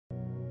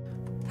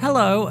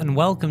Hello and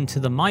welcome to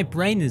the My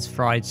Brain is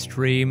Fried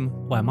stream,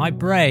 where my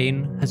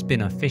brain has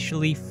been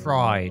officially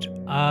fried.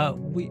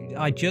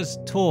 I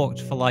just talked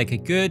for like a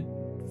good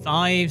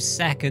 5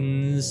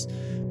 seconds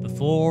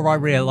before I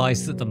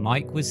realized that the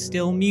mic was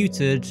still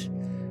muted.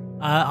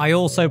 I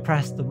also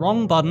pressed the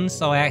wrong button,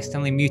 so I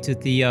accidentally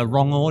muted the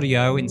wrong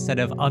audio instead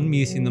of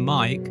unmuting the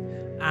mic.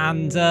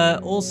 And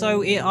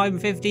also, I'm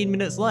 15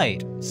 minutes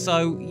late.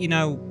 So, you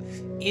know,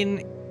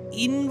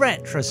 in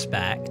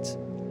retrospect,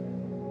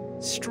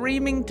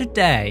 streaming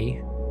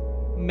today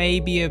may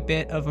be a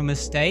bit of a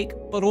mistake,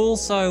 but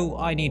also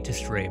I need to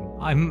stream.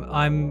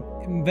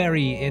 I'm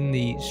very in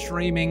the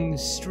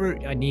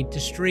I need to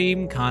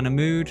stream kind of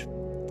mood,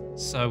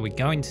 so we're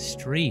going to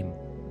stream.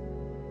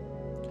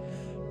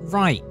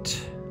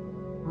 Right.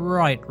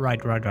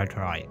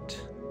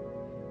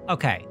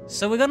 Okay,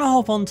 so we're gonna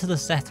hop onto the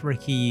Seth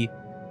Ricky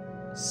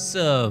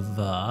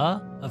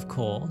server, of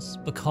course,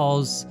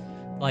 because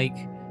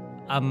like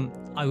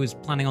I was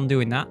planning on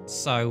doing that,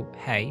 so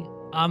hey.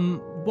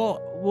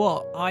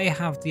 What I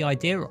have the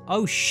idea.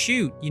 Oh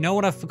shoot, you know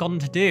what I've forgotten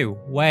to do?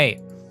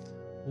 Wait.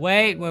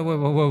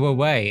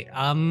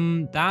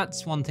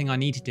 That's one thing I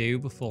need to do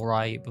before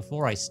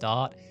I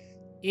start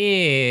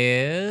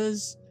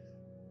is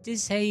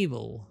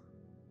disable.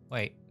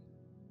 Wait.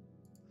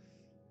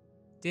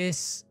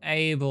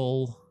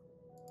 Disable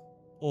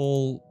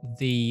all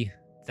the,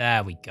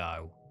 there we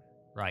go.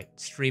 Right,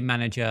 stream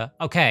manager.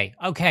 Okay.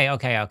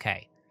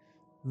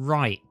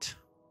 Right.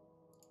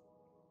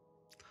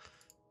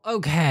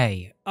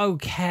 Okay.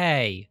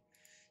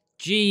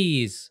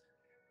 Jeez.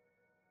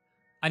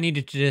 I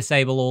needed to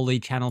disable all the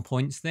channel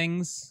points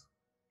things.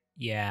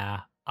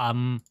 Yeah.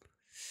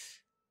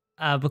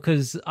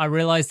 Because I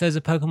realized there's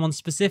a Pokemon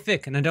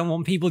specific and I don't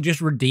want people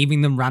just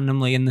redeeming them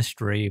randomly in the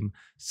stream.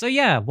 So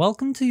yeah,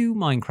 welcome to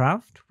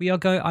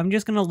Minecraft. I'm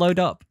just gonna load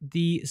up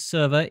the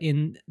server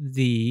in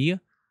the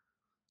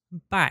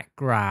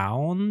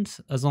background,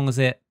 as long as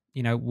it,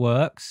 you know,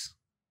 works.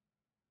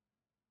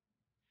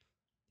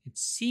 It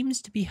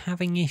seems to be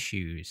having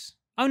issues.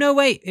 Oh no,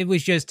 wait, it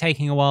was just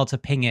taking a while to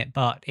ping it,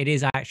 but it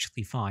is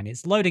actually fine.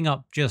 It's loading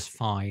up just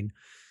fine.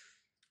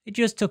 It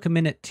just took a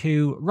minute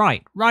to...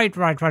 Right.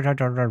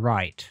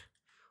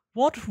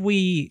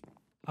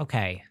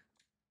 Okay.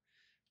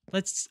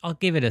 I'll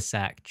give it a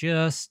sec,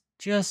 just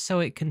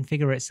so it can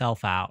figure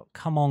itself out.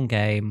 Come on,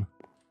 game.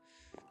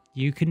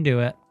 You can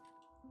do it.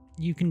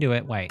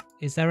 Wait,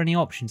 is there any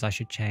options I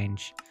should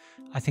change?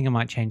 I think I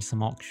might change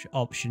some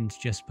options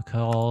just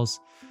because...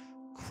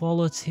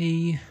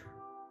 Quality,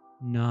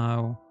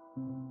 no.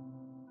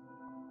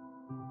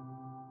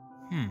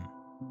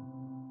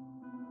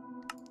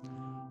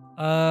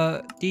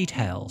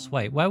 Details.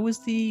 Wait, where was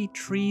the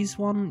trees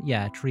one?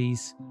 Yeah,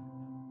 trees.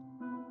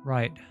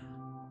 Right.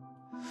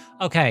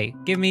 Okay,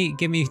 give me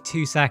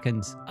 2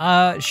 seconds.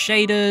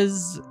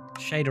 Shader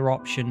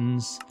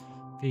options,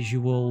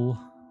 visual.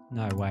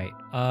 No, wait.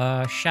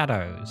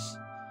 Shadows.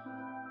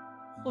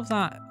 All of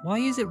that. Why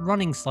is it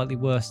running slightly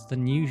worse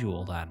than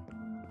usual then?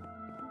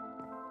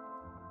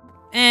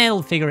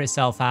 It'll figure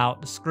itself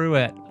out. Screw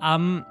it.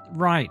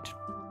 Right.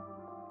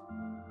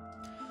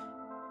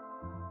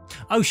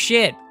 Oh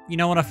shit! You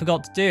know what I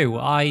forgot to do?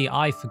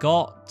 I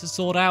forgot to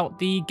sort out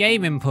the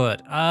game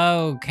input.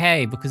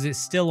 Okay, because it's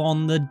still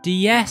on the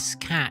DS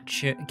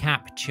capture,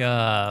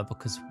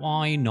 because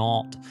why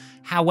not?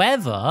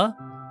 However,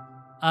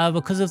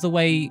 because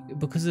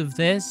of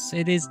this,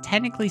 it is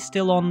technically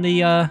still on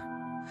the,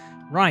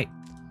 right.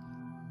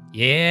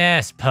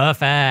 Yes,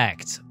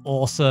 perfect.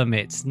 Awesome.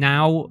 It's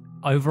now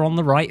over on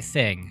the right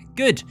thing.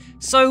 Good.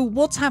 So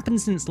what's happened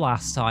since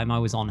last time I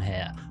was on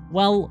here?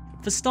 Well,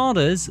 for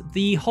starters,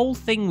 the whole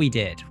thing we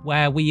did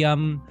where we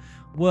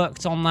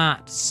worked on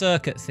that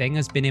circuit thing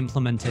has been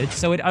implemented.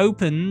 So it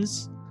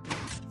opens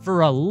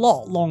for a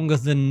lot longer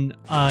than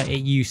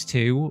it used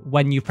to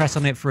when you press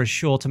on it for a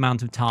short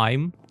amount of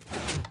time.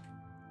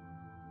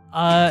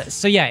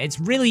 So yeah, it's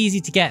really easy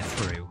to get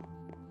through.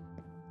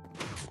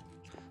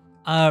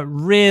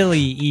 Really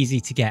easy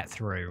to get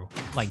through.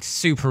 Like,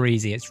 super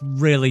easy. It's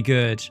really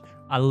good.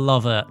 I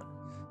love it.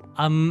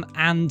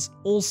 And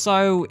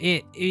also,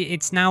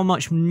 it's now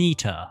much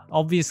neater.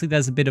 Obviously,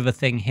 there's a bit of a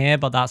thing here,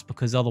 but that's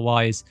because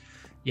otherwise,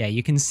 yeah,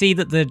 you can see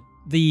that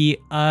the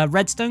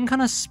redstone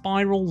kind of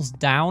spirals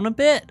down a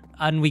bit,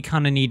 and we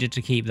kind of needed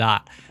to keep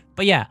that.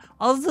 But yeah,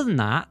 other than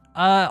that,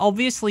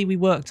 obviously, we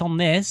worked on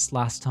this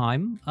last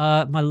time.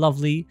 My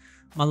lovely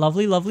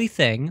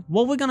thing.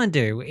 What we're gonna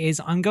do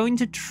is I'm going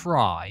to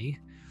try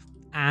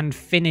and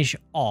finish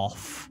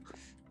off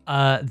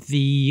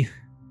the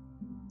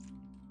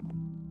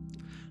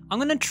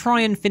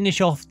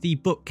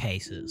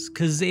bookcases,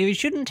 because it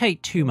shouldn't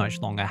take too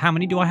much longer. How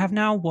many do I have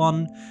now?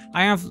 1.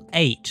 I have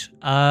 8.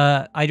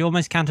 I'd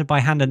almost counted by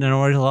hand and then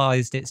I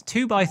realized it's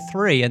 2 by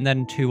 3 and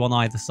then 2 on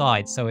either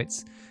side, so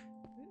it's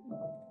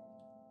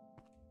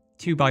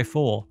 2 by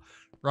 4.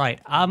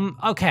 Right,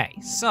 okay,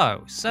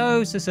 so.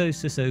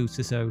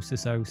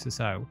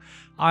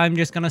 I'm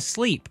just gonna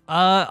sleep.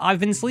 I've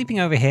been sleeping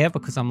over here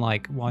because I'm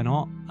like, why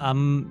not?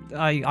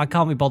 I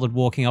can't be bothered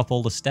walking up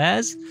all the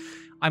stairs.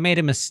 I made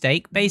a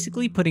mistake,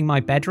 basically, putting my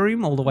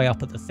bedroom all the way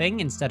up at the thing.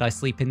 Instead, I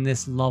sleep in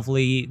this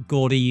lovely,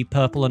 gaudy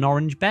purple and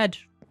orange bed.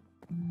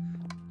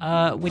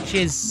 Which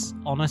is,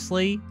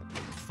 honestly,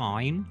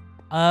 fine.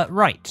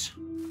 Right.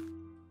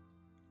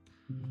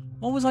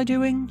 What was I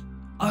doing?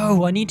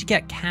 Oh, I need to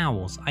get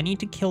cows. I need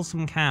to kill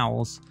some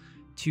cows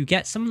to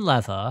get some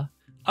leather.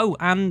 Oh,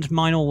 and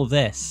mine all of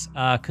this,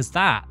 because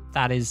that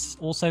is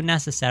also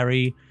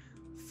necessary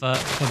for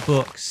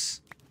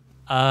books.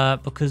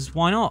 Because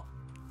why not?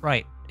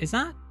 Right. Is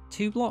that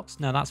 2 blocks?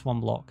 No, that's 1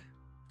 block.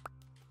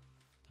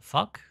 The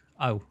fuck?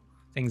 Oh,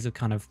 things have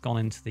kind of gone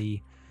into the...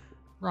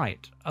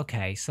 Right,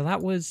 okay, so that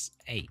was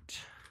 8.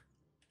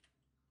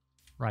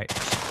 Right.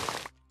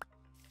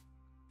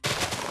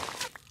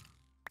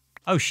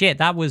 Oh shit,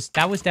 that was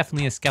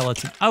definitely a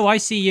skeleton. Oh, I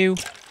see you.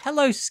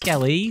 Hello,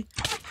 Skelly.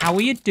 How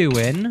are you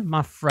doing,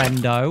 my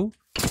friendo?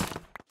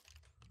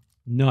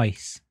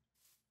 Nice.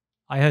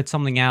 I heard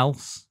something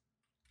else,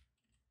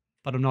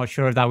 but I'm not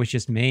sure if that was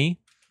just me.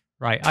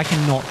 Right, I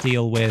cannot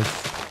deal with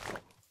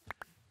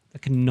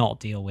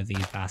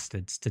these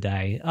bastards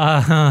today.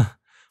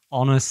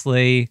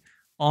 Honestly,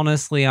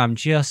 I'm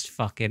just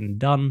fucking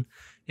done.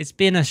 It's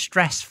been a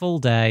stressful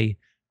day,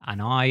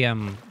 and I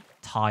am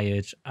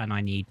tired, and I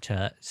need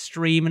to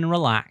stream and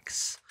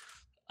relax.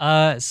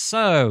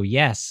 So,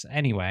 yes,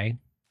 anyway.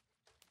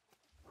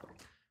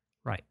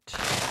 Right.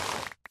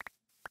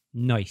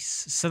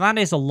 Nice. So that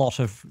is a lot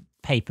of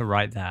paper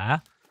right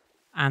there.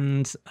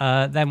 And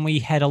then we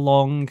head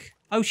along...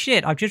 Oh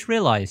shit, I've just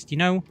realised, you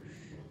know,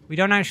 we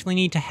don't actually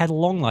need to head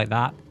along like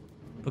that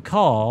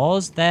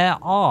because there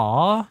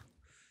are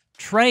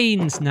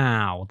trains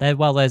now.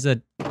 There's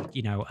a,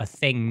 you know, a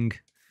thing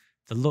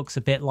that looks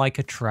a bit like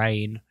a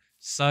train.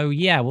 So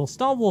yeah, we'll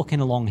start walking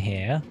along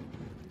here.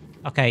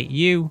 Okay,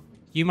 you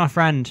my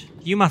friend.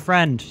 You my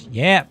friend.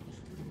 Yeah.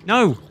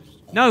 No,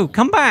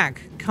 come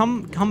back.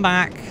 Come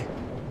back.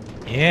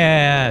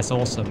 Yes,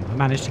 awesome. I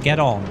managed to get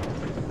on.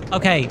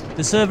 Okay,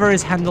 the server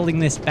is handling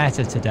this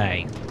better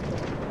today.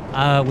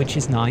 Which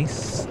is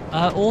nice.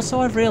 Also,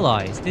 I've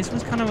realised this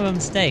was kind of a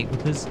mistake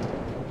because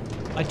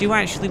I do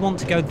actually want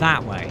to go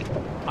that way.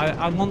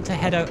 I want to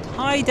head out.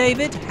 Hi,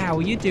 David. How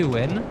are you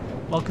doing?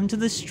 Welcome to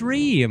the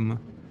stream.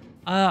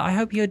 I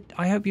hope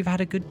you've had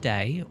a good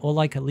day, or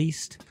like at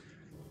least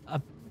a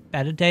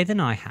better day than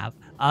I have.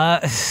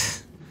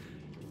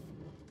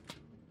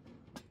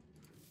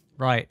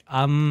 Right.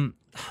 Oh,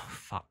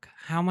 fuck.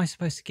 How am I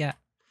supposed to get?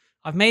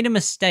 I've made a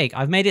mistake.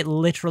 I've made it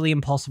literally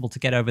impossible to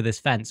get over this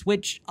fence,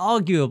 which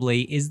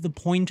arguably is the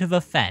point of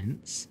a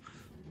fence.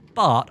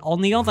 But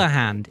on the other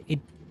hand,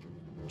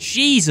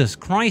 Jesus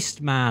Christ,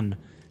 man.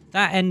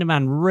 That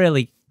Enderman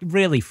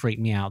really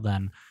freaked me out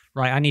then.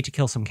 Right, I need to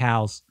kill some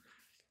cows.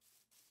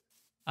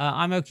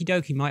 I'm okie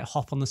dokie, might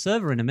hop on the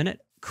server in a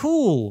minute.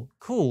 Cool.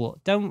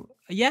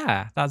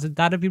 Yeah,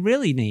 that'd be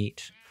really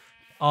neat.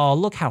 Oh,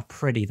 look how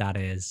pretty that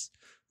is.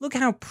 Look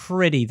how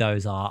pretty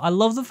those are. I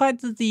love the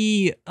fact that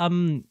the,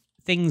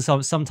 things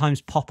sometimes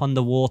pop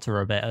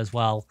underwater a bit as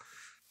well.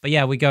 But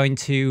yeah, we're going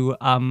to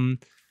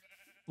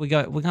we're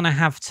gonna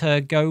have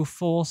to go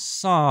for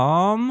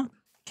some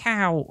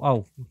cow.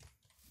 Oh,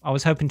 I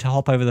was hoping to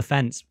hop over the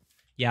fence.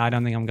 Yeah, I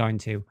don't think I'm going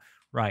to.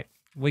 Right,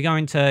 we're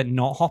going to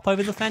not hop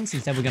over the fence.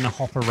 Instead, we're going to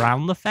hop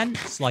around the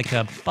fence like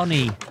a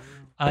bunny.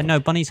 No,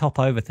 bunnies hop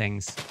over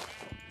things.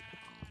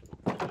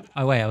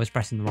 Oh wait, I was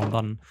pressing the wrong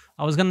button.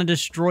 I was going to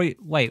destroy.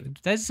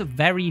 Wait, there's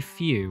very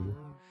few.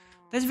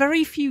 There's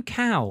very few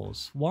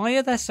cows. Why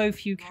are there so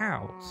few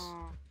cows?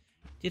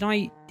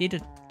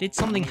 Did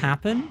something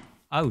happen?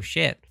 Oh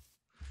shit.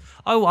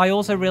 Oh, I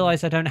also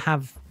realized I don't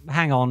have...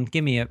 Hang on,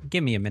 give me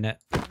a minute.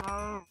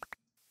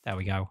 There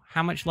we go.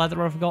 How much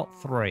leather have I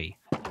got? 3.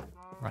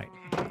 Right.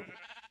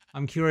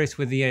 I'm curious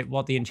with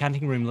what the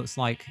enchanting room looks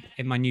like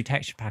in my new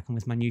texture pack and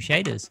with my new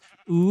shaders.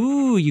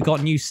 Ooh, you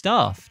got new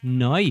stuff.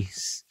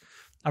 Nice.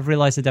 I've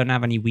realized I don't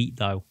have any wheat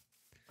though.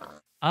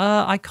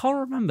 I can't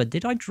remember.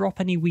 Did I drop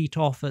any wheat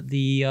off at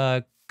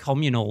the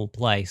communal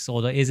place,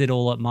 or is it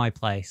all at my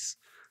place?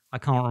 I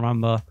can't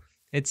remember.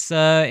 It's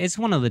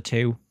one of the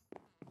two.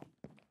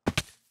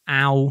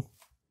 Ow.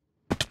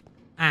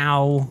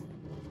 Ow.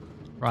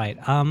 Right,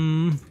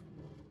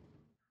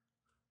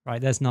 right,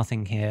 there's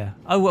nothing here.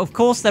 Oh, of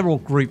course they're all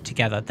grouped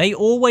together. They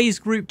always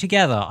group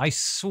together. I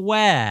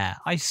swear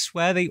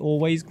they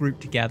always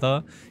group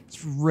together.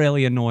 It's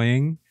really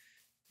annoying.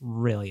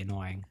 Really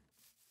annoying.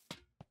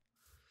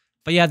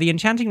 But yeah, the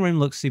enchanting room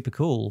looks super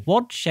cool.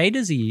 What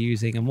shaders are you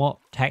using and what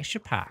texture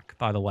pack,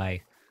 by the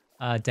way,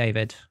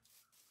 David?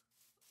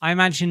 I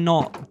imagine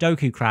not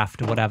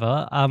DokuCraft or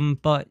whatever,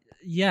 but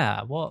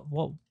yeah, what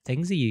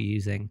things are you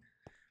using?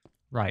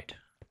 Right,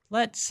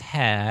 let's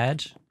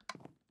head...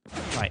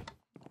 Right.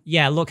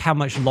 Yeah, look how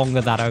much longer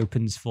that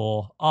opens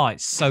for. Oh,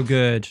 it's so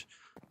good.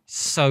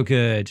 So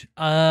good.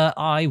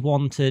 I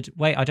wanted...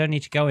 Wait, I don't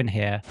need to go in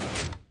here.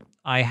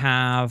 I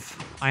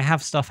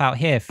have stuff out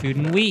here. Food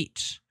and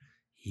wheat.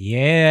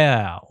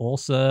 Yeah,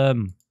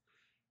 awesome.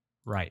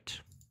 Right.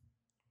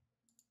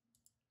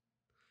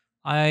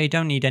 I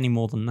don't need any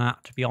more than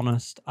that, to be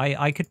honest.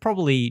 I could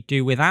probably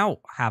do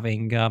without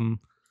having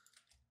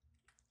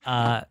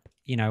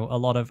you know, a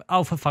lot of...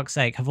 Oh, for fuck's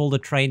sake, have all the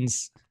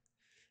trains...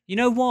 You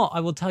know what?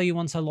 I will tell you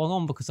once I log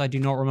on because I do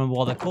not remember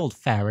what they're called.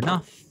 Fair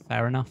enough.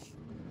 Fair enough.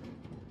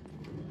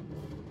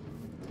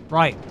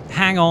 Right,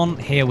 hang on.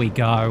 Here we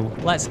go.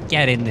 Let's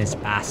get in this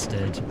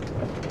bastard.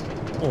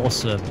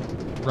 Awesome.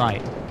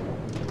 Right.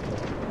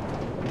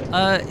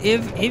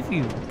 If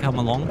you come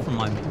along from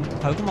my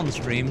Pokemon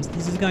streams,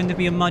 this is going to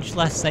be a much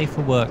less safe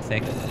for work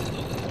thing.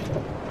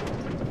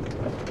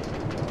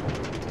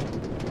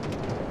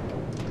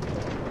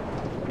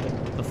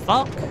 The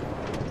fuck?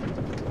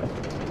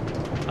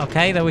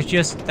 Okay, there was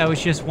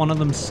just one of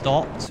them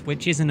stopped,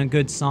 which isn't a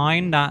good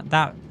sign.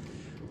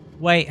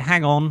 Wait,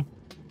 hang on.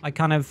 I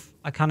kind of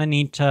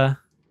need to...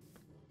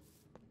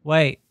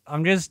 Wait, I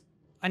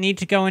need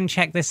to go and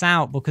check this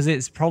out because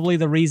it's probably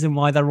the reason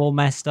why they're all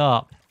messed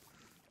up.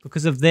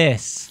 Because of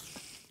this.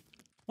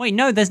 Wait,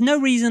 no, there's no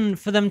reason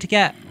for them to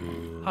get...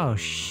 Oh,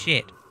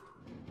 shit.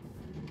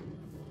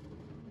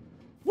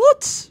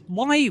 What?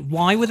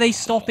 Why were they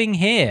stopping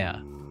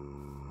here?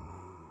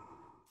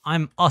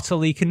 I'm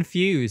utterly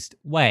confused.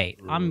 Wait,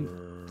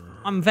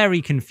 I'm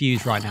very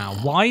confused right now.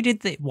 Why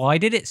did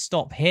it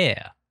stop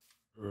here?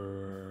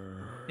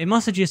 It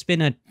must have just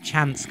been a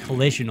chance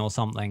collision or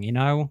something, you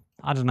know?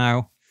 I don't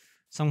know.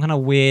 Some kind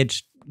of weird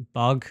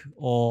bug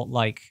or,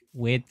 like,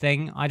 weird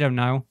thing. I don't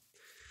know.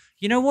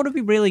 You know what would be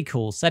really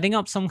cool? Setting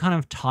up some kind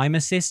of timer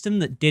system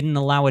that didn't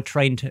allow a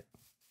train to...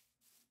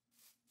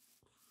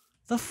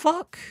 The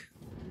fuck?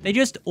 They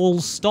just all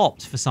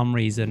stopped for some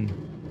reason.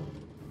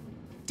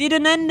 Did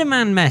an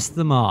Enderman mess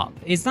them up?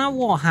 Is that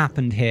what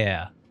happened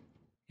here?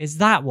 Is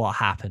that what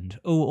happened?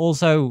 Oh,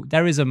 also,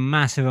 there is a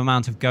massive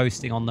amount of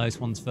ghosting on those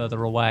ones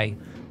further away,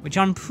 which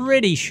I'm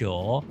pretty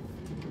sure...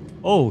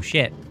 Oh,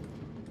 shit.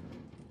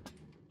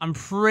 I'm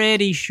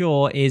pretty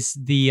sure is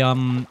the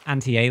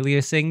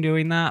anti-aliasing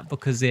doing that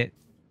because it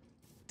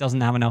doesn't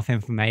have enough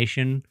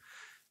information.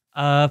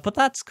 But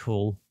that's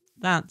cool.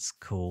 That's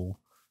cool.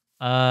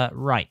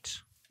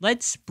 Right.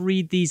 Let's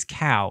breed these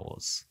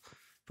cows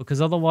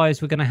because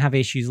otherwise we're going to have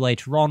issues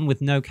later on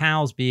with no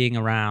cows being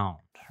around.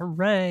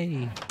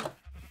 Hooray.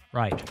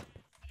 Right.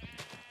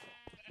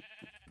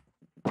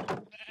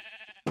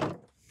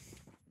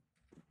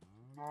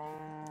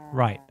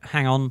 Right.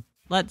 Hang on.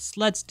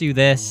 Let's do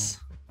this.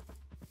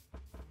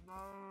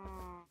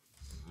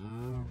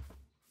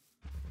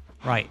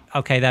 Right,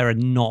 okay, there are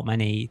not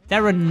many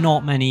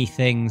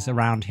things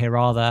around here,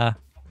 are there?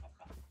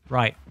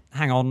 Right,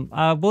 hang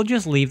on. We'll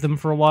just leave them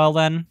for a while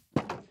then.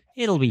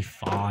 It'll be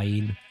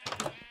fine.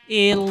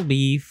 It'll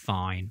be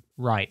fine.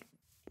 Right.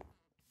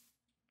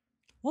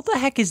 What the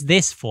heck is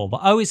this for?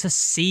 Oh, it's a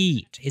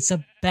seat. It's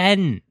a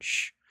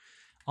bench.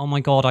 Oh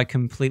my god, I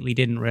completely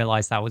didn't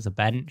realize that was a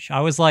bench. I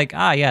was like,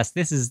 ah yes,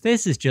 this is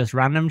just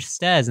random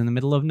stairs in the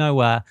middle of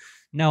nowhere.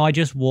 No, I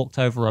just walked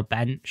over a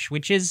bench,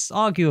 which is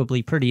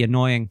arguably pretty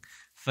annoying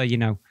for, you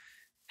know,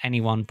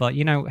 anyone. But,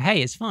 you know,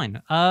 hey, it's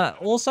fine.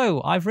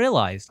 Also, I've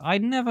realized I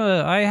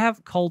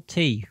have cold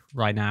tea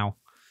right now.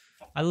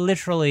 I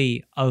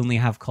literally only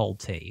have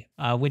cold tea,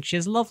 which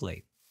is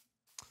lovely.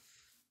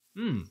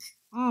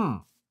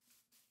 I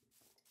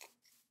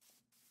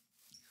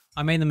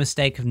made the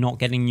mistake of not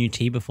getting new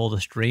tea before the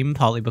stream,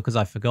 partly because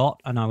I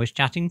forgot and I was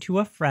chatting to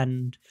a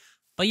friend.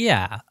 But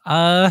yeah,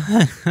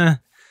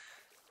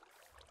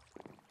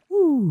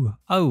 Ooh,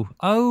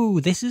 oh,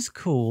 this is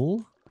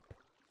cool.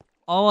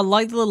 Oh, I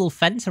like the little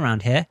fence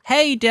around here.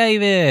 Hey,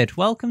 David,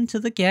 welcome to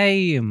the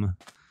game.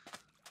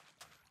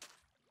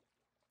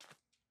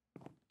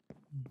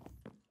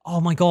 Oh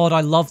my god,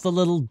 I love the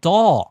little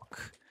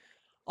dock.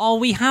 Oh,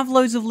 we have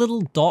loads of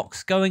little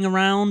docks going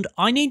around.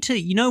 I need to,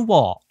 you know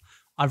what?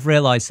 I've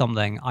realized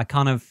something. I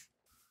kind of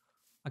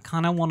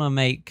want to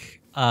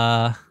make,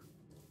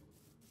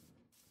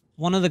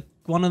 one of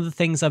the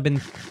things I've been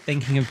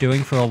thinking of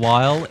doing for a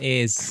while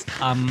is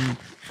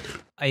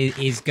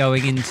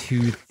going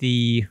into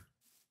the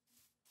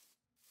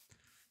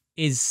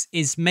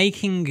is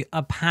making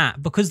a path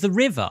because the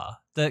river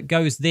that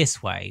goes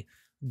this way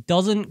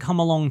doesn't come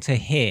along to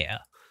here.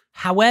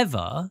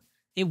 However,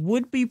 it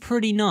would be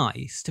pretty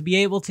nice to be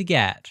able to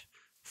get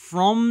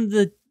from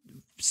the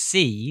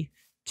sea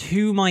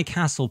to my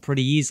castle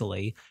pretty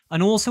easily,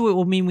 and also it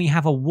will mean we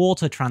have a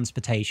water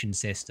transportation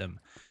system.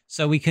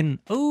 So we can...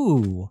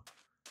 Ooh,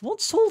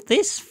 what's all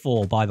this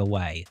for, by the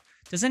way?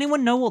 Does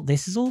anyone know what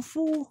this is all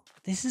for?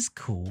 This is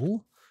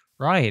cool.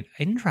 Right,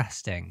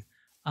 interesting.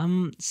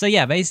 So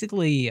yeah,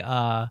 basically,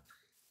 I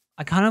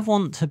kind of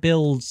want to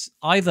build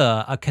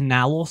either a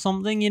canal or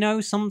something, you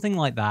know, something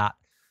like that,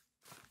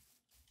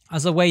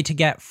 as a way to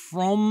get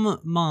from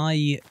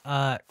my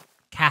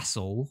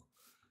castle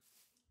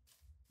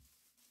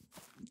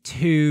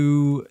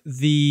to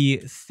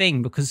the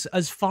thing, because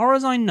as far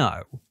as I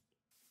know,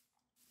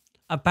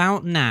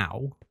 about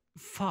now,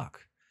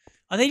 fuck,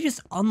 are they just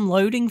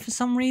unloading for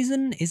some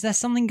reason? Is there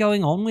something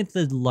going on with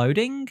the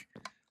loading?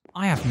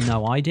 I have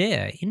no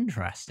idea.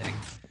 Interesting.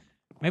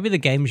 Maybe the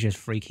game's just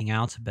freaking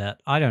out a bit.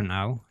 I don't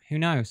know. Who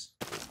knows?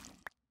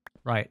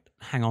 Right,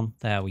 hang on.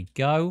 There we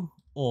go.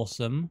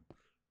 Awesome.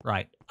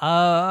 Right.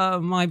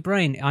 My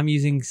brain. I'm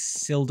using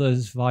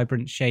Silda's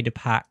Vibrant Shader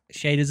Pack.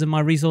 Shaders, and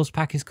my resource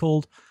pack is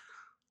called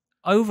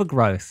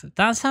Overgrowth.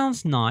 That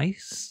sounds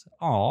nice.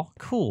 Oh,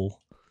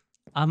 cool.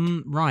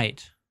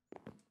 Right.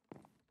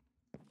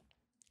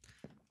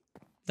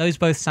 Those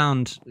both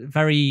sound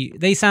very...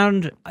 They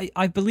sound...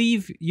 I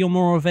believe you're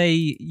more of a...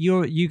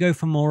 You go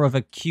for more of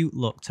a cute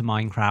look to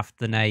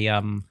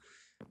Minecraft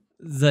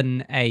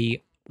than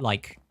a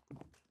like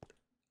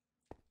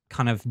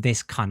kind of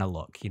this kind of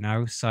look, you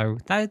know? So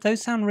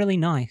those sound really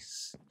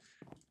nice.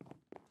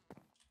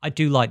 I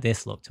do like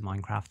this look to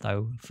Minecraft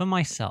though, for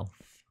myself.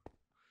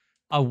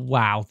 Oh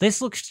wow,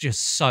 this looks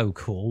just so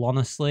cool,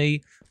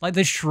 honestly. Like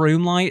the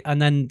shroom light,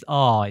 and then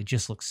it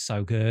just looks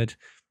so good.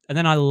 And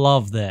then I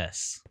love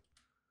this.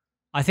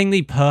 I think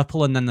the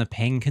purple and then the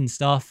pink and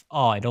stuff,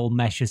 it all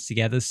meshes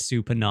together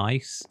super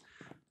nice.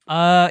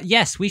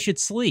 Yes, we should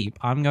sleep.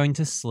 I'm going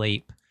to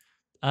sleep.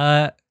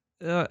 Zzz.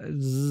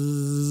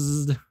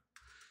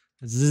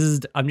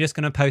 I'm just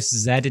gonna post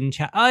Z in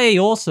chat. Hey,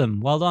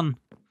 awesome. Well done.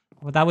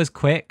 Well, that was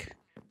quick.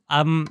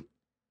 I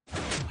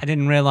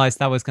didn't realize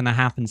that was gonna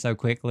happen so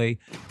quickly.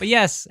 But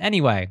yes,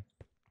 anyway.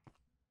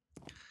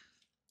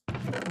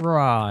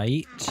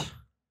 Right.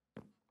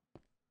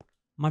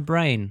 My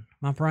brain.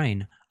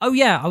 Oh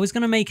yeah, I was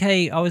gonna make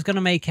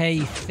a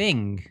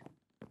thing.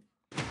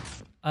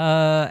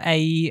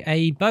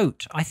 A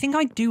boat. I think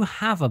I do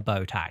have a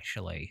boat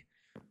actually.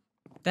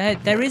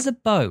 There is a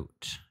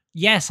boat.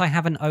 Yes, I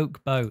have an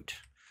oak boat.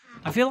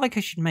 I feel like I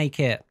should make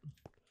it.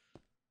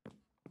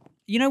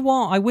 You know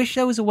what? I wish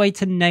there was a way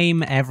to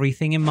name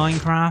everything in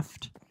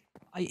Minecraft.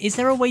 Is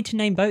there a way to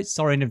name boats?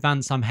 Sorry in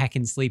advance, I'm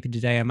heckin' sleepy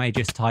today. I may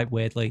just type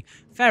weirdly.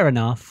 Fair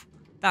enough.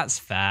 That's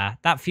fair.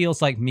 That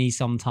feels like me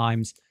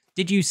sometimes.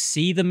 Did you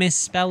see the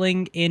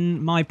misspelling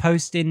in my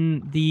post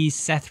in the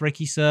Seth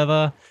Ricky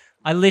server?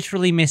 I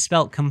literally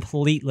misspelt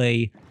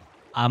completely.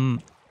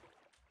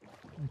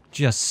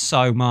 Just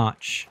so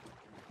much.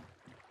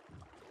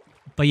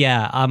 But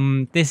yeah,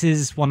 this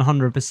is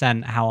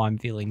 100% how I'm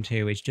feeling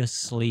too. It's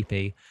just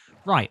sleepy.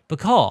 Right,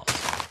 because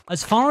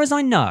as far as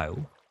I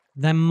know,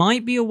 there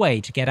might be a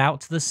way to get out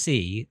to the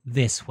sea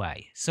this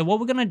way. So what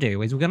we're going to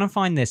do is we're going to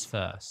find this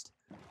first.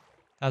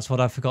 That's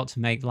what I forgot to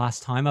make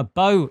last time. A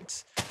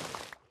boat.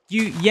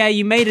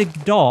 You made a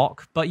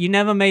dock, but you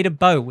never made a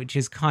boat, which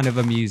is kind of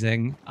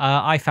amusing.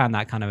 I found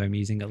that kind of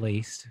amusing, at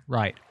least.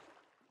 Right.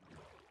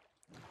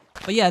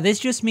 But yeah, this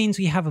just means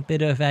we have a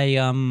bit of a,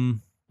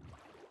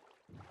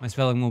 my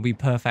spelling will be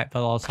perfect,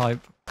 but I'll type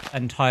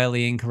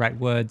entirely incorrect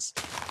words,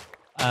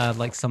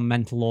 like some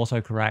mental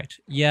autocorrect.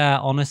 Yeah,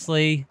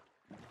 honestly,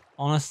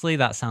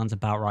 that sounds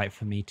about right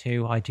for me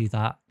too. I do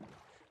that.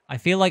 I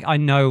feel like I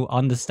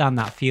understand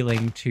that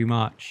feeling too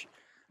much.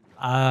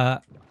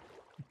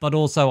 But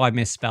also I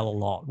misspell a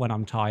lot when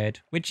I'm tired,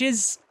 which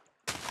is,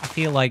 I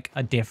feel like,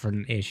 a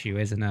different issue,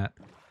 isn't it?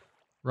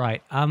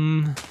 Right, I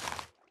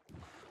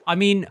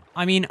mean,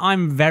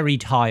 I'm very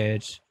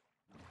tired.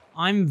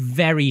 But,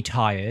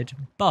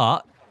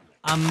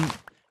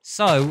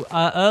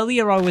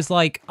 earlier I was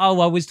like, I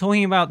was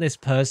talking about this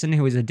person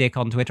who was a dick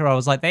on Twitter. I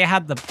was like, they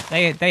had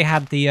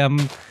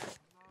the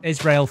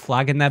Israel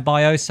flag in their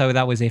bio, so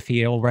that was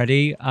iffy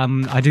already.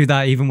 I do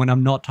that even when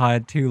I'm not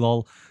tired too,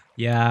 lol.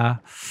 Yeah.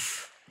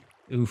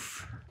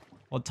 Oof.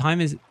 What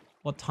time is it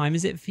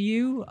for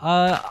you?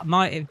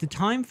 The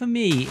time for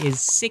me is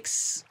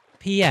 6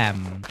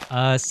 p.m.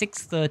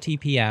 6:30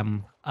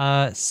 p.m.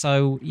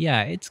 So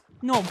yeah, it's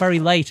not very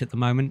late at the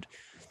moment.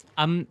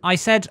 I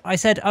said,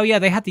 oh yeah,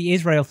 they had the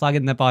Israel flag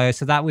in their bio,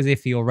 so that was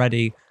iffy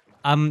already.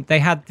 They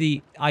had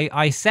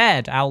I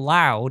said out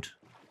loud,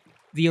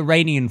 the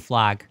Iranian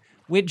flag,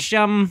 which,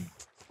 I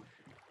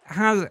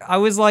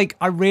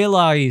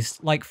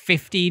realized like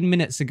 15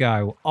 minutes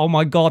ago, oh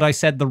my god, I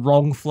said the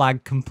wrong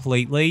flag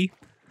completely.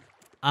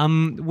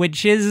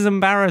 Which is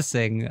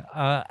embarrassing,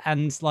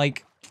 and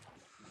like,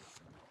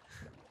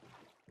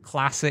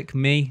 classic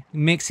me.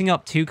 Mixing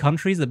up two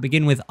countries that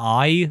begin with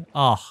I,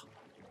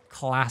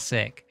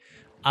 classic.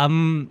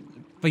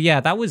 But yeah,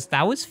 that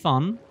was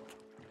fun.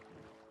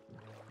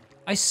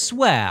 I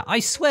swear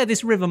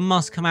this river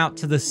must come out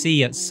to the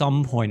sea at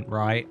some point,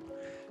 right?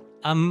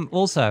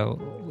 Also,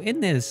 in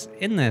this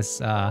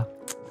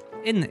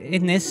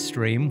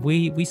stream,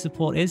 we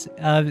support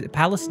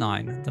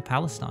Palestine, the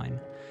Palestine,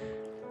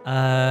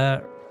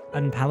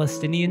 and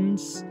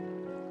Palestinians.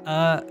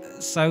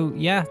 So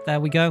yeah, there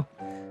we go.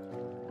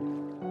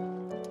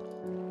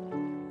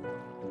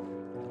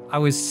 I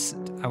was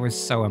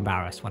so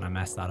embarrassed when I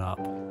messed that up.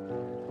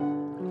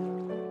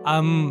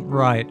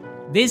 Right.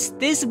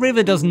 This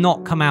river does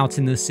not come out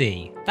in the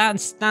sea.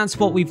 That's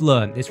what we've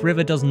learned. This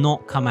river does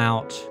not come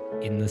out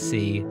in the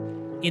sea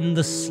in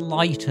the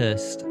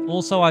slightest.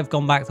 Also, I've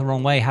gone back the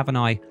wrong way, haven't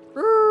I?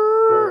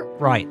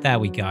 Right, there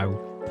we go.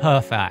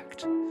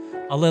 Perfect.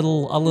 A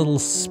little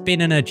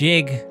spin and a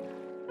jig,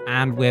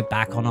 and we're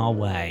back on our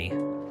way.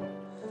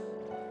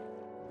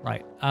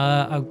 Right,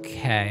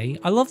 okay.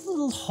 I love the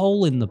little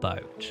hole in the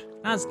boat.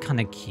 That's kind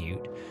of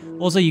cute.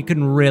 Also, you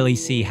can really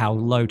see how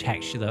low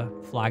texture the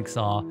flags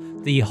are.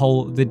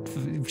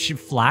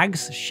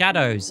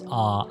 Shadows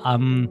are.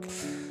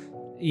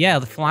 Yeah,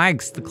 the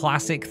flags, the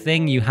classic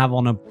thing you have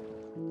in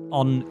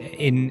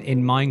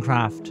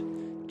Minecraft.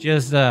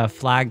 Just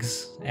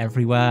flags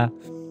everywhere.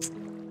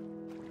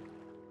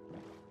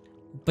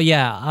 But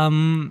yeah, oh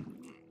my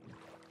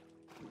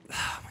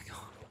god.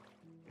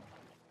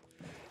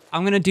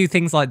 I'm gonna do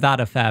things like that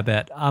a fair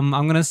bit. I'm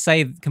gonna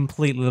say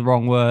completely the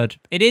wrong word.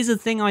 It is a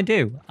thing I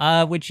do,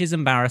 which is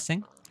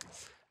embarrassing.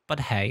 But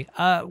hey,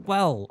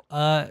 welcome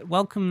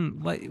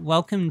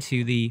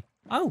to the...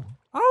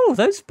 Oh,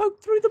 those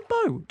spoke through the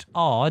boat.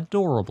 Oh,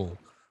 adorable.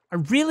 I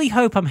really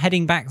hope I'm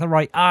heading back the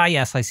right... Ah,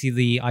 yes, I see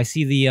the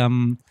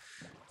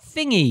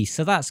thingy,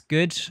 so that's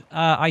good.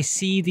 I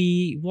see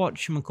the,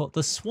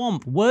 the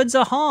swamp. Words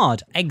are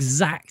hard.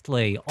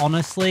 Exactly.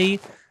 Honestly,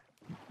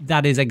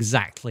 that is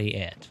exactly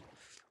it.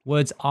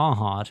 Words are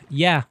hard.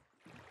 Yeah,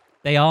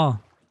 they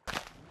are.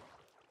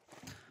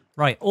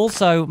 Right,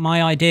 also,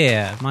 my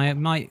idea,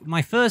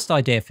 my first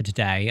idea for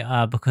today,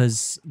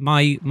 because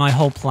my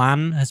whole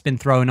plan has been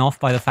thrown off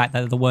by the fact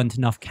that there weren't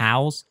enough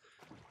cows.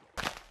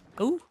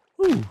 Ooh.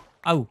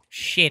 Oh,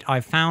 shit, I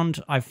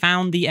found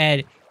the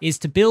edge, is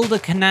to build a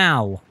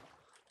canal,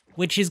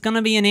 which is going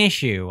to be an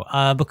issue,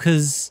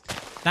 because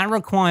that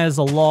requires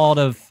a lot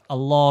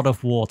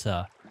of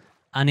water,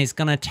 and it's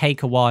going to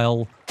take a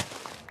while.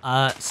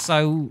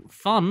 So,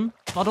 fun,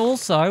 but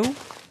also...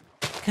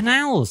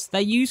 Canals,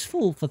 they're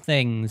useful for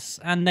things,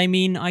 and they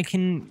mean I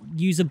can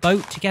use a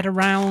boat to get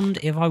around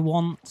if I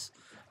want,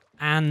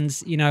 and,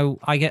 you know,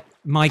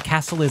 my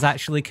castle is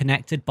actually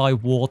connected by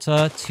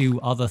water to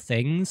other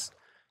things,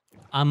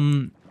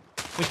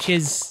 which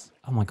is,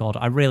 oh my god,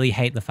 I really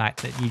hate the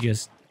fact that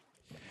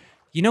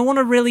you know what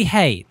I really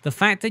hate? The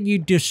fact that you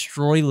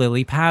destroy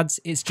lily pads.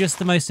 It's just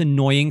the most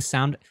annoying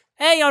sound.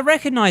 Hey, I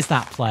recognize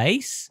that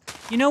place.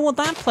 You know what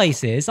that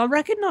place is? I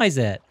recognize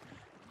it.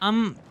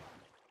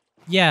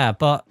 Yeah,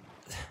 but...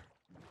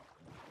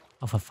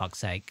 Oh, for fuck's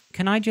sake.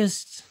 Can I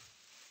just...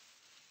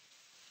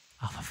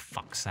 Oh, for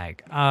fuck's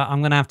sake.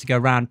 I'm going to have to go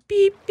around.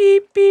 Beep,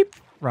 beep, beep.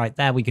 Right,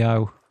 there we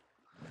go.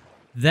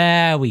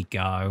 There we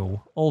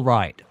go. All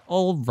right.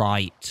 All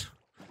right.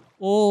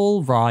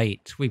 All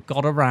right. We've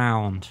got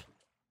around.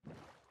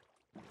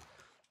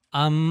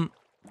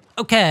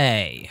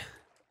 Okay.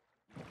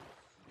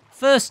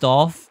 First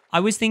off, I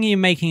was thinking of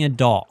making a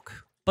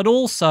dock. But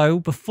also,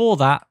 before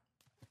that...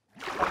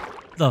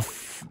 The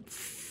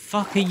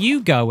fuck are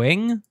you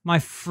going, my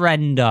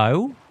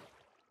friendo?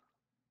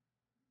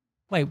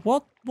 Wait,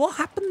 what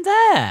happened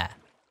there?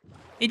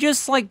 It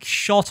just, like,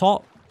 shot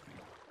up.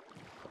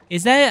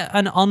 Is there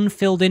an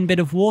unfilled in bit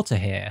of water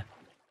here?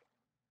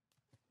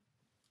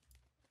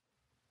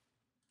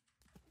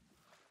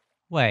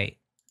 Wait.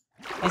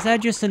 Is there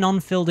just an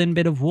unfilled in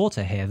bit of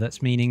water here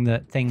that's meaning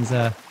that things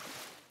are...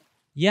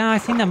 Yeah, I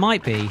think there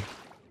might be.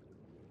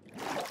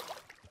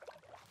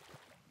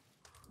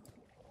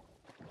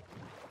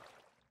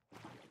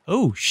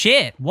 Oh,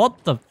 shit.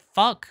 What the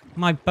fuck?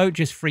 My boat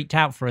just freaked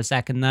out for a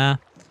second there.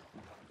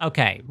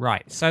 Okay,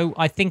 right. So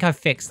I think I've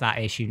fixed that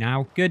issue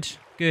now. Good.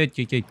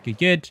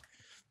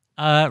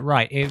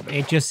 Right.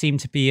 It just seemed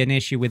to be an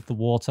issue with the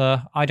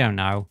water. I don't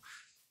know.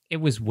 It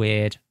was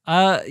weird.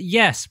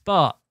 Yes,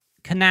 but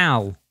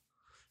canal.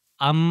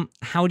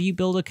 How do you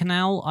build a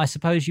canal? I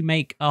suppose you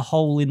make a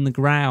hole in the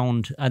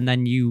ground and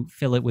then you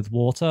fill it with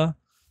water.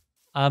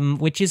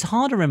 Which is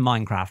harder in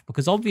Minecraft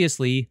because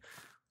obviously...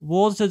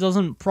 Water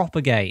doesn't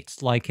propagate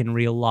like in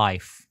real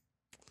life.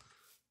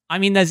 I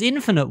mean, there's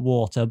infinite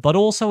water, but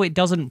also it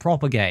doesn't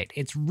propagate.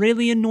 It's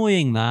really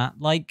annoying that.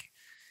 Like,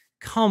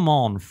 come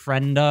on,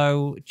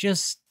 friendo.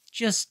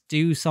 Just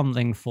do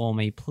something for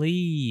me,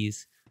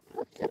 please.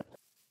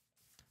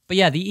 But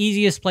yeah, the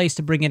easiest place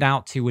to bring it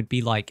out to would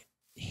be like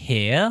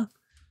here.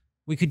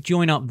 We could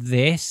join up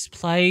this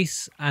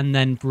place and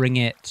then bring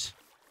it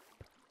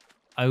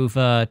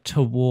over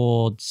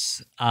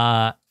towards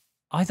either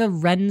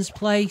Ren's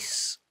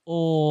place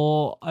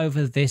or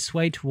over this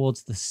way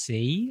towards the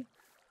sea.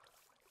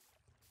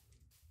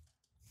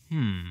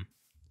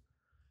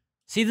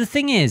 See, the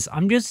thing is,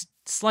 I'm just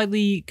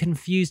slightly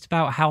confused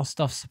about how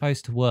stuff's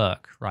supposed to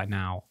work right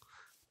now.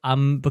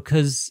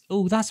 Because,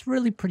 oh, that's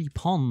really pretty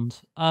pond.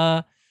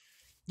 Yeah,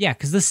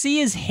 because the sea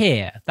is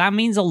here. That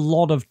means a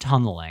lot of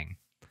tunneling.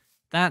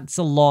 That's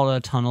a lot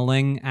of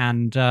tunneling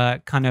and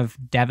kind of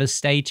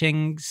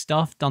devastating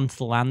stuff done to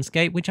the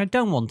landscape, which I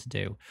don't want to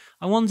do.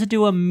 I want to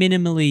do a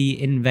minimally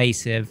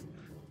invasive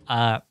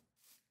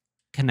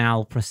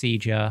canal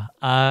procedure.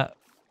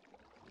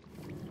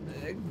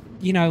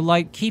 You know,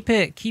 like keep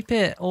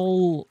it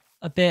all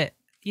a bit,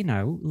 you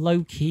know,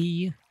 low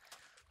key.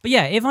 But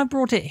yeah, if I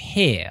brought it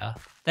here,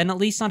 then at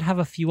least I'd have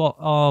a few...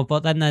 Oh,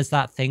 but then there's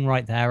that thing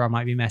right there. I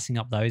might be messing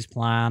up those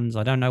plans.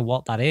 I don't know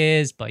what that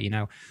is, but, you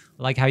know,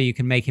 I like how you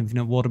can make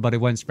infinite water, but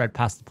it won't spread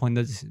past the point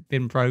that's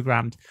been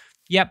programmed.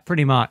 Yep,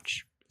 pretty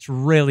much. It's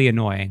really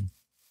annoying.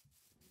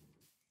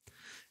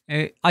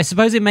 I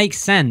suppose it makes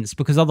sense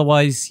because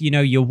otherwise, you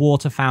know, your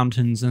water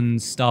fountains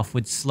and stuff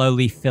would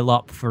slowly fill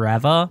up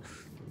forever.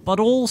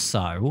 But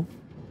also,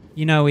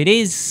 you know, it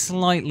is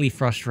slightly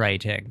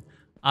frustrating.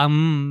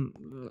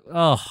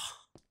 Ugh.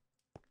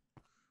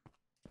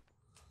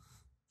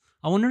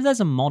 I wonder if there's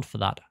a mod for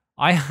that.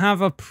 I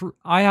have I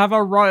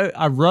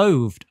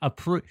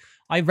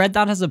read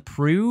that as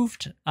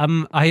approved.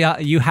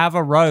 You have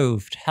a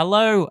roved.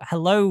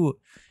 Hello,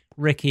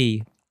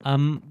 Ricky.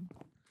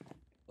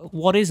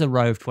 What is a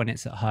roved when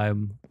it's at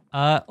home?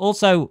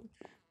 Also,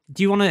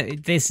 do you want to?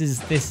 This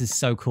is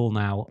so cool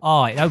now.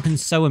 Oh, it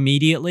opens so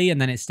immediately, and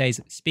then it stays.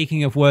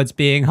 Speaking of words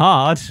being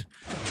hard,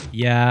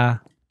 yeah.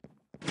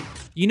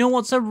 You know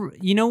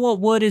what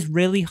word is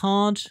really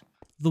hard?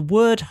 The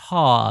word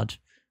hard.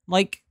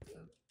 Like,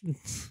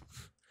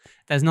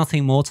 there's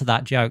nothing more to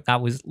that joke.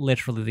 That was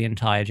literally the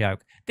entire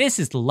joke. This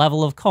is the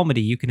level of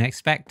comedy you can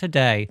expect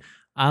today.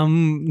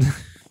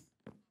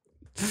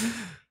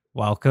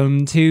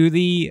 Welcome to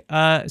the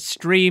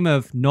stream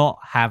of not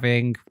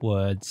having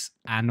words.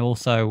 And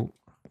also...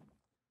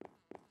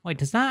 Wait,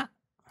 does that...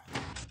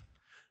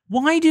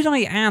 Why did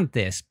I add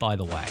this, by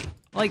the way?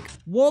 Like,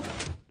 what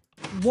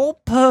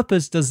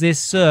purpose does this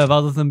serve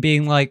other than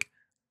being like,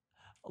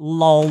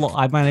 lol,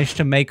 I managed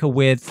to make a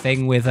weird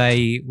thing with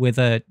a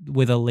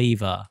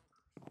lever.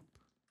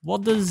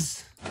 What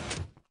does...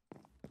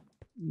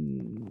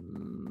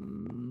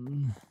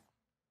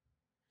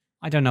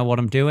 I don't know what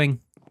I'm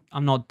doing. I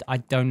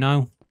don't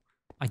know.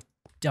 I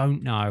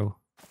don't know.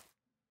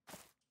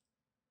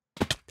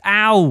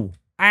 Ow!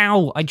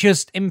 Ow! I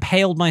just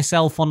impaled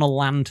myself on a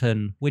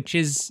lantern, which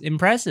is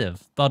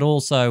impressive, but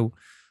also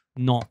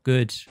not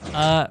good.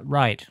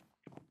 Right.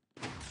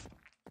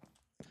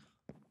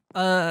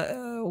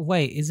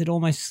 Wait, is it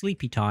almost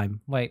sleepy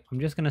time? Wait, I'm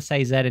just gonna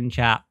say Z in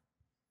chat.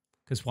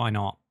 Because why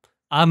not?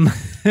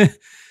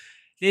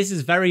 This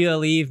is very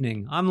early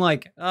evening. I'm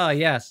like, oh,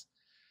 yes.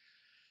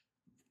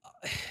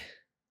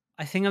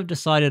 I think I've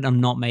decided I'm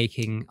not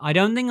making... I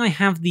don't think I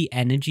have the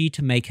energy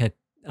to make a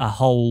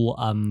whole,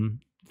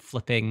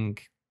 flipping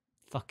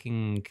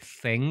fucking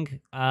thing.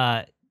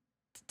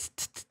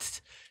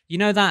 You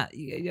know that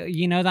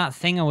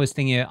thing I was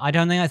thinking... I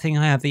don't think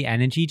I have the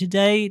energy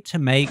today to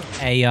make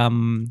a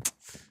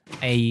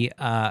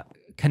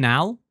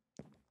canal.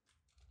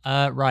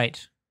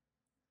 Right.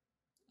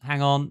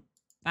 Hang on.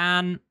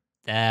 Ban.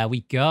 There we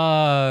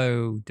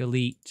go.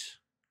 Delete.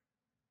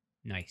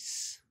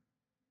 Nice.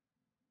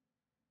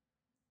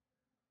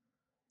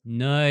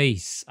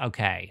 Nice.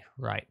 Okay,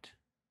 right.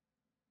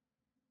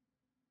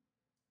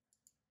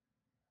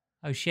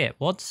 Oh shit,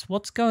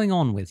 what's going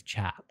on with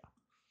chat?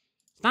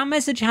 That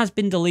message has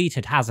been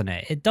deleted, hasn't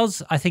it? It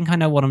does. I think I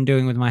know what I'm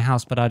doing with my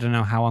house, but I don't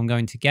know how I'm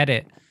going to get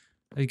it.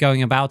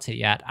 Going about it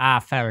yet. Ah,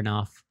 fair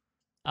enough.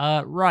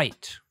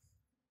 Right.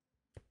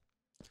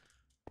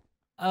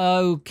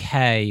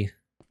 Okay.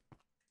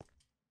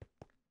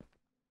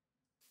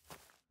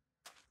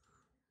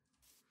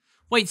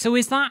 Wait, so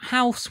is that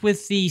house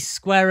with the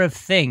square of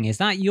thing? Is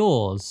that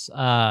yours,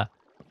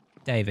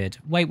 David?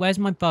 Wait, where's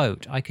my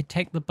boat? I could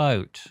take the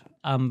boat,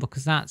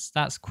 because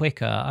that's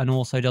quicker and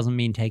also doesn't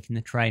mean taking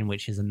the train,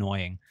 which is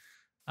annoying.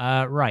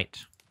 Right.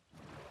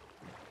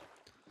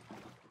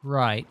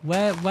 Right,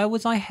 where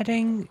was I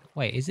heading?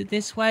 Wait, is it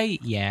this way?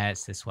 Yeah,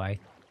 it's this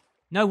way.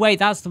 No, wait,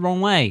 that's the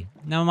wrong way.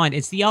 Never mind,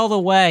 it's the other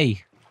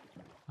way.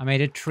 I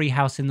made a tree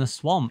house in the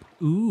swamp.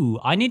 Ooh,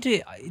 I need to...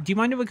 Do you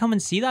mind if I come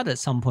and see that at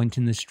some point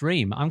in the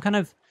stream? I'm kind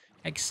of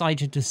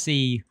excited to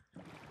see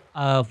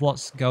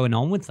what's going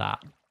on with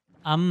that.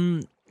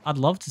 I'd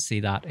love to see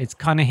that. It's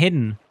kind of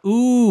hidden.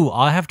 Ooh,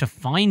 I have to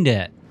find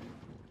it.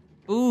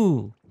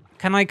 Ooh,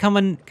 can I come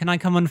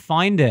and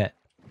find it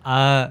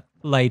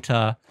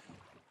later?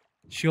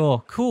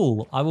 Sure,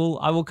 cool. I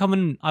will come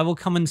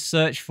and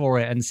search for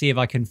it and see if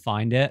I can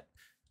find it.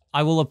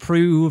 I will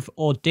approve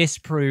or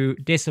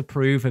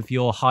disapprove of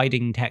your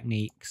hiding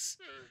techniques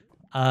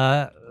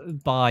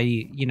by,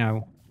 you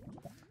know,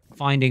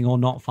 finding or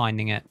not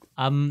finding it.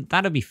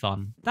 That'd be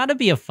fun. That'd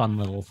be a fun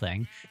little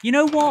thing. You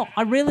know what?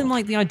 I really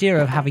like the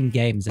idea of having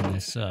games in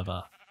this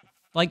server.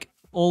 Like,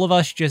 all of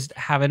us just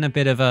having a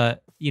bit of a,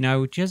 you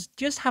know,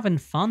 just having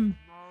fun.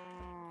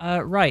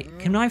 Right.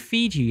 Can I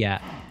feed you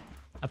yet?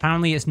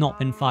 Apparently it's not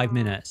been 5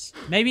 minutes.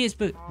 Maybe it's...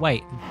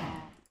 Wait.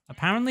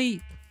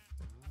 Apparently...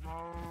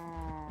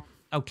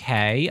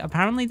 Okay,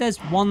 apparently there's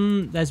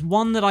one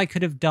that I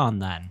could have done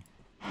then.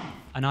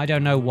 And I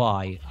don't know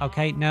why.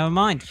 Okay, never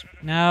mind.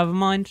 Never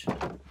mind.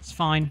 It's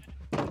fine.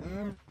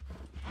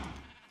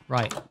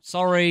 Right.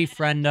 Sorry,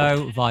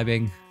 friendo.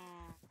 Vibing.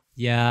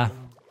 Yeah.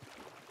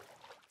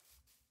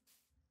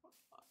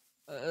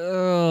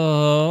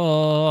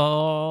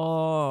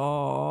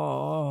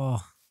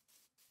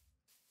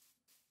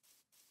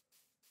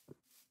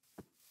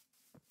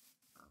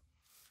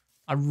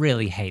 I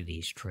really hate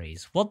these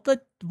trees. What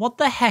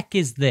the heck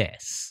is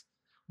this?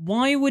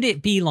 Why would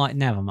it be like...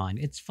 Never mind.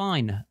 It's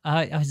fine.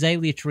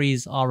 Azalea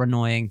trees are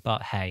annoying,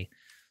 but hey.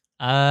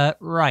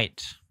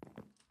 Right.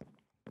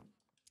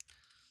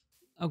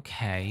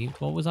 Okay,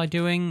 what was I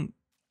doing?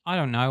 I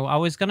don't know. I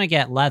was going to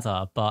get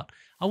leather, but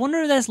I wonder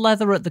if there's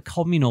leather at the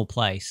communal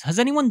place. Has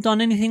anyone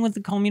done anything with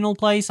the communal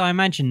place? I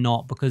imagine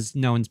not, because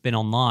no one's been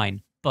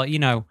online. But, you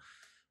know,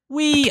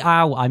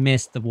 ow, I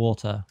missed the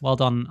water. Well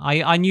done.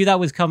 I knew that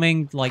was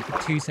coming, like,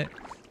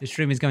 the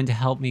stream is going to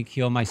help me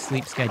cure my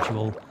sleep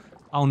schedule.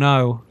 Oh,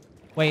 no.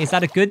 Wait, is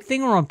that a good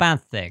thing or a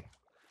bad thing?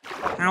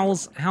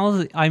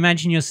 I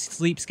imagine your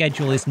sleep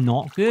schedule is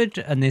not good,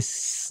 and this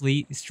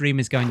stream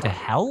is going to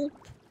help?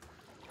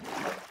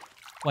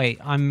 Wait,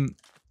 I'm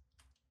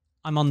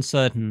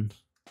uncertain.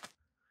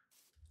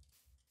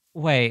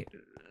 Wait.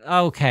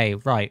 Okay,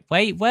 right.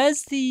 Wait,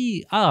 where's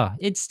the... Ah,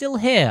 it's still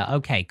here.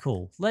 Okay,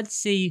 cool. Let's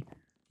see.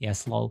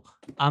 Yes, lol.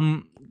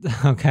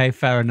 Okay,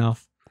 fair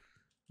enough.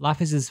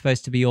 Lapis is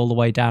supposed to be all the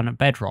way down at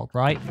bedrock,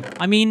 right?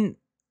 I mean,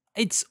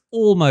 it's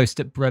almost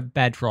at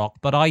bedrock,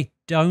 but I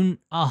don't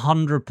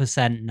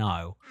 100%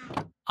 know.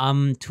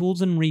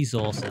 Tools and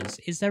resources.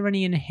 Is there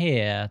any in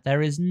here?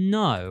 There is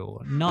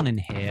none in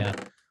here.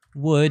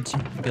 Wood,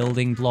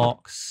 building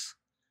blocks,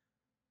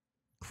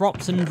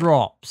 crops and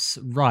drops.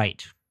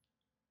 Right.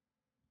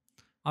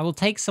 I will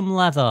take some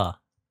leather,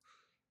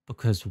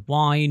 because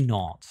why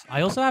not?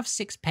 I also have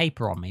 6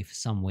 paper on me for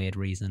some weird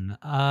reason.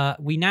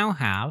 We now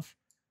have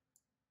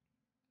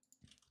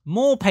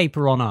more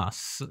paper on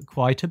us,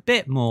 quite a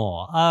bit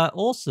more.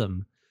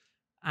 Awesome.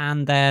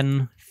 And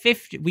then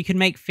we can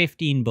make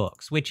 15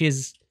 books, which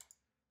is,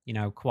 you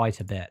know, quite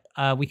a bit.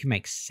 We can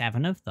make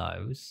 7 of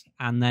those.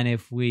 And then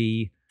if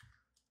we,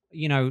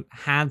 you know,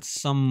 had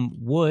some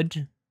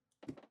wood,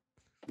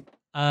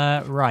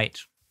 right.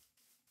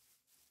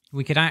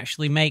 We could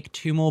actually make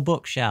 2 more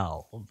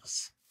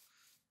bookshelves.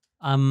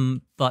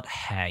 But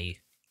hey,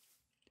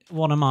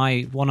 what am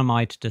I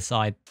to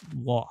decide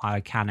what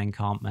I can and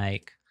can't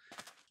make?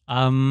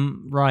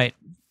 Right.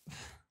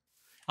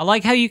 I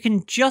like how you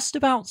can just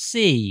about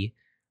see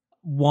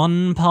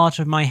one part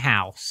of my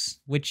house,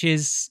 which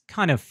is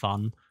kind of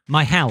fun.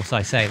 My house,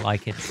 I say,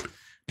 like it's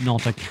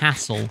not a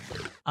castle.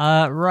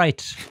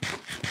 Right.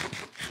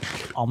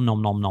 Om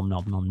nom nom nom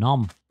nom nom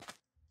nom.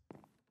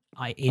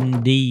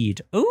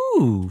 Indeed.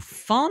 Ooh,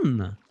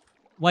 fun.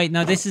 Wait,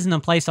 no, this isn't a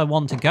place I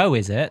want to go,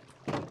 is it?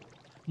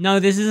 No,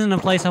 this isn't a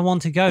place I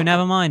want to go.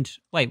 Never mind.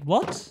 Wait,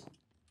 what?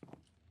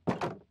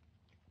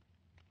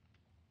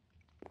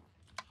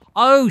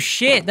 Oh,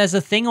 shit, there's a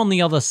thing on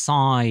the other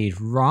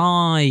side.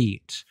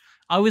 Right.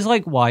 I was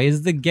like, why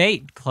is the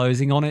gate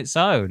closing on its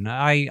own?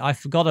 I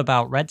forgot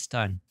about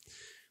redstone.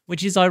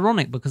 Which is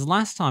ironic, because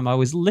last time I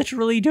was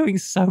literally doing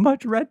so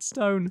much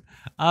redstone.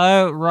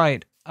 Oh,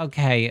 right.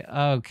 Okay,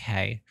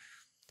 okay.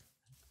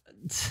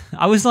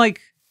 I was like,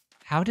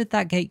 how did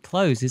that gate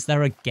close? Is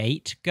there a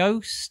gate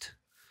ghost?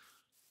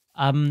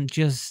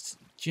 Just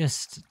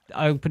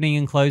opening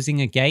and closing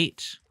a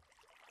gate?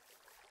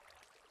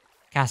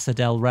 Casa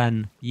del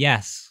Ren.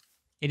 Yes.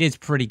 It is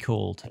pretty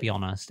cool, to be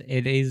honest.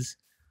 It is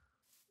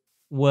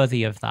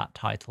worthy of that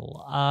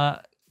title. I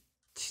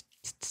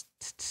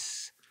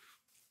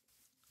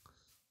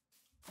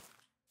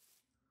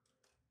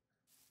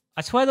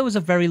swear there was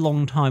a very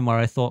long time where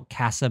I thought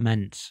casa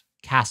meant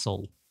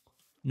castle,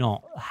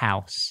 not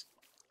house.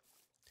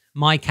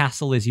 My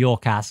castle is your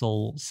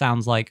castle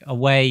sounds like a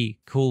way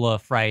cooler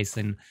phrase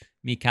than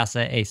mi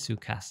casa es su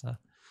casa.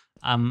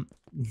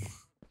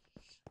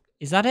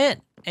 Is that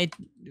it?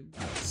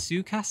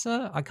 Su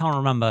casa? I can't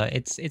remember.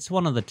 It's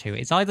one of the two.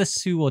 It's either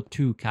su or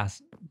tu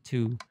casa.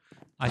 Tu.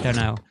 I don't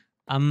know.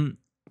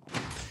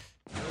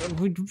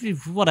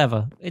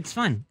 Whatever. It's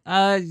fine.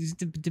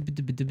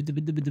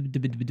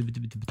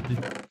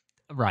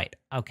 Right.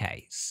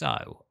 Okay.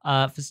 So,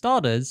 for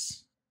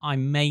starters, I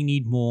may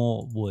need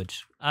more wood.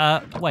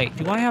 Wait,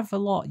 do I have a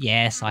lot?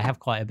 Yes, I have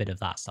quite a bit of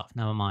that stuff.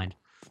 Never mind.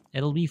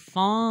 It'll be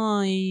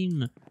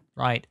fine.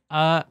 Right.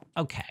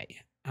 Okay.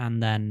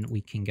 And then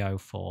we can go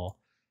for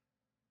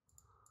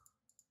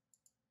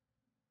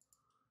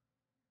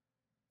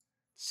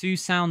Sue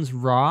sounds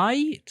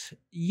right.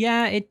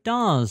 Yeah, it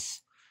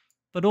does.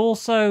 But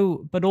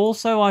also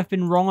I've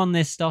been wrong on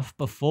this stuff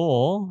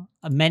before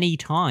many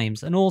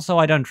times. And also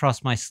I don't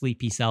trust my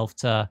sleepy self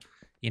to,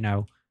 you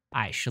know,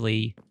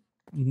 actually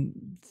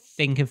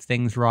think of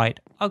things right.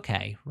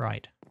 Okay,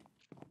 right.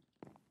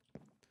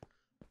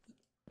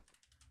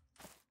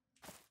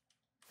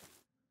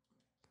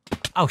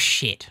 Oh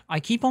shit. I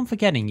keep on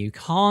forgetting you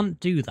can't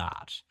do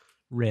that.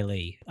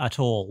 Really, at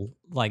all.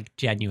 Like,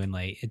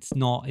 genuinely. It's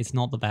not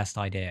the best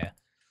idea.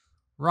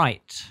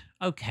 Right.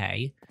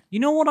 Okay. You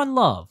know what I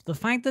love? The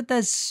fact that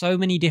there's so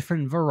many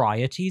different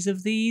varieties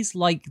of these.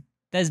 Like,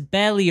 there's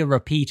barely a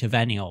repeat of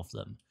any of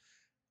them.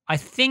 I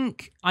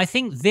think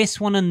this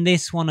one and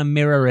this one are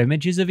mirror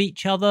images of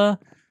each other.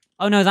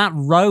 Oh no, that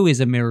row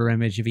is a mirror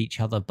image of each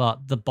other,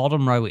 but the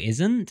bottom row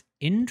isn't?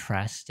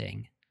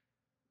 Interesting.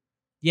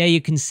 Yeah,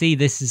 you can see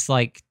this is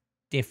like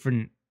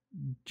different,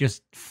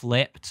 just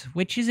flipped,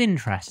 which is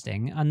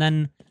interesting. And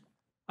then,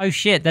 oh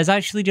shit, there's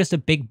actually just a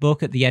big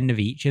book at the end of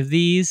each of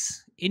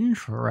these.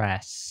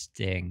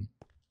 Interesting.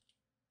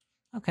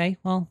 Okay,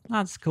 well,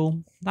 that's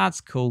cool.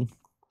 That's cool.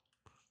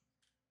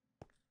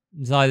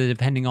 It's either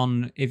depending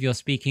on if you're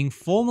speaking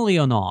formally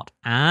or not.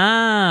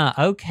 Ah,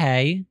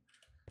 okay.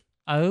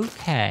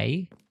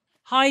 Okay.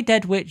 Hi,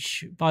 Dead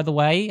Witch, by the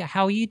way.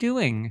 How are you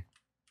doing?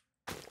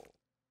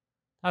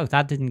 Oh,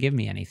 that didn't give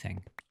me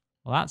anything.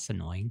 Well, that's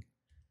annoying.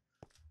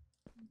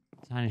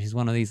 Spanish is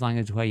one of these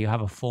languages where you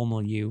have a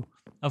formal U.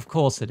 Of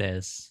course it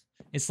is.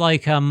 It's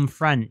like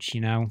French,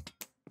 you know.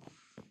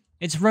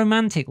 It's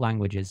romantic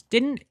languages.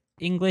 Didn't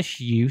English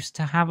used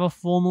to have a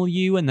formal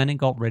U and then it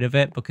got rid of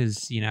it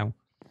because, you know,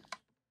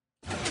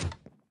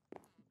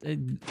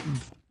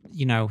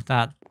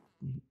 that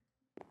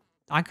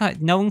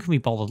no one can be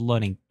bothered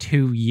learning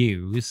 2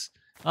 U's.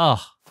 Ugh.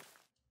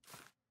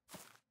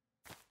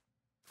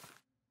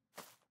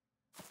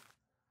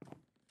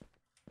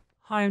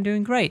 Hi, I'm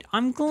doing great.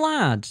 I'm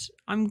glad.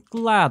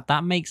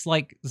 That makes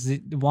like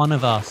one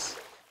of us.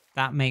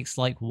 That makes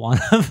like one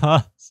of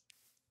us.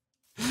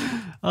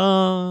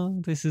 Oh,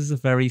 this is a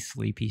very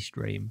sleepy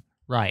stream.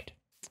 Right.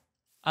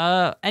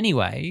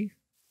 Anyway.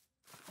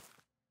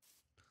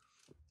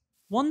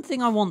 One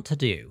thing I want to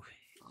do.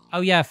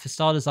 Oh yeah, for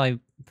starters, I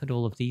put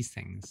all of these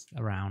things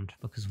around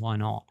because why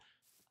not?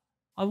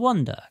 I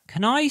wonder,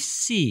 can I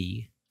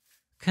see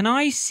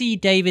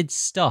David's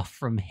stuff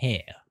from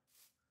here?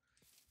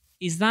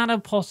 Is that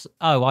a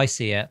Oh, I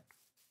see it.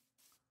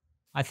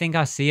 I think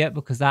I see it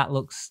because that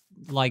looks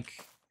like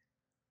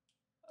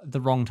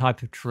the wrong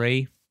type of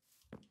tree.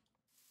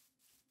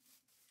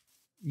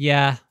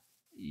 Yeah,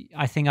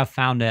 I think I've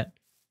found it.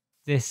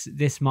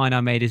 This mine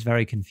I made is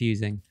very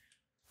confusing.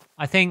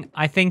 I think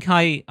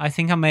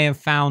I may have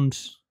found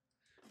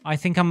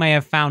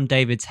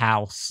David's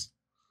house.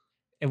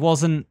 It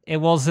wasn't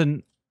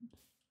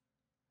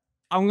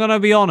I'm gonna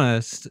be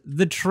honest,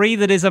 the tree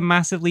that is a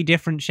massively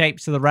different shape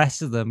to the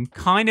rest of them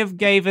kind of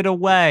gave it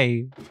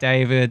away,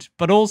 David.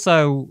 But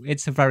also,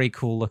 it's a very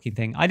cool looking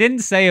thing. I didn't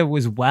say it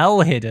was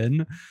well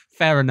hidden.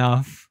 Fair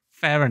enough.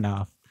 Fair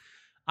enough.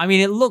 I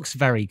mean, it looks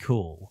very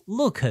cool.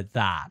 Look at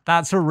that.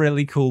 That's a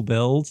really cool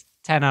build.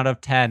 10 out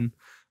of 10.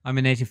 I'm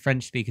a native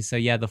French speaker, so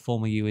yeah, the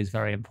formal U is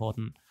very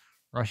important.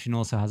 Russian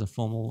also has a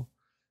formal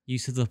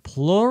use of the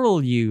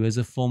plural U as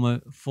a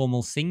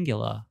formal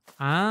singular.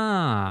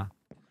 Ah.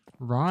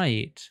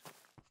 Right.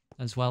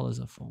 As well as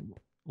a formal.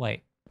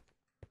 Wait.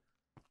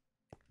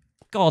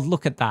 God,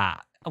 look at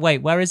that.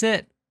 Wait, where is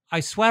it?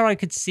 I swear I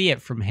could see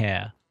it from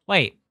here.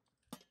 Wait.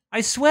 I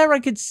swear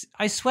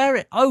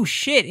it. Oh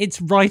shit, it's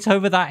right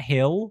over that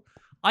hill.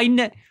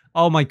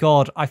 Oh my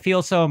God, I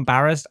feel so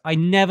embarrassed. I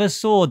never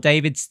saw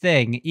David's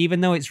thing,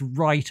 even though it's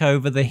right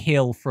over the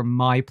hill from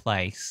my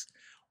place.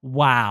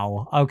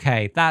 Wow.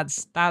 Okay,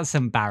 that's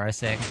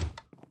embarrassing.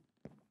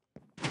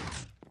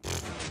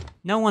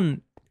 No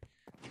one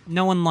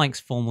likes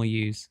formal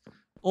use.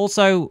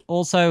 Also,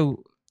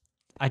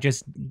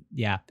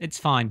 yeah, it's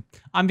fine.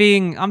 I'm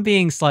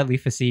being slightly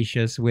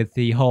facetious with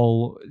the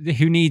whole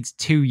who needs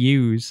 2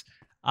 U's.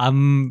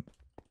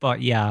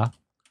 But yeah.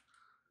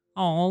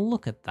 Oh,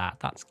 look at that.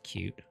 That's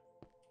cute.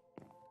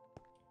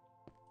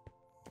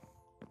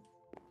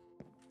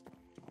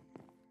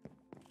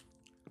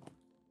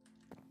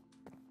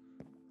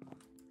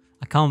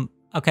 I can't.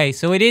 Okay,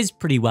 so it is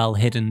pretty well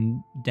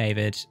hidden,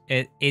 David.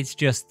 It's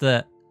just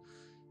that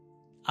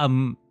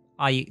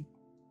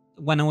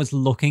when I was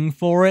looking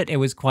for it, it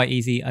was quite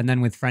easy. And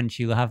then with French,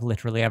 you'll have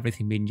literally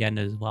everything being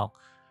gendered as well.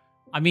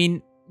 I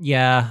mean,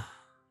 yeah,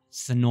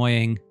 it's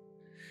annoying.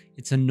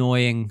 It's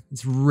annoying.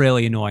 It's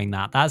really annoying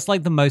that. That's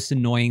like the most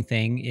annoying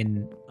thing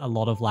in a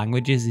lot of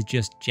languages is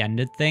just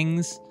gendered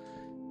things.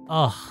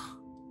 Ugh.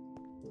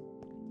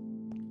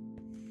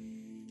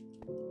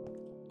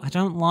 I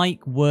don't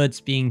like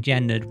words being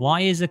gendered. Why?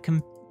 I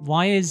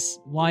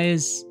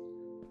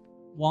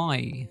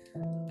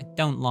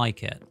don't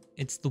like it.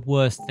 It's the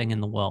worst thing in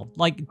the world.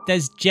 Like,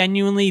 there's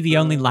genuinely the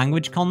only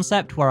language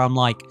concept where I'm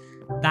like,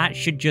 that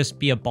should just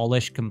be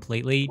abolished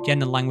completely.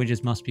 Gendered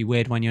languages must be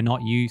weird when you're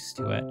not used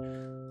to it.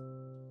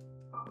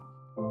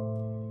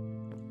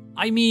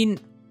 I mean,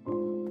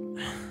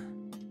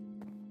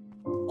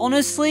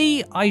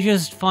 honestly, I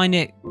just find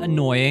it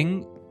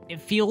annoying. It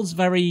feels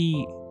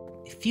very,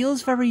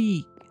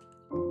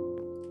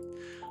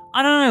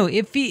 I don't know,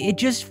 it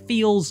just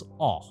feels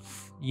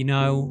off, you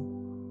know?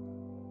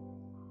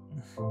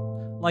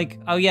 Like,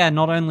 oh yeah,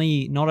 not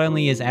only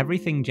is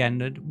everything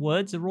gendered,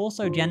 words are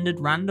also gendered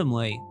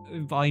randomly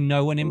by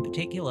no one in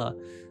particular.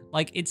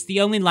 Like, it's the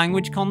only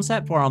language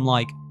concept where I'm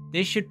like,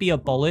 this should be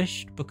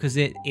abolished because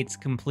it's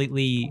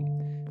completely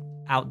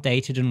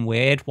outdated and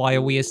weird. Why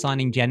are we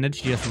assigning gender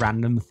to just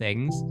random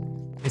things?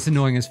 It's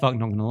annoying as fuck,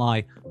 not gonna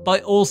lie.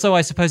 But also,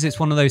 I suppose it's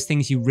one of those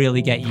things you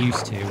really get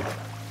used to.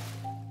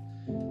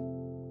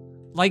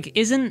 Like,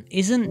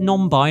 isn't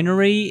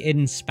non-binary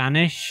in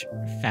Spanish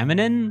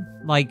feminine?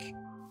 Like,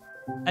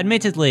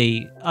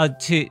 admittedly,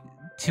 to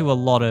a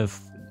lot of...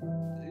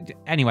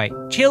 Anyway,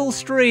 chill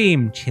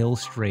stream.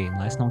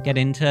 Let's not get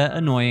into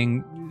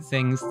annoying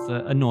things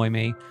that annoy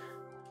me.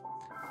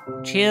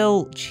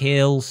 Chill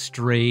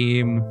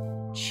stream.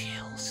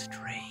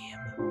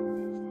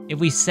 If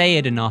we say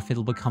it enough,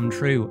 it'll become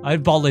true.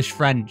 Abolish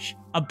French,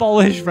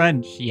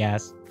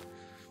 yes.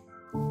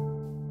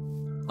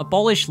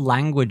 Abolish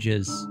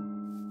languages.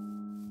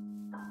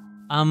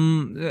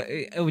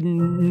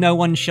 No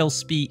one shall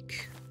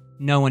speak.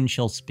 No one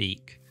shall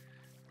speak.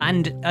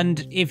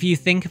 And if you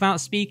think about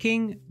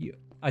speaking,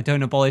 I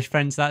don't abolish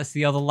French, that's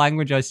the other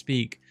language I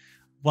speak.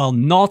 Well,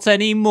 not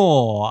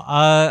anymore.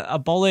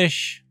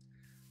 Abolish...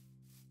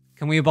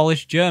 Can we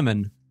abolish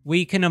German?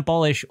 We can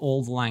abolish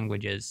all the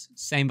languages.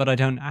 Same, but I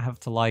don't have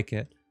to like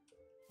it.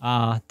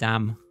 Ah,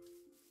 damn.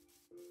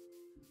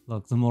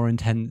 Look, the more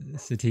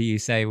intensity you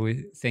say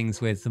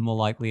things with, the more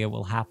likely it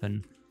will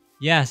happen.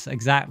 Yes,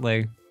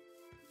 exactly.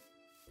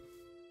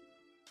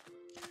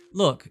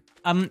 Look,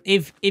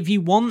 if you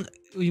want,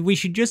 we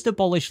should just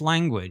abolish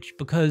language,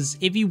 because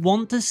if you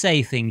want to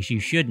say things you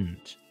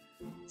shouldn't,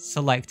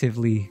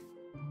 selectively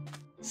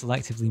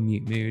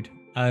mute mood.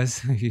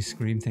 So you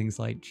scream things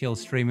like chill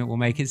stream, it will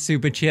make it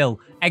super chill.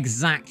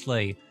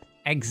 Exactly.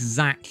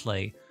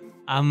 Exactly.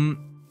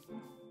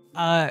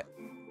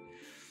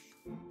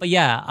 But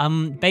yeah,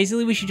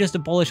 basically we should just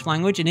abolish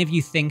language, and if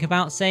you think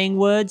about saying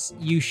words,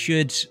 you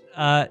should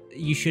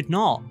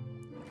not.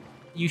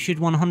 You should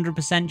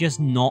 100% just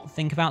not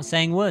think about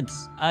saying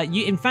words.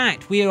 In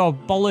fact, we are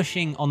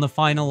abolishing on the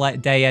final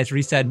day,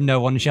 Esri said, no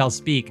one shall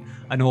speak,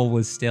 and all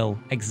was still.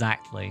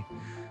 Exactly.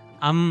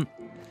 And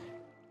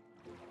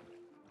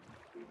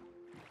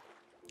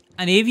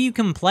if you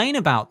complain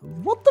about,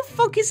 what the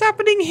fuck is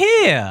happening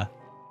here?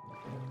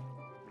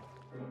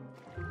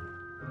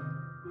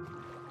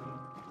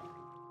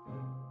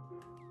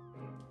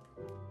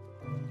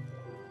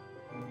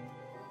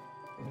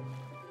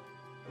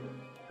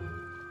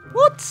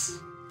 What?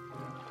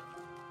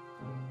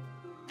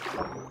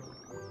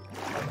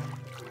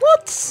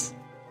 What?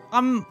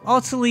 I'm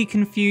utterly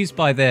confused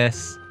by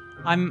this.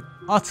 I'm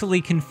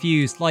utterly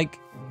confused. Like,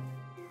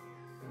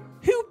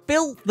 who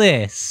built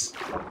this?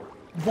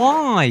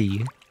 Why?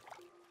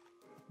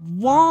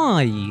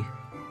 Why?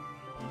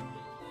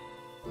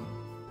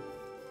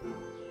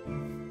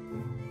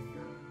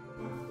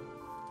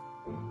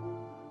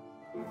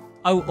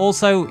 Oh,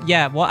 also,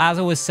 yeah, well, as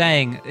I was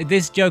saying,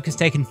 this joke has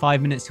taken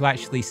 5 minutes to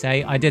actually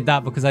say. I did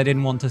that because I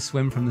didn't want to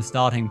swim from the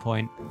starting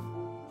point.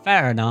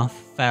 Fair enough,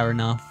 fair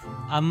enough.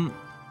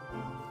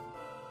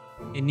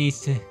 It needs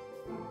to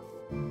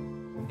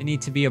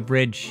be a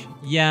bridge.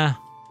 Yeah.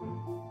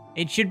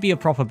 It should be a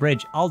proper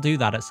bridge. I'll do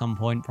that at some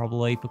point,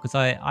 probably, because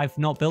I've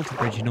not built a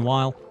bridge in a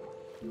while.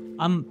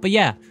 But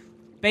yeah,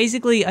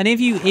 basically, and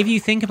if you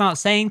think about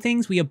saying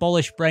things, we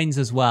abolish brains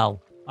as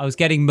well. I was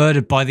getting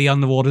murdered by the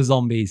underwater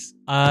zombies.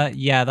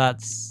 Yeah,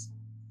 that's...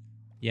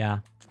 Yeah.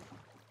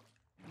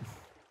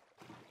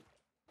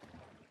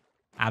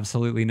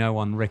 Absolutely no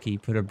one, Ricky,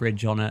 put a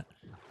bridge on it.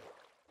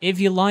 If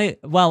you like...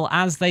 Well,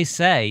 as they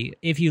say,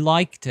 if you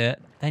liked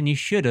it, then you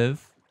should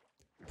have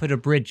put a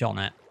bridge on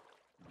it.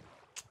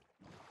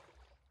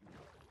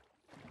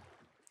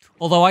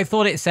 Although I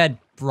thought it said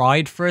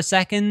bride for a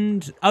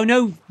second. Oh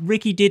no,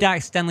 Ricky did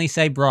accidentally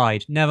say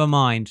bride. Never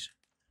mind.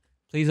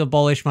 Please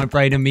abolish my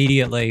brain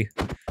immediately.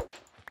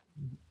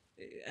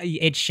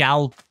 It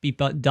shall be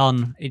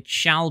done. It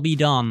shall be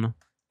done.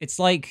 It's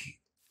like...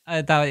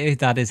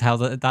 that is how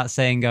that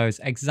saying goes.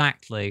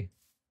 Exactly.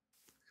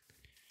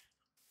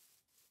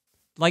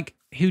 Like,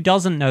 who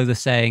doesn't know the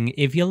saying,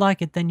 if you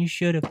like it, then you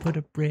should have put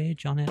a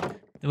bridge on it.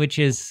 Which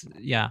is,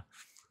 yeah.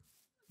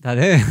 That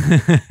is...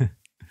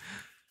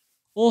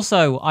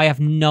 Also, I have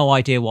no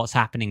idea what's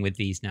happening with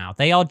these now.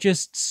 They are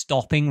just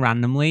stopping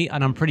randomly,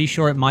 and I'm pretty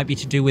sure it might be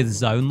to do with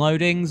zone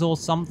loadings or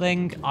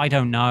something. I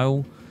don't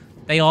know.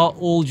 They are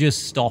all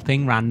just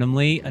stopping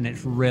randomly, and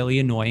it's really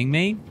annoying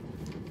me.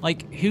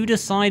 Like, who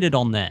decided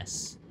on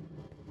this?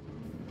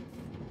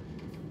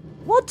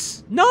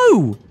 What?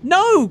 No!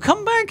 No!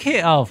 Come back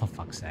here! Oh, for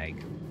fuck's sake.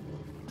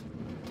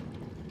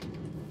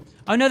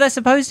 Oh, no, they're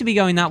supposed to be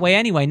going that way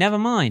anyway. Never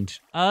mind.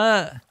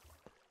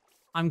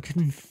 I'm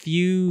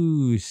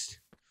confused.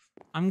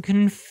 I'm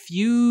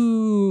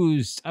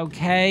confused,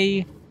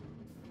 okay?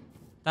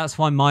 That's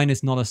why mine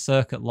is not a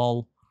circuit,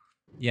 lol.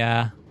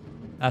 Yeah,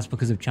 that's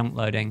because of chunk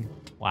loading.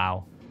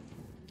 Wow.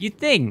 You'd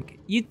think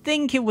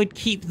it would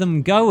keep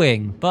them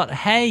going, but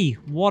hey,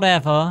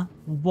 whatever.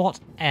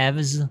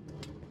 Whatevs,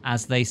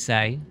 as they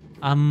say.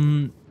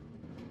 I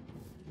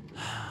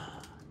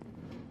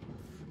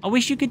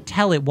wish you could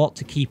tell it what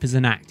to keep as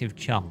an active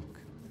chunk.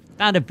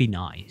 That'd be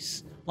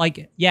nice.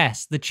 Like,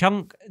 yes, the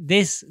chunk,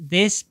 this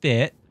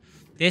bit,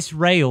 this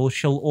rail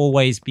shall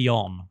always be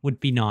on,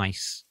 would be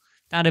nice.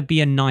 That'd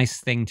be a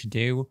nice thing to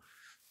do.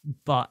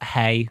 But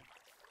hey.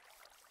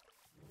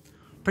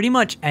 Pretty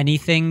much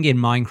anything in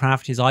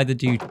Minecraft is either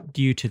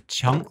due to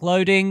chunk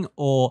loading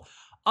or...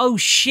 Oh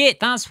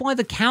shit, that's why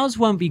the cows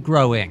won't be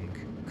growing.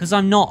 Because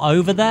I'm not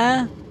over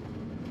there?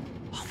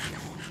 Oh my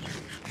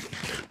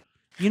god.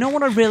 You know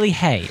what I really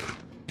hate?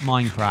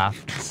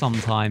 Minecraft,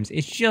 sometimes.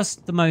 It's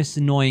just the most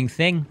annoying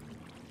thing.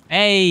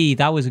 Hey,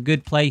 that was a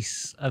good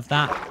place of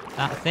that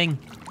thing.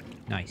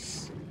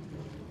 Nice.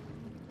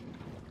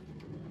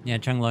 Yeah,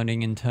 chunk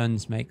loading in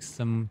turns makes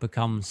them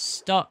become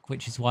stuck,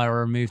 which is why I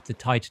removed the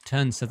tighter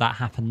turns so that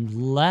happened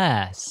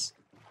less.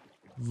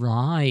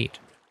 Right.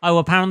 Oh,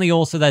 apparently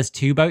also there's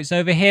 2 boats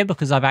over here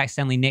because I've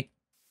accidentally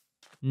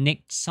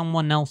nicked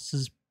someone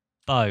else's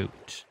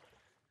boat.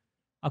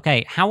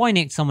 Okay, how I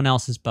nicked someone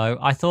else's boat?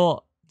 I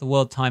thought the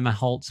world timer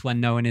halts when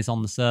no one is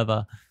on the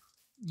server.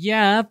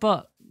 Yeah,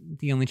 but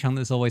the only chunk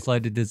that's always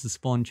loaded is the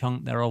spawn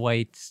chunk. There are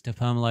ways to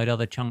permaload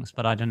other chunks,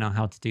 but I don't know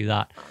how to do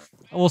that.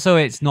 Also,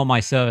 it's not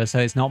my server, so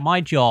it's not my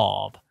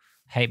job.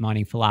 Hate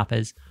mining for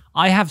lapis.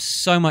 I have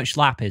so much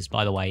lapis,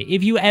 by the way.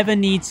 If you ever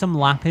need some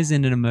lapis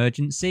in an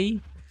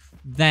emergency,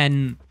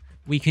 then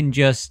you can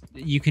just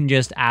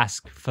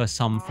ask for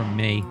some from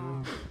me.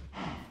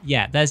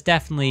 Yeah, there's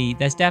definitely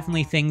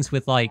things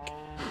with like,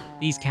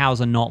 these cows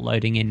are not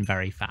loading in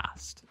very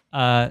fast.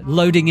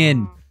 Loading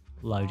in.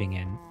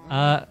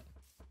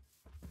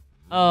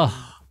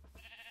 Oh,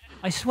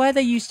 I swear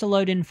they used to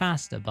load in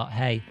faster, but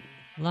hey.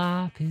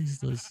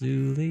 Lapis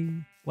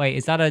lazuli. Wait,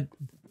 is that a...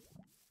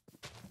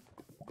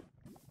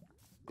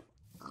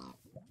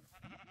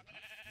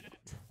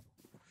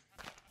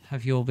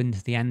 Have you all been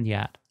to the end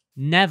yet?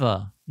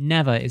 Never.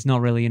 Never is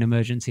not really an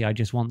emergency. I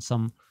just want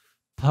some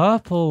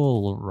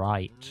purple.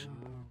 Right.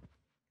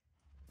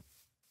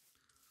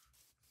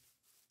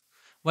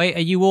 Wait,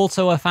 are you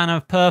also a fan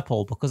of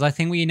purple? Because I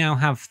think we now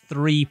have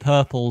 3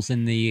 purples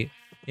in the...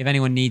 If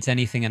anyone needs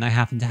anything and I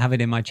happen to have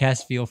it in my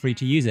chest, feel free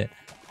to use it.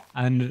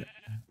 And...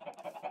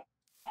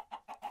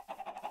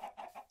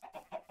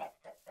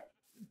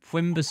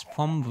 What's a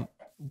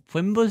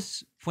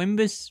Quimbus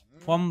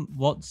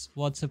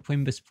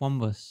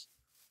Pwombus?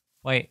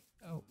 Wait,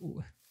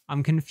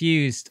 I'm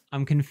confused,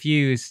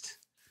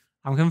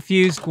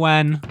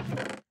 Gwen.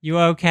 You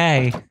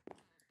okay?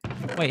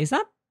 Wait, is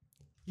that...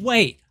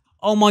 Wait,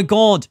 oh my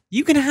god,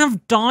 you can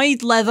have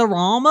dyed leather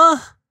armor?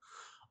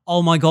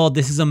 Oh my god,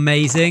 this is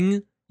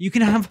amazing. You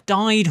can have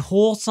dyed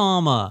horse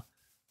armor.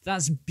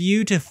 That's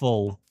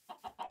beautiful.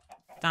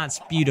 That's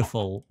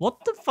beautiful.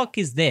 What the fuck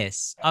is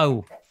this?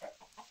 Oh.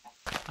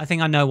 I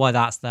think I know why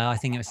that's there. I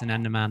think it's an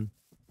Enderman.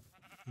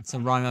 It's a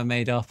rhyme I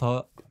made up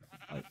of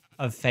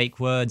fake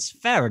words.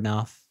 Fair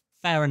enough.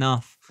 Fair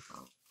enough.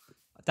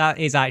 That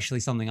is actually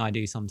something I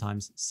do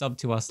sometimes. Sub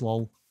to us,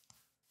 lol.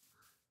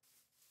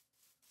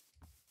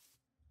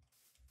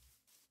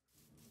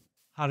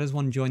 How does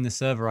one join the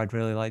server? I'd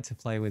really like to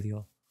play with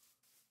you.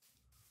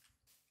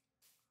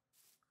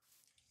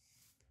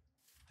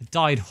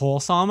 Dyed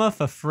horse armor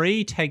for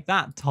free? Take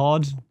that,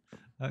 Todd.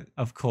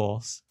 Of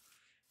course.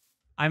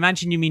 I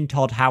imagine you mean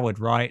Todd Howard,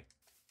 right?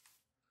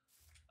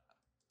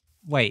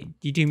 Wait,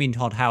 you do mean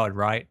Todd Howard,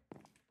 right?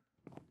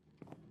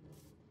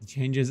 It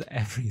changes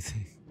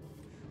everything.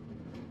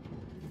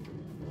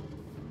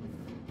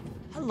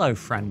 Hello,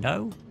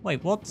 friendo.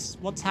 Wait,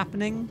 what's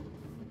happening?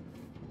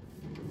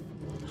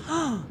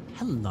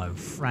 Hello,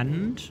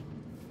 friend.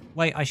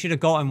 Wait, I should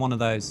have gotten one of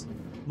those.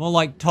 More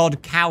like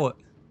Todd Coward.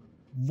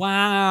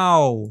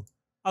 Wow.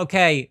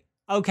 Okay,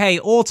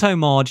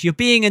 Automod, you're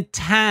being a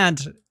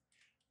tad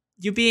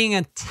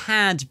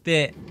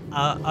bit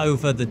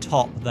over the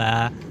top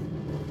there.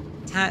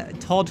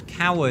 Todd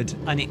Coward,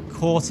 and it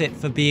caught it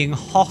for being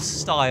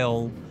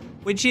hostile,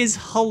 which is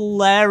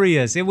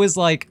hilarious. It was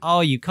like,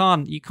 oh, you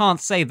can't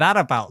say that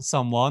about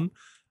someone.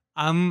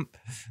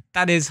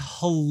 That is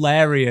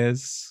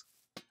hilarious.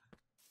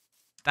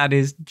 That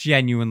is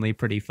genuinely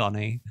pretty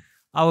funny.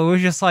 Oh, it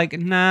was just like,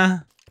 nah,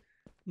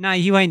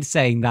 you ain't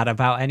saying that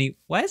about any...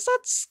 Where's that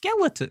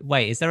skeleton?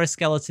 Wait, is there a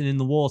skeleton in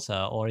the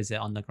water, or is it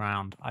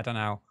underground? I don't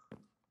know.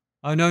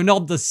 Oh no,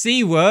 not the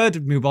C word.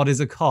 Moobot is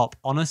a cop.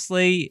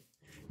 Honestly,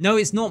 no,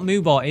 it's not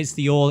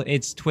Moobot.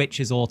 It's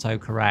Twitch's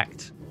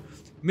autocorrect.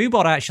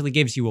 Moobot actually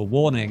gives you a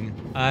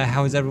warning.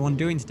 How is everyone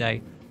doing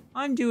today?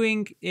 I'm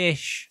doing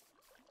ish.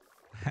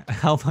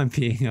 Help, I'm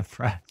being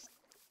oppressed.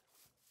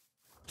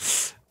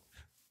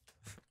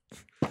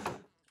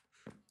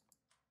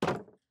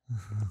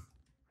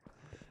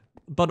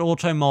 But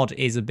Automod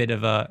is a bit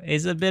of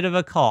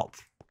a cop.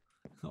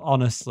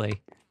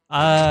 Honestly,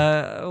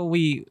 I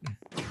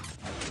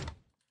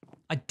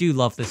do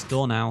love this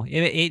door now.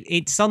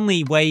 It's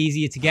suddenly way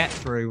easier to get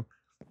through.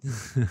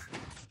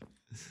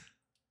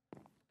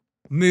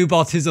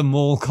 Moobot is a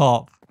mall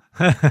cop.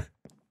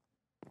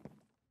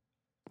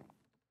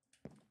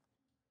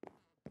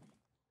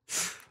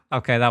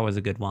 Okay, that was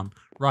a good one.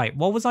 Right,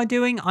 what was I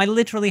doing? I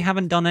literally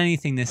haven't done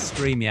anything this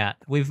stream yet.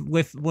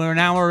 We're an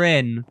hour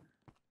in.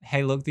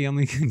 Hey, look, the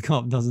only good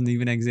cop doesn't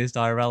even exist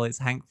IRL. It's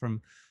Hank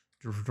from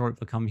Detroit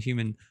Become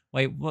Human.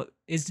 Wait, what?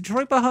 Is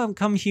Detroit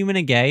Become Human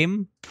a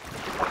game?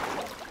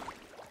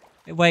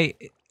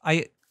 Wait,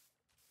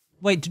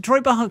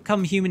 Detroit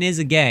Become Human is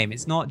a game.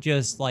 It's not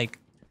just like...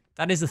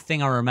 That is a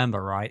thing I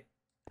remember, right?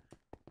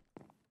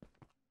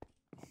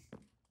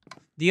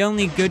 The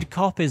only good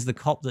cop is the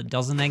cop that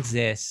doesn't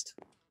exist.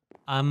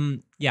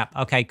 Yeah,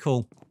 okay,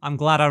 cool. I'm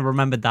glad I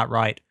remembered that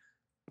right.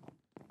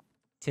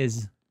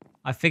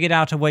 I figured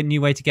out a new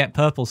way to get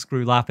purple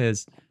screw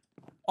lapis.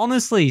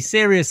 Honestly,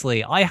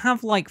 seriously, I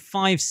have like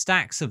 5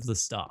 stacks of the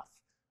stuff.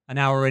 An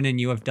hour in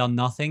and you have done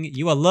nothing.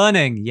 You are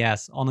learning.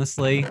 Yes,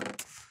 honestly.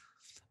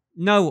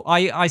 No,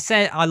 I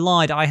said, I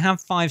lied. I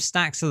have 5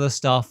 stacks of the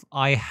stuff.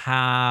 I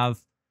have,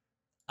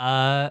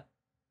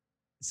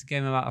 It's a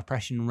game about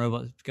oppression and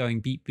robots going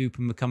beep boop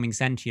and becoming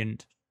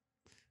sentient.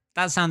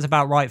 That sounds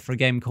about right for a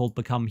game called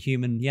Become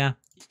Human. Yeah,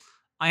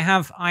 I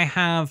have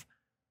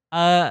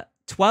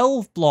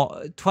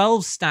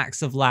 12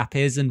 stacks of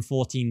lapis and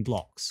 14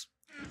 blocks.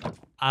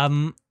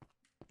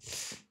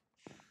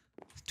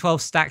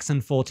 12 stacks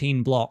and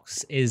 14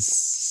 blocks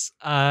is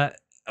a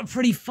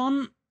pretty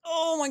fun.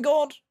 Oh my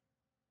god,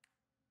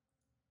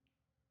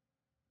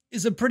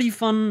 is a pretty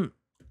fun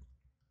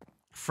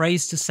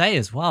phrase to say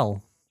as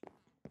well.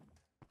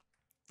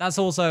 That's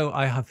also,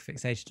 I have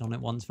fixated on it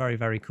once. Very,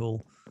 very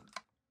cool.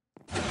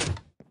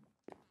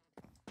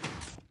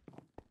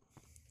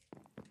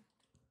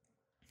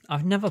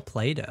 I've never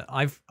played it.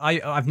 I've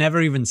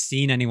never even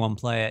seen anyone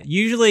play it.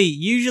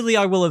 Usually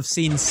I will have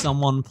seen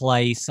someone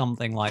play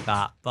something like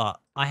that, but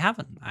I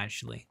haven't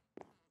actually.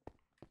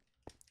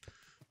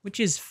 Which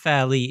is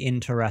fairly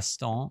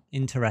interesting.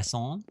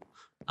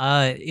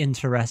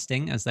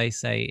 Interesting, as they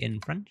say in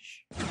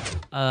French.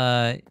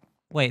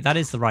 Wait, that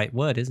is the right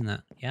word, isn't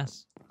it?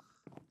 Yes.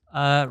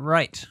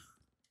 Right.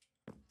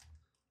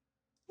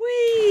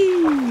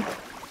 Whee!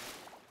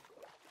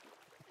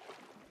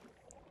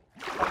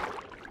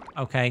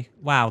 Okay,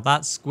 wow,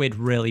 that squid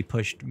really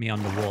pushed me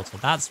underwater.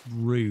 That's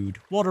rude.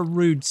 What a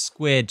rude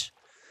squid.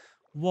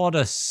 What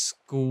a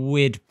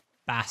squid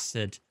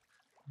bastard.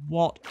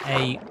 What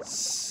a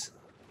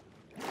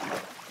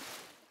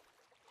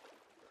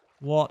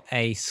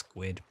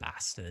squid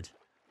bastard.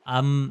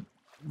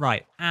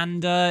 Right,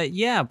 and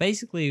yeah,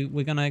 basically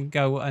we're gonna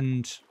go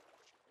and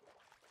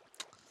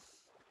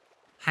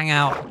hang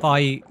out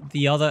by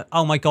the other...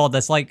 Oh my god,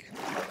 there's like...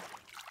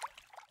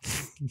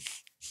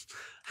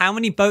 How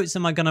many boats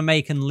am I gonna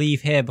make and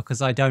leave here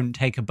because I don't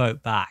take a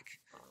boat back?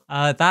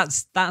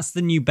 That's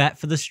the new bet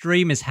for the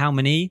stream, is how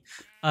many.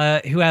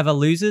 Whoever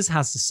loses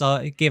has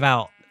to give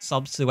out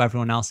subs to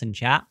everyone else in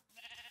chat.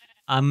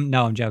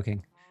 No, I'm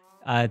joking.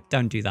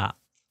 Don't do that.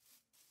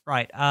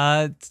 Right,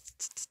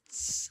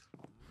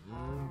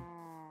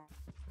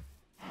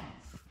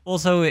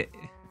 also,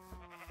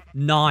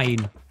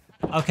 9.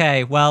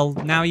 Okay, well,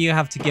 now you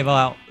have to give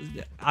out...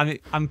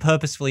 I'm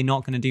purposefully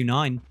not going to do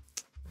 9.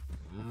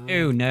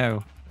 Oh,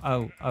 no.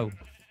 Oh.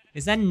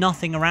 Is there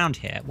nothing around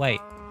here?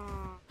 Wait.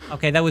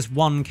 Okay, there was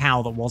one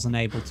cow that wasn't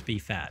able to be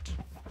fed.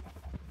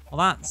 Well,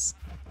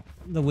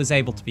 that was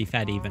able to be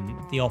fed even.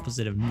 The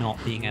opposite of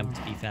not being able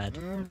to be fed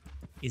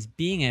is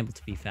being able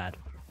to be fed.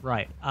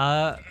 Right,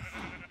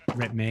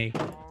 rip me.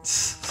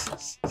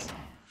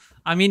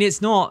 I mean,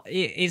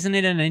 isn't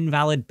it an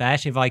invalid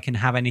bet if I can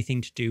have anything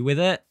to do with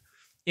it?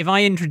 If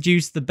I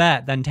introduce the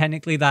bet, then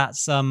technically I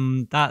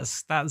swear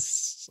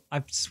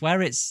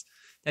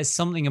there's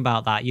something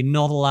about that. You're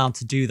not allowed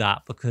to do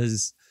that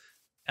because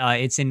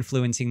it's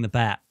influencing the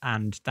bet,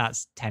 and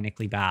that's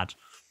technically bad.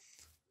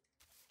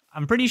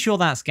 I'm pretty sure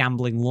that's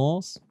gambling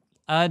laws.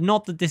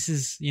 Not that this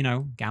is,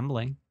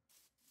 gambling.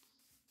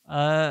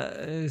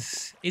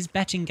 Is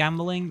betting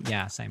gambling?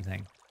 Yeah, same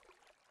thing.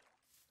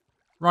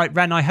 Right,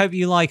 Ren, I hope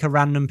you like a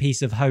random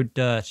piece of hoed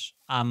dirt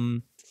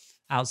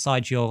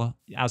outside your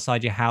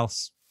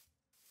house.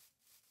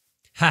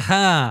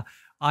 Haha,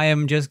 I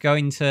am just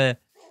going to...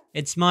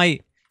 It's my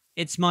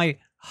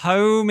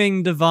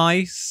homing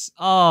device.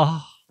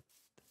 Oh.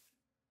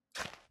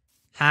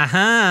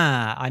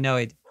 Haha, I know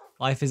it.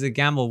 Life is a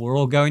gamble. We're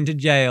all going to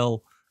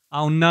jail.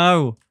 Oh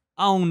no.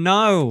 Oh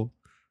no.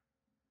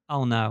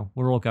 Oh no,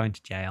 we're all going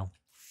to jail.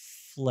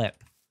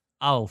 Flip.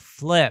 Oh,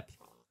 flip.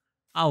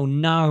 Oh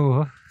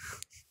no.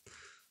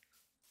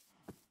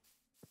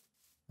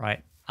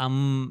 Right.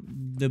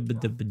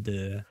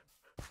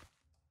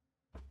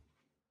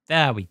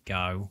 There we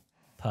go.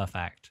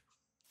 Perfect.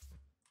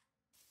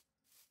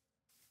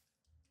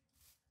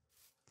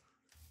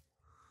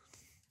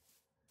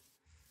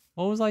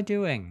 What was I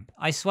doing?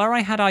 I swear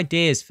I had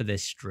ideas for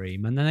this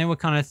stream, and then they were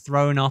kind of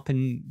thrown up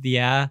in the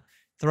air,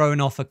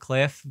 thrown off a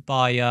cliff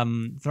by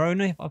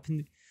thrown up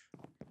in.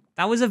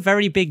 That was a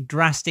very big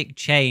drastic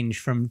change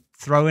from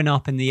throwing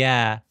up in the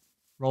air.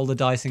 Roll the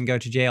dice and go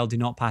to jail. Do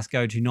not pass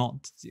go. Do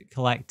not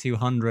collect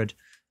 200.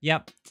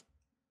 Yep.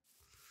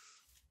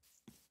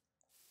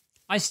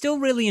 I still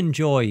really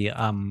enjoy,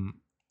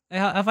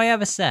 have I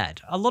ever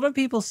said? A lot of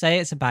people say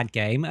it's a bad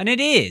game, and it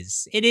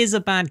is. It is a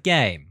bad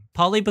game.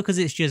 Partly because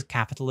it's just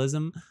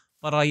capitalism,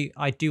 but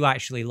I do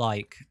actually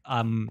like,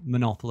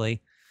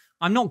 Monopoly.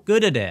 I'm not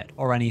good at it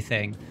or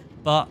anything,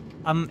 but,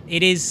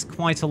 it is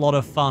quite a lot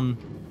of fun.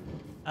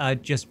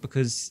 Just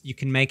because you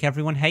can make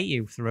everyone hate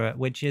you through it,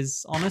 which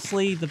is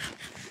honestly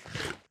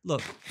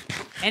look,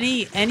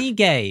 any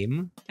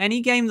game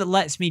that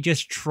lets me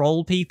just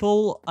troll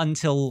people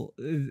until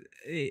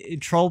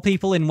troll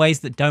people in ways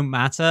that don't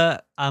matter,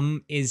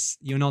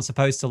 you're not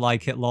supposed to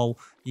like it, lol.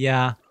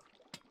 Yeah.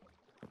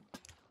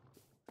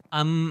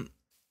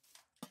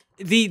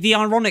 The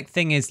ironic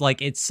thing is,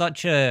 like, it's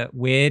such a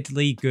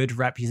weirdly good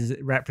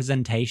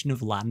representation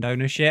of land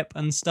ownership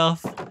and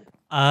stuff.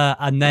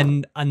 And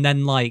then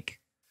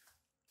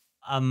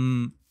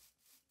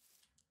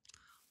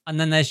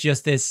there's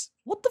just this,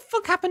 what the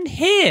fuck happened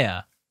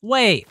here?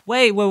 Wait.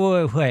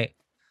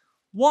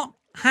 What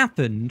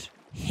happened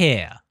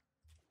here.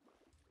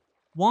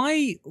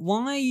 Why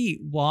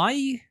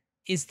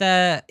is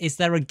there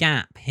a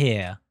gap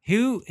here?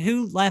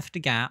 Who left a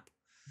gap?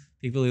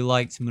 People who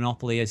liked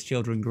Monopoly as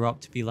children grew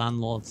up to be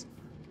landlords.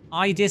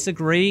 I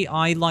disagree.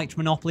 I liked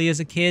Monopoly as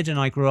a kid and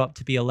I grew up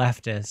to be a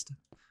leftist.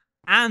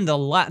 And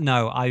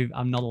no,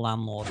 I'm not a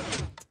landlord.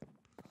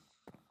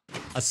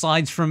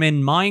 Aside from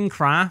in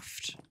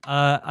Minecraft,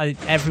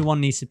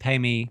 everyone needs to pay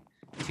me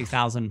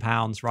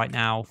 £2,000 right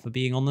now for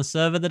being on the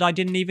server that I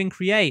didn't even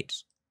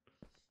create.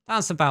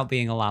 That's about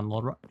being a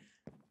landlord,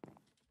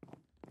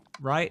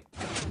 right?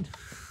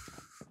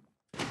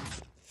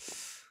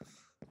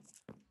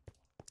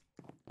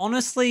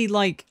 Honestly,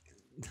 like,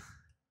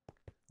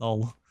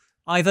 lol.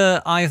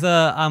 Either,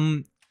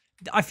 I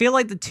feel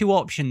like the two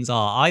options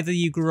are either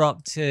you grew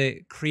up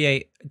to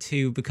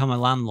become a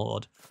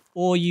landlord,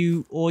 or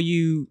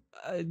you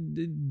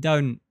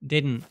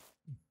didn't.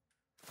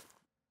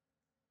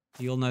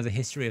 Do you all know the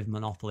history of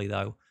Monopoly,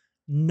 though?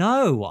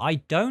 No, I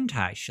don't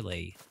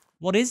actually.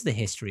 What is the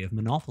history of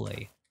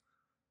Monopoly?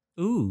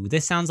 Ooh,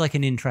 this sounds like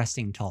an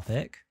interesting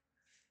topic.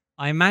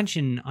 I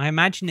imagine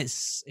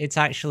it's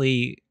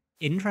actually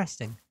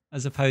interesting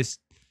as opposed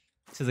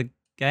to the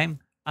game.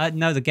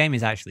 No, the game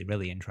is actually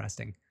really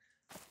interesting.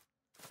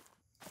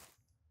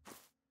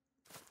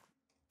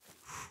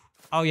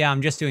 Oh yeah,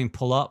 I'm just doing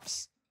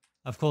pull-ups.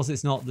 Of course,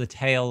 it's not the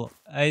tale.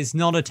 It's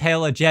not a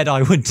tale a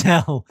Jedi would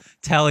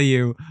tell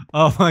you.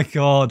 Oh my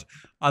god,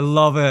 I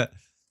love it.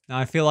 Now,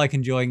 I feel like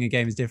enjoying a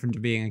game is different to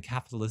being a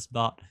capitalist,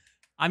 but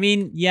I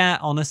mean, yeah,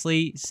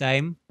 honestly,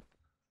 same.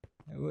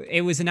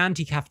 It was an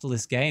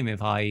anti-capitalist game,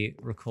 if I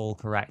recall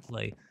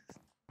correctly,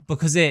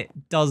 because it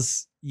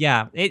does.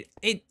 Yeah, it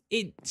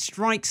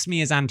strikes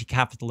me as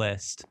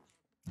anti-capitalist.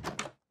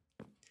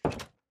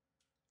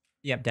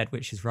 Yep, Dead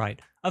Witch is right.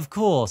 Of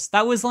course,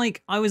 that was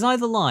like I was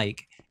either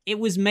like. It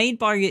was made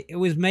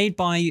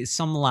by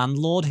some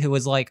landlord who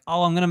was like,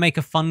 oh, I'm going to make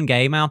a fun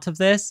game out of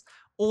this.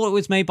 Or it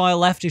was made by a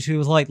leftist who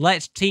was like,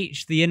 let's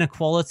teach the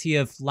inequality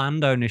of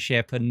land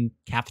ownership and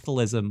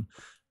capitalism.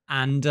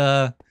 And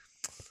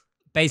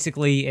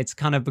basically, it's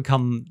kind of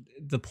become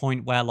the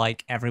point where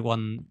like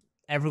everyone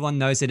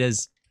knows it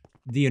as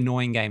the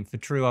annoying game. For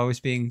true, I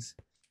was being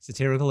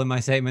satirical in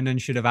my statement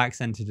and should have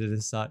accented it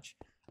as such.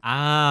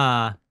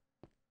 Ah.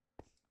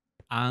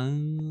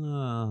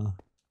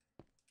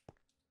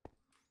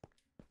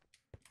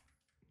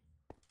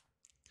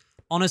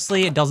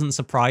 Honestly, it doesn't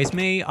surprise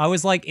me. I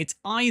was like, it's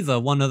either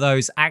one of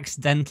those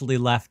accidentally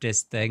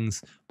leftist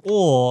things,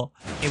 or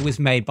it was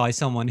made by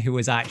someone who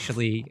was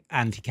actually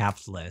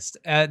anti-capitalist.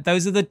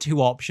 Those are the two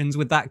options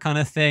with that kind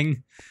of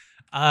thing,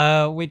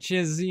 which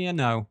is, you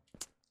know,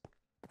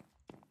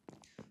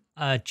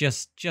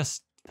 just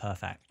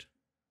perfect.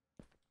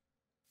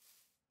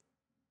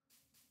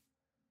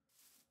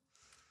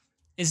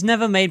 It's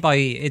never made by,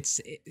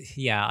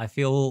 yeah, I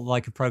feel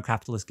like a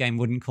pro-capitalist game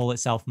wouldn't call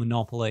itself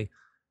Monopoly.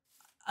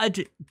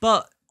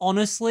 But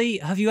honestly,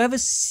 have you ever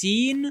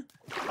seen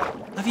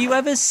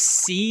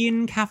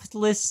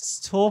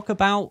capitalists talk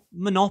about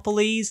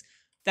monopolies?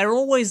 They're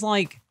always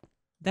like,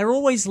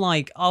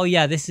 oh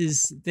yeah, this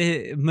is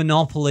the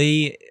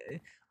monopoly.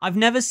 I've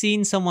never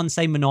seen someone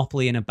say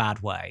monopoly in a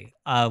bad way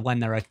when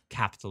they're a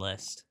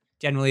capitalist.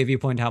 Generally, if you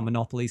point out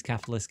monopolies,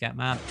 capitalists get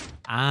mad.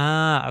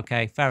 Ah,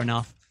 okay, fair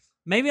enough.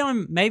 Maybe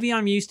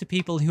I'm used to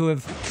people who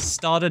have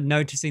started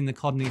noticing the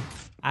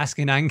cognitive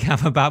asking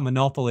ANCAP about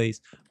monopolies.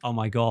 Oh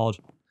my god.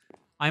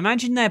 I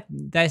imagine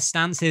their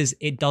stance is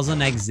it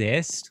doesn't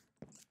exist.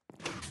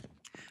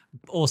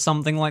 Or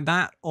something like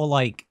that. Or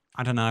like,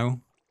 I don't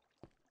know.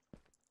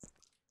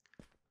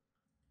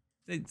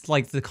 It's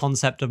like the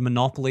concept of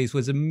monopolies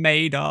was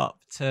made up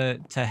to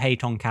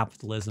hate on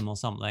capitalism or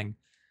something.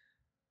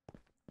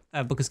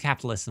 Because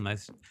capitalism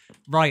is...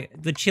 Right,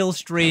 the chill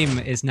stream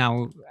is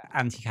now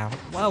anti-capital.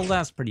 Well,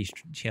 that's pretty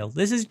chill.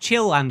 This is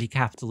chill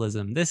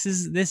anti-capitalism. This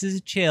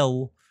is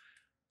chill.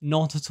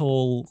 Not at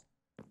all...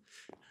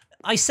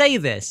 I say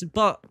this,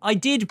 but I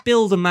did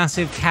build a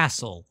massive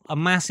castle. A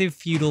massive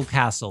feudal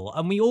castle.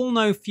 And we all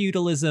know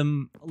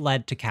feudalism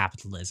led to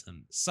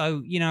capitalism.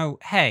 So, you know,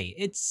 hey,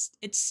 it's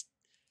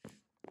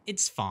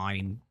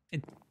fine.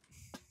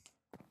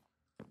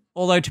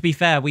 Although, to be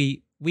fair,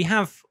 we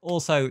have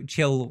also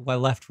chill where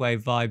left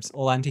wave vibes.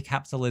 All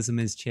anti-capitalism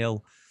is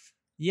chill.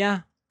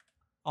 Yeah,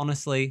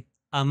 honestly.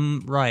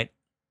 Right.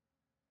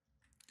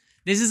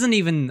 This isn't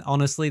even,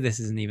 honestly, this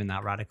isn't even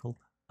that radical.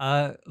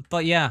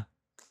 But yeah,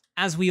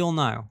 as we all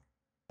know,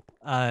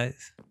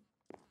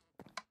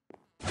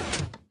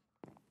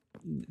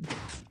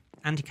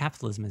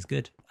 anti-capitalism is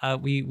good.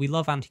 We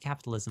love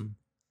anti-capitalism.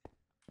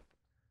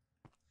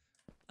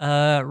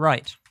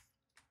 Right.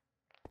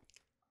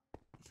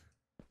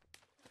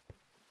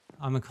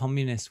 I'm a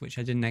communist, which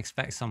I didn't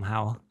expect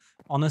somehow.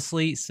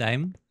 Honestly,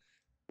 same.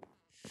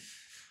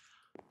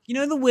 You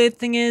know, the weird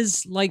thing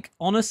is, like,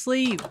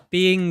 honestly,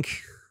 being,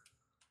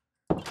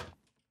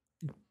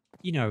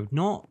 you know,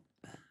 not...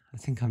 I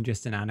think I'm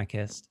just an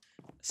anarchist.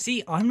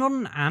 See, I'm not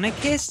an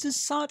anarchist as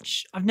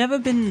such. I've never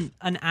been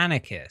an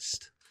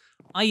anarchist.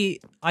 I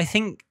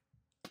think...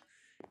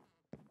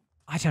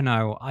 I don't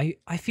know.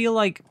 I feel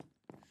like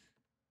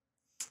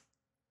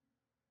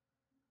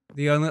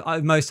the only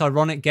most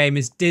ironic game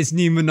is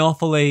Disney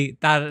Monopoly.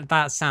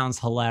 That sounds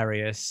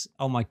hilarious.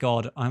 Oh my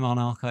god, I'm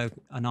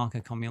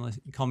anarcho-communist,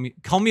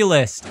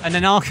 communist, an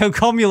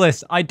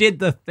anarcho-communist. I did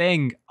the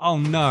thing. Oh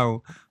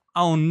no,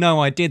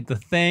 I did the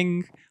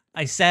thing.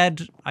 I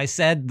said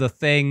the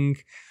thing.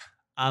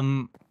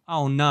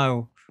 Oh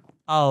no.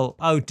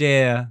 Oh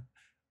dear.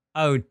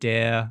 Oh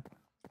dear.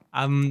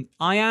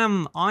 I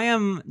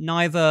am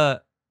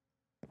neither.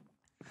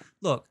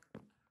 Look,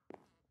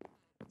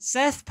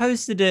 Seth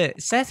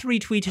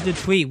retweeted a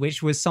tweet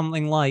which was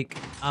something like,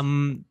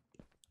 I'm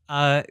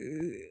a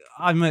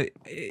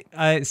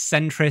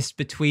centrist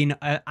between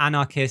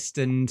anarchist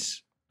and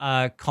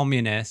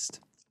communist.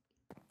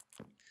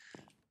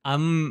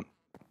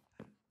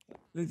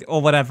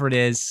 Or whatever it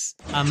is.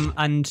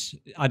 And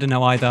I don't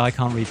know either. I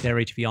can't read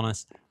theory, to be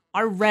honest.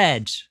 I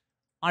read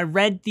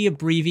the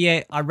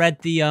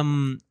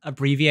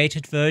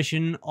abbreviated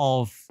version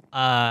of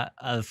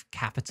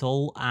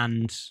Capital,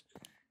 and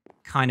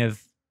kind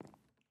of,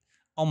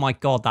 oh my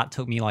god, that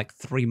took me like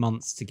 3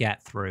 months to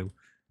get through.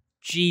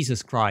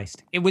 Jesus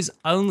Christ. It was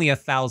only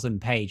 1,000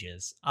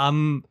 pages.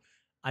 And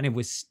it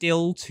was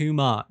still too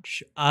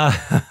much.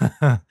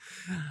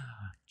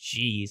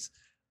 Jeez.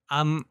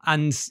 And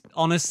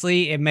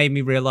honestly, it made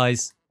me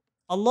realize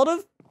a lot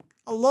of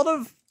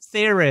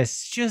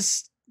theorists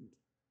just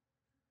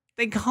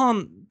they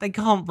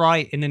can't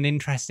write in an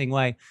interesting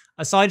way.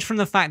 Aside from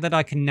the fact that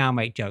I can now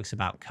make jokes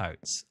about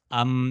coats.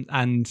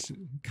 And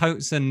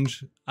coats and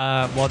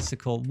what's it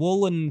called?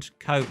 Wool and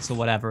coats or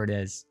whatever it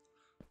is.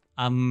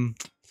 I can't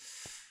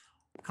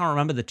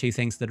remember the two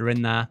things that are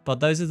in there,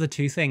 but those are the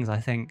two things, I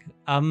think.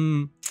 I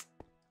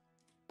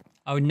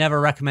would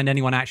never recommend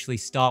anyone actually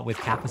start with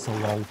Capital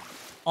lol.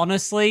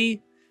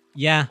 Honestly,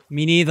 yeah,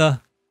 me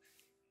neither.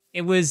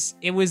 It was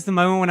the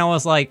moment when I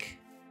was like,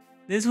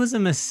 this was a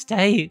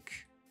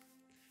mistake.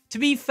 To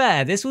be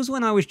fair, this was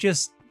when I was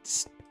just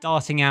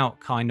starting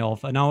out, kind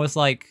of, and I was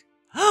like,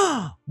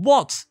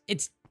 what?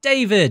 It's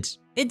David!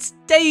 It's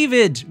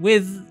David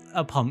with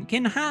a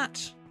pumpkin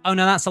hat? Oh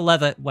no, that's a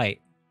leather,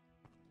 wait.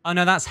 Oh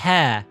no, that's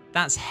hair.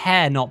 That's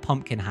hair, not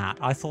pumpkin hat.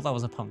 I thought that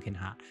was a pumpkin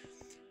hat.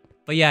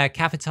 But yeah,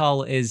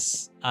 Capital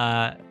is,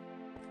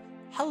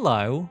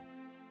 hello.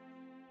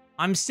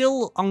 I'm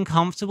still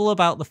uncomfortable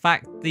about the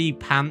fact the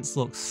pants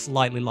look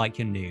slightly like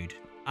you're nude.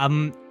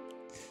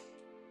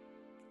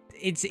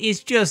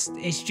 It's just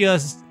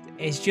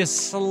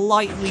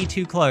slightly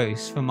too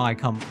close for my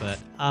comfort.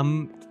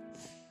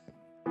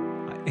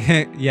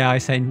 Yeah, I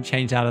say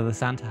change out of the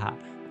Santa hat.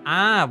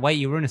 Ah, wait,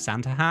 you were in a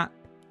Santa hat?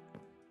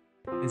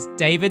 It's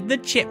David the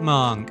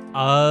Chipmunk.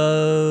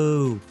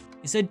 Oh,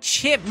 it's a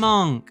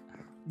chipmunk.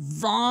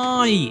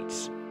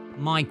 Right.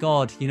 My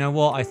god, you know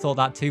what? I thought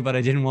that too, but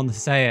I didn't want to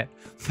say it.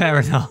 Fair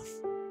enough.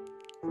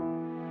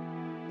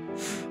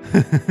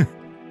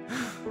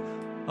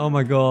 Oh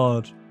my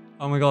god.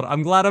 Oh my god.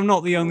 I'm glad I'm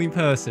not the only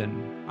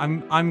person.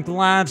 I'm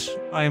glad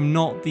I am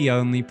not the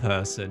only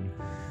person.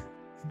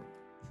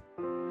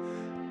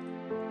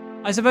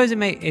 I suppose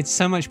it's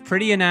so much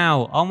prettier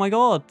now. Oh my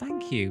god,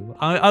 thank you.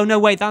 Oh no,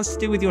 wait, that's to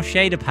do with your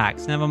shader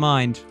packs. Never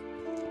mind.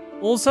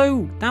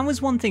 Also, that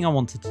was one thing I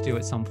wanted to do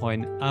at some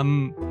point.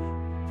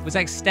 Was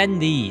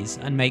extend these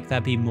and make there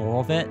be more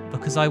of it,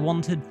 because I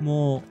wanted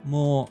more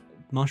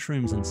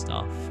mushrooms and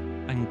stuff,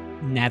 and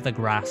nether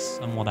grass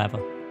and whatever.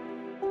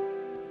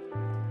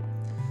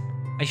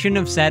 I shouldn't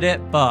have said it,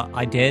 but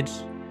I did.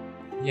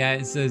 Yeah,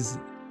 it's as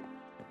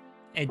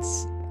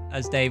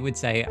Dave would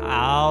say,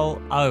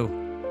 ow, oh.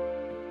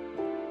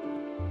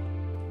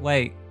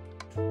 Wait.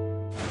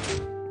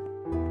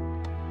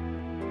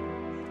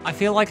 I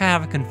feel like I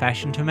have a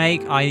confession to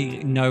make.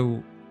 I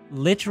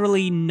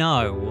literally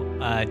know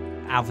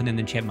Alvin and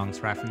the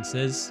Chipmunks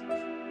references.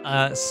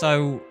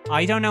 So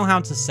I don't know how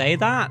to say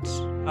that.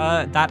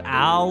 That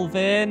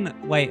Alvin.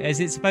 Wait,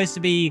 is it supposed to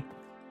be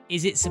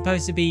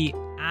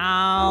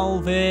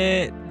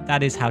Alvin?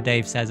 That is how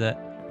Dave says it.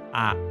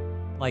 Ah,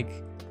 like.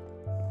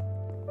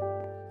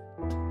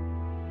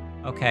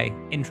 Okay,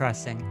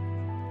 interesting.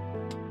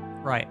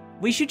 Right.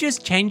 We should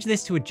just change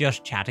this to a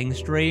just chatting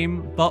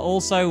stream, but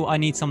also I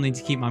need something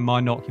to keep my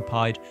mind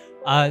occupied.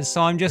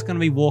 So I'm just going to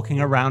be walking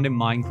around in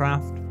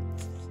Minecraft.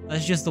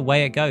 That's just the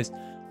way it goes.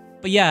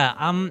 But yeah,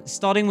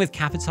 starting with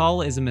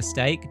Capital is a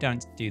mistake.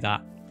 Don't do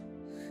that.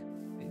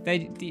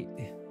 The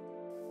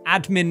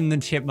admin and the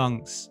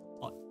Chipmunks.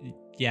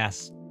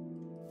 Yes.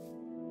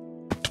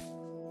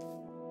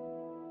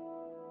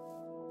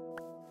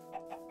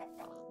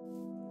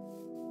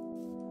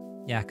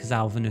 Yeah, because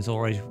Alvin is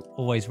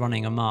always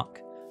running amok.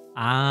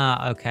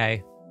 Ah,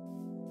 okay.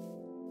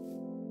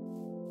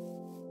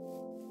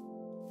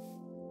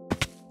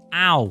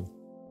 Ow.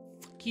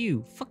 Fuck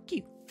you. Fuck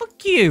you.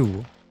 Fuck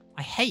you.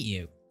 I hate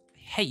you. I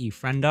hate you,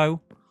 friendo.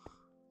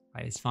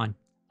 Right, it's fine.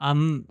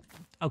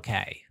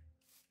 Okay.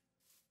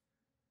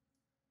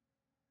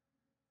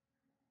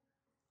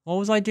 What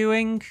was I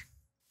doing?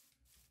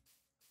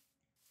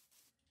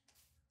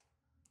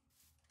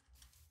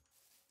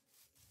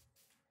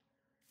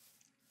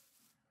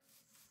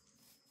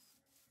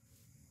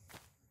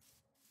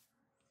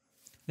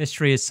 This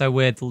tree is so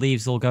weird. The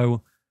leaves all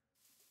go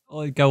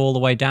all the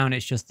way down.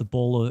 It's just a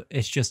ball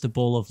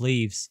of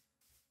leaves.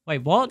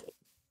 Wait, what?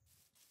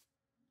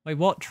 Wait,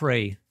 what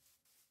tree?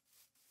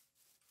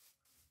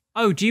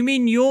 Oh, do you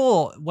mean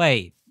your...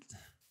 Wait.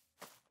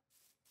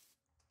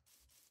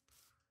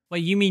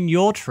 Wait, you mean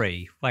your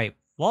tree? Wait,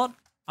 what?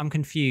 I'm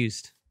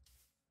confused.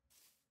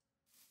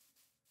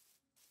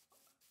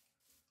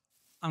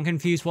 I'm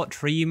confused what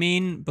tree you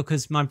mean,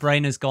 because my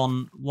brain has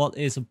gone, what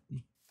is a...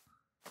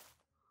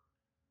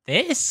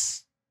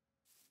 This?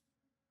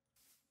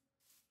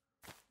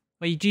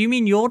 Wait, do you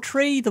mean your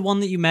tree? The one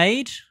that you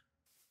made?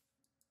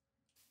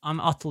 I'm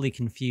utterly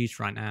confused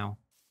right now.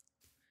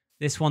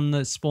 This one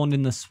that spawned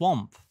in the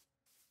swamp.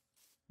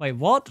 Wait,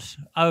 what?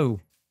 Oh.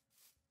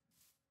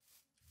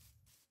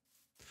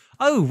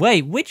 Oh,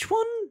 wait, which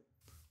one?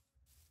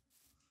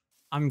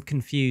 I'm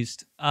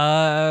confused.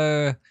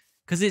 Because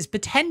it's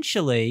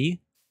potentially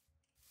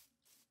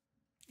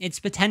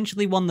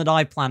one that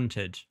I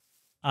planted.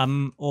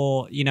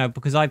 Or, you know,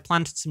 because I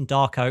planted some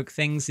dark oak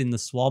things in the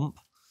swamp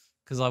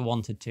because I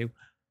wanted to.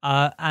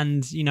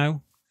 And, you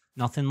know,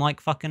 nothing like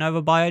fucking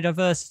over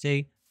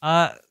biodiversity.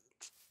 I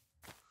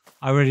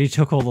already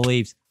took all the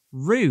leaves.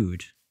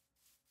 Rude.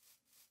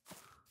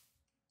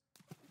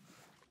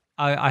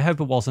 I hope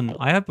it wasn't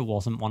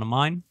one of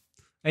mine.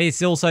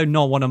 It's also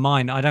not one of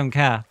mine. I don't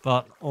care,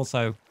 but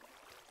also,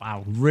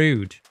 wow,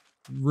 rude.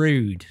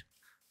 Rude.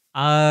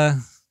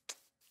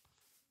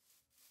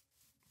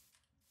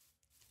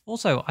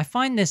 Also, I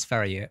find this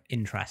very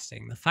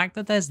interesting. The fact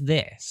that there's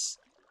this,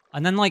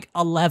 and then like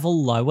a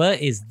level lower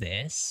is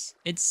this.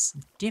 It's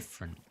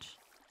different.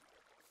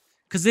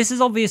 Because this is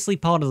obviously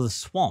part of the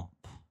swamp.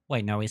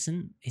 Wait, no,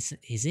 isn't?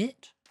 Is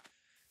it?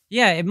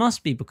 Yeah, it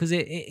must be, because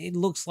it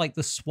looks like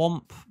the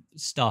swamp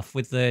stuff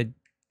with the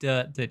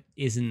dirt that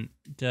isn't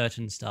dirt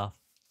and stuff.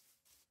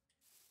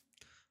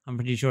 I'm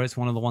pretty sure it's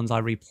one of the ones I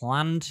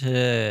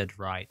replanted,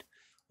 right.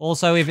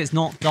 Also, if it's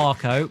not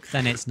dark oak,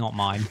 then it's not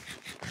mine.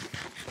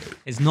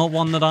 It's not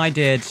one that I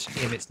did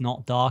if it's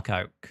not dark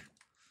oak.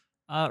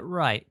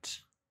 Right.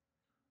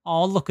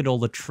 Oh, look at all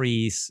the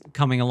trees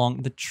coming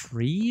along. The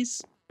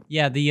trees?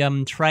 Yeah,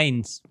 the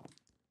trains.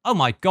 Oh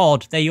my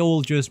god, they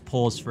all just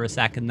paused for a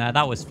second there.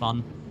 That was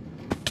fun.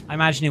 I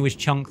imagine it was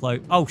chunk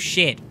load. Oh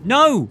shit.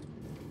 No!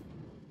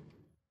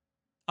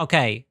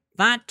 Okay,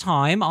 that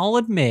time, I'll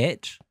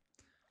admit,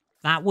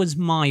 that was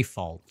my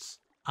fault.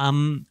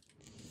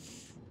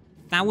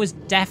 That was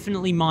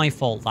definitely my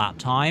fault that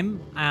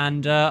time,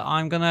 and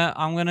I'm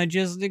gonna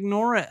just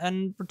ignore it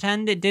and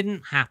pretend it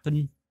didn't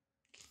happen.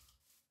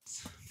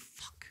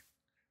 Fuck.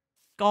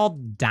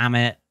 God damn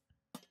it.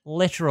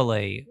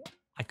 Literally,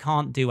 I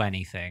can't do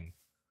anything.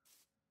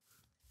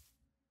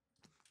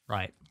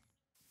 Right.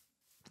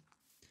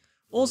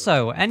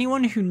 Also,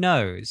 anyone who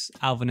knows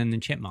Alvin and the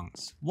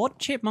Chipmunks, what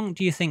chipmunk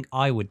do you think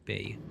I would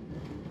be?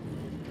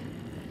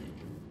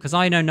 Because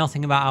I know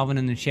nothing about Alvin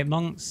and the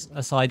Chipmunks,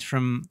 aside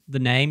from the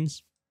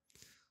names.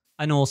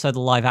 And also the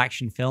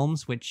live-action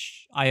films,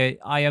 which I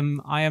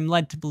am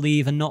led to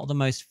believe are not the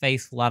most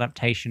faithful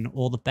adaptation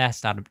or the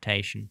best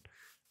adaptation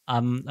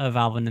of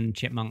Alvin and the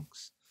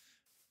Chipmunks.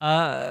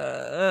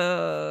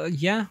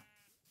 Yeah.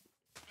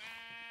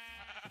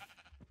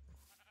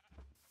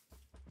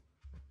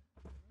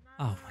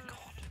 Oh my god.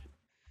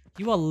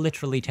 You are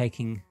literally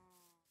taking...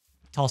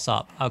 Toss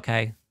up.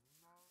 Okay.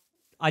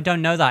 I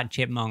don't know that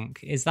chipmunk.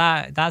 Is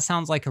that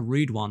sounds like a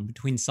rude one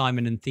between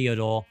Simon and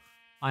Theodore.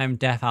 I am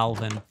deaf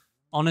Alvin.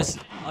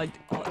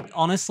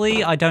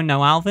 Honestly, I don't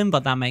know Alvin,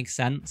 but that makes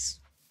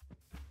sense.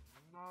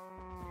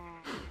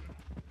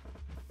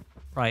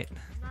 Right.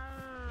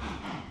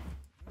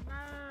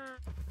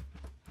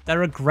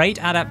 They're a great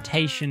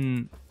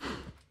adaptation.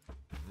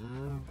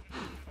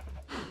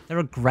 They're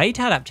a great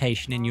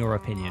adaptation in your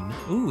opinion.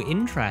 Ooh,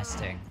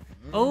 interesting.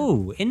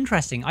 Oh,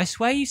 interesting. I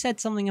swear you said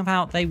something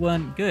about they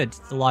weren't good,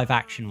 the live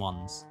action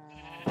ones.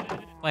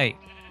 Wait,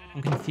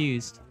 I'm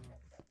confused.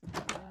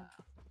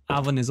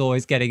 Alvin is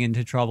always getting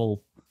into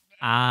trouble.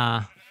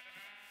 Ah.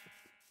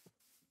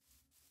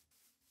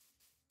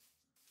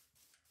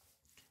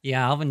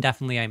 Yeah, Alvin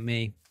definitely ain't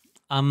me.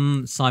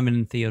 Simon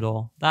and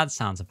Theodore. That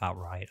sounds about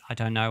right. I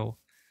don't know.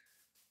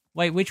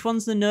 Wait, which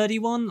one's the nerdy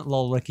one?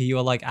 Lol, Ricky, you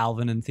are like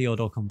Alvin and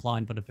Theodore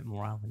compliant, but a bit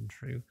more Alvin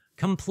true.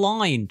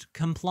 Compliant.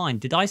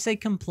 Did I say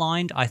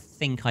compliant? I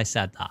think I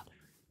said that.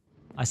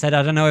 I said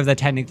I don't know if they're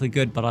technically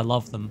good, but I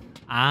love them.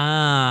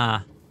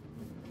 Ah.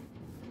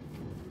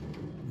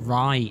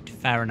 Right,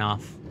 fair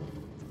enough.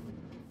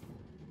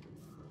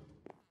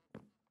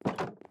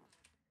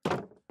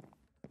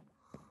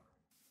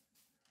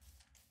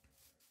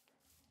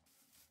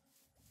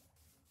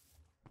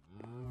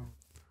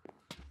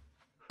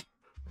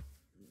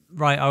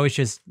 Right, I was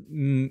just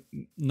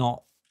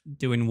not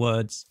doing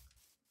words.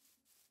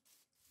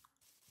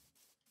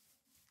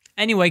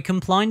 Anyway,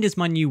 complained is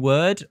my new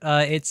word.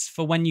 It's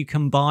for when you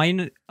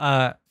complain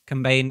and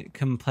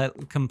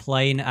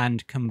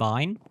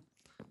combine.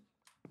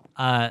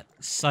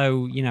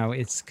 So, you know,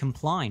 it's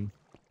compline.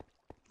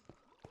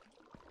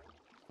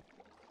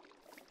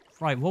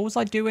 Right, what was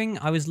I doing?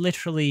 I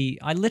literally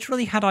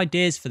had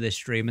ideas for this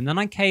stream, and then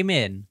I came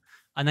in,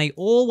 and they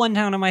all went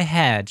down in my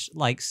head,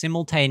 like,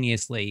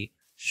 simultaneously,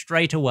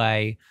 straight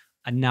away,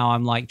 and now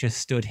I'm, like, just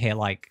stood here,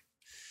 like...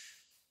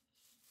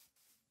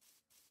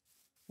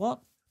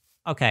 What?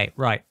 Okay,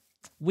 right.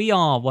 We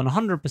are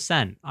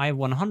 100%, I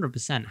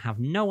 100% have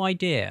no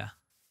idea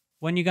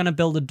when you're gonna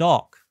build a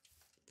dock.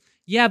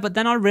 Yeah, but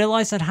then I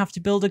realized I'd have to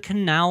build a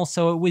canal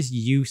so it was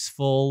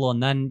useful,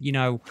 and then, you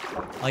know,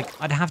 like,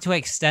 I'd have to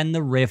extend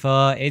the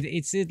river.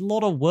 It's a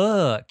lot of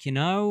work, you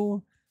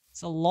know?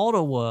 It's a lot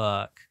of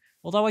work.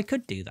 Although I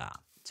could do that,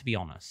 to be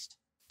honest.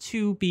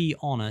 To be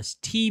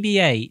honest.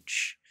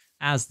 TBH,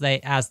 as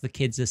the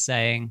kids are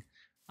saying.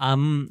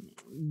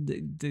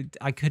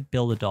 I could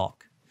build a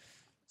dock.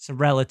 It's a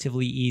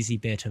relatively easy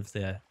bit of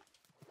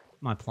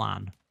my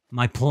plan.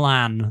 My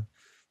plan.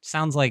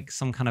 Sounds like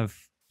some kind of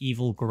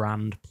evil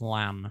grand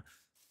plan.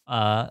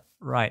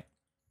 Right.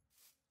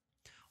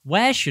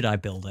 Where should I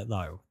build it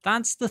though?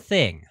 That's the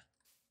thing.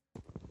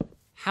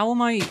 How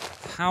am I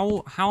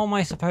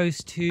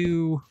supposed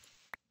to...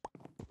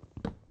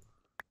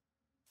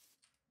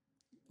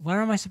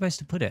 Where am I supposed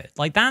to put it?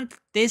 Like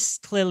this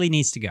clearly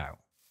needs to go.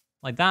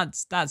 Like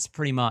that's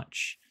pretty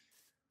much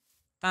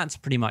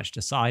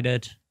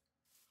decided.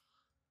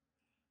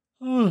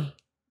 Oh.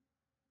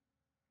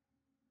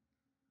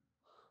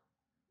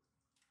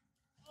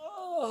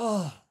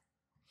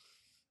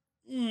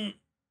 Mm.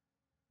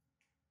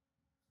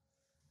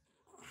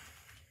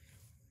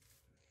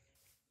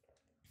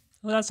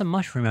 Well, that's a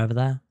mushroom over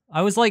there.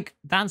 I was like,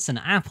 that's an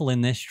apple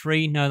in this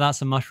tree. No,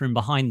 that's a mushroom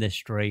behind this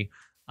tree.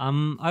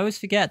 I always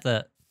forget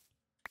that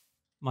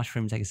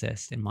mushrooms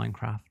exist in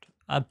Minecraft.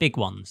 Big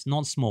ones,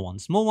 not small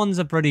ones. Small ones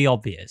are pretty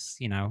obvious,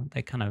 you know,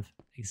 they kind of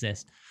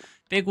exist.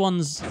 Big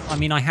ones, I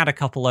mean, I had a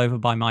couple over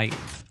by my...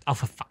 Oh,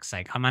 for fuck's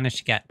sake, I managed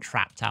to get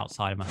trapped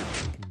outside of my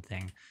fucking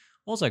thing.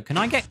 Also, can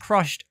I get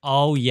crushed?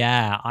 Oh,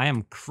 yeah, I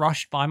am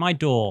crushed by my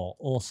door.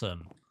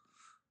 Awesome.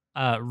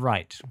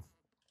 Right.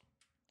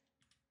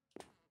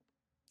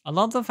 I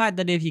love the fact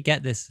that if you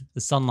get this, the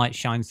sunlight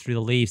shines through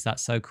the leaves.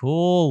 That's so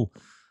cool.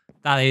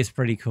 That is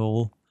pretty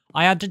cool.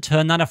 I had to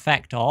turn that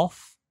effect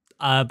off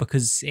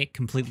because it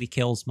completely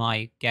kills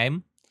my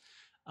game.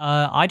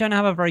 I don't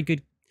have a very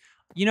good...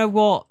 You know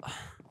what?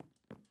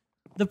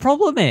 The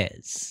problem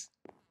is...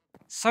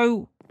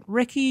 So,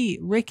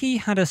 Ricky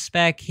had a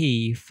spare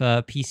key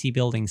for PC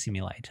Building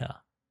Simulator.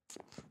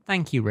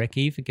 Thank you,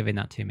 Ricky, for giving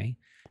that to me.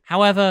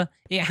 However,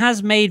 it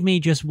has made me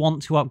just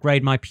want to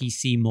upgrade my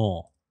PC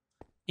more.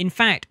 In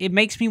fact, it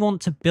makes me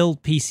want to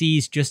build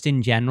PCs just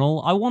in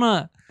general. I want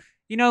to...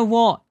 You know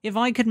what? If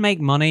I could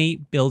make money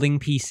building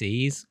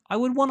PCs, I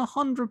would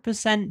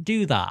 100%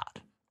 do that.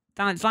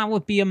 That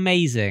would be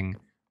amazing.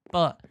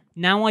 But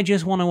now I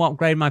just want to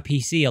upgrade my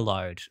PC a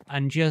load.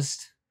 And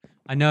just...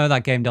 I know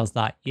that game does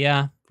that.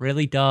 Yeah,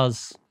 really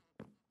does.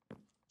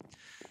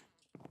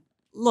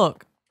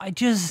 Look, I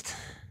just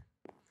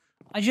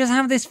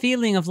have this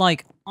feeling of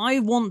like, I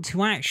want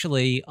to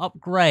actually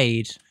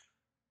upgrade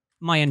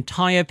my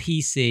entire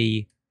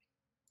PC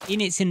in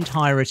its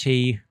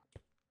entirety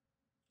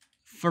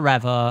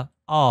forever.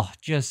 Oh,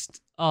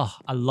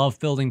 I love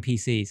building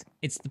PCs.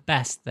 It's the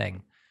best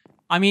thing.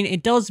 I mean,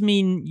 it does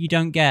mean you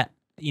don't get,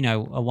 you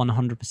know, a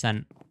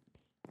 100%,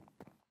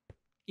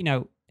 you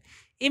know,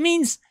 it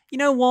means, you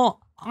know what?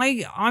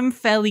 I'm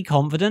fairly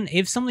confident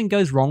if something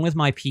goes wrong with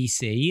my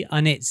PC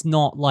and it's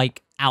not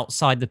like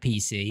outside the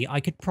PC,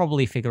 I could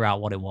probably figure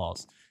out what it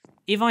was.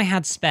 If I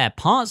had spare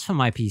parts for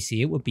my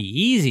PC, it would be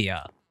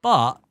easier,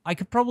 but I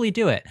could probably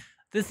do it.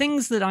 The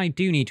things that I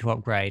do need to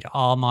upgrade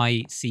are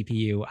my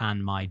CPU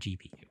and my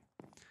GPU.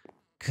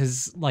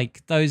 Because,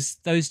 like, those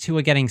two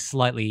are getting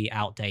slightly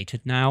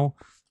outdated now.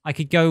 I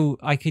could go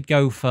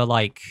for,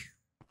 like,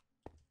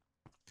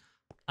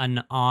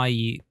 an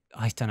I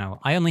don't know.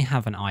 I only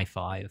have an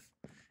i5.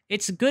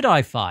 It's a good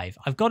i5.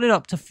 I've got it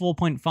up to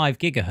 4.5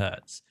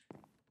 gigahertz.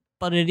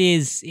 But it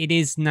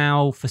is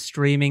now for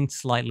streaming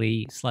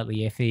slightly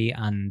iffy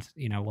and,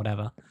 you know,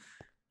 whatever.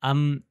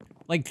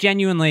 Like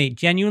genuinely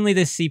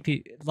this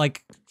CPU,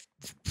 like,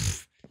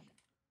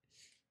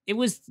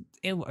 it's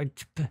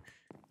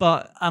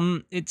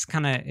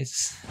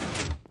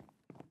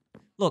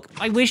look,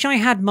 I wish I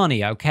had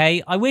money,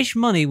 okay? I wish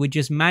money would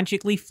just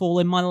magically fall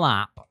in my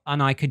lap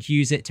and I could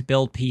use it to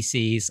build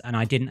PCs and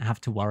I didn't have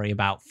to worry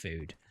about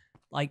food.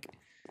 Like,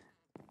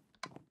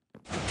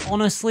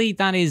 honestly,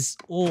 that is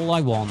all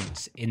I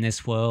want in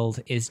this world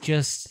is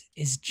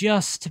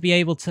just to be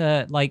able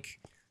to, like,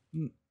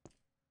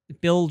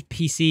 build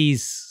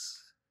PCs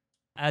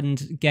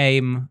and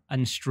game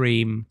and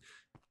stream,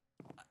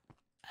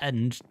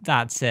 and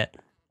that's it.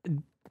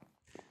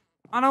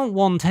 I don't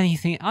want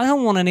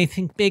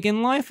anything big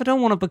in life. I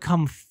don't want to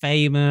become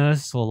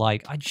famous or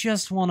like, I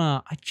just want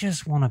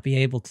to be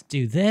able to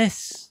do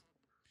this.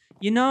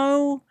 You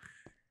know?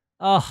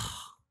 Ugh.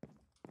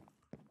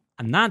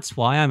 And that's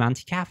why I'm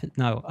anti-capitalist.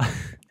 No.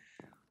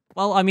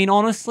 Well, I mean,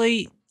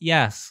 honestly,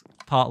 yes,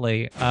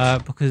 partly.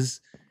 Because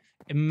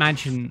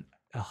imagine...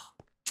 Ugh.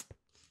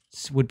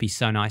 This would be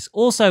so nice.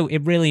 Also, it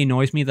really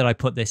annoys me that I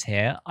put this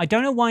here. I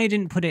don't know why I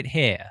didn't put it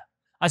here.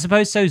 I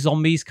suppose so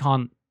zombies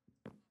can't...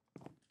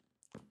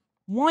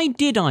 Why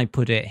did I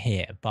put it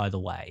here, by the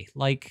way?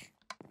 Like...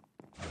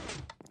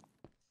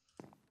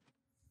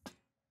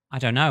 I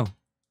don't know.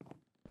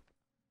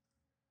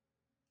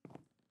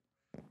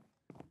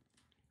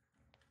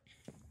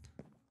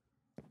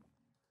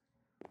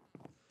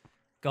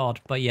 God,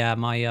 but yeah,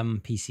 my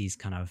PC's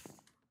kind of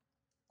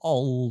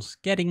old,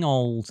 getting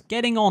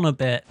on a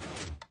bit.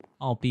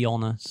 I'll be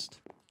honest.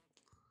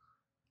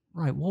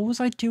 Right, what was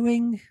I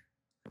doing?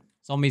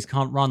 Zombies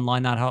can't run,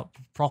 line that up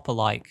proper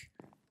like.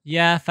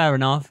 Yeah, fair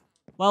enough.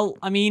 Well,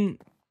 I mean,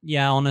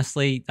 yeah,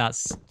 honestly,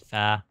 that's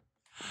fair.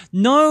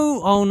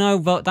 No! Oh no,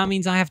 but that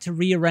means I have to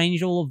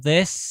rearrange all of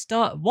this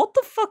stuff. What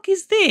the fuck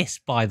is this,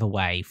 by the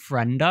way,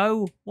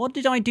 friendo? What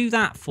did I do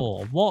that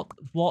for?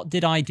 What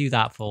did I do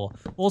that for?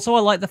 Also,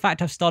 I like the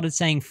fact I've started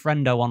saying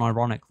friendo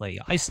unironically.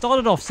 I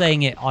started off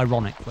saying it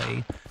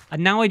ironically,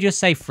 and now I just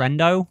say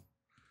friendo.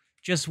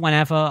 Just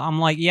whenever. I'm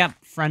like, yep,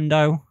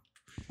 friendo.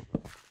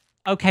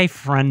 Okay,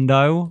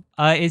 friendo.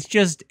 It's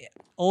just...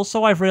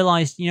 Also, I've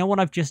realized, you know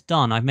what I've just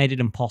done? I've made it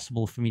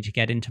impossible for me to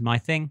get into my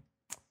thing.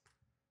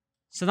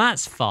 So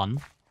that's fun.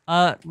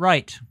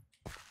 Right.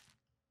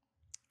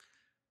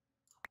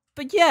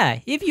 But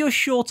yeah, if you're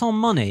short on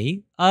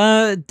money,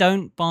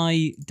 don't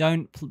buy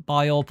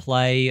or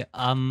play,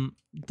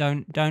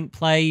 don't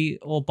play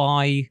or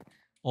buy,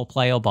 or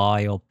play or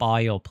buy, or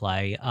buy or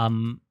play,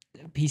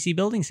 PC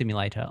Building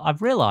Simulator.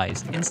 I've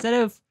realized, instead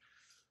of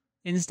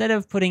trying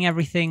to put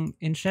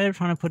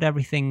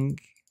everything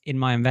in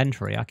my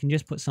inventory, I can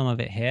just put some of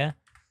it here.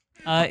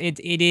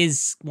 It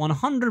is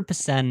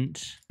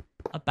 100%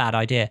 a bad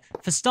idea.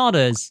 For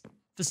starters,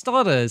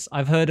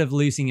 I've heard of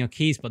losing your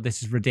keys, but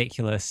this is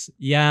ridiculous.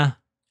 Yeah.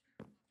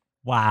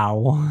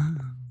 Wow.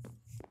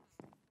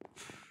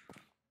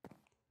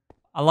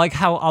 I like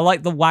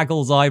the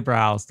Waggle's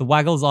eyebrows. The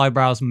Waggle's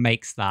eyebrows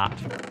makes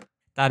that.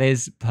 That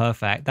is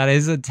perfect. That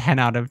is a 10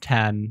 out of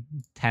 10.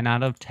 10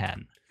 out of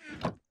 10.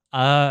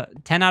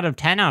 10 out of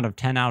 10 out of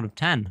 10 out of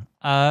 10.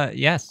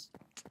 Yes.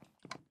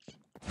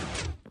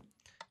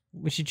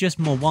 Which is just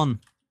more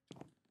one.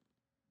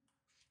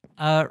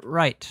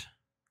 Right.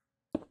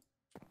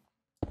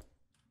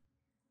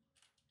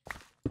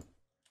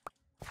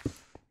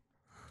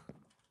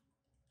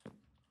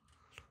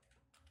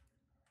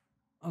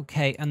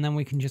 Okay, and then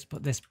we can just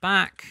put this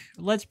back.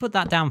 Let's put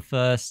that down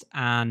first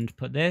and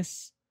put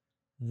this.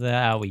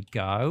 There we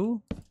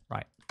go.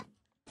 Right.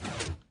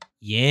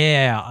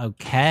 Yeah,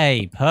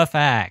 okay,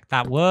 perfect.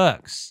 That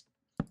works.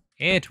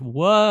 It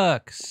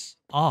works.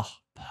 Oh,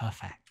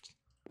 perfect.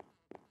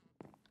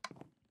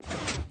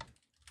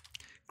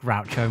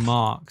 Groucho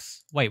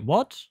Marx. Wait,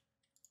 what?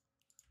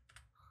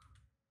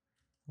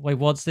 Wait,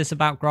 what's this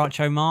about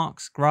Groucho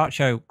Marx?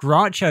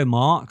 Groucho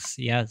Marx,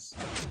 yes.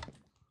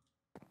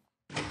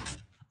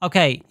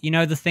 Okay, you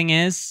know, the thing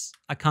is,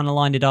 I kind of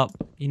lined it up.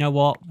 You know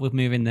what? We're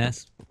moving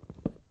this.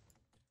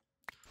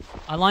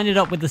 I lined it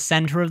up with the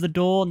center of the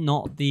door,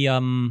 not the, I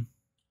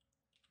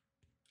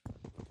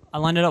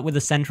lined it up with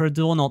the center of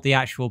the door, not the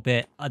actual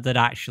bit that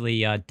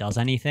actually does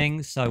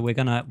anything. So we're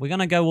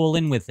gonna go all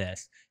in with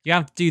this. You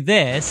have to do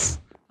this,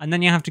 and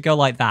then you have to go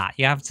like that.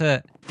 You have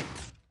to...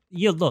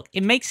 look,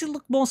 it makes it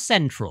look more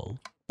central,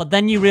 but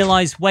then you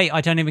realize, wait,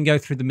 I don't even go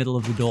through the middle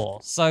of the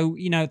door. So,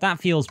 you know, that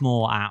feels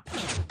more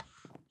apt.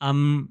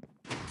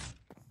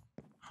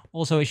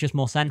 Also, it's just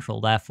more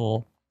central,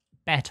 therefore,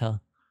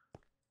 better.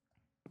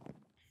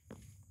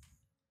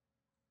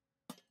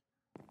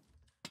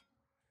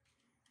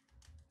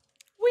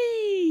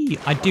 Whee!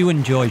 I do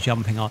enjoy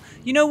jumping on.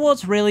 You know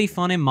what's really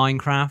fun in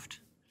Minecraft?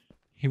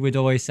 He would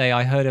always say,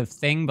 I heard of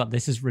thing, but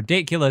this is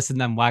ridiculous,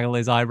 and then waggle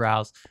his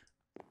eyebrows.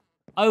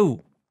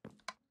 Oh.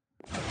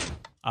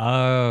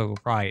 Oh,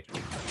 right.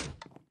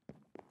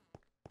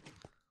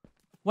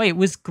 Wait,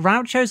 was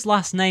Groucho's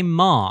last name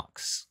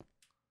Marx?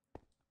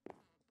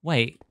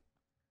 Wait.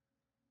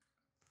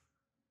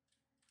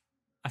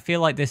 I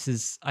feel like this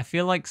is... I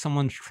feel like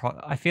someone's...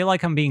 I feel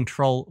like I'm being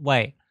trolled.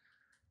 Wait.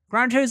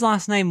 Groucho's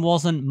last name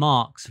wasn't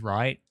Marx,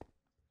 right?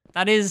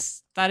 That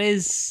is...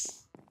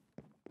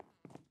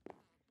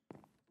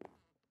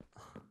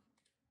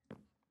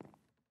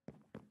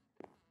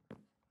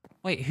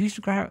 Wait, who's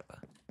Groucho?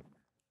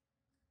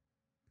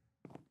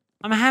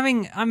 I'm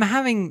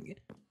having...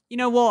 You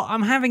know what?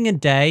 I'm having a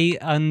day,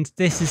 and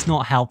this is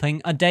not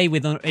helping. A day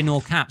with in all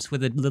caps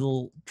with a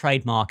little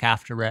trademark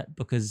after it,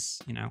 because,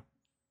 you know...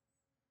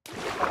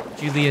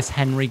 Julius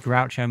Henry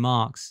Groucho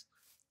Marx.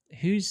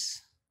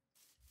 Who's...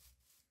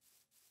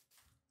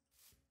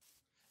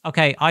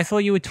 Okay, I thought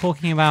you were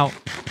talking about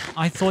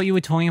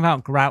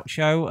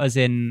Groucho as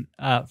in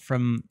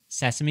from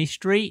Sesame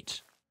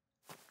Street.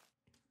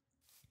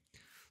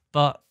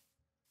 But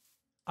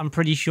I'm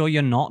pretty sure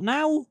you're not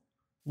now?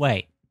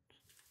 Wait.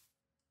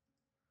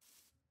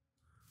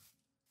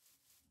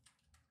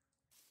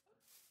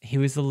 He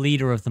was the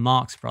leader of the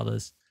Marx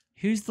Brothers.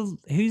 Who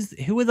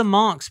are the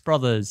Marx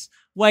Brothers?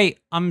 Wait,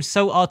 I'm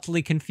so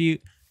utterly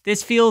confused.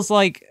 This feels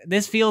like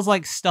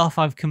stuff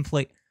I've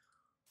complete.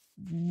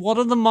 What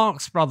are the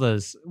Marx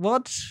Brothers?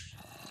 What?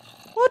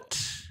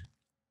 What?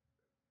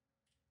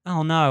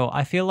 Oh no,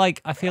 I feel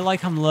like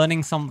I'm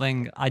learning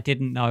something I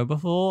didn't know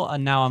before,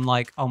 and now I'm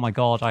like, oh my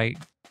god, I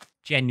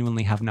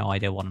genuinely have no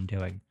idea what I'm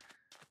doing.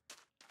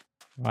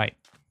 Right.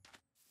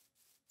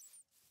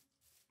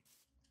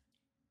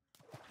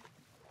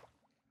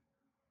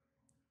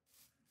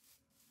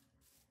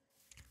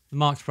 The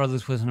Marx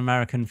Brothers was an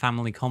American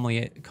family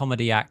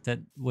comedy act that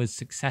was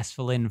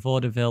successful in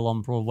vaudeville,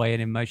 on Broadway,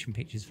 and in motion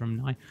pictures from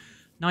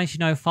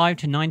 1905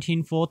 to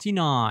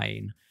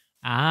 1949.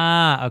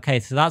 Ah, okay,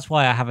 so that's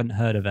why I haven't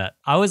heard of it.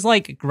 I was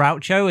like,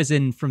 Groucho, as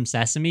in from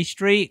Sesame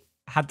Street,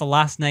 had the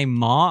last name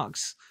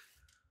Marx.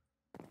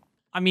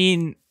 I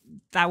mean,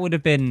 that would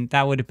have been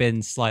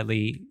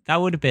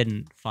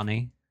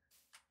funny.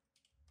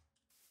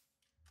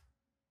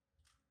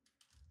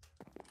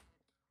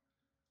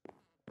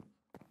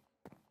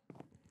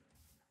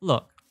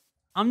 Look,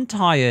 I'm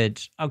tired,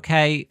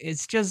 okay?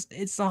 It's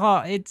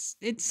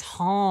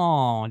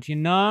hard, you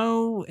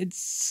know?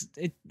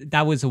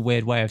 That was a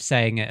weird way of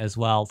saying it as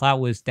well. That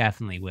was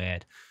definitely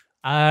weird.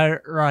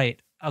 Right.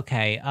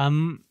 Okay.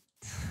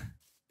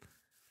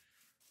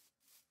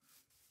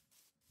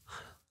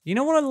 You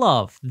know what I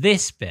love?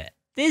 This bit.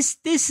 This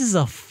is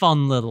a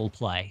fun little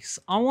place.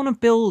 I want to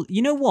build,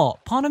 you know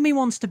what? Part of me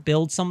wants to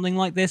build something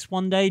like this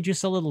one day,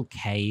 just a little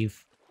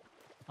cave.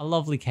 A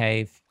lovely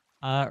cave.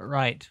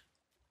 Right.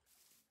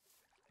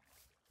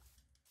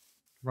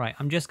 Right,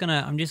 I'm just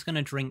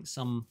gonna drink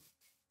some.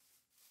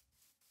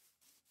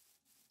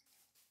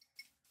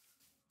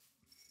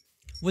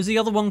 Was the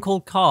other one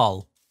called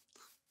Carl?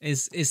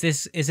 Is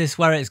this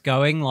where it's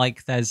going?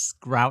 Like there's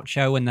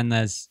Groucho and then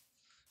there's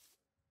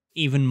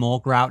even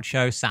more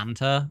Groucho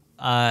Santa.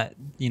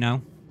 You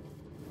know.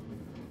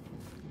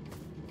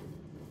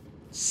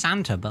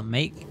 Santa, but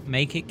make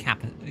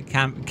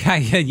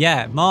it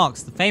yeah,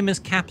 Marx, the famous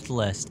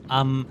capitalist.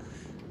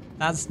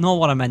 That's not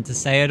what I meant to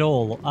say at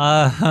all.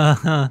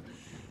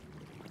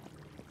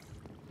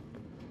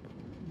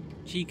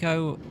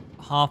 Chico,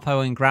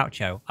 Harpo, and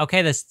Groucho.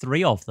 Okay, there's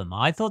 3 of them.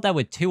 I thought there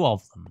were 2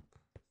 of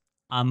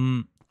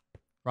them.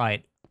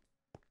 Right.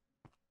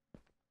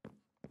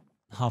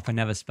 Harpo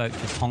never spoke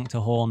to honk to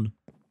horn.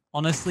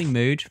 Honestly,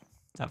 mood.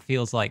 That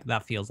feels like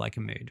a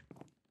mood.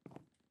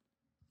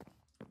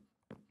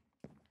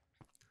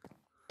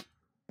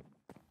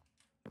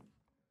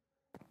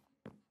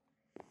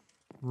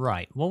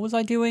 Right. What was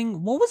I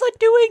doing?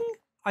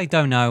 I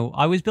don't know.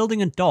 I was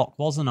building a dock,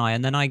 wasn't I?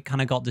 And then I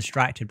kind of got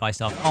distracted by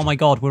stuff. Oh my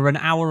god, we're an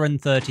hour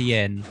and 30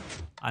 in.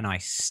 And I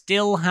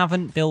still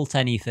haven't built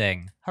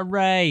anything.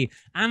 Hooray!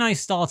 And I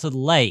started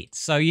late.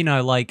 So, you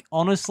know, like,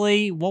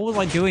 honestly, what was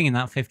I doing in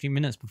that 15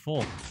 minutes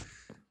before?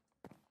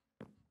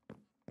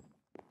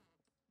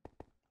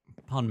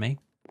 Pardon me.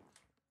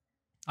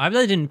 I hope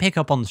that didn't pick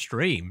up on the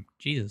stream.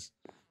 Jesus.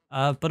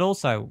 But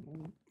also,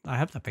 I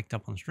hope that picked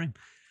up on the stream.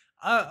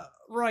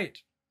 Right.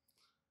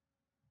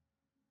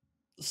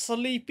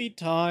 Sleepy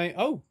time.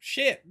 Oh,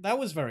 shit. That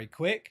was very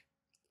quick.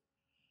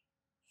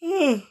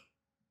 What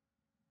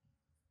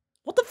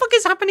the fuck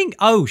is happening?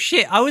 Oh,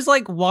 shit. I was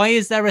like, why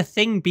is there a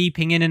thing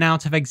beeping in and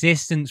out of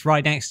existence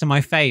right next to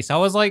my face? I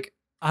was like,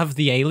 have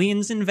the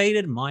aliens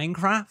invaded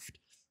Minecraft?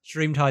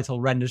 Stream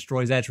title, Ren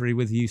destroys Edgery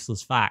with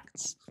useless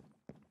facts.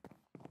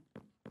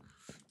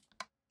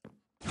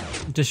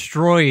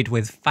 Destroyed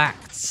with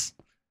facts.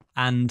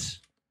 And...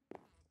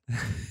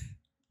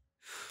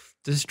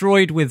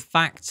 destroyed with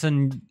facts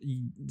and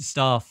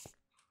stuff.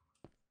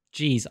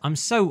 Jeez, I'm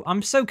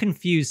so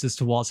confused as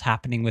to what's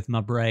happening with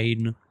my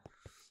brain.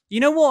 You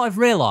know what I've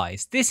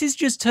realized? This is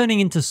just turning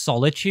into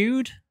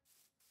Solitude.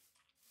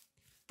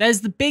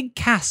 There's the big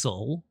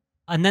castle,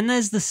 and then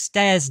there's the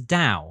stairs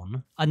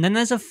down, and then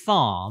there's a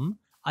farm,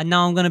 and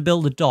now I'm going to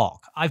build a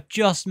dock. I've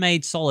just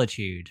made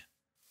Solitude.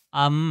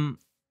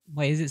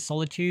 Wait, is it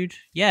Solitude?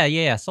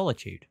 Yeah,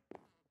 Solitude.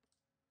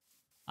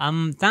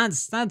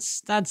 That's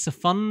a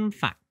fun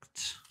fact.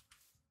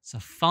 It's a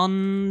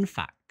fun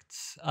fact.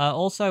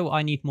 Also,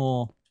 I need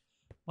more...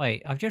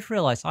 Wait, I've just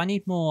realized I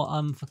need more,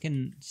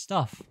 fucking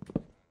stuff.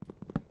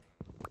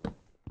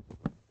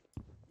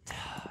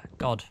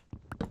 God.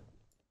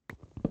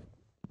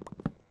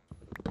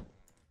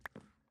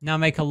 Now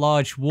make a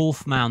large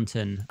wolf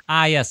mountain.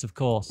 Ah, yes, of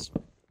course.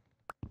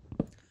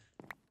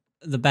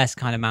 The best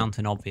kind of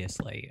mountain,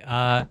 obviously.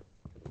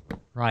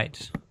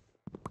 Right.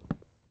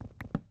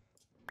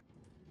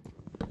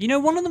 You know,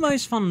 one of the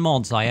most fun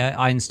mods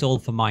I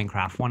installed for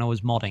Minecraft when I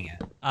was modding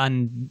it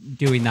and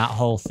doing that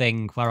whole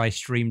thing where I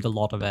streamed a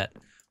lot of it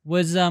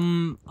was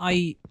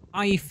I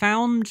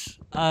found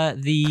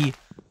the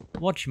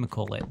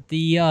whatchamacallit,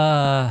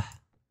 the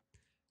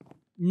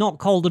not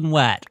cold and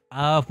wet.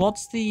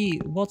 What's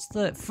the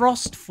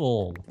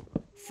Frostfall.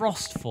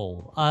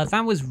 Frostfall.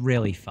 That was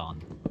really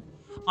fun.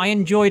 I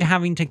enjoyed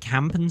having to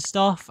camp and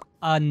stuff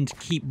and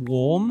keep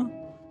warm.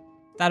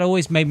 That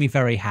always made me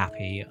very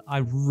happy. I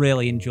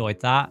really enjoyed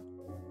that.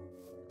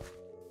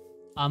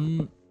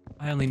 I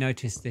only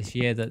noticed this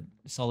year that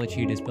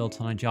Solitude is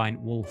built on a giant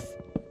wolf.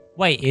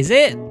 Wait, is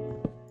it?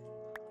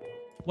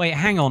 Wait,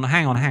 hang on,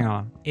 hang on, hang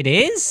on. It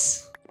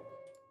is?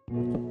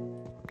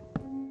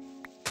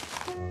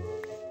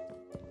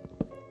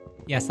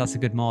 Yes, that's a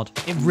good mod.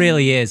 It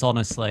really is,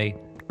 honestly.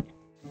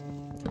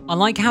 I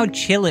like how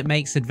chill it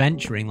makes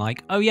adventuring.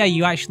 Like, oh yeah,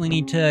 you actually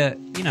need to,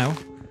 you know,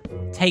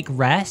 take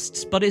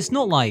rests, but it's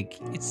not like,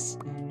 it's...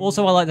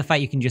 Also, I like the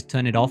fact you can just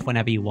turn it off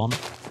whenever you want.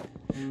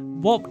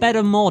 What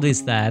better mod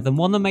is there than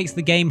one that makes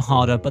the game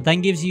harder, but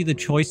then gives you the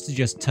choice to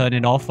just turn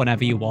it off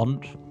whenever you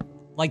want?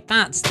 Like,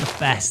 that's the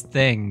best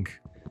thing.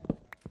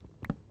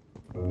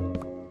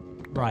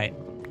 Right.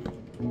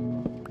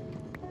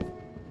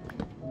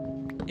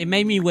 It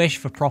made me wish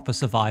for proper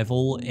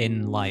survival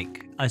in,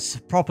 like,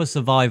 proper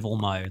survival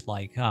mode,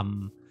 like,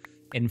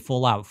 in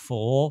Fallout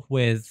 4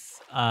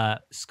 with,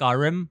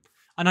 Skyrim.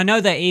 And I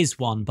know there is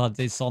one, but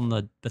it's on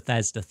the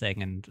Bethesda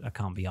thing, and I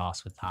can't be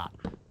arsed with that.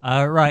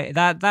 Right,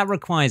 that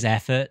requires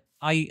effort.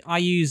 I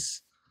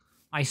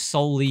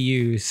solely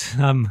use,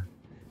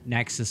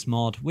 Nexus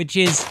mod, which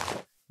is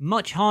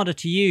much harder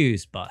to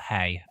use, but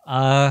hey.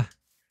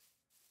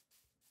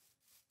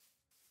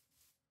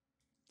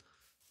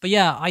 But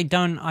yeah, I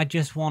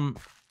just want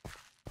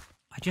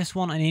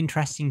an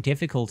interesting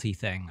difficulty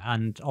thing,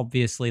 and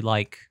obviously,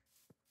 like,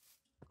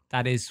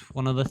 that is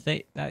one of the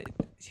things that...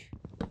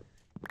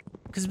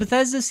 Because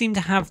Bethesda seem to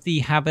have the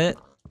habit,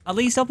 at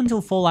least up until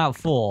Fallout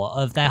 4,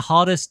 of their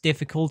hardest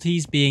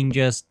difficulties being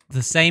just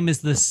the same as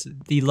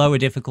the lower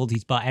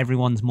difficulties, but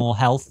everyone's more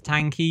health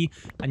tanky,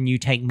 and you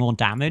take more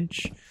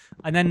damage.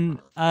 And then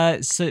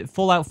so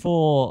Fallout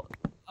 4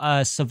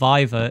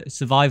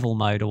 survival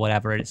mode, or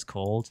whatever it's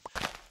called,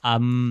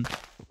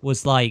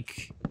 was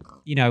like,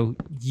 you know,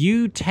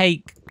 you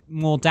take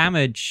more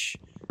damage,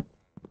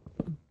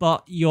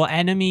 but your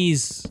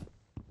enemies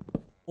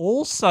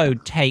also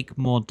take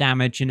more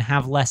damage and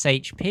have less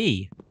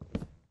HP.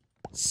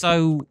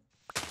 So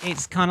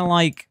it's kind of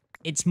like,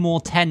 it's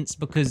more tense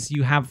because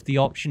you have the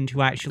option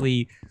to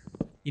actually,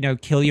 you know,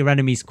 kill your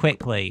enemies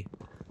quickly.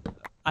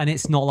 And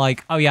it's not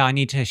like, oh yeah, I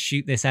need to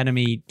shoot this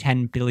enemy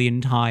 10 billion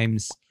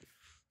times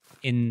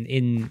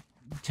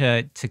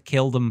to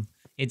kill them.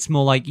 It's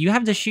more like you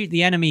have to shoot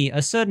the enemy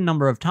a certain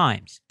number of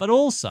times. But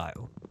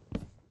also,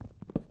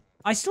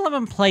 I still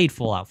haven't played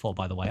Fallout 4,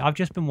 by the way. I've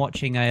just been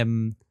watching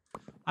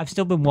I've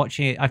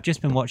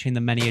just been watching the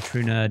Many a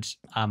True Nerd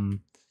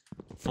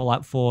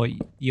Fallout 4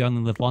 You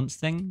Only Live Once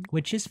thing,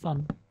 which is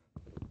fun.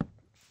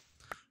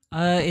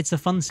 It's a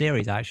fun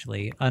series,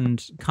 actually,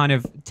 and kind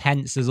of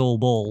tense as all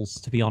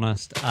balls, to be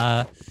honest.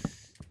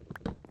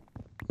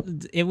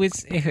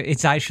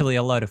 It's actually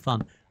a load of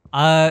fun.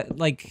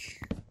 Like,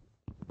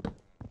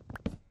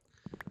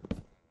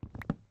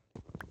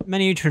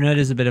 Many a True Nerd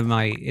is a bit of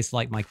it's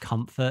like my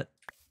comfort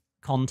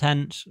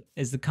content,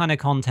 is the kind of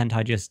content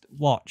I just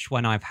watch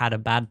when I've had a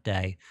bad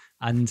day.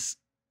 And,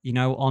 you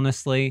know,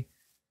 honestly,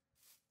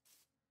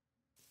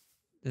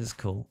 this is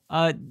cool.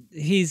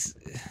 He's...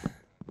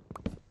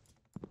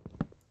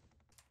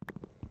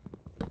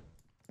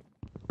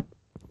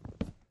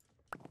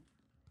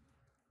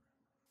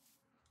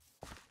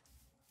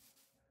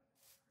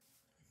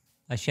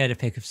 I shared a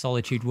pic of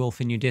Solitude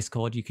Wolf in your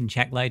Discord. You can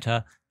check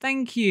later.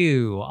 Thank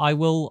you. I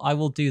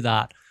will do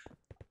that.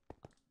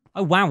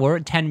 Oh, wow, we're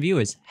at 10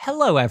 viewers.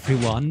 Hello,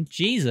 everyone.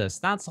 Jesus,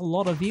 that's a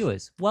lot of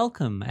viewers.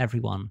 Welcome,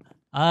 everyone.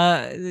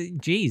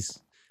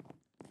 Geez.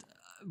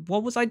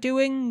 What was I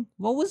doing?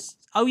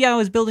 Oh, yeah, I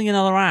was building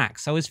another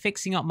axe. I was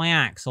fixing up my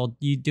axe, or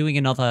you doing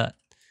another...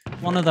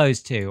 One of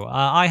those two.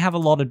 I have a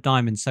lot of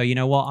diamonds, so you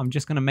know what? I'm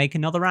just going to make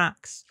another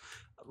axe.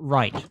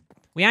 Right.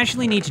 We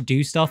actually need to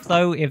do stuff,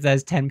 though, if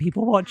there's 10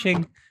 people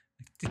watching.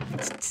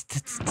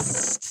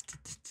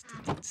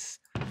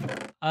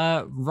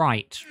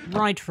 Right.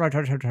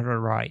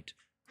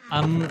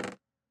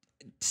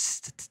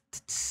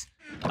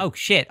 Oh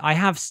shit, I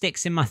have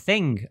sticks in my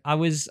thing. I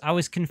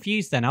was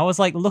confused then. I was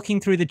like looking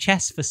through the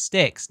chest for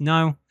sticks.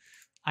 No,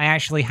 I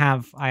actually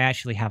have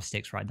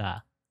sticks right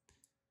there.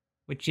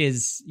 Which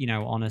is, you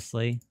know,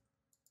 honestly,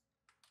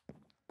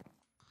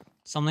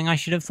 something I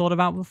should have thought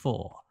about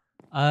before.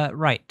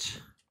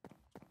 Right.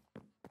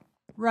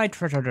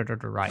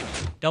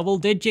 Double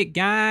digit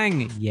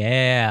gang.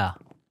 Yeah.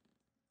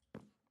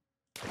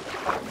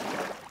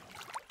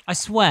 I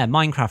swear,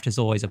 Minecraft is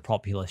always a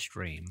popular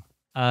stream.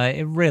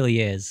 It really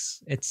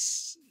is.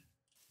 It's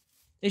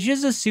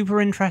just a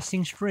super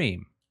interesting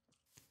stream.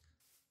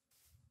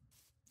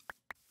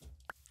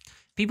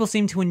 People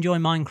seem to enjoy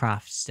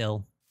Minecraft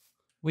still,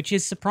 which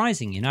is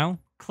surprising, you know?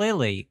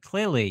 Clearly.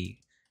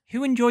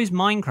 Who enjoys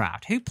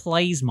Minecraft? Who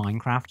plays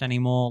Minecraft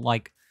anymore?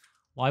 Like,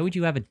 why would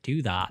you ever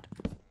do that?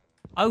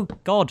 Oh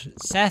god,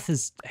 Seth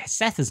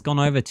has gone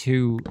over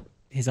to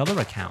his other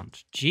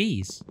account.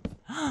 Jeez.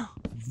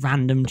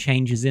 Random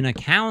changes in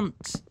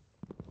account.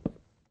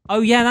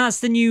 Oh yeah, that's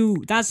the new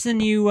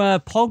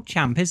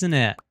PogChamp, isn't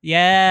it?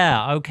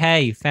 Yeah,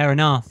 okay, fair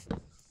enough.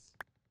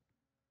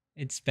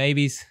 It's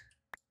baby's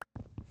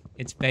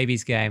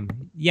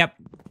game. Yep.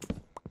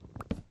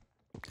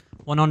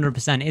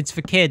 100%. It's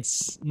for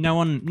kids.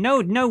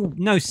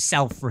 No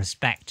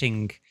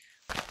self-respecting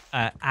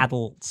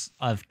adult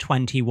of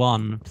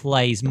 21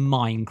 plays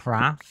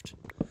Minecraft.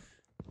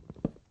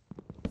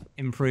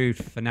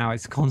 Improved for now.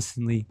 It's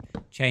constantly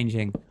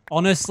changing.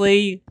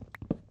 Honestly,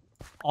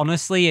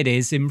 it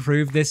is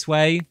improved this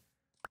way.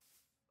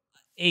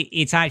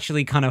 It's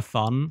actually kind of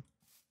fun.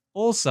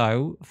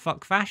 Also,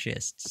 fuck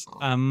fascists.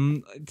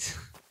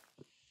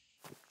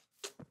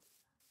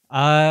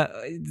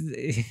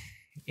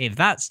 If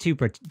that's too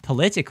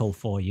political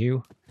for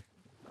you,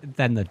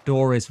 then the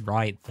door is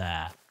right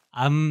there.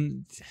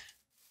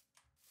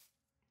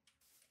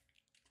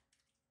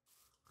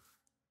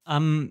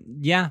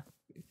 Yeah.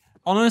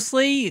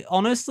 Honestly,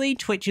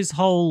 Twitch's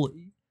whole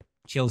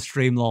chill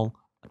stream lol.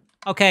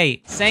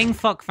 Okay, saying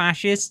fuck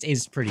fascist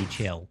is pretty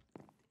chill.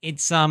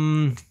 It's,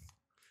 I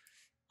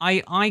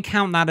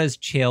count that as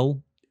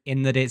chill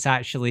in that it's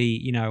actually,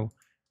 you know,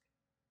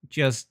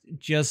 just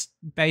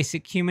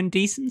basic human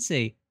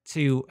decency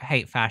to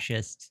hate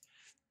fascists.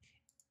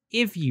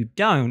 If you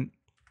don't,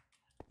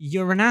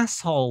 you're an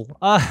asshole.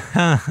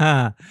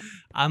 But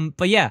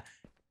yeah,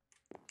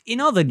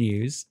 in other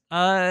news,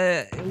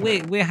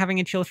 we're having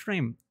a chill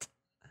stream.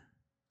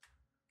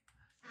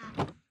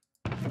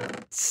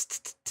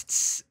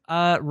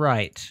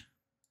 Right.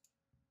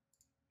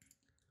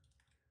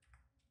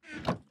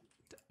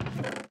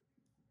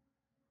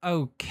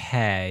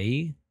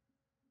 Okay.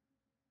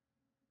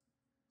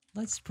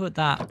 Let's put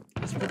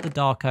the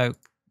dark oak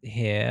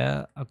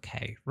here.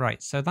 Okay,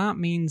 right. So that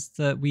means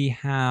that we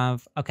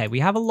have we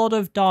have a lot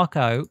of dark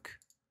oak.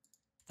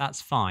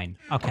 That's fine.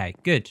 Okay,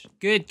 good.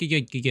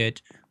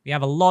 We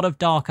have a lot of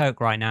dark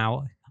oak right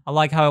now. I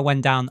like how it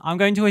went down. I'm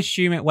going to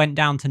assume it went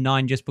down to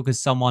 9 just because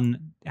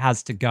someone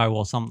has to go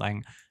or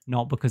something.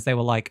 Not because they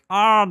were like,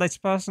 oh, this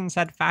person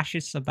said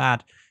fascists are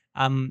bad.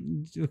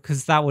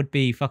 Because that would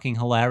be fucking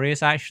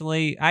hilarious,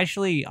 actually.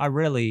 Actually, I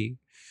really...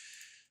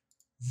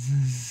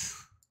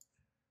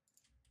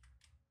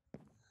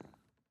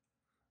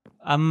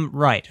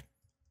 right.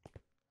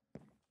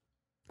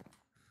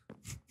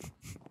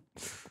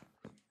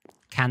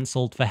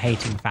 Cancelled for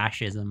hating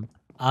fascism.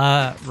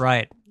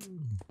 Right.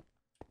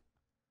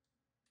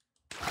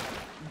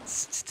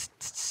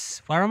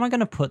 Where am I going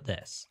to put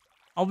this?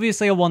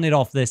 Obviously, I want it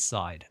off this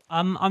side.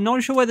 I'm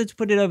not sure whether to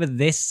put it over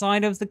this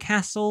side of the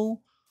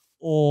castle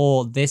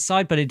or this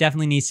side, but it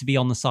definitely needs to be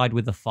on the side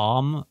with the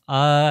farm.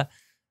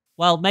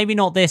 Well, maybe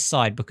not this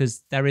side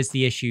because there is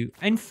the issue.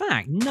 In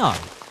fact, no.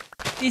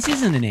 This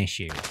isn't an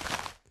issue.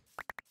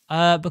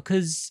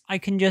 Because I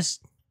can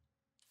just...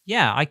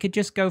 Yeah, I could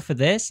just go for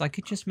this. I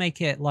could just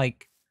make it,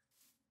 like...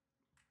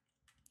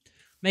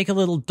 Make a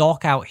little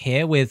dock out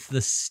here with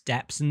the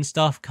steps and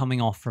stuff coming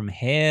off from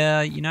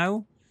here, you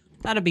know?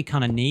 That'd be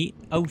kind of neat.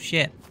 Oh,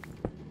 shit.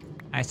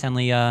 I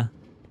accidentally,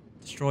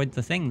 destroyed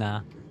the thing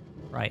there.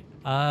 Right,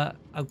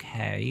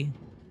 okay.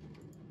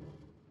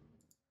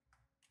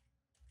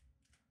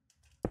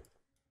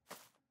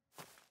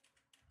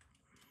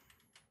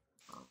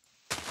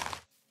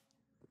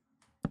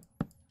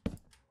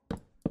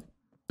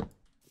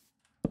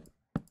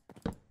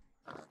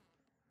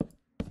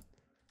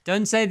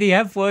 Don't say the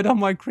F word on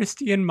my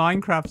Christian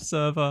Minecraft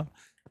server.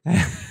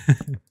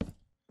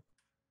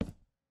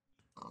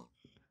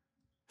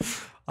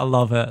 I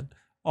love it.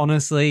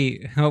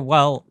 Honestly,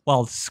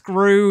 well,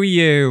 screw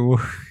you.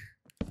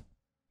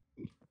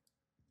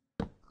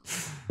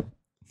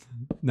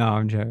 No,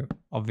 I'm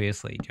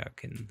obviously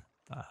joking.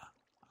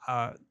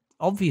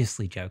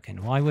 Obviously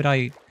joking. Why would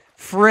I?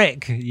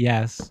 Frick,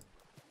 yes.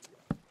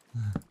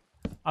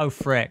 Oh,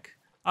 frick.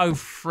 Oh,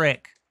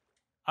 frick.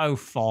 Oh,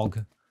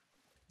 fog.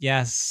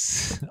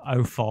 Yes.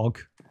 Oh, fog.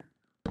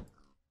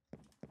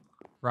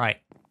 Right.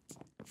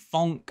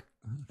 Fonk.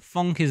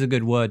 Fonk is a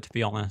good word, to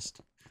be honest.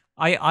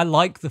 I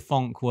like the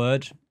fonk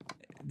word.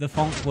 The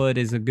fonk word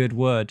is a good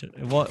word.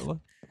 What?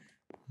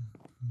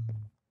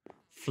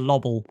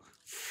 Flobble.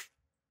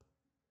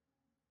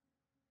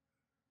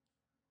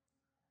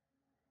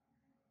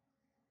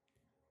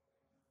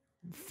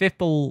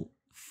 Fipple.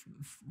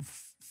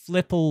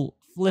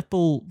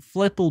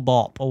 Flipple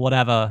bop or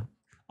whatever.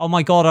 Oh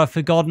my god, I've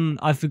forgotten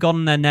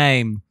their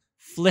name.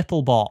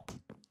 Flipplebop.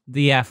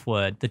 The F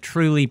word. The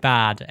truly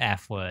bad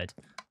F word.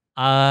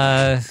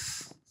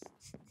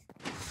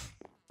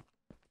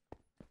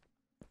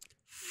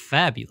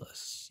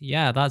 Fabulous.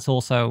 Yeah, that's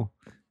also...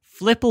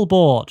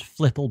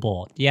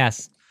 Flipplebort.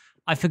 Yes.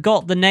 I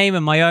forgot the name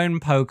of my own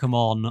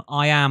Pokemon.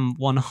 I am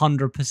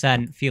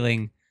 100%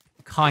 feeling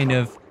kind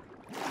of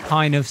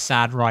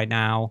sad right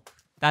now.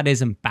 That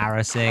is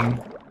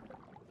embarrassing.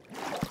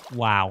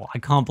 Wow, I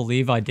can't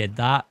believe I did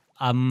that.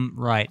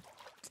 Right.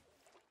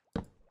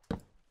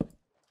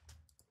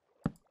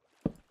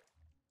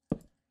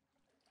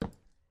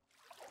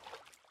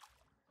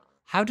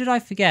 How did I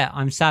forget?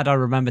 I'm sad I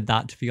remembered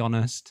that, to be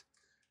honest.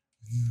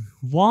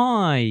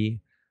 Why?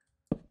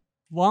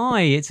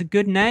 Why? It's a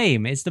good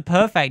name. It's the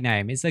perfect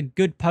name. It's a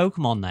good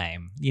Pokemon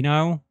name, you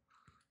know?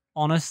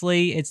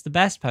 Honestly, it's the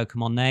best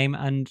Pokemon name,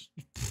 and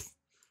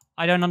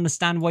I don't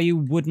understand why you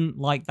wouldn't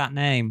like that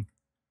name.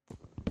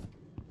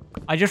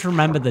 I just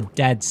remember the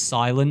dead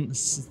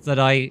silence that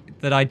I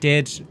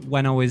did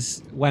when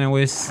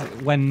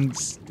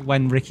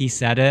Ricky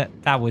said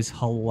it. That was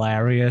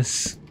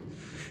hilarious.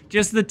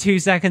 Just the 2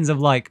 seconds of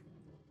like,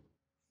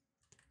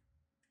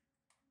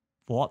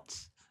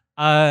 what?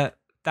 That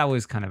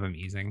was kind of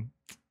amusing.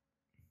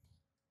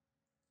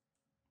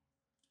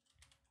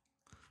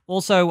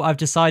 Also, I've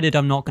decided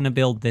I'm not going to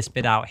build this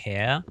bit out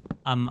here.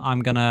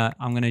 I'm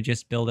gonna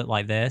just build it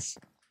like this,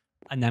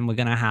 and then we're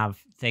gonna have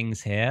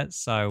things here.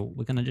 So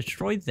we're gonna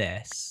destroy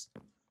this,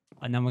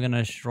 and then we're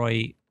gonna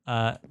destroy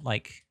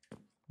like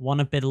one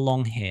a bit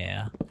along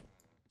here.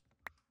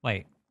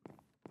 Wait,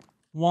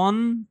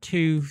 1,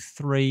 2,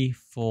 3,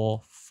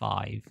 4,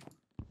 5.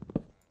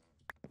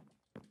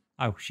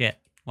 Oh shit!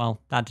 Well,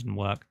 that didn't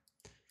work.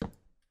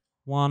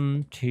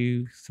 1,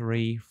 2,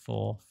 3,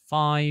 4,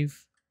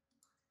 5.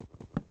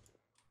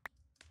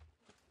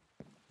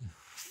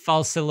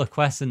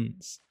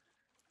 Falsiloquescence.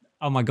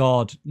 Oh my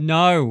god.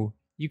 No.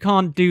 You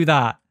can't do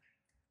that.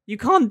 You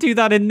can't do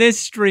that in this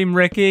stream,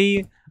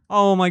 Ricky.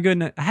 Oh my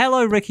goodness.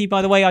 Hello, Ricky.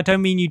 By the way, I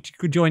don't mean you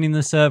joining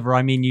the server.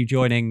 I mean you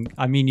donating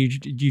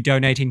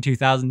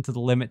 2,000 to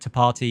the limit the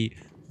party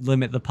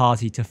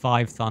to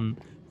 5 fund.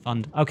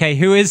 Okay,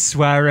 who is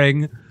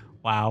swearing?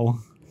 Wow.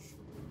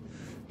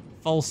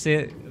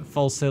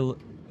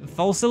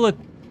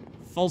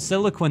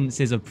 Falsiloquence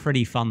is a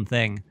pretty fun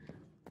thing.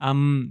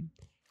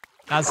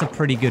 That's a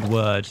pretty good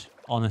word,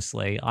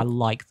 honestly. I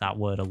like that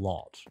word a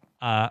lot.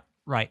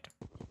 Right.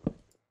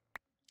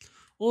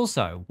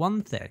 Also,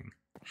 one thing.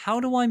 How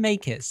do I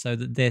make it so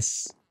that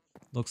this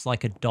looks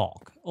like a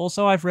dock?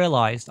 Also, I've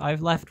realized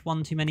I've left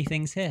one too many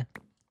things here.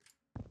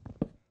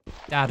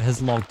 Dad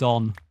has logged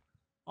on.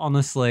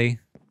 Honestly.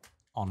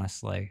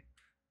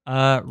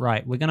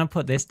 Right. We're gonna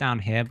put this down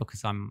here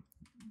because I'm,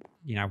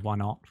 why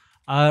not?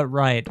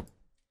 Right.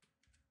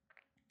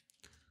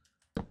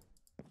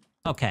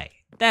 Okay.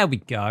 There we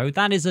go.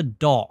 That is a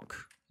dock.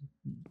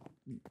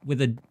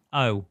 With a...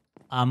 Oh.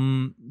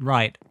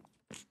 Right.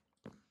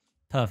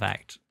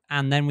 Perfect.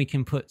 And then we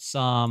can put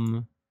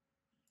some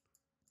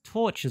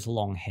torches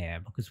along here,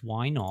 because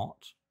why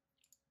not?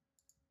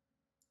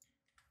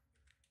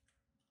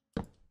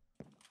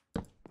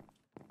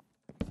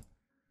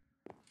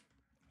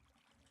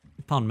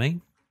 Pardon me.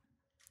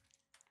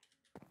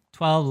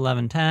 12,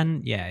 11,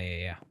 10.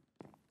 Yeah.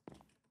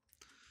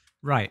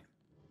 Right.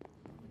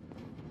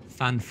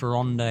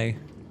 Fanfaronde.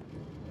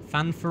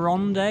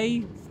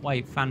 Fanfaronde?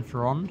 Wait,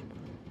 fanfarond?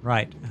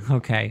 Right,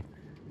 okay.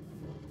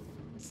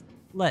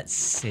 Let's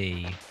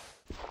see.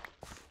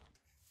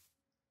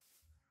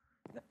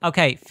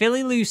 Okay,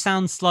 Philly Lou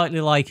sounds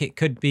slightly like it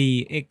could...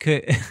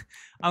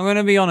 I'm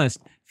gonna be honest.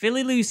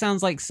 Philly Lou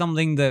sounds like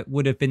something that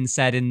would have been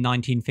said in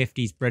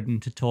 1950s Britain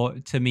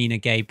to mean a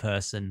gay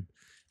person.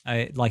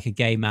 Like a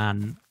gay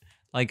man.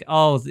 Like,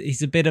 oh,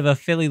 he's a bit of a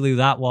Philly Lou,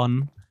 that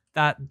one.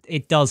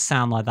 It does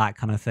sound like that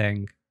kind of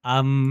thing.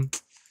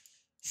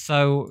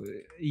 So,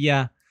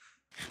 yeah.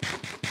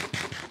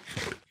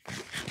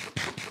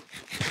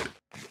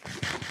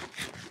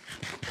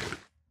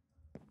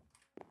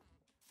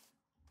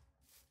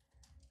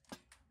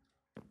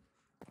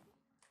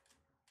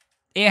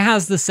 It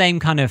has the same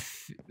kind of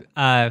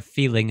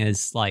feeling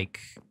as, like,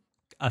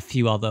 a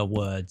few other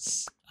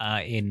words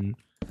in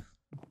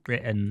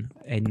Britain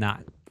in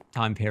that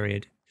time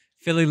period.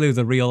 Philly Lou,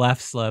 the real F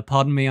slur.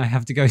 Pardon me, I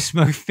have to go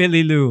smoke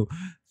Philly Lou.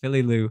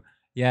 Philly Lou.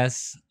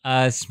 Yes.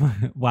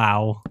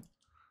 Wow.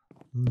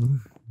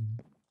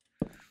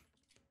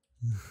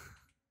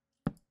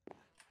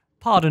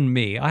 Pardon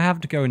me, I have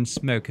to go and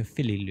smoke a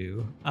Philly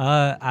Lou,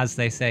 as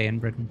they say in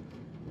Britain.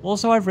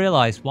 Also, I've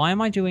realized, why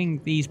am I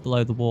doing these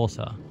below the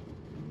water?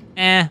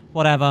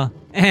 Whatever.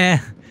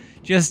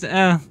 Just,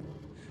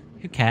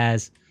 who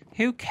cares?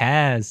 Who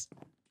cares?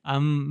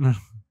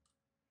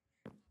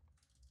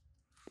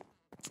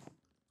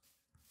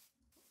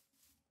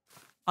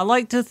 I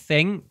like to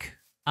think,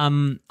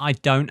 I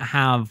don't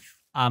have,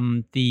 I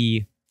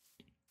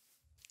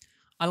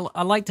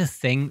like to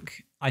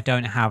think I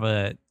don't have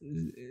a,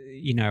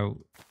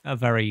 a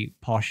very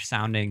posh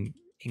sounding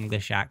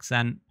English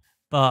accent,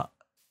 but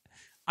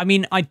I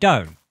mean, I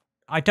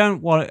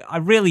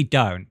really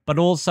don't, but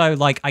also,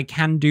 like, I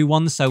can do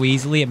one so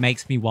easily, it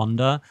makes me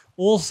wonder.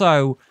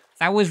 Also,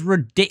 that was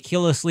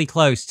ridiculously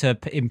close to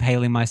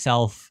impaling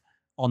myself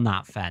on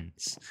that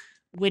fence,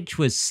 which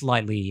was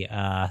slightly,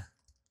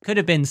 could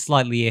have been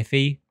slightly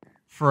iffy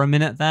for a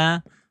minute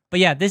there. But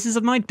yeah, this is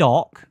my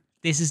dock.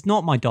 This is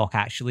not my dock,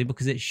 actually,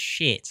 because it's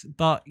shit.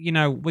 But,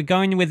 we're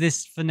going with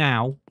this for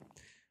now.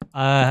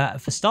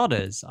 For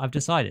starters, I've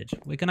decided.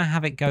 We're going to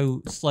have it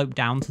go slope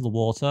down to the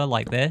water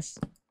like this.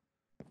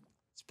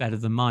 It's better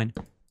than mine.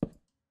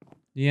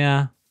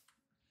 Yeah.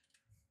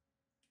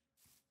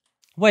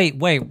 Wait,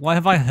 what,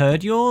 have I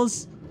heard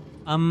yours?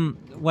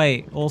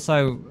 Wait,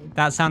 also,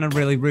 that sounded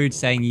really rude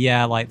saying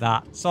yeah like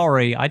that.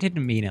 Sorry, I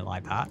didn't mean it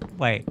like that.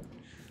 Wait.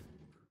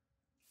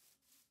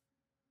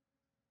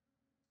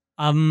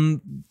 I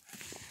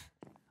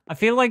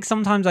feel like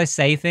sometimes I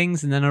say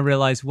things and then I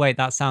realize, wait,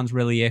 that sounds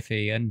really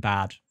iffy and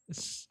bad.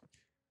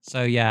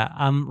 So yeah,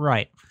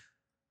 right.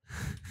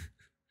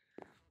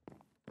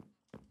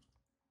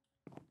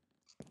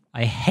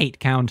 I hate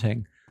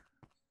counting.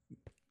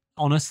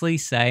 Honestly,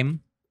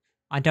 same.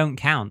 I don't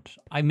count.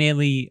 I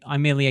merely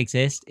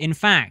exist. In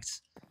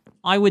fact,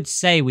 I would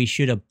say we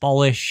should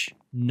abolish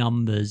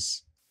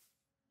numbers.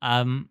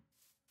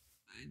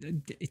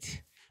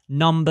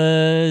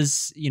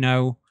 Numbers, you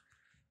know,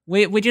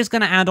 we're just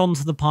going to add on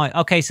to the pie.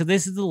 Okay, so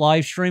this is the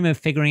live stream of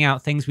figuring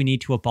out things we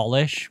need to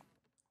abolish.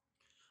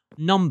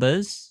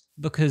 Numbers,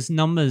 because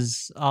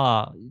numbers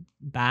are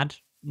bad.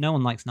 No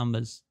one likes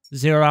numbers.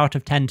 0 out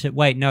of 10 to...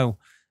 Wait, no.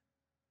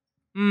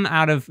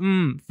 Out of...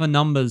 for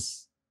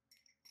numbers.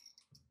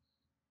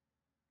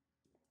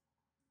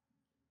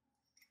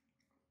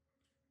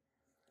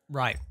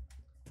 Right.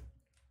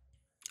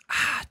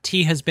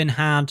 Tea has been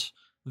had.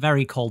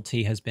 Very cold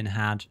tea has been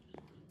had.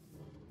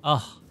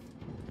 Oh,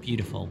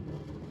 beautiful.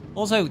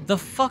 Also, the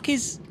fuck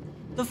is...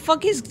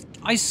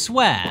 I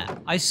swear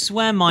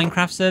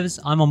Minecraft servers,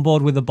 I'm on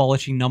board with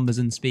abolishing numbers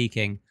and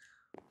speaking.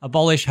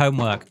 Abolish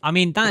homework. I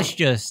mean, that's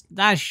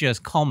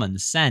just common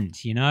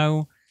sense, you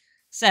know?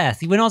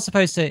 Seth, you're not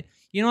supposed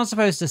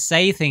to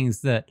say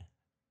things that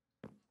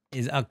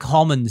is a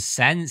common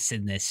sense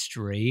in this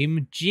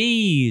stream.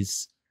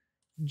 Jeez.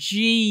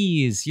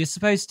 You're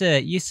supposed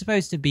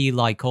to be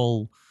like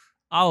all,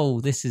 oh,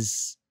 this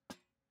is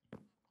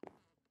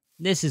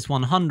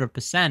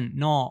 100%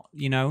 not,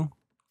 you know.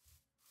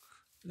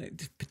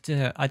 But,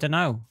 I don't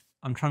know.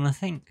 I'm trying to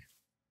think.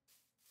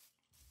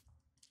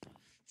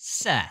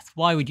 Seth,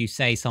 why would you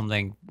say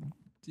something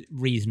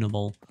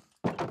reasonable?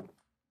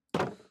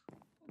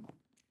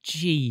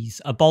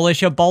 Jeez.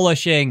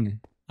 Abolishing.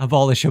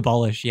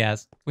 Abolish,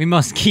 yes. We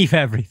must keep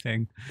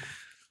everything.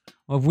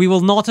 We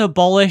will not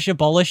abolish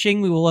abolishing.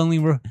 We will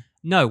only...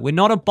 No, we're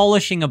not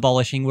abolishing.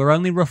 We're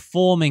only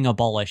reforming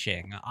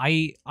abolishing.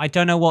 I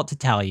don't know what to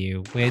tell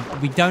you. We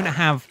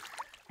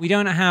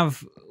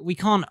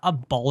can't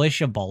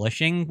abolish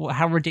abolishing.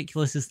 How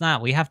ridiculous is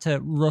that? We have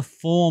to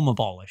reform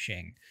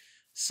abolishing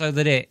so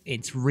that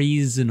it's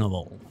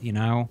reasonable, you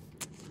know?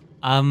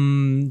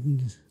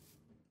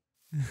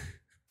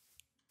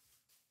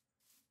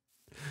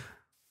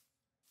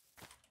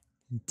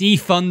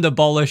 Defund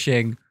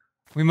abolishing.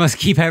 We must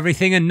keep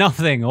everything and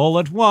nothing all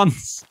at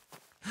once.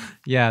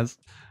 Yes.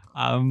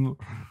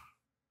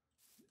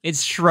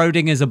 It's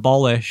Schrodinger's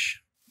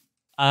abolish.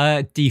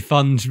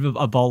 Defund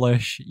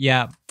abolish.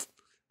 Yeah.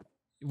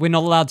 We're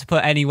not allowed to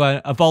put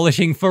anywhere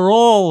abolishing for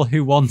all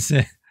who wants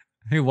it.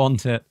 Who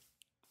want it.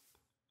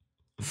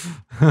 This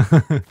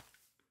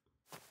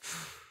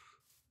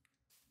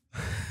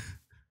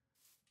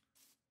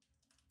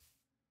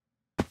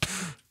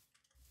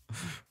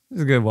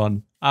is a good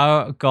one.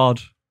 Oh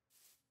god.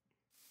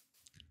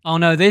 Oh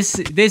no, this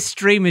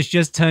stream has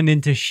just turned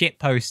into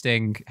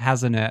shitposting,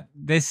 hasn't it?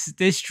 This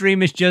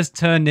stream has just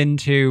turned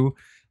into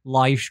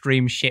live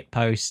stream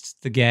shitpost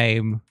the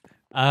game.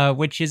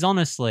 Which is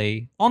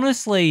honestly,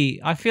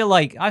 I feel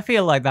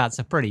like that's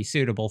a pretty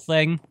suitable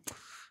thing.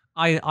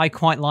 I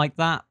quite like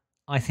that.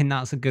 I think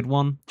that's a good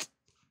one.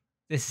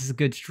 This is a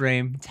good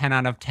stream. 10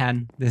 out of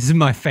 10. This is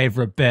my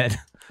favorite bit.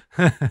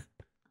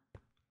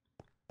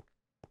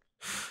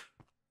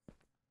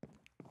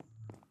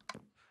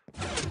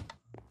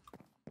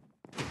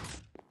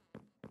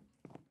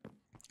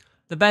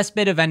 The best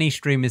bit of any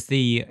stream is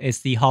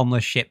the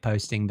harmless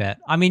shitposting bit.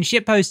 I mean,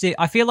 shitposting,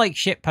 I feel like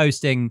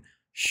shitposting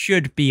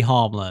should be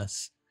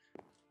harmless.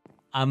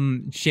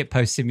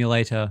 Shitpost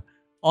simulator.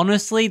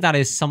 Honestly, that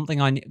is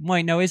something I...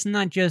 Wait, no, isn't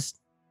that just...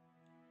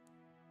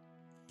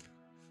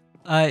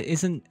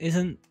 Isn't...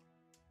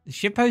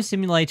 Shitpost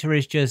simulator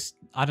is just,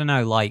 I don't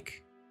know,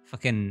 like,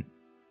 fucking...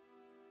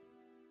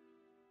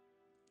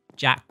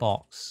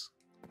 Jackbox.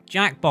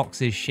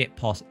 Jackbox is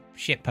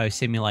shitpost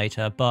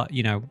simulator, but,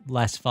 you know,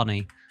 less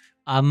funny.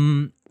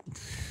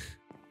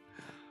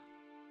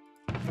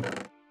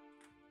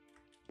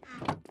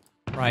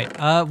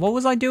 Right, what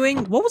was I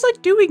doing? What was I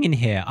doing in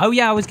here? Oh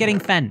yeah, I was getting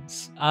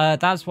fence.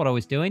 That's what I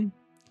was doing.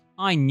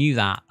 I knew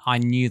that. I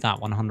knew that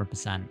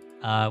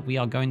 100%. We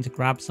are going to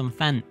grab some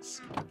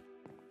fence.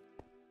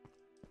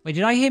 Wait,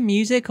 did I hear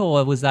music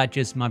or was that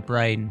just my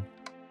brain?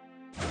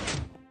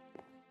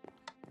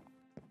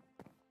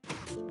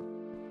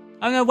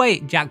 Oh no,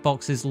 wait,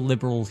 Jackbox is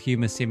liberal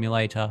humor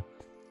simulator.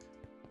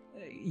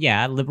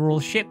 Yeah, liberal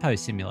shitpost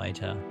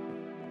simulator.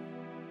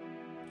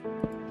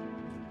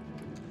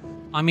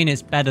 I mean,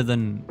 it's better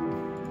than...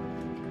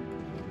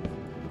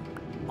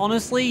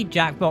 Honestly,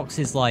 Jackbox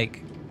is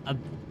like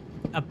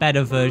a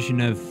better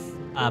version of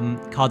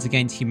Cards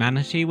Against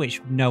Humanity,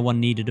 which no one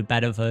needed a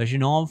better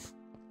version of.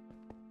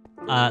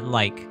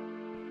 Like,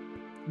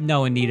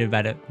 no one needed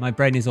better. My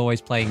brain is always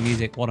playing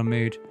music. What a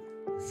mood.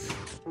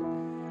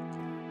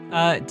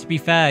 To be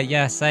fair,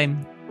 yeah,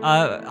 same.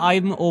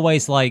 I'm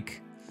always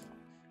like...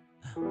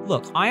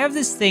 Look, I have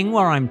this thing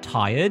where I'm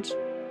tired.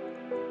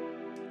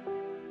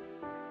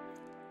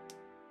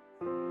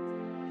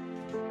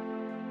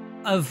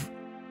 Of,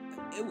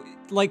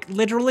 like,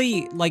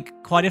 literally, like,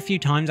 quite a few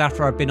times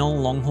after I've been on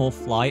a long-haul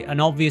flight, and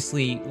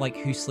obviously, like,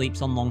 who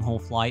sleeps on long-haul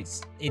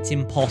flights? It's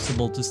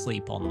impossible to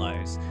sleep on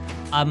those.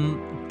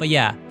 But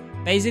yeah,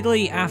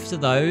 basically after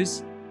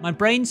those, my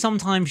brain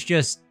sometimes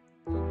just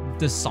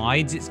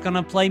decides it's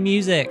gonna play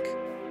music.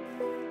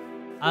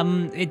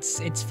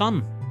 It's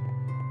fun.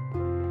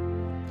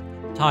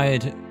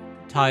 Tired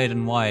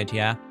and wired,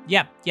 yeah.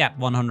 Yep,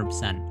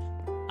 100%.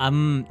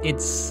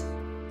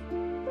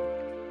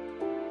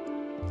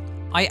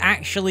 I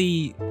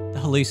actually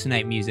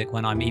hallucinate music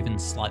when I'm even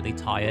slightly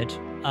tired.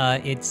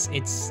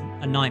 It's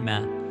a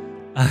nightmare.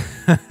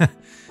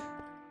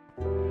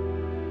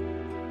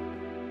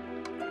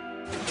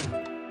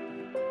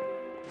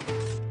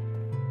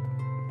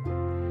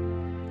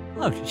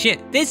 Oh shit,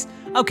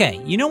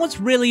 okay, you know what's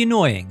really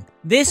annoying?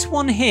 This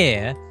one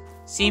here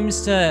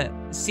seems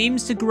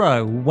to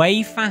grow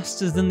way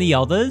faster than the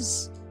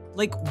others.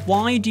 Like,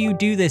 why do you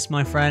do this,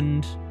 my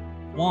friend?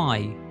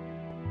 Why?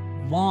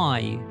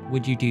 Why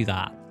would you do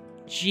that?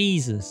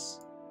 Jesus.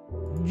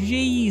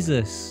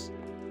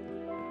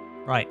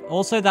 Right,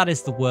 also that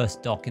is the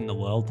worst dock in the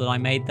world that I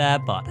made there,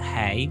 but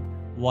hey,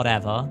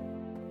 whatever.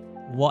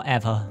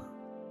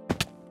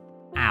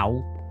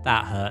 Ow,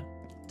 that hurt.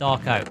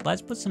 Dark oak.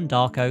 Let's put some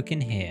dark oak in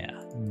here.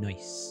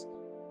 Nice.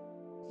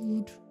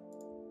 Good.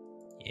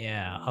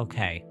 Yeah,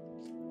 okay.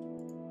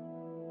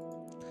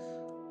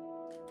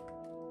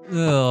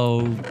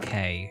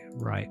 Okay,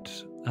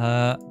 right.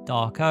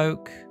 Dark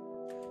oak.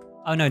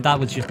 Oh no, that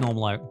was just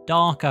normal oak.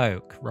 Dark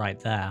oak, right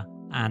there.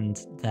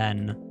 And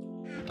then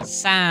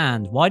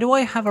sand. Why do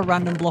I have a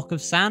random block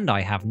of sand?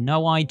 I have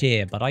no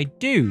idea, but I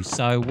do.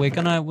 So we're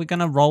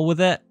gonna roll with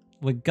it.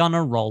 We're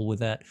gonna roll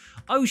with it.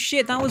 Oh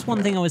shit, that was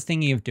one thing I was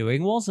thinking of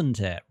doing, wasn't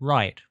it?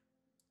 Right.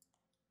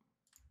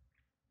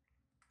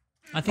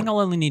 I think I'll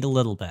only need a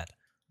little bit.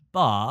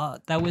 But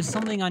there was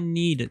something I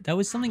needed. There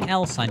was something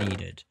else I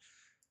needed.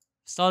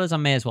 For starters, I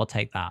may as well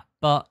take that.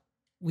 But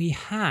we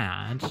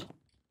had...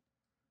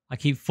 I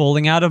keep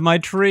falling out of my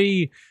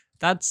tree.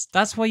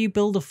 That's why you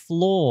build a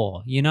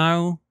floor, you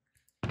know?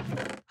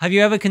 Have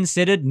you ever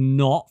considered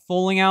not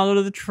falling out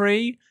of the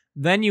tree?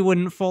 Then you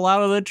wouldn't fall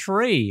out of the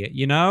tree,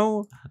 you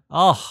know?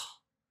 Oh.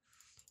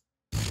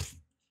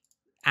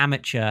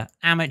 Amateur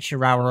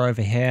hour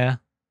over here.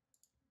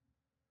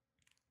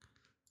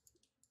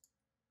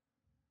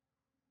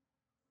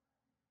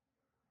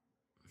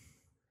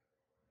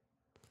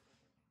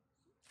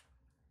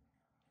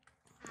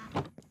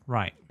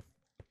 Right.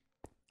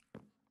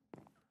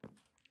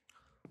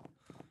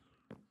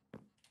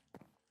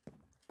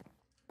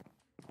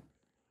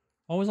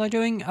 What was I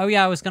doing? Oh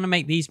yeah, I was going to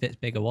make these bits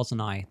bigger, wasn't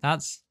I?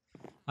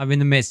 I'm in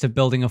the midst of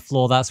building a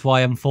floor, that's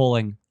why I'm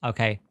falling.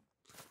 Okay.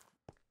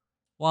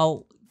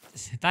 Well,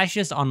 that's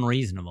just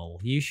unreasonable.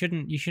 You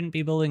shouldn't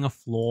be building a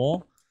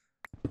floor.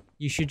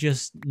 You should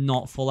just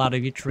not fall out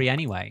of your tree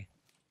anyway.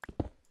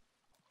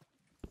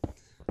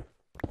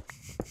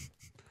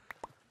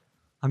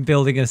 I'm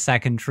building a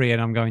second tree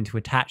and I'm going to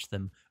attach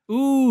them.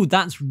 Ooh,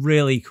 that's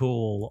really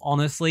cool.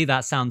 Honestly,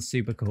 that sounds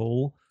super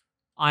cool.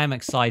 I am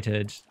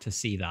excited to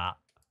see that.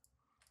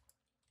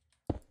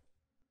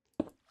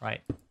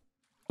 Right.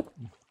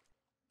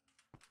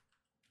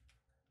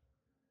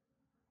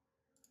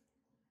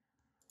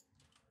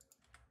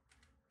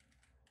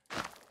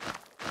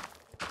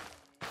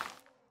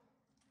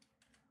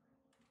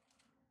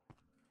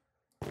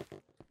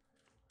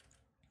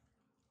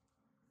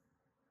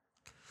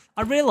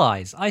 I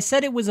realize I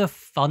said it was a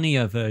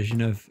funnier version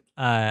of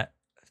I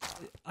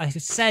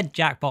said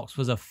Jackbox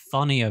was a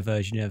funnier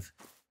version of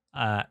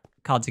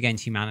Cards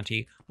Against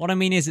Humanity. What I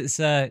mean is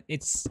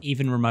it's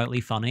even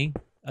remotely funny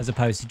as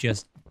opposed to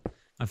just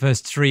my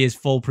first tree is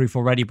foolproof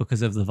already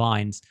because of the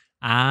vines.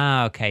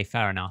 Ah, okay,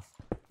 fair enough.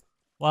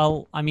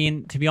 Well, I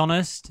mean, to be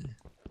honest,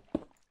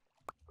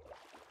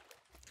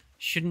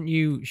 shouldn't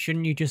you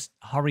just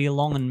hurry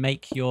along and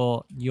make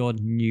your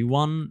new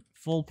one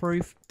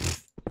foolproof? Pfft.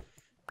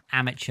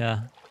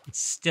 Amateur.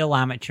 It's still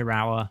amateur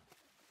hour.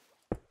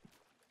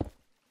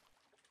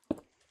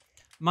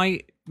 My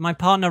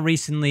partner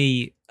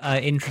recently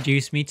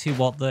introduced me to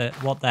what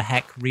the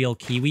heck real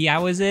Kiwi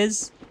hours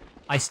is.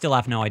 I still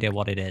have no idea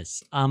what it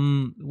is.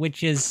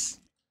 Which is,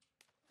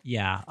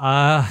 yeah.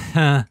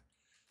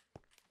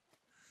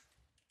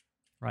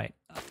 Right.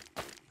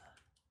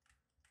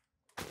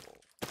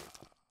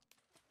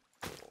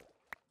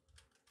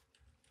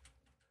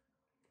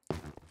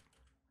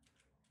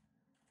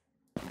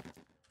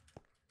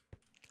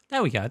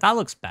 There we go. That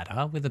looks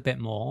better with a bit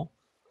more.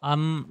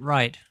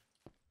 Right.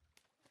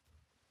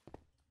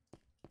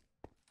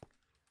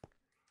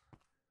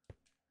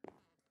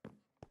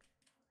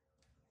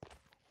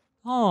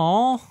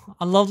 Oh,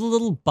 I love the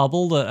little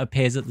bubble that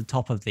appears at the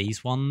top of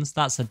these ones.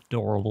 That's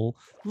adorable.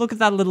 Look at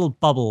that little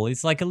bubble.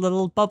 It's like a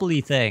little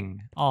bubbly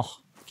thing. Oh,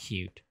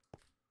 cute.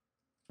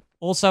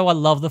 Also, I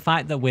love the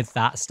fact that with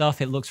that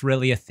stuff, it looks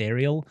really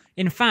ethereal.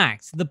 In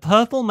fact, the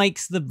purple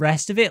makes the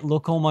rest of it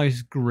look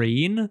almost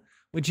green,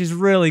 which is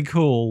really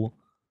cool.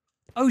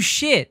 Oh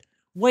shit!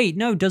 Wait,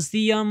 no, does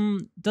the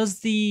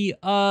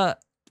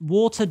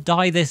water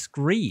dye this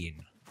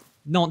green?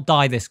 Not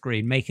dye this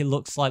green, make it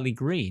look slightly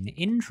green.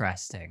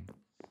 Interesting.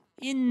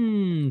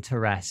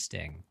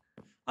 Interesting.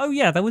 Oh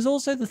yeah, there was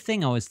also the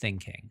thing I was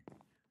thinking.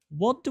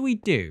 what do we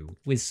do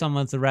with some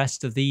of the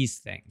rest of these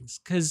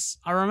things? Because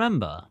I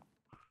remember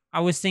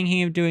I was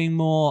thinking of doing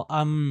more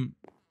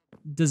interior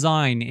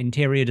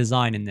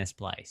design in this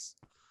place.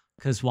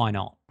 Because why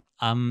not?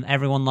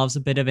 Everyone loves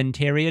a bit of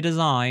interior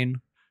design.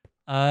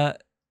 I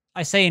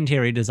say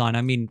interior design,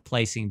 I mean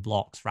placing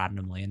blocks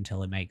randomly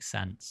until it makes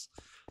sense.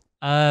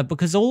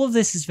 Because all of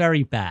this is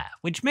very bare,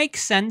 which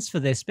makes sense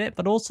for this bit,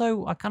 but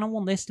also I kind of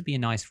want this to be a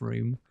nice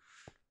room.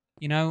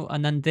 You know,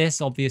 and then this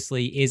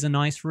obviously is a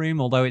nice room,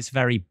 although it's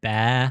very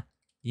bare,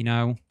 you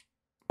know.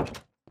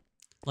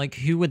 Like,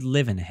 who would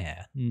live in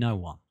here? No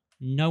one.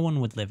 No one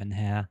would live in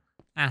here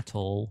at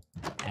all,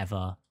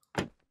 ever.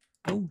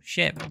 Oh,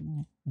 shit.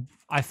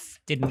 I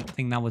didn't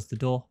think that was the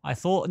door. I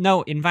thought...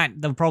 No, in fact,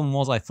 the problem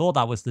was I thought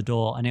that was the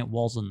door, and it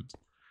wasn't.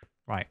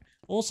 Right.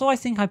 Also, I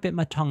think I bit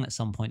my tongue at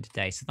some point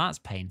today, so that's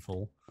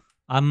painful.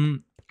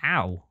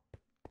 Ow.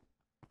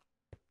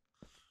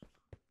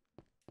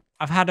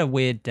 I've had a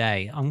weird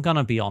day. I'm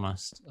gonna be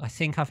honest. I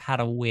think I've had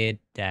a weird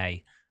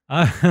day.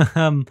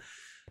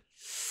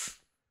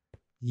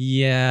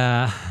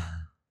 Yeah.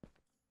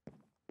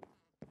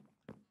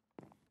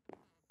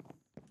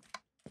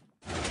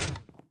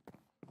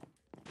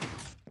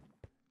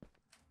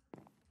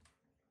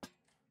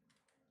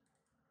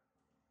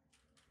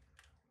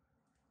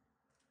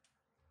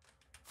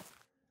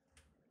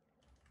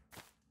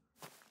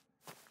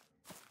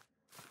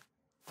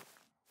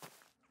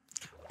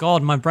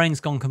 God, my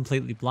brain's gone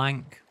completely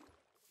blank.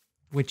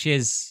 Which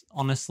is,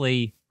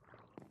 honestly,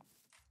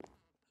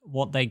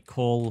 what they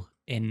call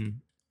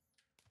in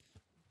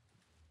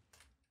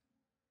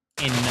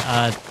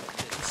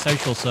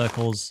social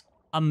circles,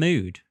 a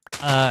mood.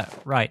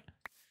 Right.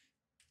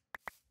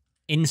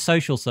 In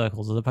social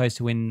circles, as opposed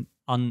to in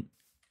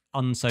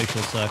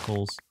unsocial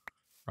circles.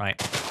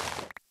 Right.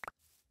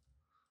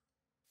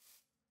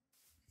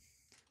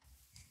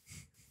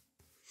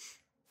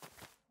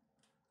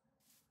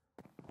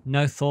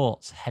 No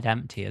thoughts, head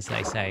empty, as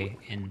they say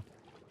in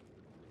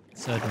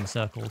certain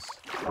circles.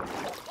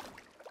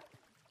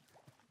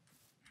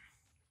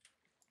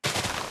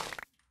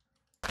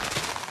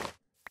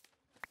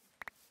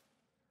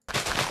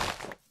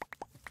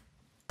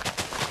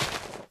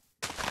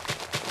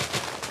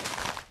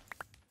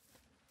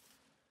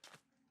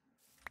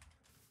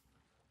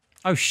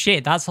 Oh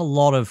shit, that's a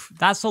lot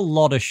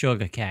of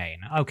sugar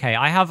cane. Okay,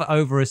 I have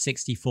over a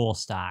 64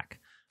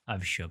 stack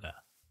of sugar.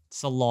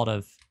 It's a lot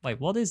of... Wait,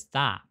 what is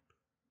that?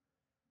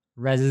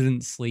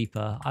 Resident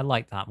Sleeper. I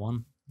like that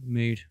one.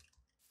 Mood.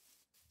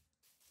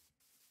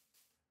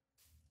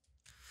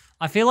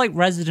 I feel like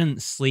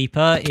Resident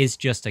Sleeper is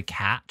just a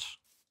cat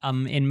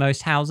in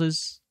most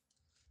houses.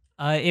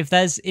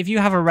 If you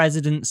have a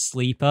Resident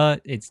Sleeper,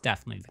 it's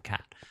definitely the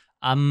cat.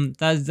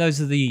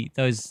 Those are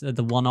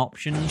the one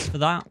options for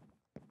that.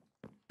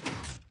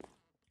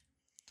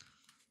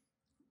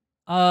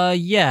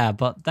 Yeah,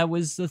 but that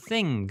was the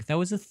thing. There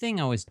was a thing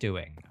I was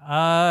doing.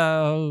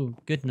 Oh,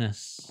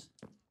 goodness.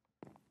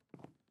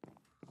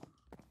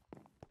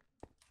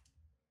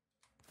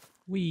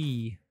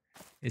 Whee.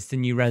 It's the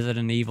new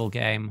Resident Evil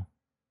game.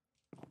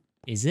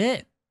 Is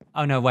it?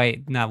 Oh, no,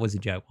 wait. That was a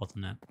joke,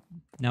 wasn't it?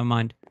 Never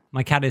mind.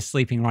 My cat is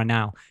sleeping right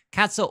now.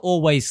 Cats are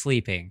always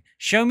sleeping.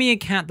 Show me a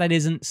cat that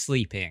isn't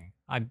sleeping.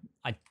 I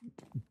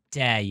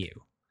dare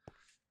you.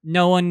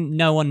 No one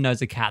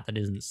knows a cat that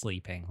isn't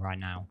sleeping right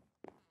now.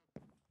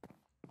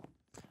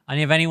 And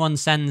if anyone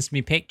sends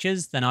me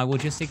pictures, then I will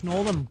just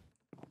ignore them.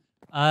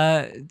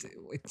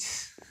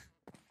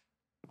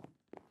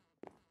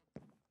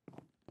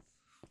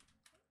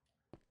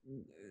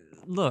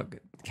 Look,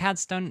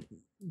 cats don't.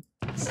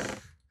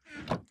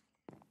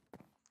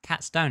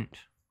 Cats don't.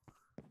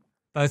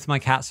 Both my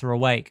cats are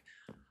awake.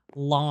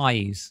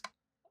 Lies.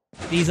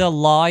 These are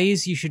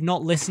lies. You should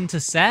not listen to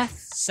Seth.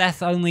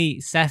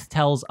 Seth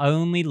tells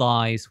only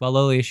lies while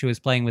Alicia is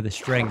playing with a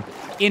string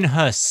in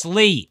her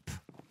sleep.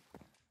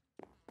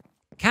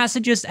 Cats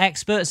are just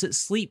experts at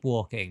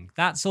sleepwalking.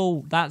 That's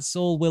all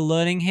we're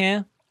learning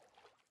here.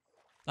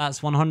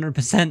 That's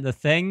 100% the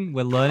thing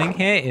we're learning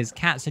here is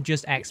cats are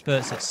just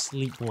experts at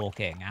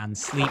sleepwalking and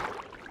sleep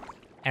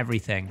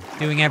everything.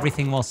 Doing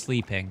everything while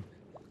sleeping.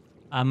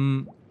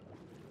 Have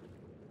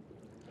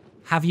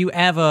you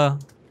ever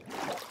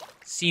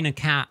seen a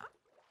cat?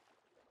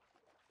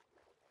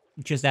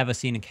 Just ever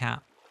seen a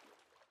cat?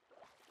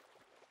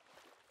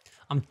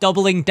 I'm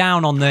doubling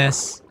down on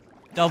this.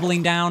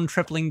 Doubling down,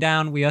 tripling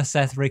down. We are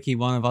Seth Ricky.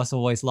 One of us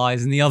always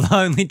lies and the other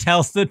only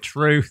tells the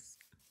truth.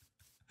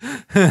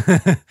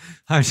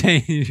 I'm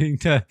changing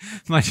to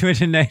my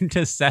Twitter name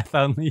to Seth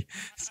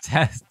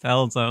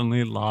tells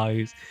only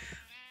lies.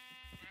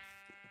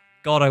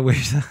 God, I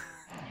wish that...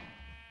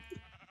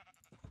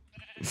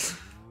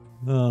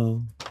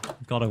 Oh,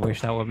 God, I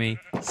wish that were me.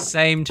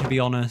 Same, to be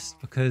honest,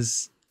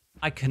 because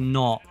I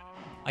cannot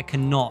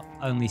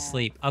only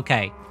sleep.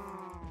 Okay.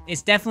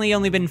 It's definitely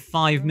only been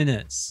 5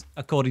 minutes,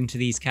 according to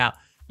these cows.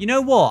 You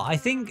know what? I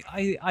think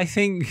I've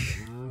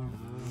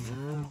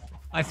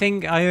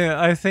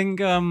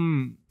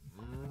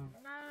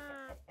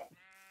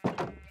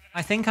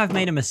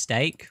made a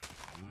mistake.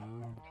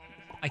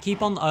 I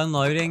keep on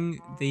unloading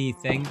the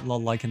thing,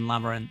 lol, like in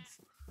Labyrinth.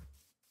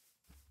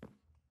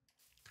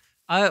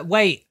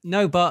 Wait,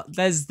 no, but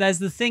there's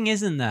the thing,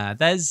 isn't there?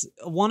 There's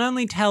one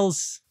only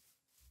tells.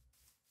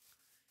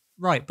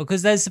 Right,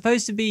 because there's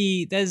supposed to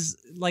be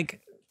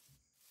like.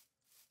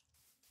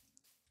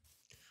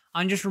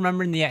 I'm just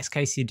remembering the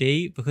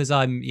XKCD because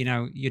I'm, you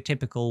know, your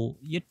typical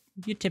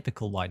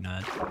white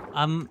nerd.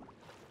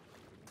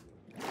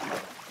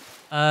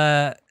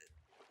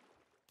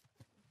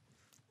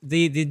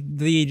 The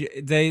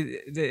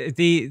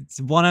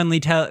one only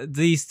tell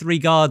these three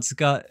guards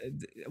got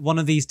one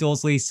of these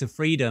doors leads to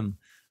freedom,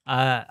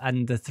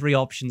 and the three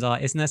options are,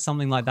 isn't there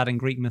something like that in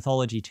Greek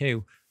mythology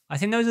too? I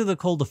think those are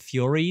called the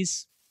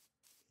Furies,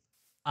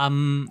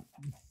 or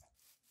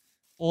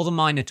the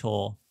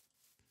Minotaur.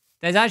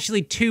 There's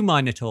actually two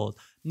Minotaurs.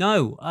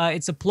 No,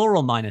 it's a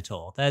plural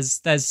Minotaur.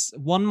 There's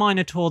one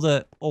Minotaur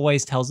that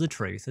always tells the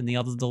truth, and the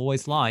other that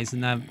always lies,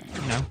 and they're,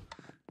 you know,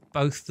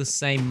 both the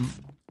same.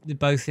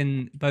 Both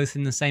in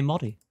the same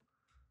body.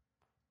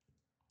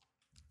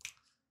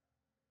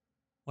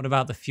 What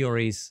about the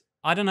Furies?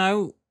 I don't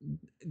know.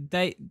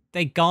 They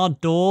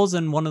guard doors,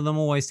 and one of them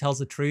always tells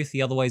the truth.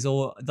 The other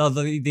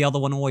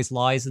one always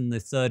lies, and the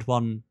third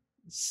one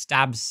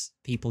stabs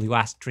people who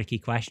ask tricky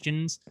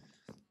questions.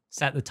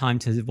 Set the time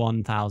to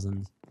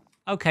 1,000.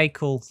 Okay,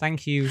 cool.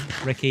 Thank you,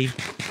 Ricky.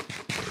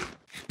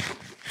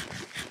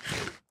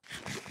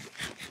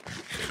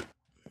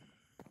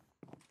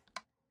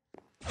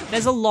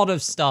 There's a lot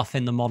of stuff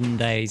in the modern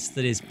days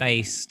that is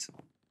based,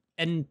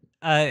 and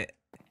at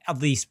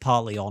least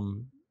partly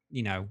on,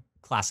 you know,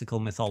 classical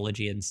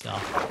mythology and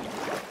stuff.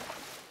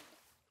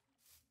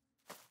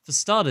 For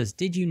starters,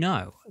 did you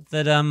know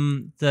that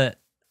that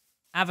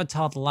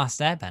Avatar: The Last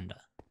Airbender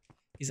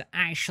is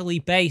actually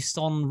based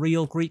on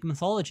real Greek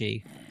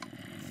mythology?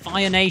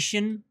 Fire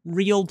Nation,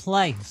 real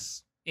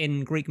place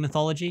in Greek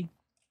mythology.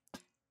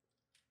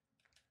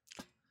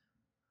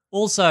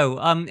 Also,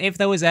 if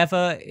there was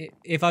ever,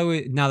 if I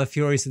were, now the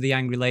Furies are the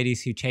angry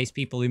ladies who chase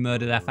people who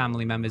murder their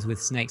family members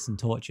with snakes and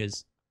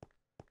torches.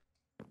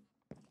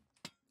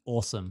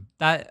 Awesome.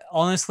 That,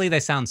 honestly,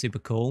 they sound super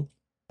cool.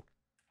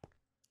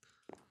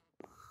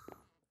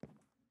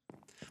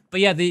 But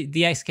yeah, the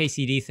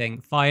XKCD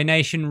thing, Fire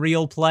Nation,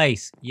 real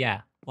place.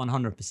 Yeah,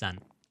 100%.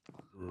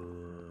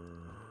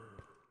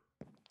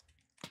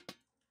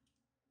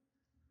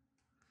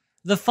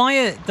 The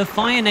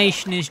Fire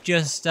Nation is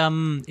just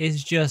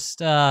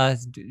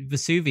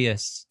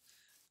Vesuvius,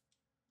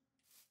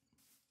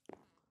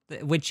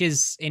 which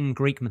is in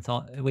Greek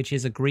which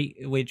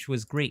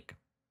was Greek.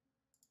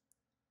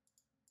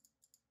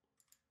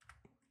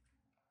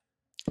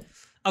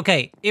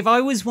 Okay, if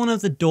I was one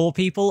of the door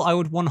people, I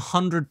would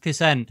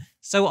 100%.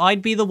 So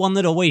I'd be the one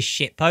that always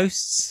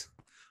shitposts.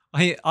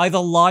 Either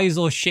lies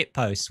or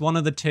shitposts. One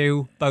of the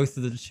two, both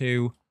of the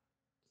two.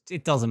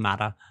 It doesn't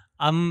matter.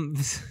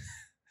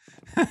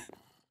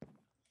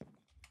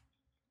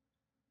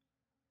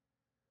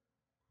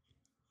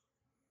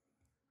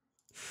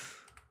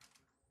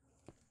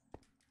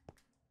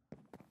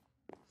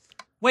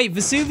 Wait,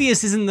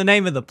 Vesuvius isn't the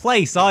name of the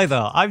place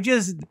either. I've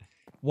just...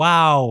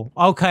 Wow.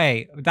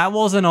 Okay, that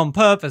wasn't on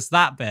purpose,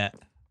 that bit.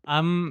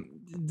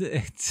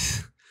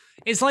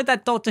 It's like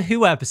that Doctor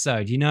Who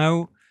episode, you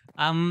know?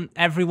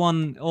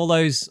 Everyone, all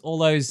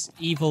those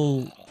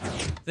evil...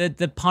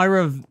 The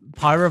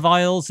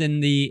pyroviles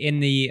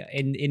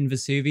in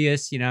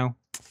Vesuvius, you know?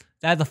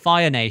 They're the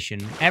Fire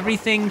Nation.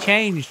 Everything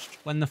changed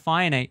when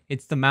the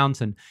it's the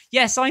mountain.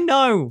 Yes, I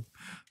know!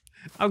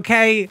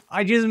 Okay,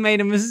 I just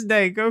made a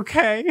mistake,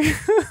 okay?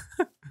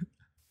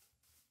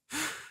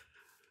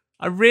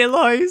 I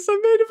realized I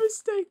made a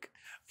mistake.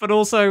 But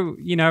also,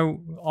 you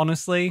know,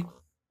 honestly...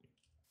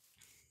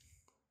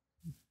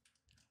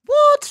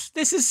 What?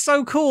 This is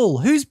so cool.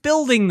 Who's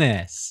building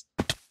this?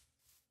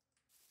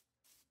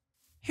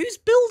 Who's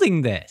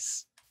building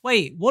this?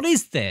 Wait, what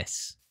is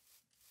this?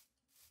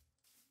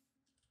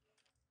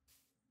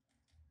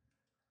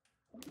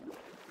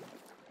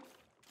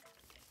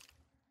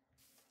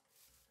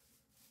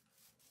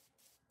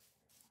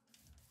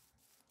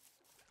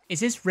 Is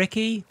this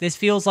Ricky? This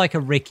feels like a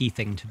Ricky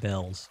thing to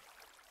build.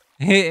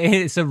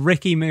 It's a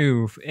Ricky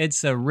move.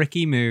 It's a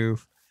Ricky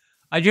move.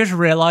 I just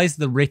realized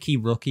the Ricky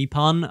Rookie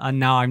pun, and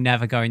now I'm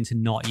never going to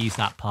not use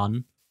that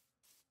pun.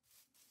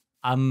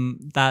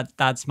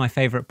 That's my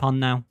favorite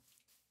pun now.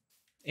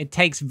 It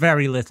takes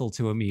very little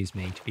to amuse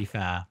me, to be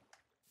fair.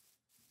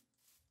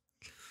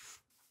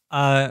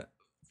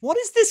 What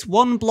is this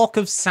one block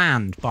of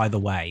sand, by the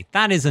way?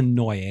 That is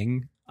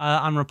annoying.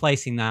 I'm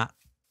replacing that.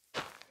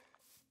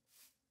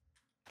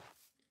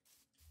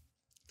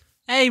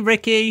 Hey,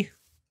 Ricky.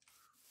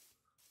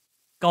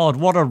 God,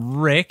 what a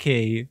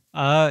Ricky.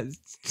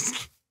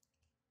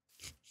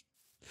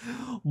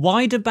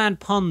 Why do bad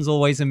puns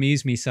always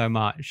amuse me so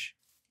much?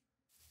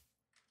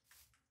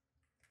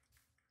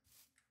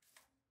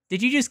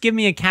 Did you just give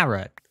me a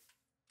carrot?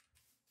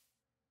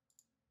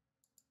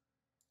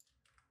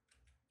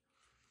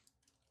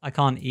 I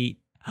can't eat.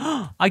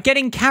 I'm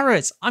getting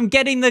carrots. I'm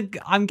getting the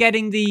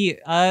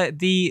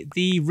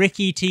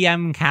Ricky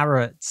TM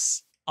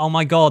carrots. Oh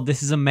my god,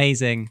 this is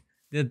amazing.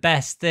 The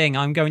best thing.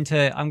 I'm going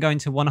to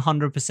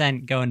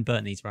 100% go and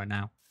burn these right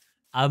now.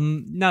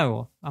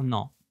 No, I'm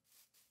not.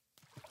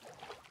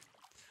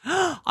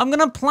 I'm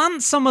gonna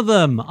plant some of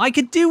them. I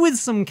could do with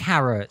some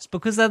carrots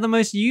because they're the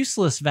most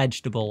useless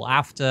vegetable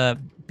after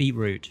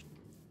beetroot.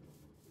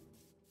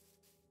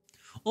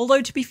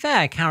 Although, to be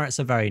fair, carrots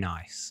are very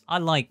nice. I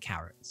like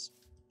carrots.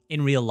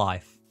 In real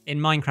life. In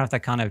Minecraft, they're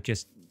kind of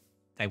just...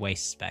 they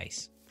waste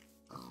space.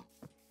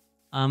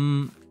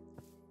 There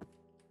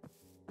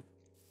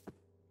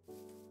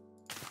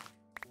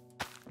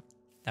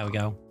we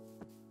go.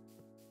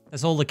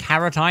 That's all the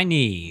carrot I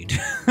need.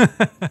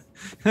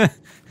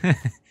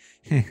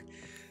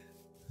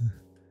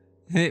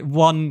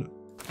 One...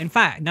 in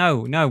fact,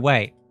 no,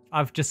 wait.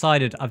 I've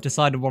decided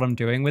what I'm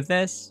doing with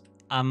this.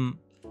 What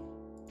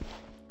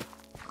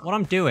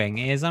I'm doing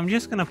is I'm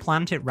just gonna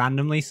plant it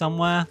randomly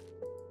somewhere.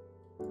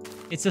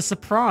 It's a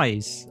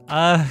surprise.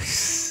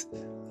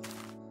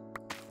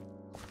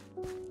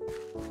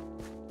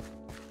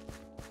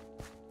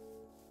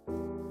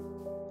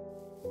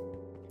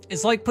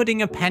 It's like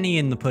putting a penny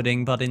in the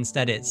pudding, but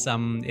instead it's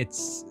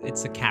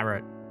a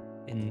carrot.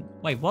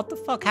 Wait, what the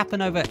fuck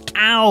happened over?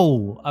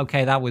 Ow!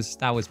 Okay, that was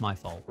my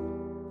fault.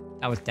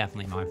 That was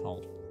definitely my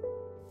fault.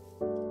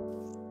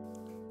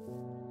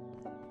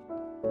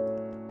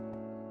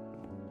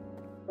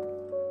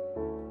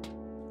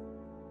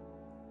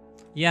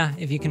 Yeah,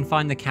 if you can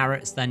find the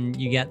carrots, then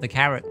you get the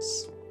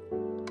carrots.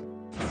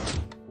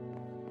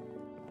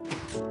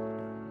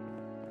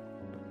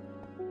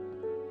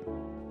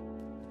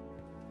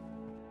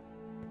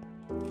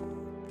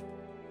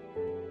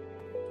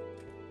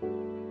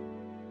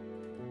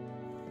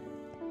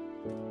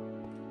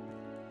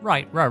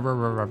 Right.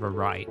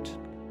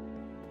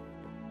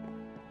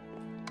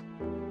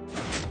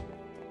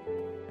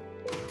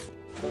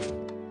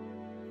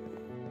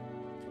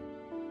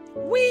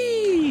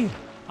 Whee!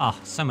 Oh,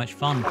 so much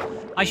fun.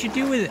 I could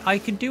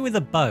do with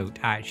a boat,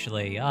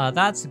 actually.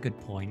 That's a good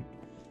point.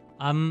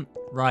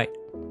 Right.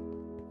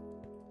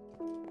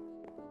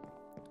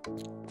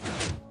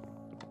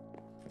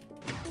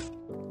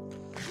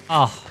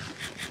 Oh,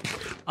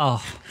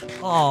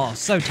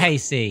 so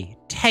tasty.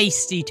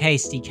 Tasty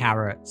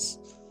carrots.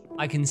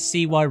 I can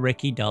see why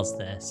Ricky does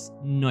this.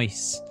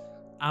 Nice.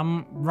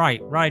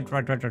 Right. What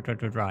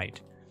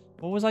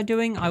was I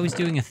doing? I was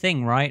doing a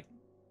thing, right?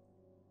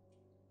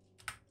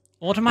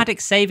 Automatic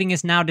saving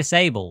is now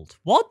disabled.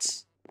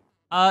 What?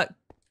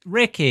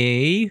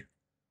 Ricky?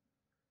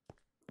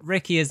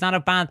 Ricky, is that a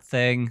bad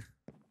thing?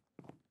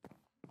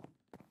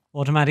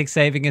 Automatic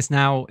saving is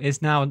now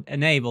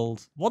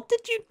enabled. What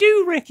did you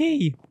do,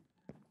 Ricky?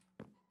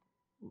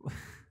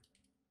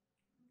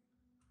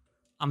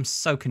 I'm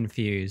so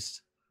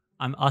confused.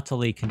 I'm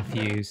utterly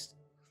confused.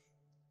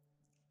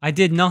 I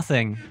did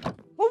nothing.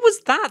 What was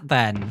that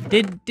then?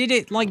 Did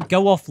it like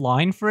go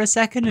offline for a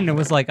second and it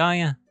was like, oh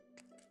yeah.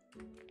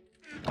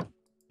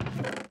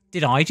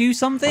 Did I do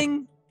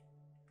something?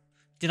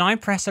 Did I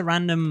press a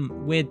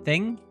random weird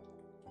thing?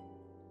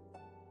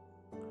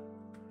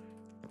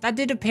 That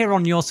did appear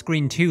on your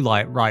screen too,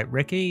 like, right,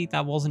 Ricky?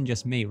 That wasn't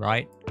just me,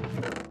 right?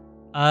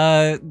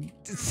 Was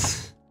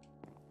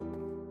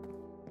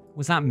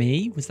that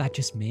me? Was that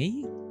just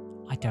me?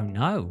 I don't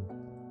know.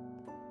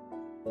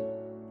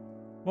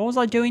 What was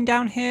I doing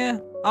down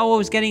here? Oh, I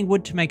was getting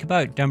wood to make a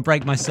boat. Don't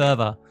break my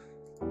server.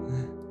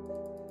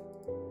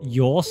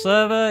 Your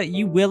server?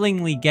 You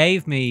willingly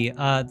gave me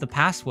the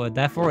password,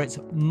 therefore it's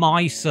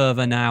my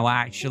server now,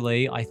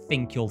 actually. I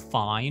think you'll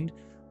find.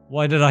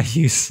 Why did I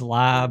use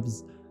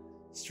slabs?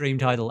 Stream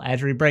title,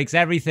 Edry breaks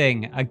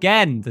everything.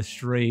 Again, the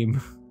stream.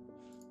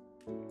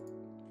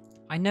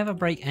 I never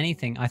break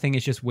anything. I think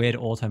it's just weird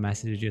auto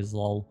messages,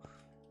 lol.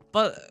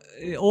 But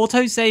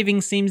auto-saving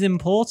seems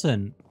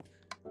important.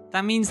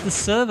 That means the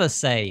server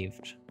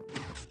saved.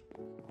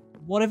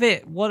 What if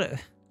it...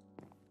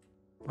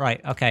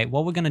 Right, okay,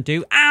 what we're gonna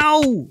do...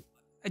 Ow!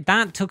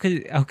 That took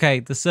a...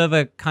 Okay, the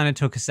server kind of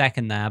took a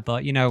second there,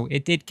 but, you know,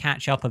 it did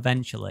catch up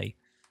eventually.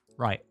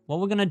 Right, what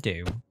we're gonna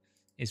do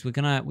is we're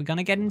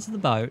gonna get into the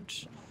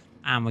boat,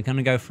 and we're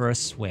gonna go for a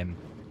swim.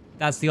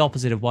 That's the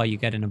opposite of why you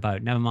get in a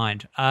boat. Never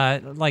mind.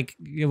 Like,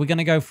 we're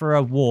gonna go for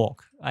a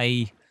walk.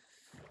 A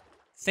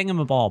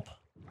thingamabob.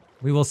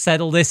 We will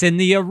settle this in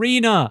the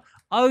arena.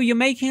 Oh, you're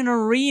making an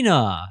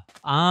arena.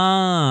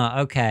 Ah,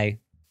 okay.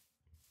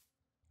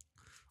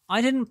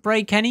 I didn't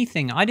break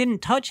anything. I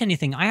didn't touch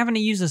anything. I haven't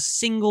used a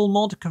single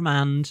mod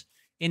command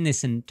in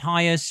this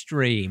entire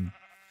stream.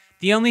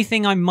 The only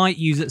thing I might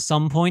use at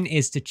some point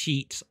is to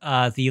cheat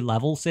the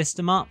level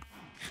system up.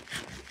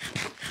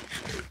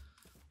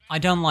 I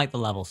don't like the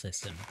level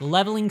system. The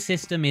leveling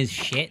system is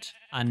shit,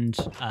 and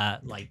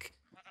like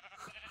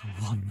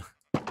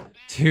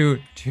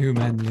two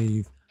men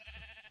leave,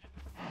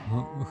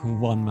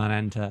 one man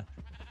enter,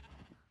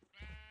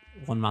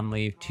 one man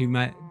leave, two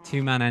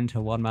men enter,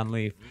 one man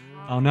leave.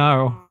 Oh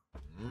no!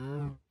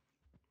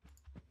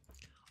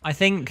 I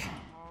think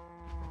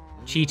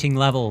cheating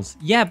levels.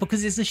 Yeah,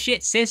 because it's a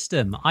shit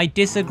system. I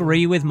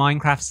disagree with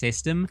Minecraft's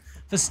system.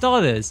 For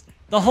starters,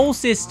 the whole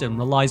system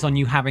relies on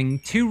you having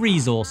 2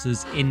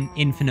 resources in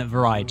infinite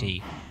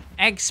variety.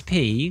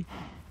 XP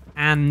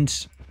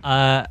and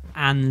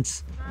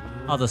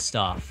other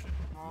stuff.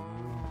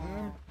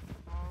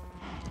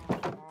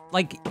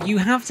 Like, you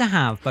have to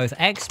have both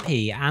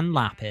XP and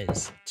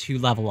lapis to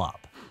level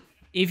up.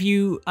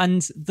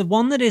 And the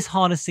one that is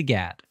hardest to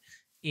get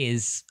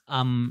is,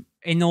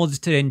 in order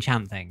to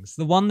enchant things.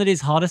 The one that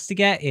is hardest to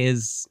get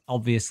is,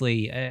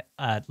 obviously,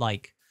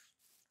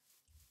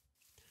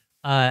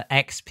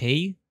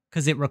 XP,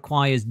 because it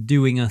requires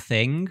doing a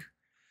thing.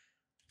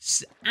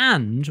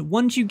 And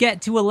once you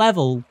get to a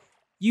level,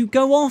 you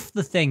go off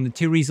the thing, the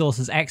 2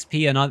 resources,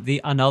 XP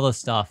and other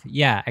stuff.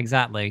 Yeah,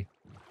 exactly.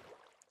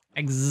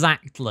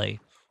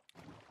 Exactly.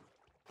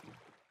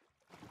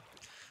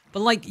 But,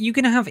 like, you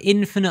can have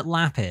infinite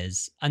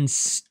lapis and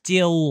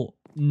still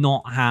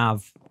not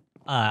have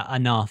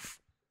enough,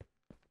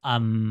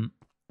 and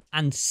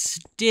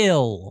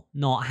still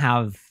not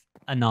have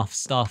enough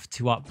stuff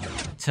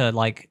to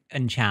like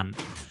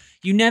enchant.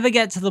 You never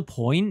get to the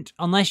point,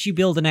 unless you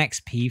build an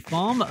XP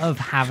farm, of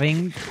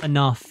having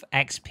enough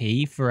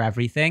XP for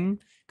everything,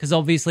 because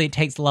obviously it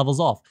takes the levels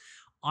off.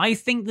 I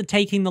think the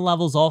taking the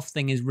levels off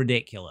thing is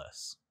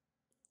ridiculous.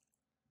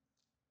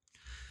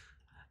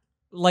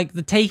 Like,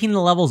 the taking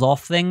the levels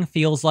off thing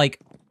feels like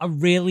a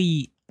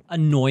really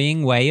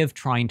annoying way of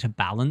trying to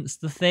balance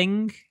the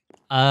thing,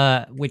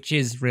 which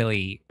is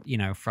really, you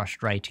know,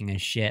 frustrating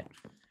as shit.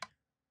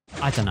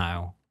 I don't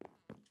know.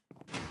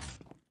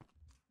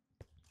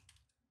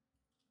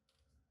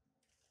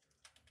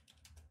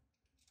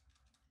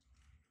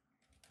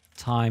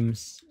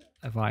 Times,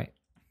 right.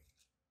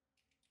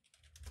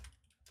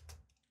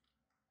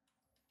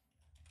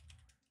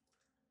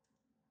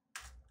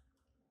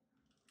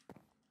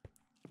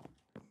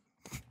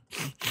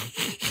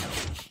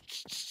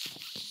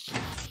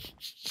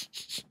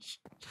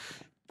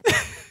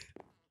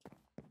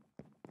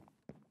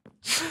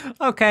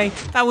 Okay,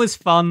 that was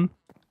fun.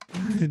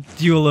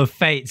 Duel of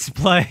Fates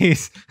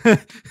plays.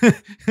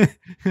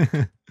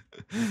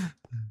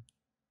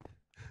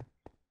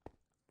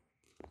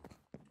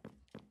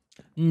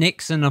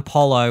 Nyx and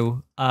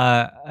Apollo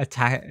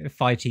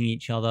fighting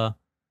each other.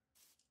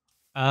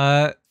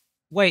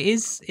 Wait,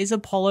 is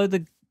Apollo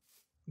the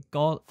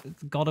god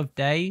of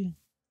day?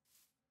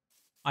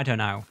 I don't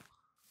know.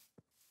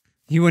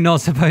 You were not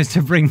supposed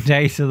to bring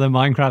day to the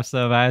Minecraft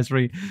server,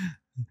 Esri.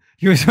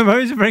 You were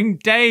supposed to bring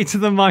day to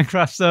the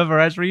Minecraft server,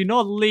 Esri. You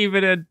not leave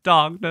it in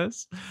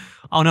darkness.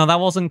 Oh no,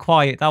 that wasn't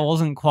quite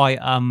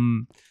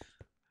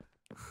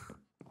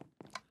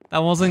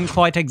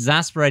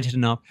exasperated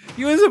enough.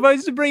 You were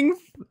supposed to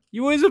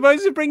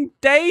bring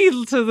day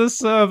to the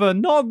server,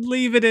 not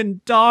leave it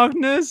in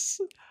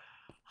darkness.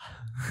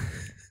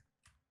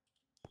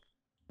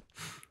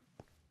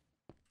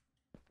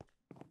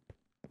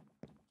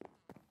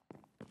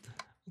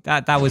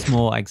 That was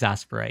more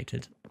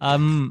exasperated.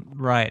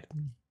 Right.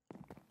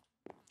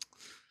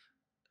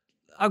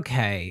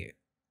 Okay.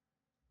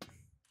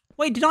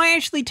 Wait, did I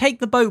actually take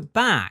the boat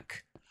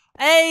back?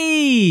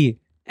 Hey!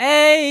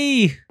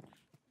 Hey!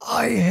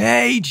 I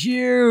hate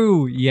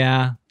you!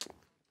 Yeah.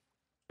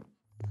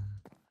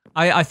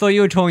 I thought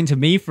you were talking to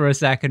me for a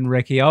second,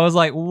 Ricky. I was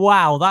like,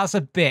 wow, that's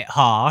a bit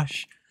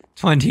harsh.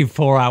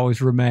 24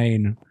 hours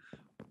remain.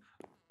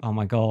 Oh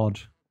my god.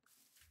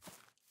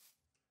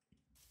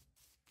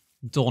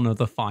 Dawn of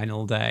the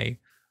final day.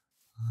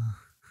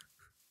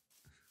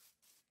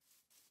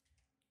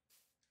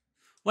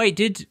 Wait,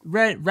 did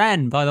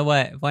Ren, by the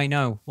way, wait,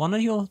 no. One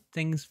of your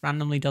things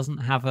randomly doesn't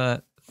have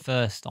a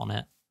first on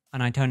it,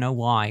 and I don't know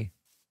why.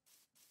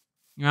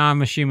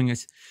 I'm assuming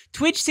it's...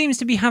 Twitch seems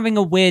to be having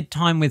a weird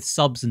time with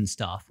subs and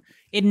stuff.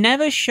 It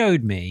never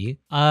showed me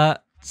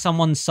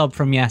someone's sub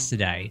from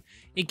yesterday.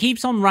 It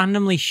keeps on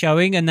randomly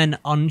showing and then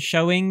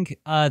unshowing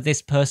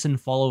this person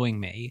following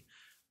me.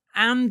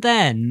 And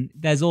then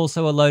there's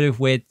also a load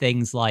of weird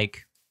things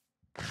like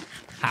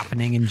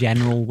happening in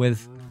general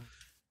with...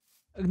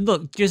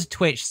 Look, just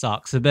Twitch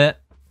sucks a bit.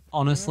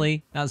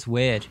 Honestly, that's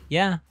weird.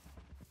 Yeah.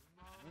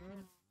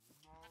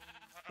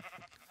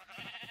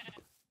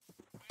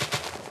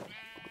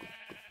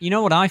 You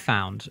know what I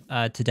found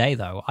today,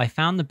 though? I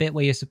found the bit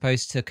where you're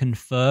supposed to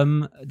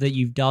confirm that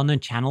you've done a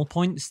channel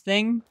points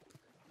thing.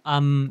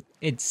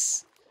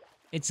 It's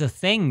a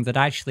thing that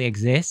actually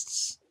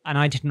exists, and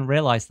I didn't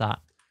realize that.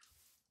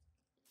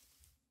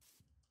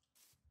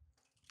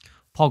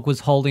 Pog was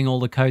holding all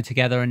the code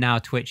together, and now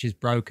Twitch is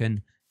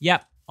broken.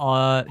 Yep.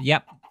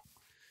 Yep.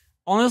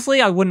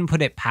 Honestly, I wouldn't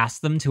put it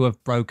past them to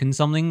have broken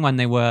something when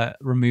they were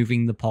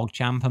removing the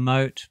PogChamp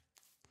emote.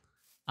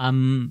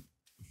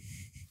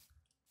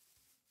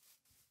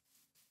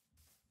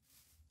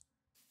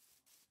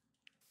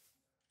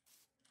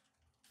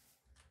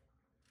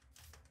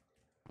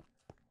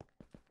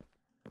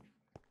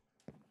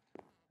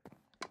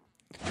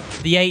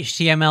 The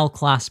HTML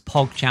class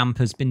PogChamp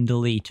has been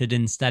deleted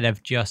instead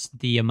of just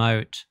the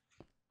emote.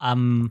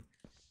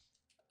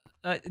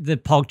 The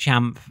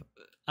PogChamp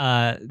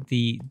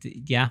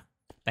yeah,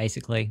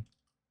 basically.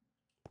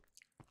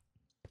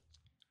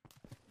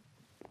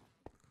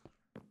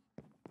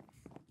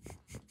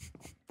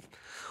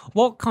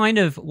 What kind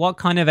of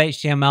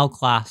HTML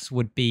class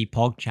would be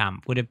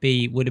PogChamp? Would it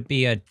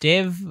be a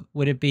div?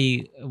 Would it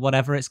be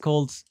whatever it's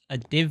called, a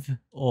div,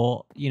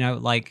 or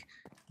like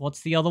what's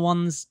the other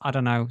ones? I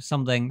don't know.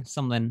 Something.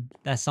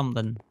 There's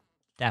something,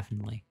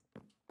 definitely.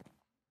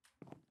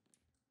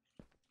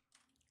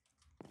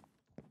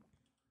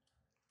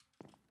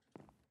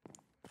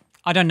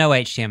 I don't know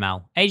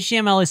HTML.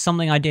 HTML is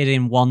something I did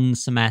in one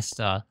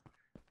semester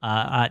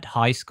at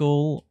high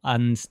school,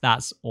 and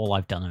that's all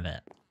I've done of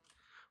it.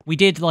 We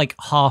did like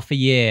half a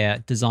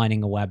year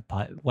designing a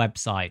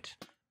website,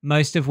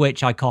 most of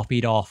which I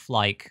copied off.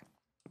 Like,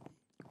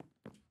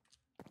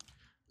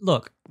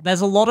 look,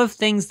 there's a lot of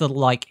things that are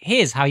like,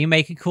 here's how you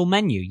make a cool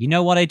menu. You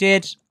know what I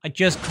did? I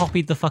just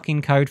copied the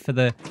fucking code for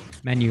the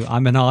menu.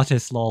 I'm an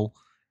artist, lol.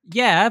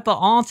 Yeah, but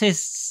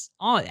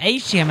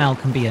HTML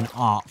can be an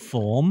art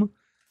form.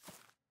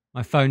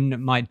 My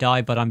phone might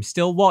die, but I'm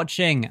still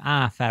watching.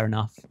 Ah, fair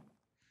enough.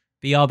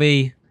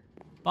 BRB.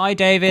 Bye,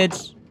 David.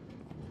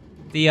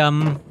 The,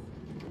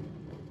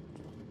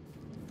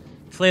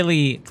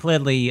 clearly,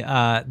 the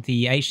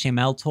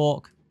HTML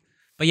talk.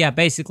 But yeah,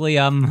 basically,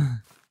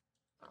 the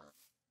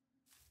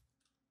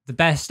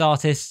best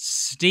artists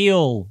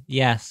steal.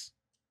 Yes.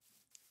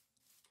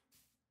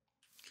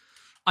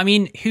 I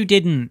mean, who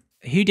didn't?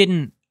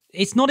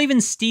 It's not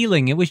even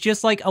stealing. It was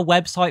just like a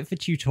website for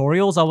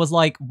tutorials. I was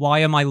like, why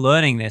am I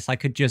learning this? I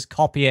could just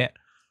copy it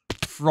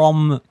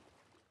from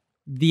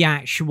the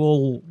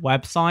actual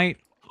website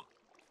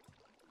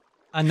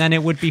and then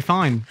it would be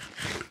fine.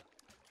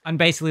 And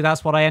basically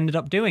that's what I ended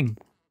up doing.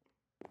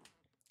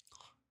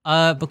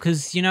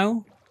 Because,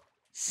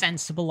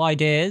 sensible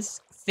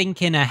ideas,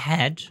 thinking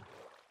ahead.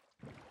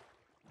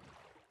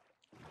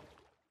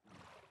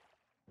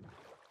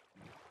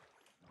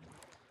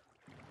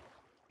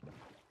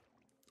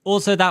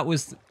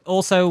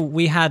 Also,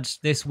 we had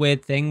this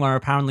weird thing where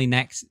apparently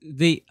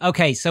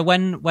so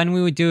when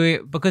we would do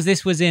it, because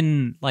this was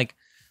in like,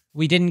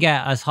 we didn't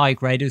get as high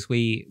grade as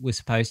we were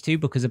supposed to,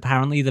 because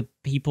apparently the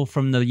people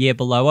from the year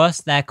below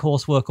us, their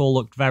coursework all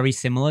looked very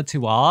similar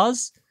to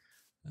ours.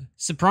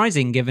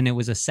 Surprising, given it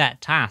was a set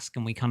task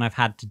and we kind of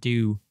had to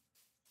do,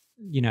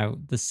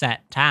 the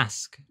set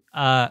task.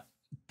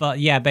 But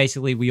yeah,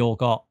 basically we all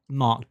got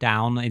marked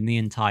down in the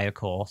entire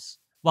course.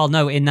 Well,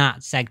 no, in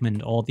that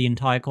segment or the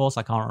entire course,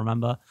 I can't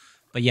remember.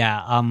 But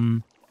yeah,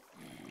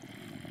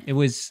 it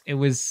was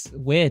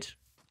weird.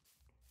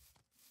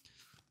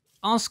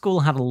 Our school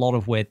had a lot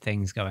of weird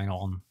things going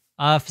on.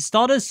 For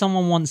starters,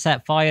 someone once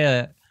set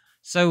fire.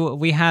 So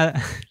we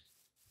had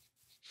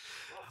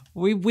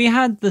we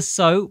had the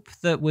soap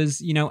that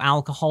was,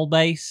 alcohol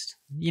based.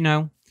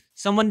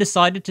 Someone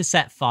decided to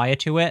set fire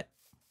to it.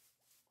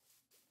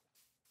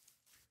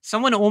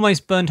 Someone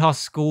almost burnt our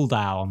school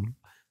down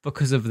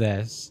because of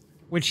this,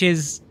 which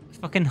is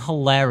fucking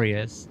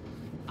hilarious.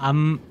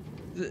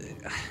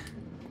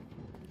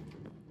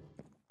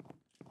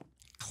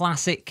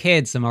 Classic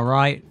kids, am I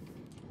right?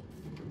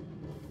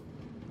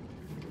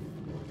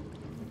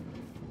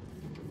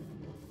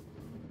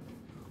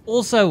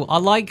 Also, I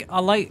like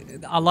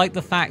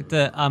the fact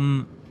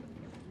that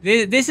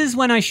this is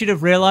when I should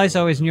have realized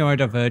I was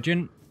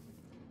neurodivergent.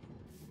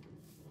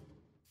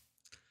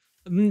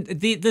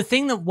 The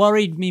thing that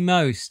worried me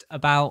most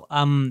about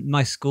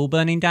my school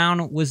burning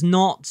down was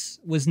not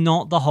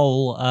the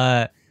whole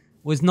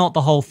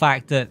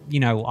fact that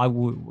I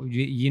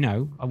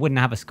wouldn't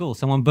have a school.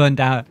 Someone burned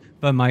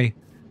my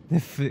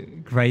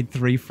grade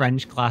 3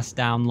 French class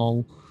down.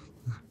 Lol.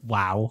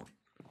 Wow,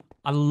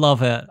 I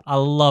love it. I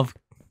love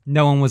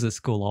no one was at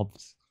school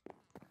obs.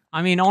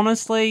 I mean,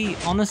 honestly,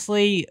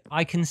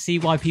 I can see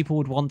why people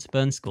would want to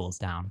burn schools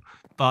down,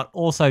 but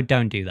also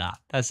don't do that.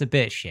 That's a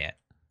bit shit.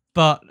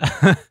 But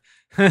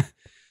but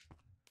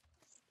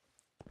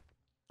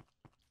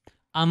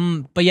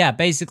yeah,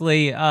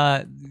 basically,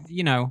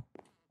 the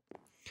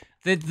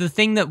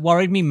thing that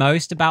worried me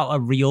most about a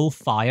real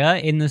fire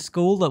in the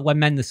school that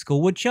meant the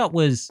school would shut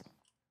was,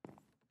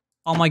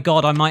 oh my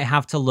god, I might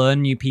have to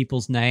learn new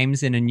people's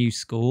names in a new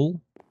school.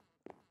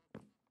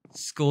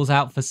 School's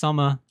out for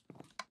summer.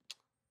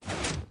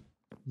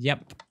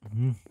 Yep.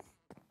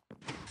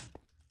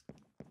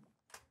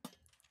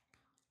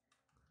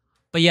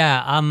 But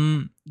yeah,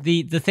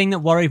 the thing that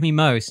worried me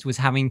most was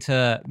having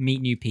to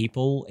meet new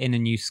people in a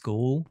new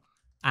school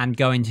and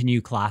go into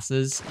new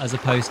classes, as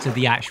opposed to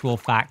the actual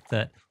fact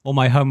that all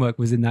my homework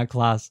was in that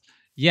class.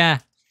 Yeah.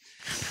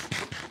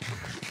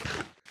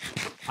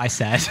 I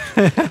said.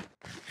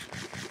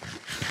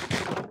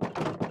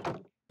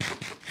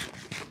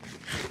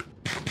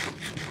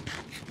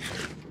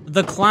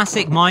 The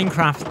classic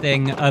Minecraft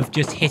thing of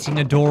just hitting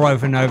a door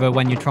over and over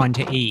when you're trying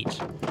to eat.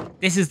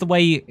 This is the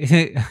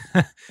way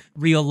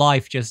real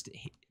life, just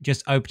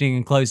opening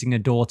and closing a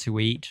door to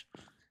eat.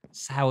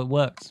 It's how it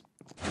works.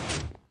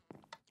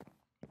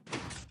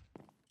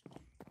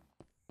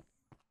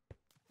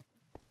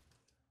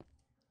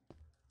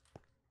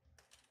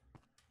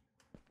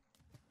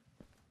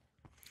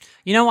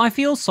 You know, I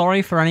feel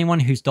sorry for anyone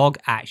whose dog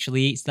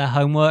actually eats their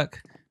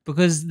homework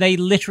because they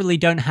literally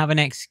don't have an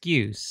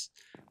excuse.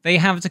 They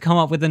have to come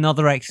up with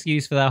another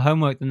excuse for their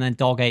homework than their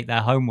dog ate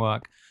their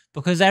homework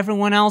because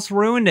everyone else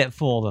ruined it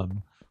for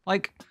them.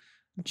 Like,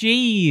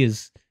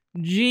 jeez.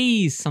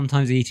 Jeez,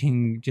 sometimes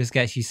eating just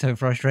gets you so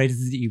frustrated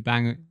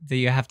that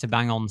you have to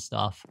bang on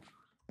stuff.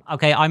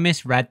 Okay, I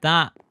misread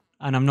that,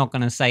 and I'm not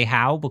gonna say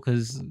how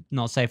because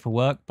not safe for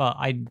work, but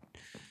I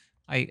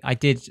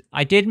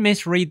did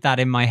misread that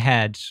in my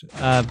head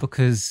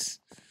because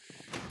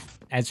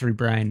Esri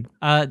Brain.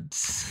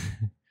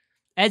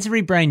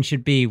 Esri Brain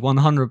should be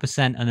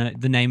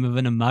 100% the name of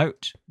an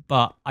emote,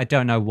 but I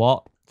don't know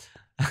what.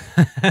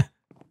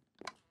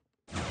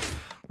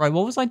 Right,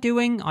 what was I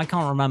doing? I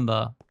can't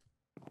remember.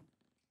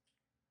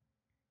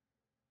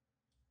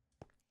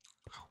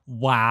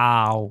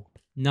 Wow.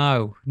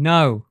 No,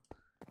 no.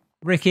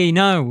 Ricky,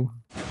 no.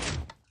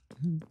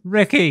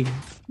 Ricky,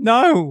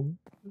 no.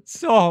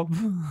 Stop.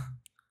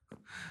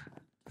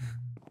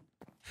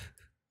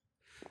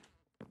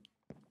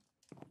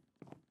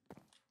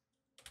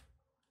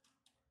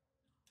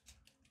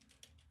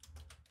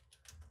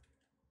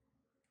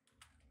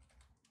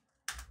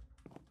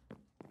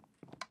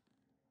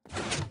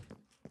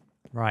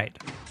 Right.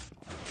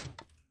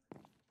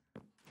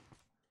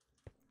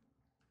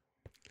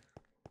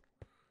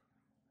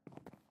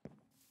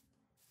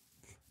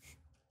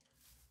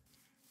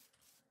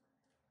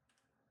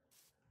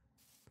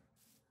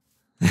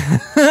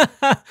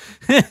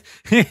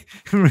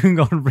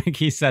 Rungon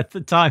Ricky set the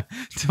time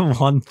to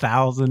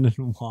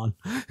 1001.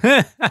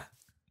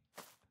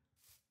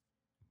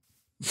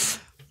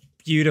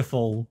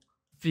 Beautiful.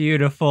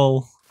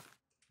 Beautiful.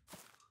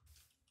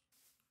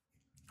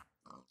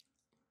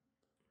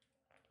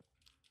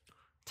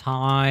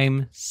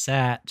 Time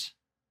set.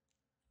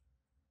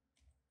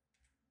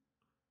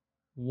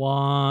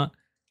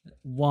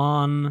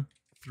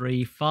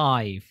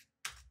 135.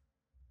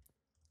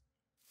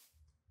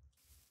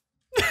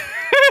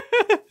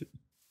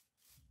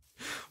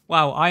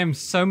 Wow, I am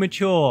so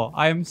mature.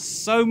 I am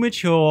so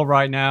mature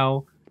right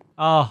now.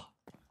 Oh,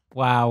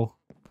 wow.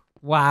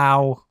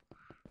 Wow.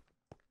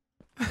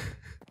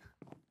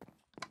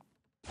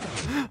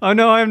 Oh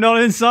no, I'm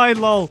not inside,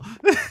 lol.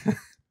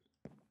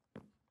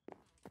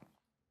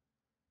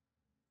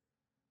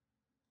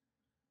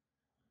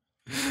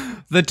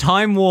 The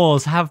time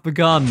wars have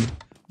begun.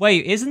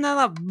 Wait, isn't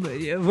that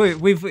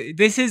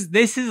this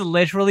is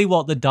literally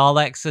what the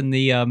Daleks and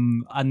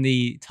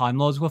the Time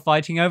Lords were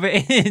fighting over?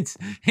 It's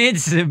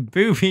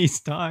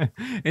boobies time.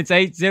 It's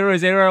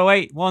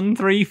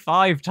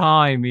 8008135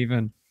 time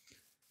even.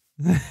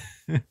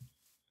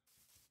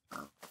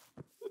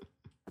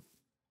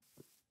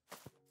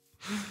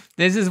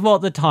 This is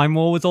what the Time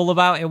War was all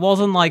about. It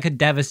wasn't like a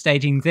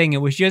devastating thing.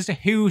 It was just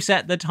who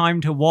set the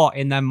time to what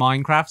in their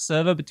Minecraft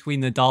server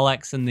between the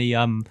Daleks and the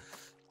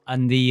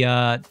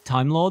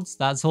Time Lords.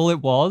 That's all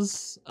it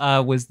was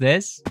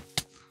this.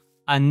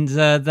 And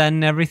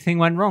then everything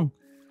went wrong.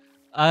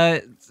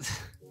 It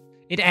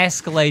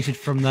escalated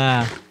from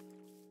there.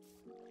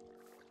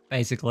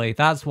 Basically,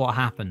 that's what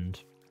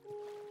happened.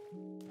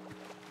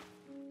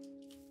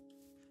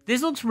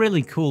 This looks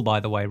really cool,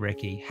 by the way,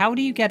 Ricky. How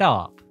do you get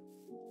up?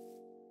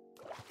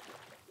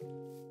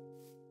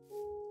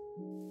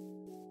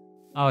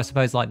 Oh, I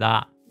suppose like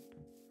that.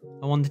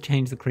 I want to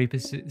change the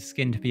creeper's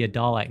skin to be a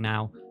Dalek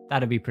now.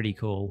 That'd be pretty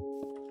cool.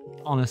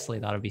 Honestly,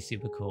 that'd be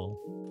super cool.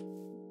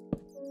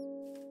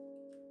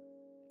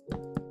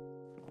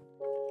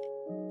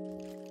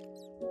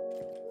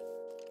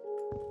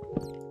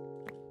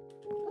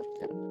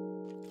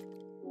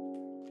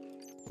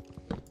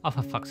 Oh,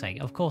 for fuck's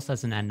sake. Of course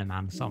there's an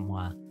Enderman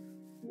somewhere.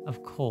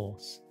 Of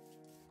course.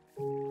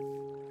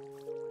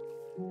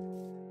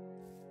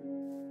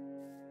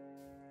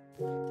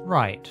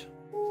 Right.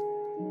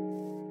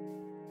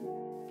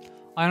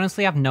 I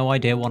honestly have no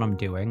idea what I'm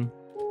doing.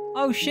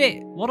 Oh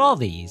shit, what are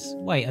these?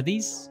 Wait, are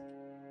these...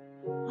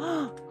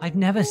 I've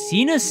never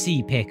seen a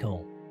sea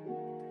pickle.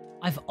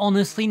 I've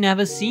honestly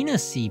never seen a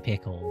sea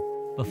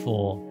pickle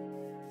before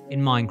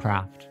in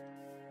Minecraft.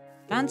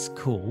 That's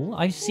cool.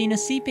 I've seen a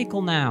sea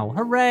pickle now.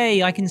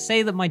 Hooray! I can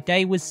say that my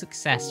day was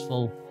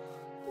successful.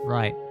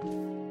 Right.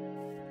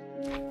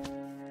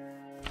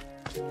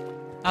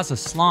 That's a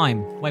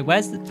slime. Wait,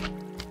 where's the...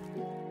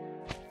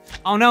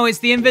 Oh no, it's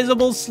the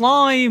invisible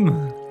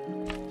slime!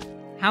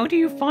 How do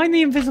you find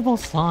the invisible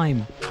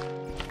slime?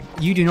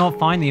 You do not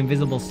find the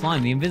invisible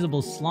slime. The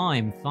invisible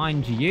slime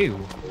finds you.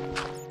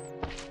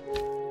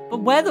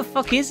 But where the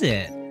fuck is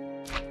it?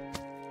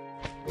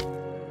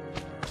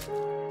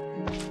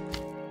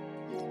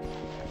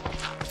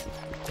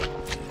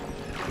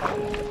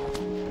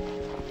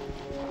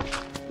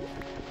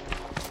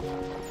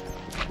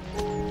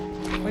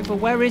 Wait, but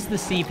where is the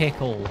sea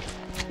pickle?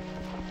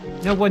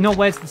 No, no,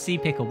 where's the sea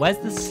pickle? Where's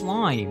the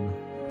slime?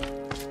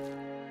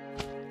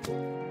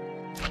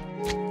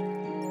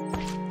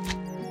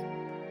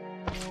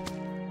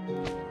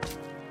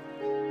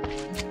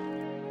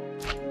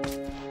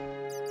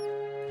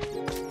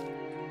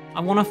 I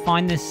want to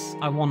find this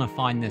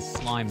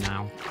slime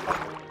now.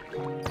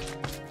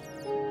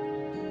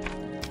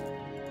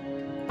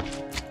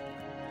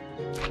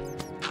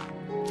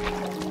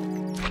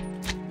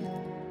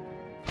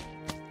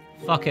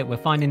 Fuck it, we're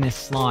finding this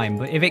slime.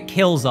 But if it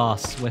kills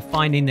us, we're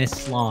finding this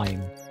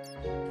slime.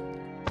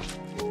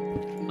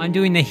 I'm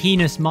doing the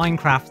heinous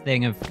Minecraft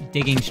thing of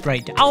digging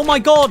straight down. Oh my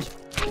god!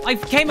 I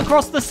came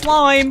across the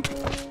slime!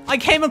 I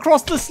came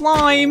across the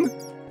slime!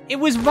 It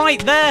was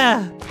right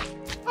there!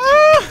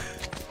 Ah!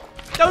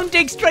 Don't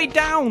dig straight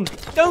down!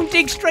 Don't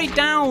dig straight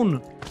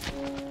down!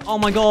 Oh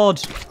my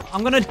god,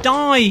 I'm gonna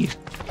die!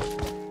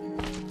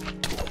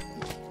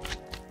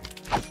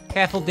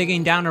 Careful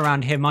digging down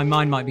around here, my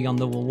mind might be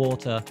under the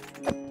water.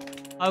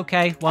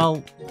 Okay,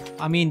 well,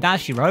 I mean,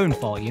 that's your own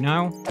fault, you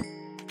know?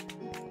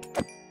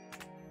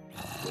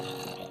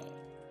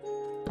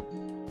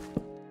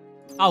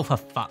 Oh, for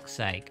fuck's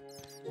sake.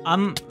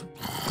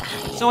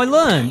 So I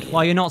learned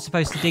why you're not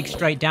supposed to dig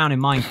straight down in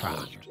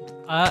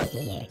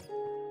Minecraft.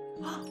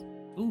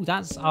 Ooh,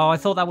 that's... Oh, I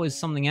thought that was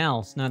something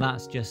else. No,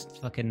 that's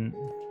just fucking...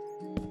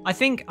 I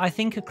think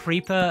a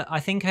creeper... I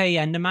think a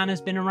enderman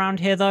has been around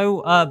here,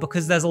 though,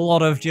 because there's a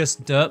lot of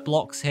just dirt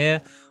blocks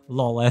here.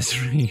 Lol,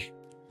 S3.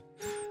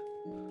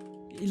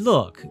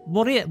 Look,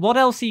 what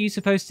else are you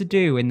supposed to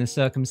do in the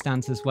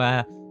circumstances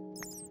where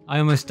I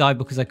almost died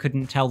because I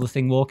couldn't tell the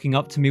thing walking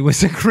up to me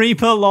was a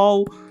creeper,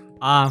 lol?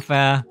 Ah,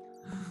 fair.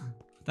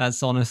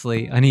 That's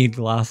honestly... I need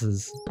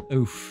glasses.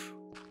 Oof.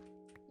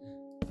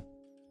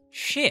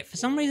 Shit, for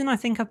some reason I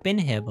think I've been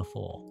here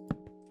before.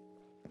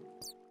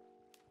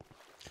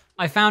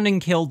 I found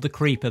and killed the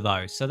creeper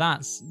though, so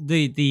that's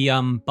the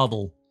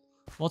bubble.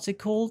 What's it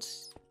called?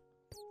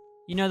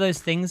 You know those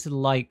things that are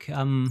like,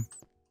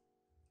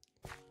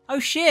 Oh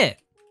shit!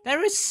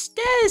 There are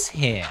stairs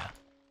here!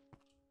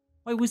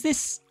 Wait, was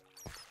this...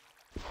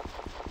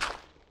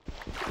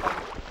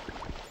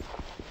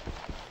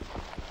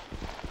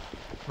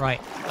 Right,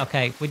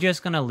 okay, we're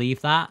just gonna leave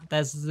that.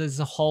 There's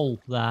a hole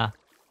there.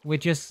 We're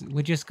just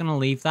gonna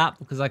leave that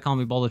because I can't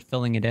be bothered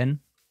filling it in.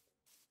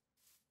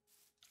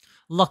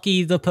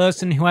 Lucky the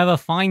person whoever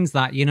finds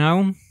that, you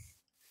know?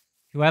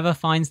 Whoever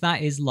finds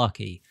that is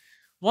lucky.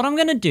 What I'm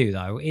gonna do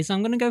though is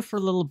I'm gonna go for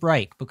a little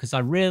break because I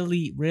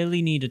really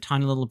need a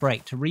tiny little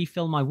break to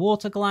refill my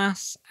water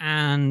glass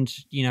and,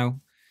 you know,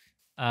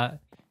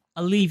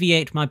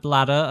 alleviate my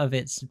bladder of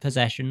its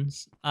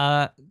possessions.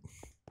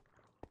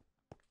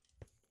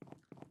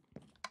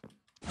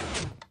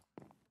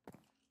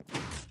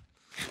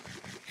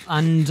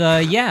 And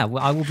yeah,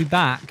 I will be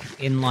back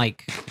in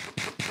like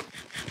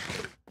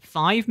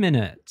 5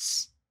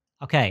 minutes.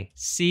 Okay,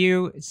 see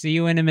you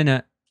in a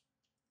minute.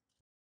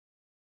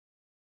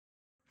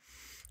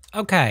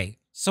 Okay,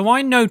 so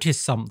I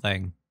noticed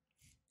something.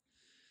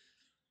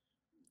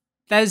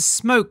 There's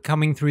smoke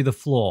coming through the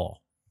floor.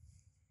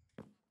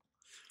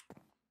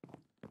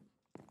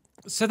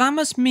 So that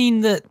must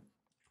mean that...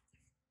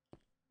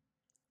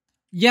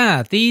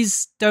 Yeah,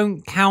 these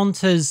don't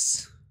count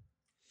as...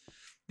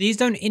 These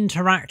don't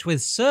interact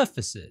with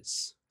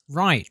surfaces.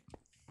 Right.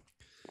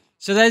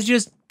 So there's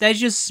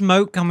just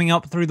smoke coming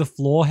up through the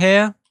floor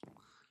here.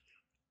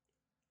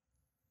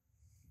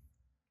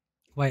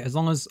 Wait, as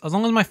long as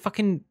my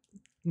fucking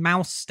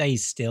mouse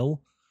stays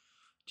still.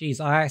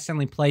 Jeez, I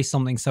accidentally placed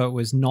something so it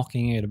was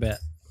knocking it a bit.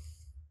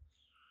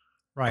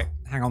 Right,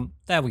 hang on.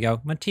 There we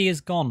go. My tea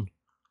is gone.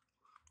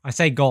 I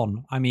say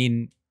gone. I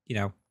mean, you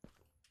know.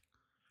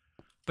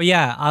 But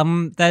yeah,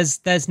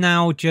 there's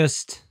now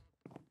just...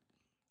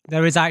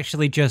 There is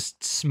actually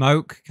just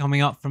smoke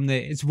coming up from the...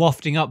 It's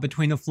wafting up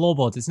between the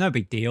floorboards. It's no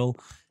big deal.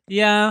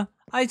 Yeah,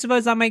 I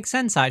suppose that makes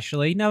sense,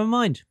 actually. Never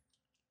mind.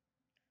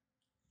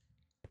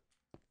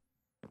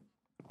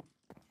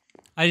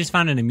 I just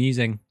found it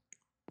amusing.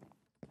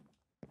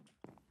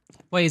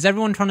 Wait, is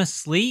everyone trying to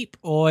sleep?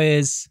 Or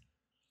is...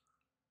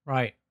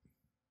 Right.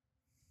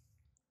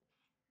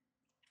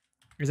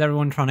 Is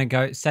everyone trying to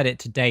go set it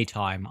to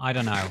daytime? I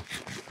don't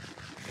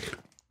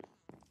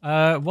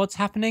know. What's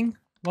happening?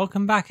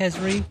 Welcome back,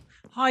 Esri.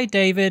 Hi,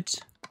 David.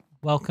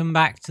 Welcome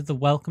back to the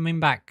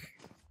welcoming back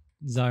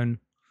zone.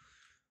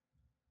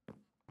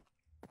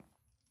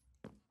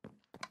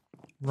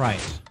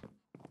 Right.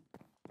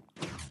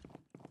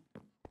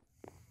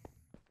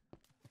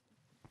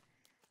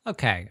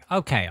 Okay.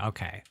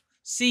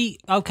 See,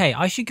 okay,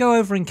 I should go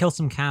over and kill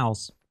some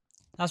cows.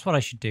 That's what I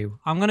should do.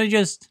 I'm gonna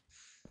just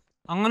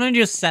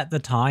set the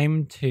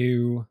time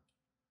to...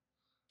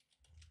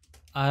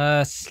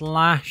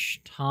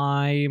 slash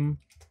time...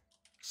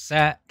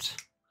 Set.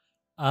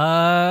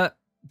 Wait,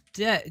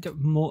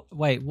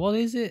 what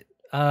is it?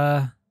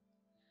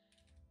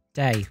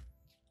 Day.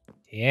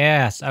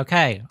 Yes,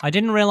 okay. I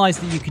didn't realize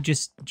that you could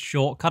just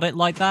shortcut it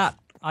like that.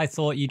 I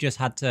thought you just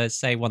had to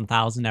say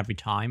 1000 every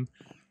time.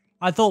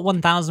 I thought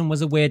 1000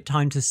 was a weird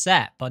time to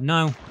set, but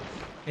no.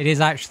 It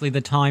is actually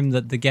the time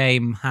that the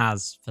game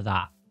has for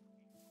that.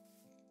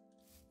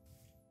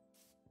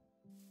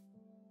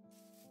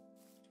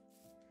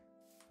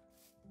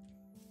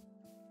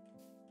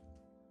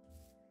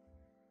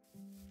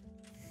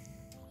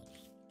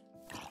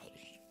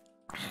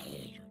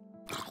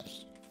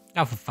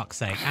 Oh, for fuck's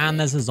sake. And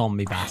there's a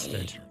zombie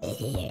bastard.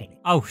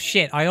 Oh,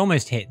 shit. I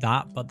almost hit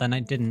that, but then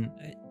I didn't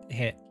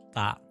hit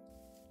that.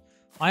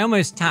 I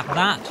almost tapped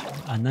that,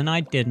 and then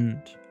I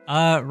didn't.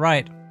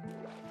 Right.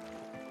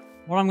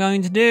 what I'm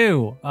going to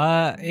do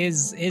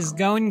is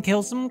go and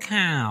kill some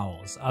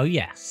cows. Oh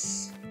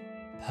yes,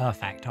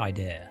 perfect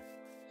idea.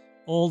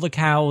 All the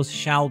cows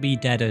shall be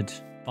deaded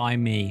by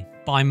me.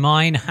 By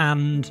mine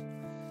hand,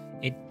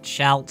 it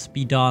shalt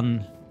be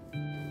done.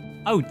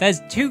 Oh,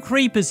 there's 2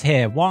 creepers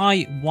here.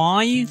 Why?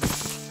 Why?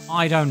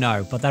 I don't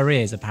know, but there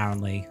is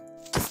apparently.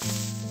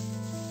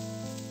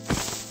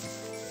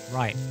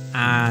 Right,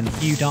 and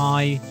you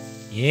die.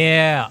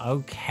 Yeah,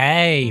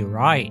 okay,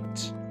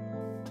 right.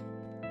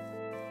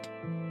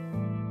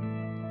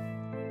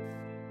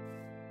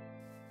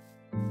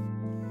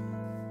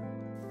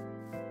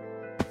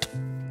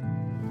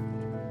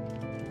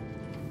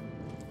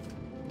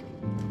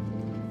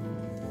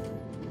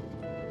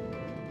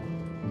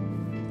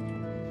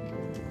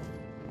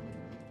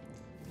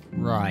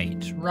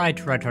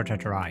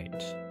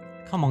 Right.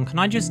 Come on, can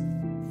I just...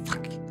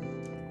 Fuck.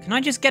 Can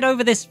I just get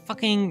over this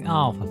fucking...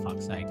 Oh, for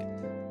fuck's sake.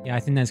 Yeah, I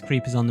think there's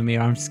creepers on the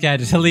mirror. I'm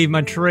scared to leave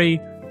my tree.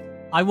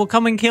 I will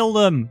come and kill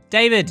them.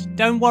 David,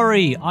 don't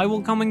worry. I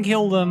will come and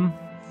kill them.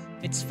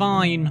 It's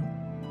fine.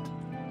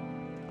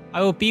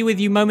 I will be with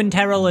you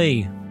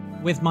momentarily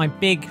with my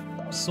big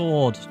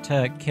sword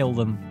to kill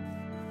them.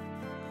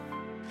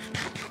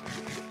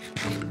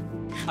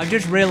 I've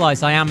just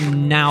realized I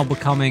am now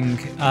becoming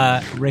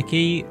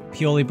Ricky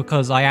purely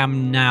because I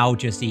am now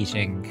just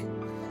eating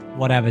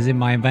whatever's in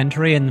my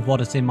inventory, and what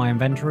is in my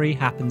inventory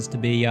happens to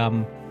be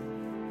oh,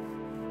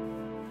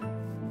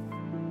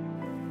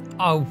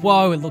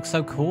 whoa, it looks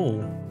so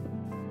cool.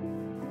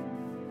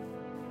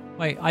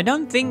 Wait, I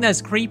don't think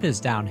there's creepers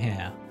down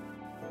here.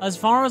 As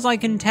far as I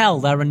can tell,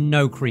 there are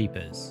no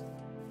creepers.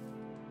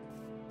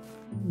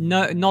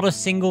 No, not a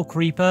single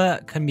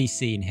creeper can be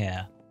seen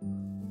here.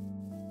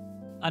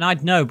 And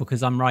I'd know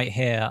because I'm right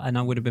here and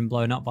I would have been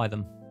blown up by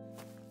them.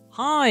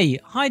 Hi!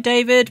 Hi,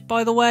 David,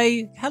 by the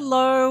way.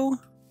 Hello!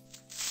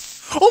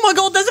 Oh my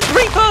god, there's a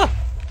creeper!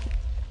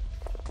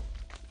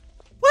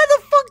 Where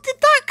the fuck did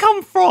that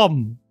come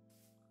from?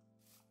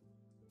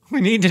 We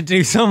need to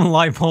do some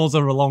light poles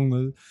along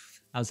the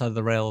outside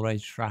the railway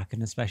track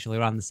and especially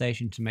around the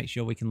station to make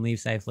sure we can leave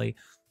safely.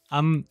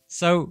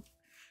 So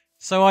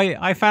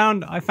I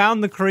found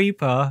the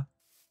creeper.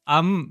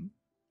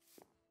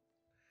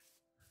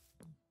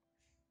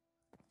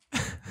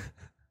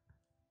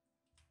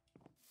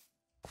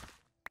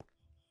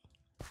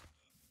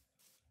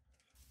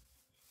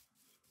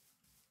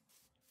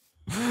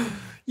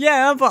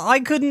 Yeah, but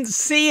I couldn't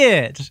see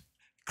it.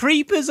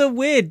 Creepers are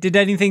weird. Did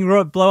anything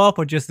blow up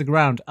or just the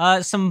ground?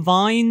 Some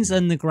vines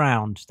and the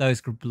ground.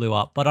 Those blew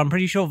up. But I'm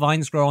pretty sure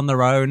vines grow on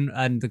their own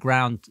and the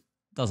ground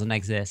doesn't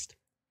exist.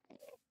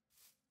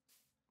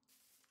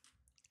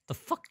 The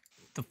fuck?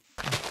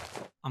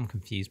 I'm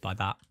confused by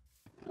that.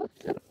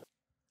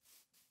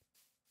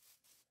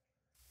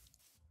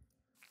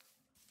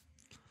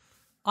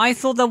 I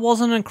thought there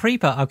wasn't a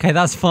creeper. Okay,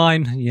 that's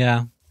fine.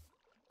 Yeah.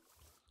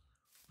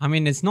 I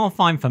mean, it's not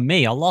fine for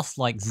me. I lost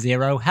like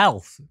 0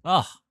 health.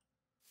 Ugh.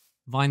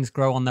 Vines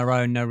grow on their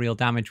own. No real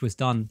damage was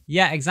done.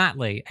 Yeah,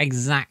 exactly.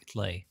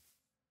 Exactly.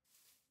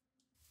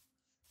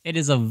 It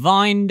is a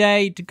vine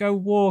day to go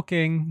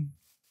walking.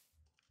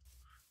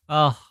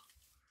 Ugh.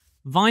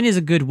 Vine is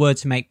a good word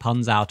to make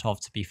puns out of,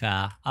 to be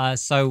fair.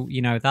 So,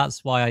 you know,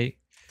 that's why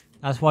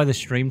the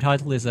stream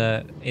title is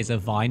a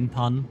Vine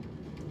pun.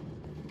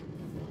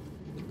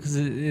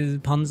 Because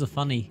puns are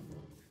funny.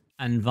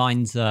 And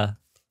vines are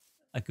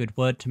a good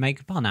word to make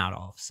a pun out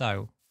of.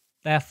 So,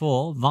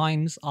 therefore,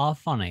 vines are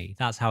funny.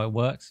 That's how it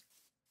works.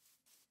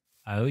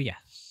 Oh,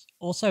 yes.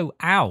 Also,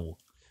 ow.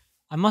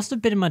 I must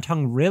have bitten my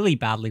tongue really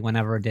badly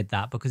whenever I did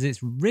that because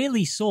it's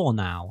really sore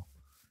now.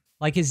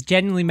 Like, it's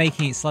genuinely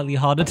making it slightly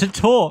harder to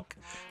talk.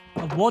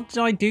 What did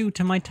I do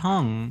to my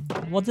tongue?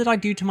 What did I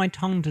do to my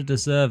tongue to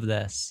deserve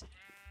this?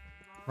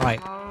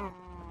 Right.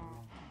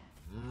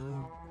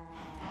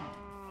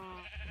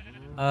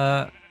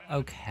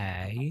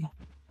 Okay.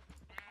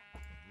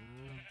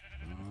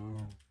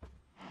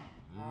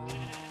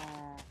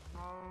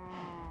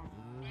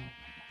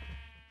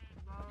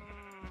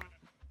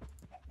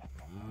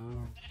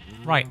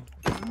 Right,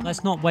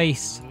 let's not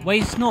waste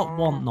not,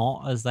 want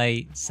not, as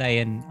they say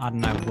in, I don't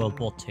know, World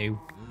War II.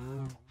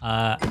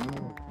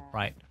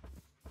 Right.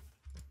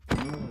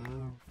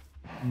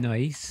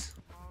 Nice.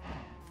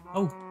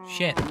 Oh,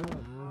 shit.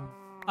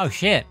 Oh,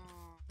 shit.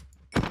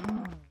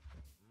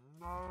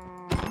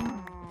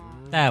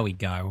 There we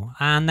go.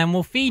 And then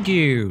we'll feed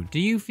you. Do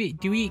you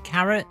eat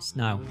carrots?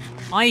 No.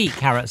 I eat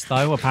carrots,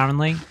 though,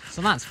 apparently.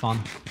 So that's fun.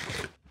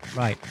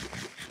 Right.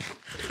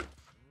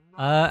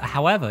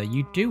 However,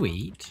 you do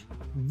eat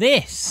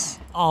this.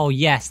 Oh,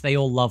 yes, they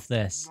all love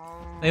this.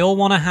 They all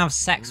want to have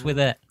sex with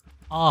it.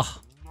 Oh,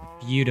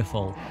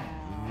 beautiful.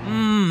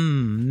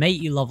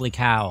 Mate, you lovely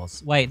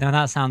cows. Wait, no,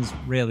 that sounds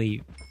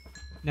really...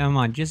 Never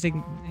mind, just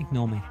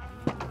ignore me.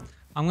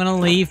 I'm gonna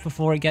leave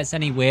before it gets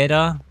any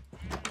weirder.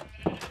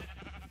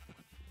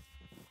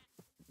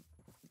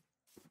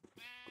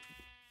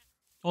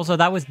 Also,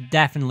 that was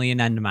definitely an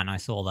Enderman I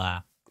saw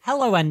there.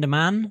 Hello,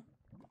 Enderman.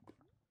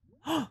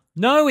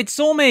 No, it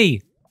saw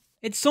me!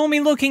 It saw me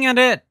looking at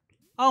it!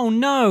 Oh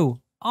no!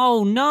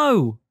 Oh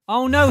no!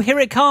 Oh no, here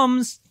it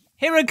comes!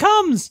 Here it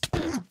comes!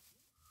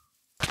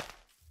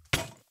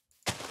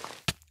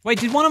 Wait,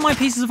 did one of my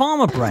pieces of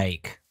armor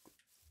break?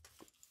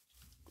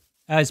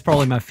 It's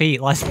probably my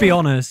feet, let's be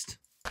honest.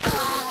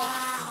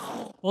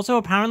 Also,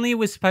 apparently it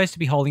was supposed to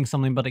be holding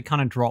something, but it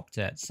kind of dropped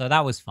it, so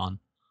that was fun.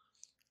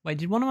 Wait,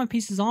 did one of my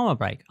pieces of armor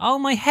break? Oh,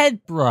 my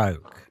head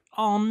broke!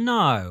 Oh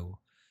no!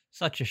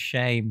 Such a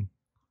shame.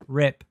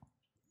 Rip.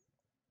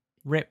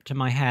 Rip to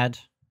my head.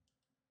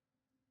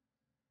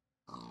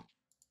 I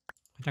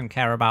don't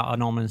care about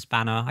an ominous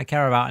banner. I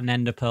care about an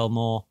ender pearl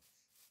more.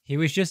 He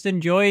was just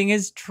enjoying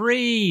his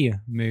tree.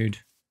 Mood.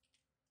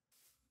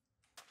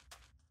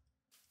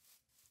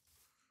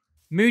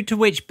 Mood to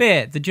which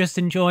bit? The just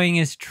enjoying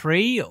his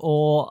tree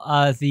or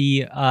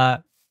the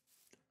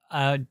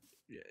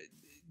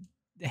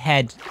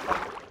head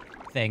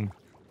thing?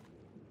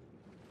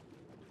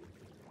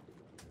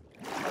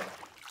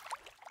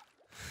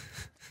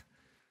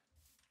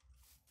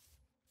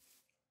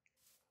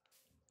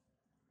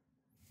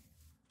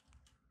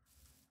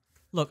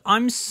 Look,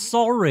 I'm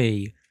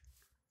sorry.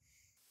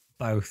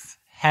 Both.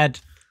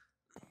 Head.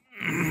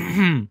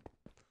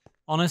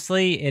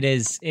 Honestly, it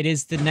is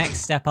the next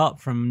step up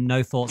from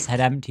no thoughts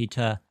head empty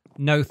to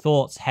no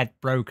thoughts head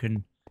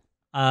broken.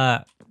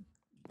 That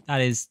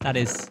is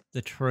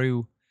the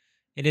true,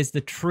 it is the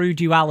true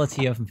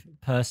duality of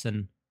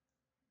person.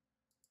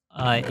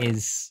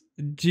 Is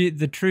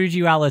the true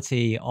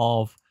duality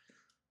of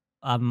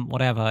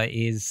whatever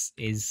is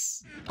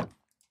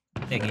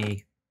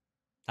thingy,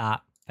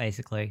 that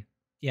basically.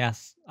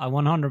 Yes, I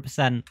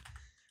 100%.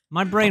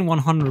 My brain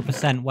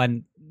 100%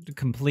 went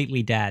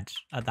completely dead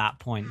at that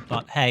point.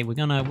 But hey, we're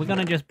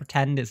gonna just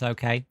pretend it's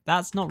okay.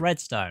 That's not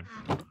redstone.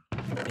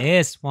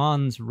 This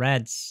one's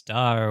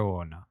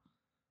redstone.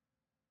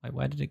 Wait,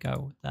 where did it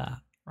go? There.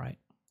 Right.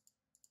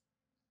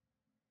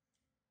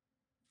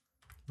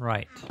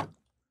 Right.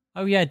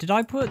 Oh yeah, did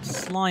I put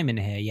slime in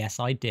here? Yes,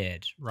 I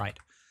did. Right.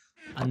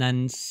 And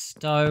then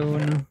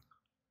stone.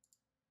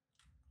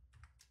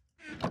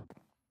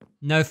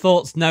 No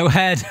thoughts, no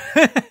head.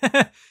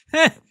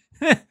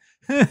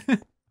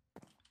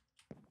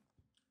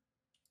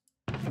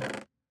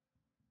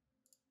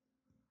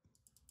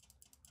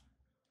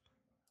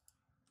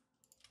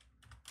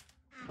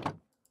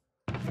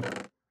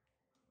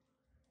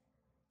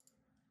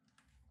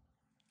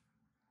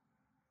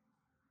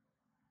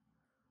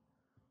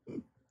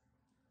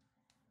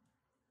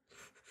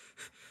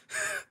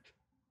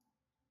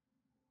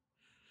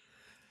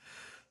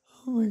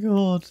 Oh my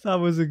god, that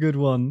was a good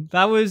one.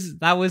 That was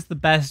the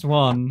best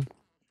one.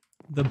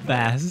 The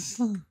best.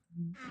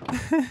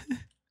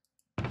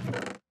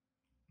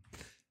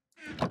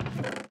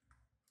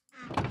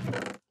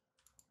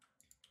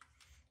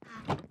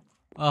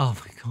 Oh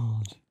my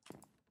god.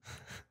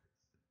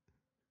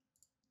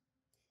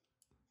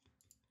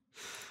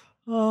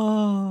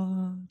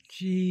 Oh,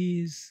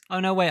 jeez. Oh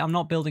no, wait, I'm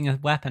not building a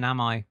weapon,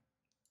 am I?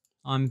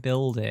 I'm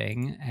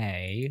building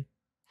a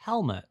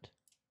helmet.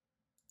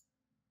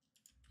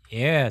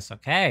 Yes,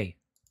 okay.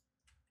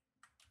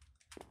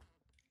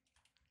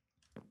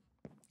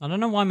 I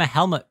don't know why my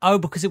helmet... Oh,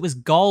 because it was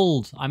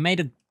gold. I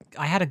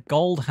had a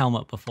gold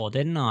helmet before,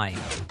 didn't I?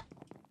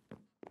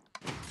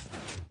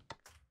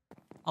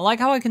 I like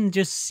how I can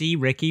just see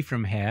Ricky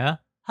from here.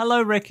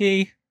 Hello,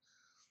 Ricky.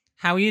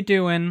 How are you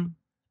doing?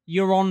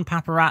 You're on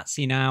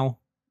paparazzi now.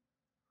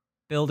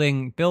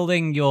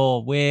 Building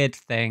your weird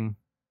thing.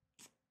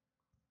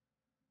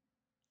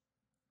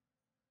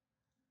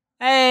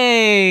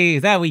 Hey,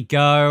 there we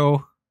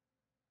go.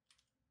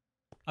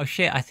 Oh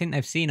shit, I think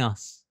they've seen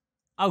us.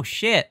 Oh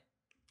shit.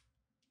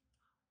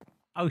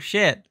 Oh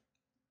shit.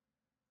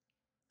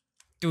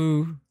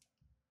 Do.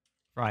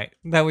 Right,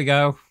 there we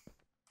go.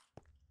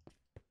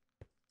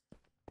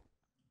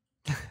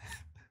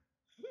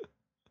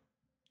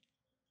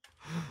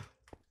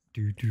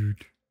 Do do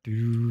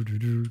do do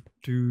do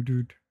do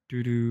do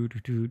do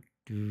do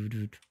do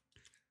do.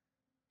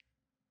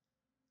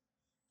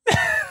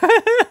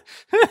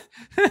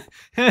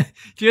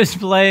 Just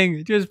playing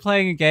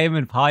a game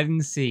of hide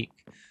and seek.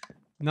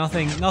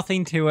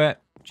 Nothing to it.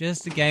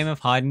 Just a game of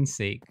hide and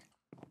seek.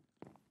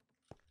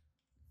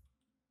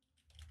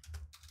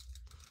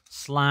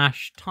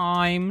 /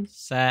 time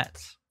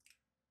set.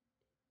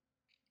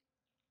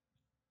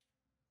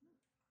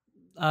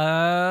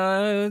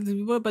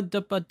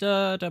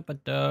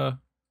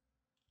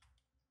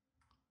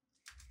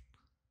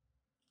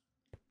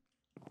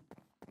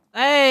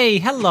 Hey,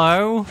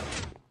 hello.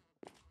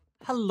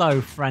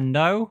 Hello,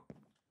 friendo.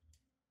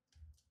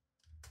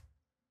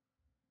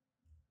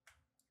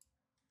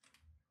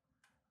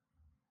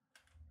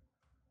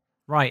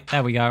 Right,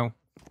 there we go.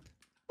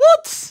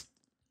 What?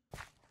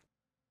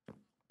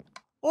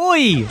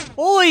 Oi!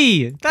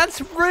 Oi!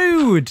 That's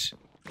rude!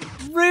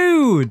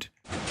 Rude!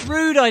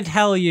 Rude, I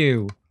tell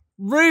you!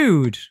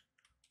 Rude!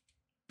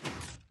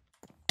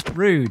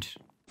 Rude.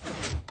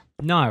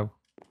 No.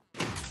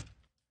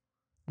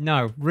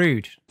 No,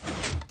 rude.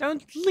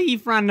 Don't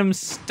leave random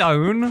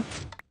stone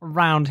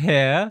around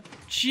here.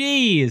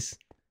 Jeez.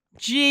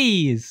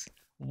 Jeez.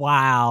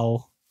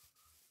 Wow.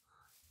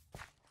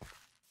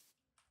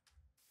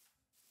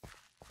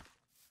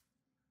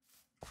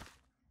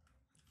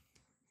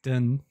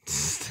 Dun.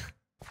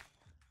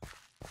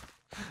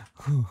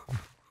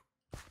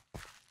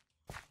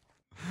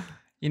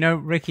 You know,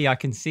 Ricky, I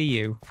can see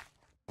you.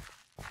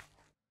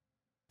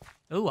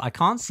 Ooh, I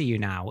can't see you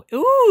now.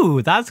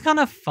 Ooh, that's kind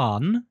of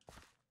fun.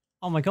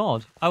 Oh my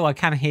god. Oh, I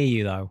can hear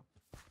you though.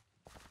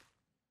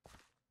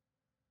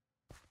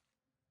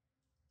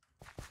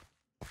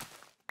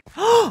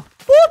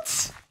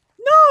 What?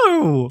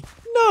 No!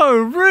 No,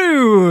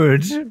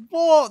 rude!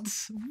 What?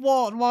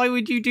 What? Why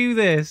would you do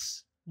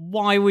this?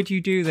 Why would you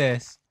do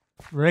this?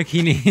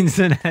 Ricky needs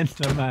an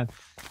Enderman.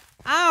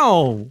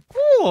 Ow!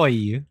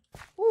 Oi!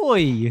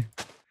 Oi!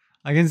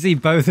 I can see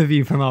both of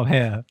you from up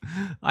here.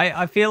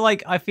 I feel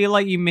like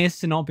you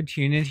missed an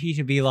opportunity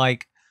to be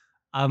like,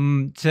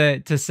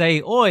 to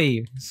say,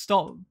 oi,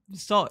 stop,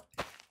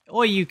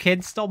 oi, you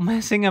kids, stop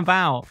messing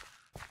about.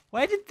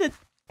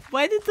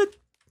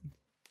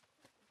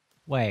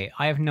 Wait,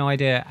 I have no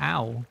idea.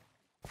 Ow.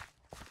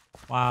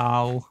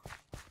 Wow.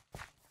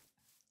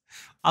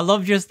 I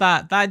love just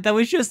that. There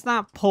was just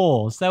that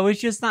pause. There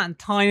was just that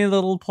tiny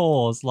little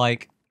pause.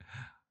 Like,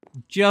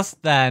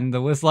 just then,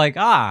 there was like,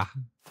 ah,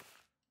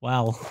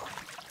 well.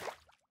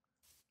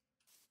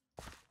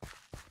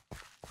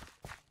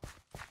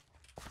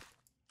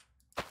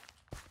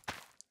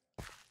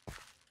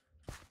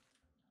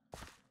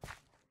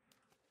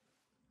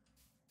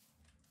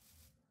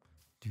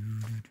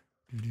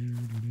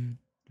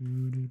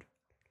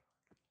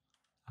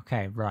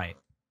 Okay, right.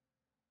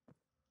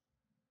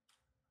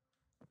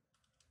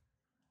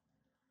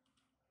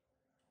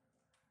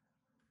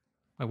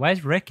 Wait,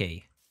 where's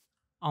Ricky?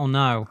 Oh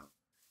no.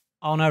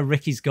 Oh no,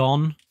 Ricky's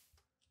gone.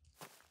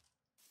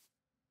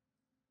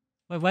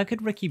 Wait, where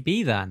could Ricky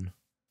be then?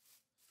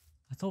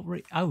 I thought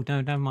oh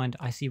no, never mind.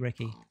 I see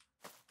Ricky.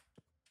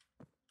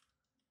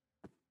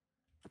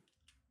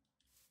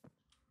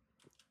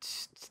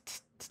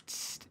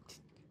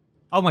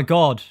 Oh my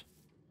god.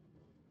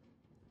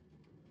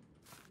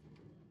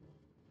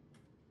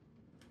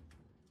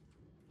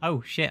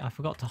 Oh shit, I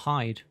forgot to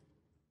hide.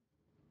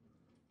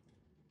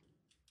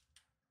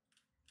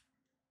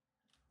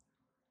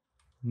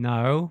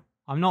 No,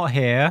 I'm not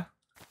here.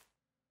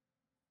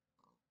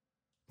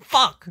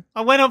 Fuck!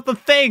 I went up the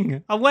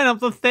thing! I went up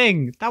the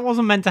thing! That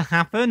wasn't meant to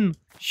happen.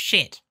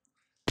 Shit.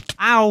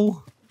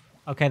 Ow!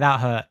 Okay, that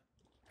hurt.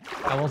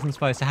 That wasn't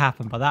supposed to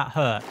happen, but that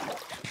hurt.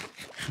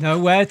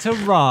 Nowhere to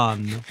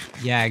run.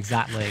 Yeah,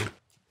 exactly.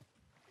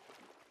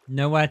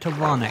 Nowhere to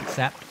run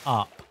except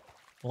up,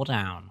 or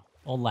down,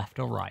 or left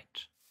or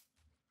right.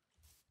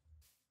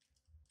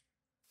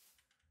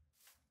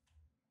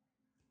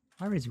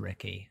 Where is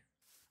Ricky?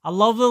 I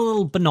love the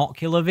little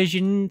binocular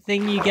vision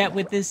thing you get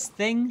with this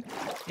thing.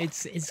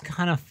 It's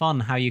kind of fun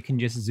how you can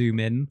just zoom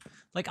in.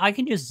 Like, I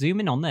can just zoom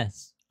in on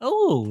this.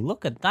 Oh,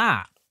 look at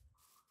that.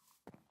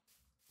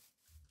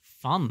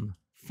 Fun.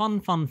 Fun,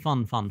 fun,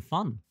 fun, fun,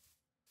 fun.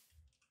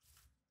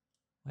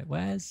 Wait,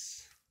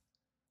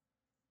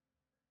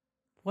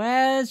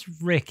 where's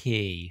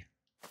Ricky?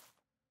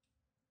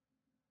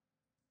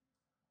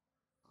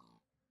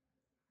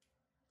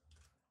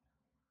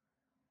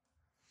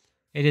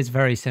 It is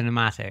very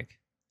cinematic.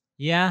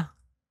 Yeah.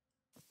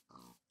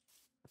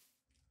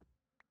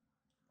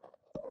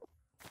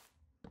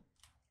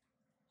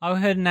 I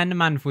heard an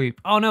Enderman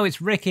whoop. Oh no,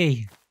 it's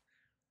Ricky.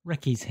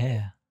 Ricky's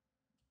here.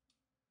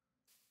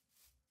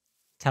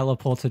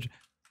 Teleported.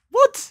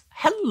 What?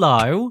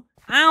 Hello?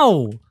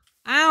 Ow!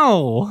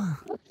 Ow!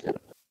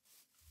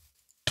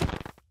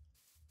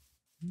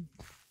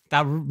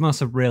 That must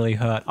have really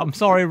hurt. I'm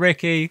sorry,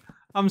 Ricky.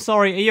 I'm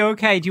sorry. Are you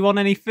okay? Do you want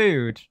any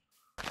food?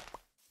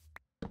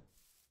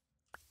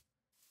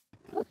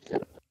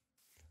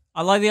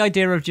 I like the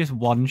idea of just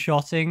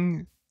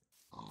one-shotting.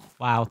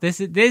 Wow,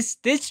 this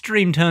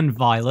stream turned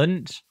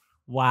violent.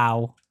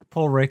 Wow,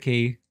 poor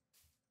Ricky.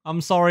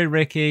 I'm sorry,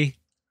 Ricky.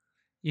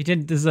 You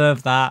didn't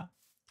deserve that.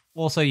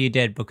 Also, you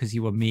did because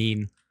you were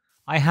mean.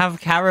 I have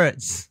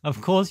carrots.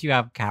 Of course you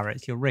have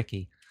carrots. You're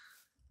Ricky.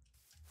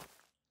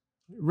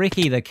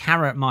 Ricky, the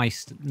carrot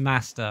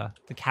master.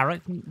 The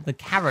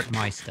carrot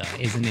meister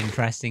is an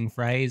interesting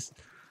phrase.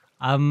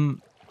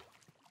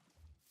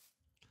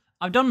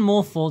 I've done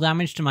more fall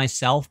damage to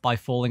myself by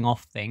falling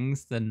off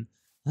things than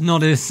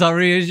not as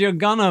sorry as you're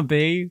gonna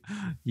be.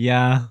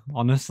 Yeah,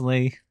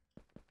 honestly.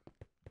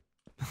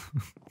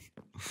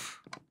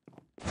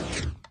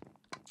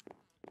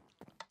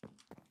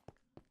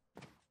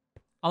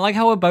 I like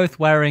how we're both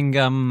wearing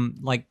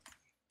like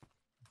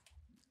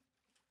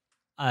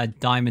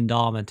diamond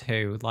armor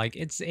too. Like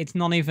it's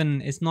not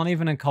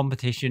even a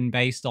competition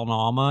based on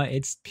armor.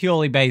 It's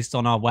purely based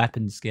on our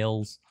weapon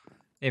skills.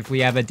 If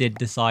we ever did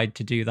decide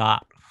to do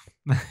that.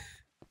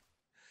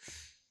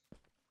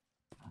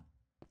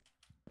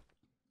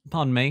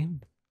 Pardon me.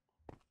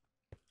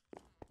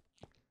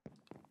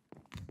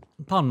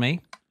 Pardon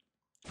me.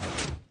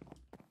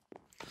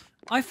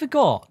 I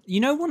forgot. You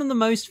know, one of the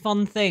most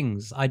fun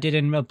things I did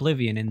in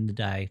Oblivion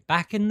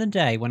back in the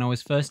day when I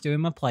was first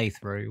doing my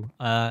playthrough,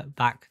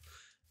 back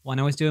when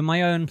I was doing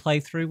my own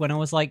playthrough, when I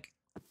was like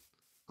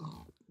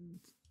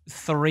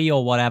 3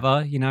 or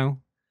whatever, you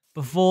know,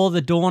 before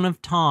the dawn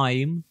of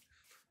time.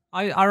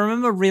 I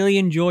remember really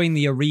enjoying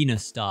the arena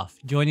stuff.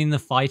 Joining the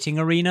fighting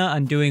arena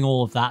and doing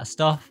all of that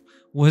stuff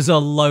was a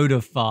load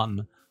of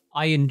fun.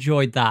 I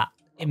enjoyed that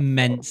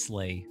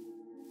immensely.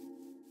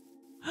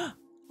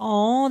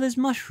 Oh, there's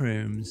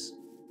mushrooms.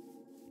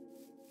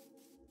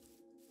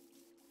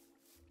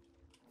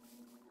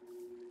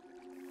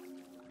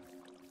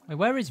 Wait,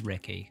 where is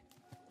Ricky?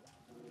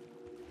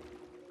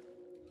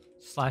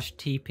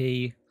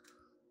 /TP.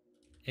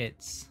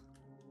 It's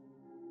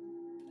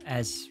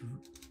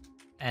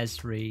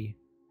Esri.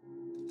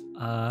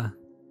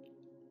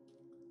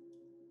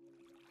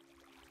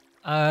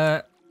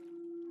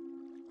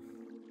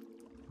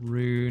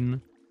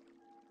 Rune.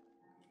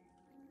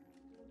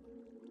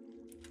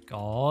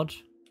 God.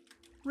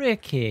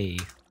 Ricky.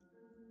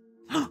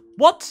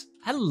 What?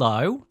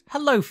 Hello?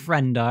 Hello,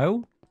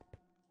 friendo.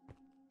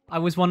 I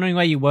was wondering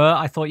where you were.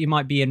 I thought you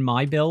might be in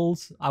my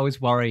build. I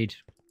was worried.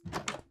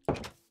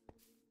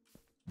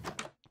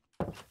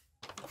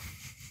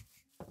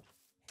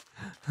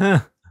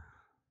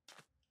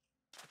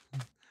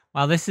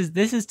 Wow, this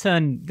has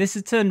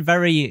turned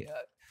very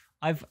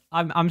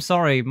I'm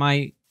sorry,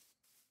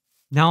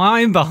 now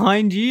I'm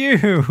behind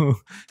you.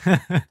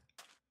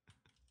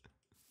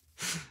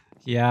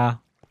 Yeah.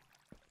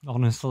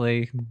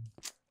 Honestly.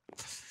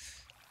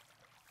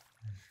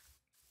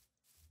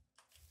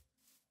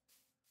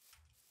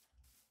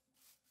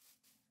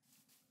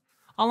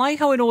 I like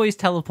how it always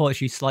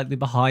teleports you slightly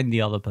behind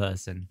the other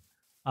person.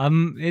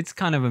 It's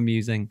kind of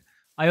amusing.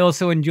 I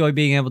also enjoy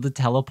being able to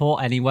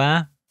teleport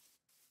anywhere.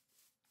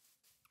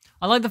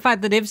 I like the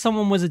fact that if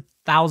someone was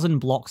 1,000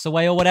 blocks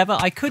away or whatever,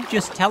 I could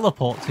just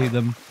teleport to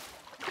them.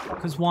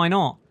 Because why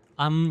not?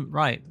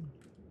 Right.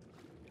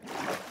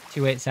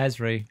 28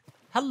 Cesri.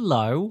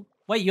 Hello?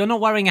 Wait, you're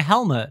not wearing a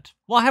helmet.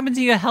 What happened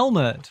to your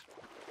helmet?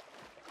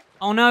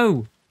 Oh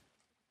no.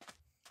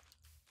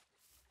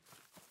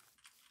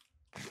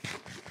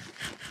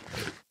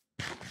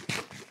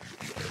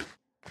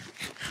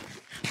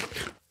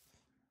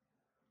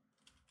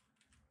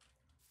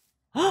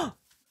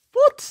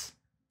 What?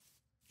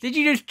 Did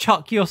you just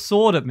chuck your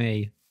sword at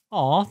me?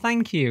 Aw,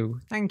 thank you.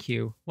 Thank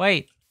you.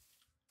 Wait.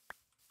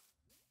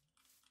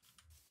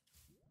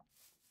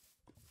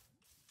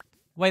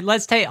 Wait,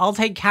 I'll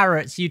take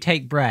carrots, you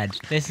take bread.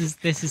 This is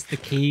the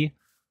key.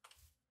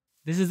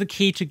 This is the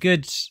key to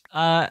good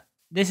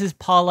this is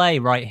parlay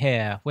right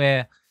here.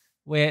 We're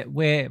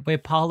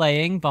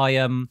parlaying by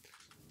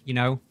you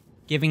know,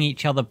 giving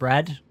each other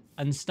bread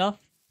and stuff.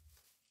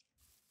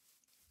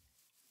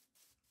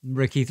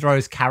 Ricky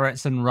throws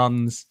carrots and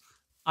runs.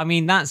 I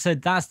mean, that's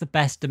the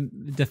best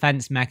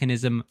defense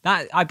mechanism.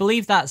 I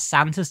believe that's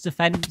Santa's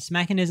defense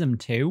mechanism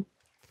too.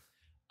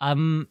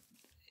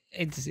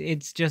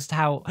 It's just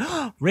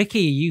how Ricky,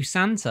 you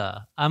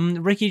Santa.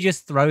 Ricky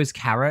just throws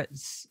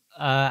carrots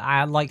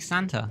like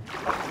Santa.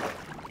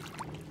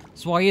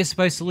 That's why you're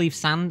supposed to leave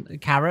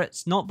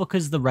carrots, not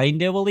because the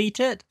reindeer will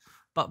eat it,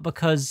 but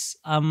because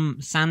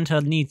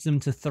Santa needs them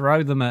to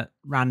throw them at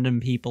random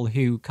people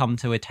who come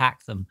to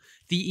attack them.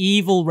 The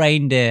evil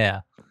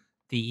reindeer.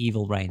 The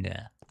evil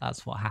reindeer.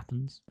 That's what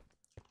happens.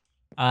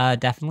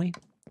 Definitely.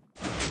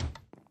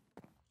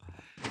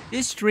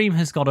 This stream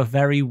has got a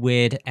very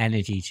weird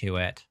energy to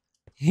it.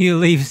 You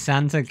leave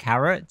Santa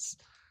carrots?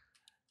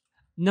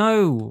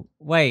 No,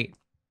 wait.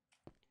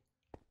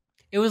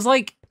 It was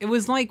like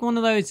one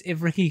of those,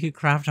 if Ricky could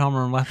craft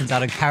armor and weapons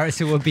out of carrots,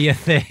 it would be a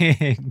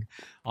thing.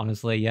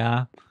 Honestly,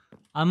 yeah.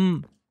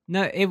 No,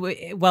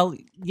 well,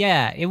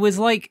 yeah, it was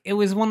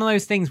one of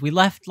those things. We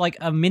left like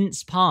a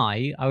mince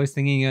pie. I was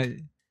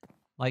thinking,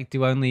 like,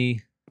 do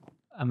only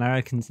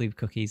Americans leave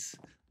cookies?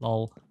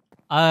 Lol.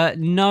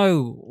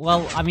 No.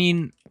 Well, I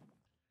mean,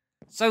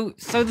 so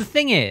the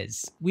thing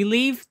is, we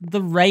leave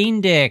the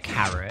reindeer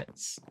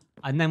carrots,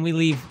 and then we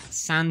leave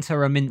Santa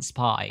a mince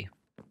pie,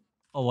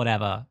 or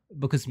whatever,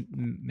 because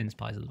mince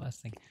pies are the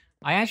best thing.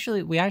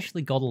 We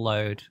actually got a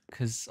load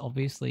because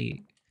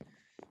obviously,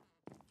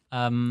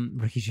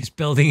 Ricky's just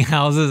building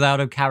houses out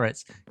of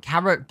carrots.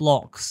 Carrot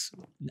blocks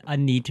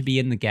need to be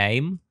in the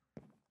game.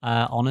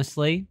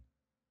 Honestly.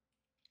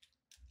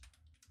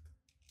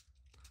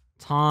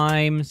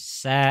 Time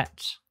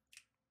set.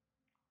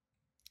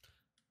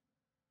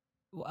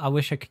 I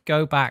wish I could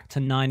go back to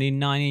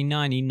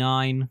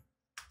 1999.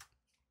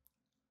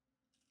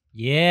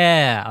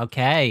 Yeah,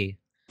 okay.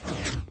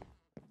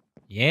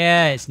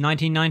 Yeah, it's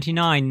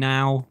 1999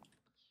 now.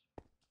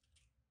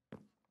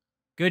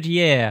 Good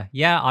year.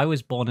 Yeah, I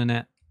was born in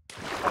it.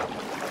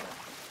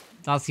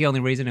 That's the only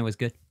reason it was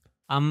good.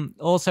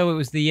 Also, it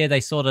was the year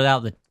they sorted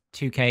out the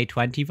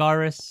 2K20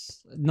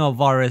 virus. Not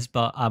virus,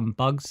 but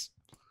bugs.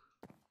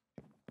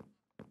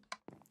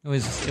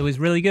 It was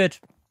really good.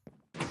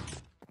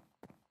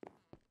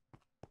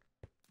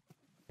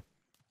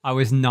 I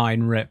was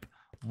 9, rip.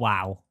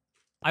 Wow.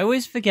 I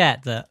always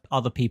forget that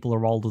other people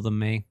are older than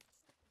me.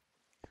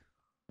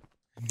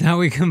 Now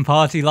we can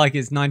party like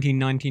it's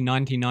 1990,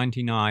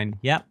 1999.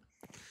 Yep.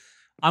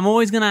 I'm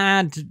always going to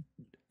add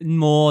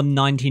more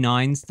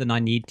 99s than I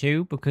need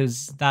to,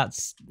 because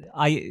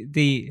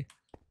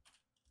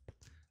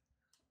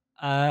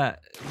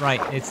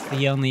Right, it's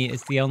the only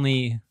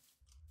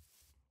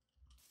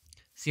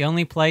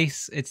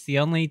place, it's the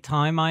only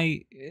time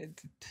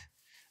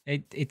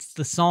it's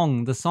the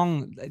song. The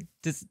song,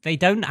 they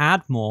don't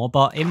add more,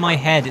 but in my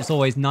head it's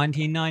always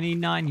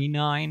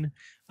 1999,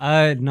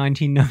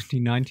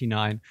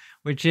 1999,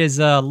 which is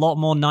a lot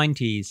more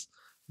 90s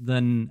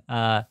than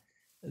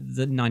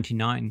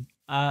 99.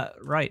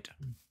 Right.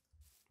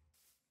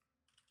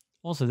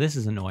 Also, this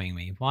is annoying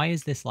me. Why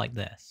is this like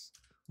this?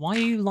 Why are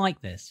you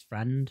like this,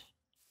 friend?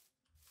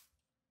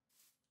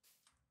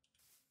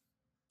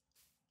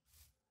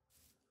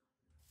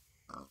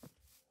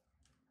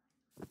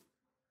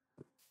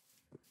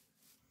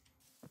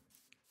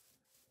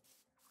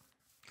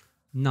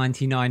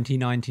 Ninety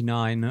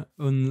 99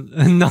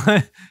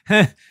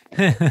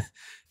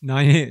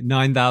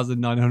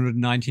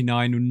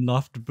 9,999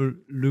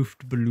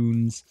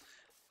 Luftballons.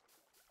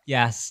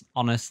 Yes,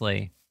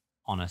 honestly.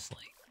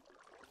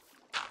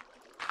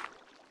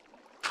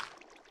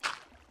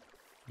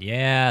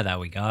 Yeah, there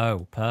we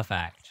go.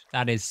 Perfect.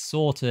 That is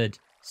sorted.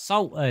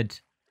 Salted.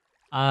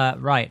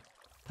 Right.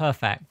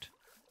 Perfect.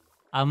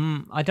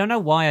 I don't know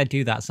why I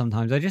do that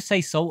sometimes. I just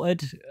say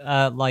salted,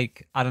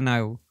 like, I don't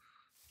know,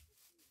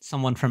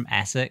 someone from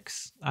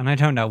Essex, and I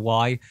don't know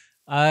why.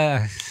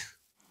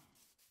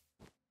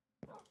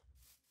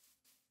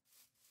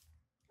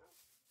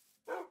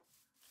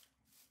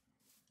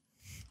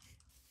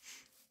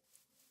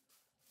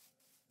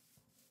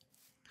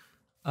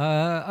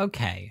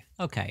 Okay.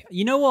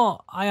 You know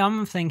what? I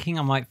am thinking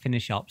I might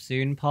finish up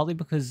soon, partly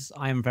because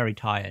I am very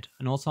tired,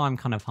 and also I'm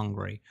kind of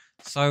hungry.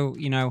 So,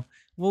 you know,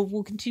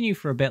 we'll continue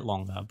for a bit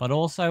longer, but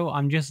also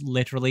I'm just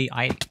literally,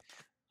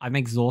 I'm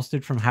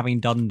exhausted from having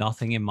done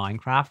nothing in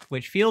Minecraft,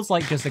 which feels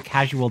like just a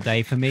casual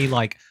day for me,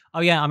 like,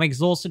 oh yeah, I'm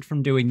exhausted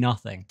from doing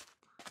nothing.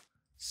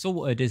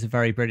 Salted is a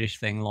very British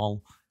thing,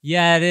 lol.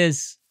 Yeah, it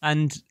is.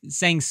 And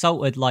saying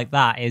salted like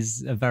that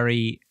is a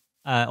very,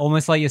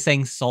 almost like you're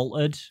saying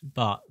salted,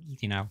 but,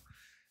 you know,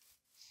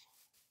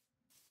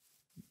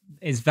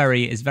 is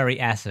very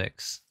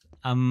Essex.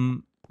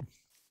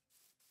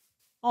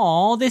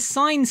 Oh, this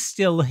sign's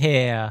still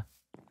here.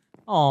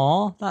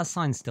 Oh, that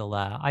sign's still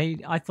there.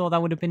 I thought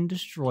that would have been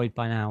destroyed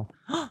by now.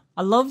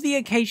 I love the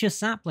acacia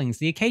saplings.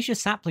 The acacia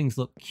saplings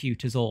look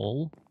cute as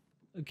all.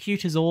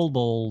 Cute as all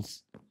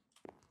balls.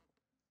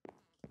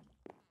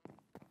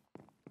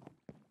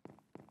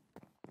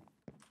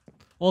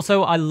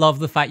 Also, I love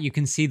the fact you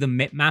can see the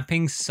mip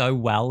mapping so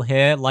well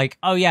here. Like,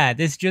 oh yeah,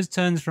 this just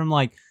turns from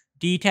like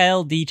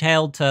detailed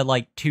to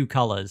like 2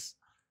 colors.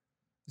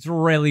 It's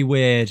really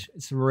weird.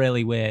 It's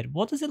really weird.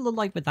 What does it look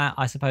like with that?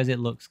 I suppose it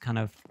looks kind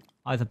of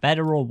either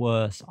better or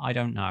worse. I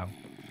don't know.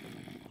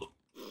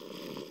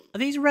 Are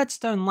these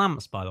redstone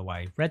lamps, by the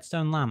way?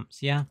 Redstone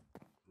lamps, yeah.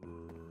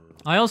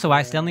 I also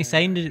accidentally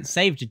saved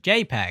a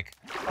JPEG.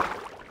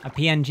 A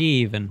PNG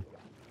even.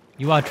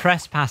 You are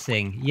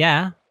trespassing.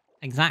 Yeah,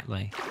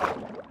 exactly.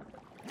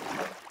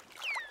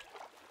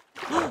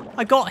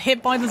 I got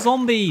hit by the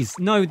zombies.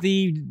 No,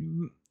 the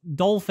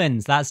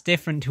dolphins. That's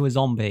different to a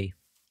zombie.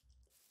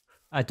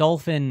 A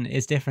dolphin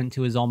is different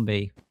to a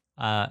zombie.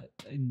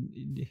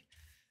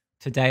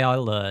 Today I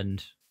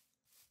learned.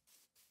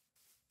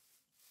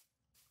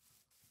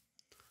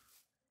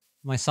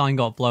 My sign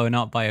got blown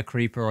up by a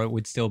creeper or it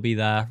would still be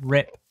there.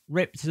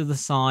 Rip to the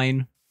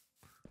sign.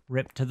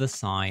 Rip to the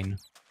sign.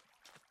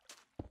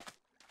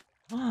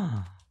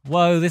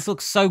 Whoa, this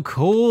looks so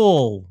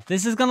cool.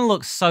 This is gonna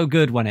look so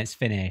good when it's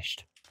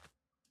finished.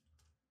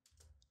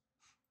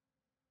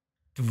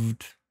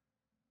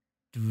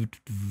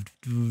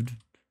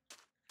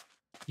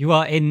 You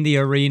are in the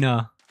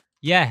arena.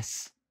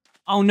 Yes.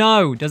 Oh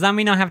no, does that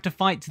mean I have to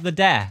fight to the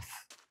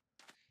death?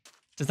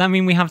 Does that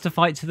mean we have to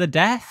fight to the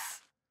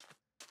death?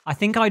 I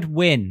think I'd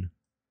win.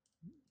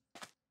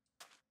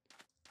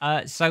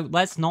 So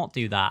let's not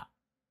do that.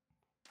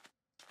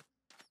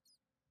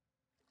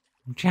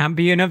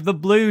 Champion of the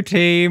blue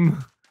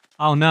team.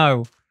 Oh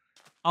no.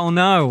 Oh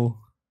no.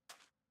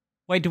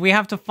 Wait, do we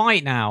have to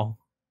fight now?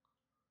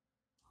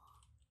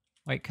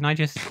 Wait, can I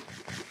just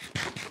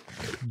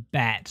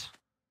bet?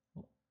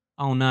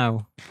 Oh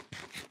no.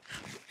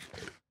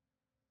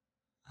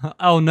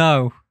 Oh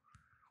no.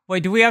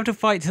 Wait, do we have to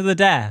fight to the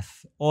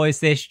death? Or is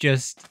this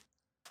just...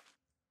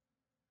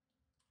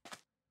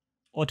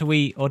 Or do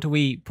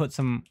we put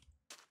some...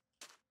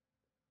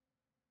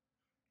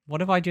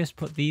 What if I just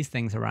put these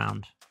things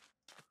around?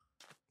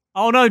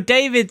 Oh no,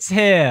 David's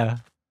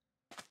here!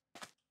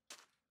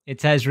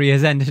 It says Esri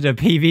has entered a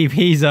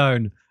PvP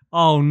zone.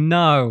 Oh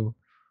no.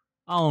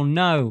 Oh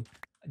no.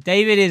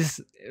 David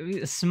is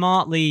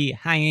smartly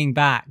hanging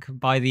back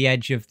by the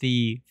edge of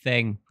the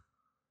thing.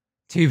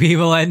 2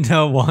 people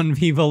enter, 1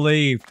 people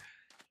leave.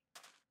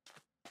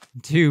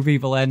 2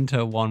 people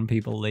enter, 1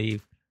 people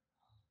leave.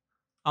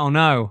 Oh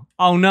no.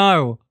 Oh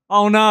no.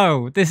 Oh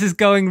no. This is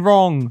going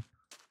wrong.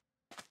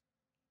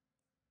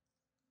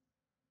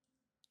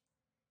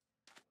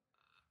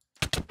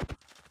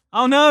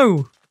 Oh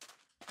no.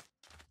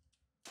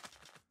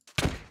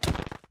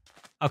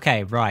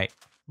 Okay, right.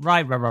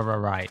 Right.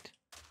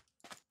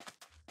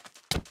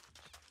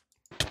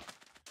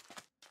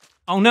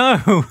 Oh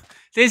no!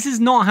 This is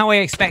not how I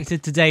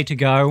expected today to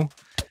go.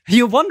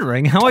 You're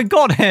wondering how I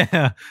got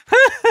here.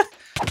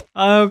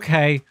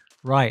 Okay,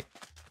 right.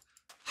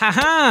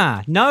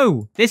 Haha!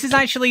 No! This is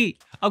actually...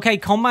 Okay,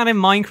 combat in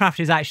Minecraft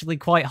is actually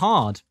quite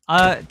hard.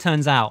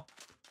 Turns out.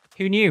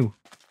 Who knew?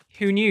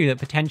 Who knew that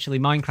potentially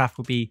Minecraft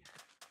would be...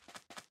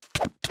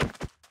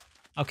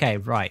 Okay,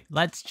 right.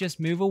 Let's just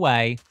move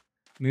away.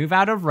 Move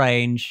out of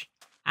range.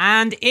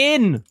 And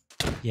in!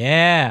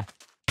 Yeah.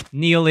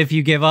 Kneel if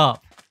you give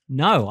up.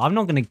 No, I'm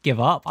not gonna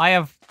give up. I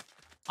have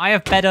a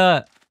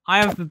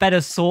better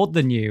sword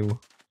than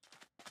you.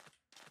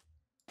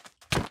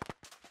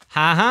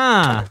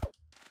 Haha!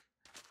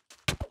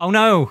 Oh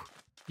no!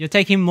 You're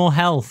taking more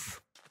health.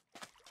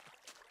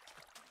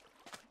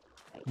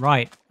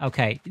 Right,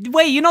 okay.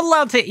 Wait, you're not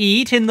allowed to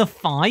eat in the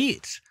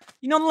fight?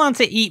 You're not allowed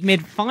to eat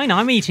mid-fight?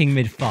 I'm eating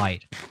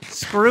mid-fight.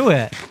 Screw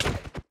it.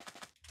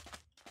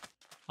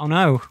 Oh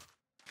no.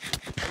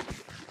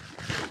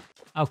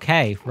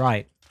 Okay,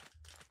 right.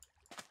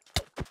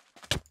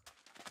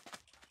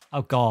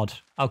 Oh god.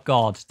 Oh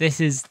god.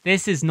 This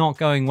is not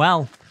going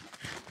well.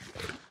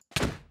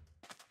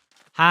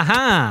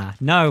 Haha!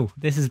 No,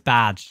 this is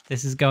bad.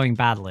 This is going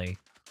badly.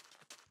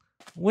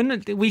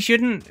 We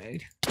shouldn't...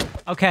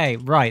 Okay,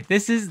 right.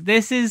 This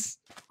is...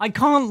 I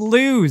can't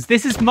lose.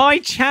 This is my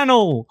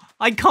channel.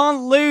 I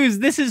can't lose.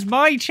 This is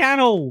my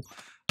channel.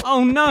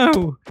 Oh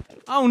no.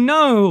 Oh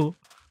no.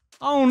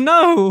 Oh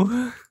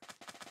no.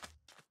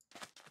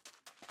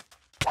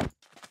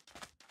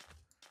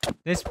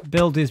 This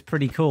build is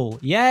pretty cool.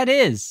 Yeah, it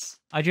is.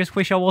 I just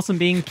wish I wasn't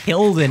being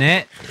killed in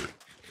it.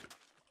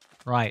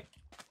 Right.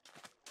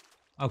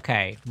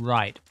 Okay,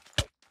 right.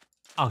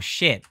 Oh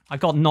shit, I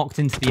got knocked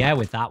into the air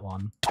with that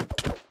one.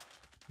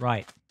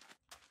 Right.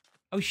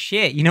 Oh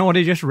shit, you know what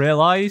I just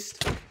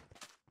realized?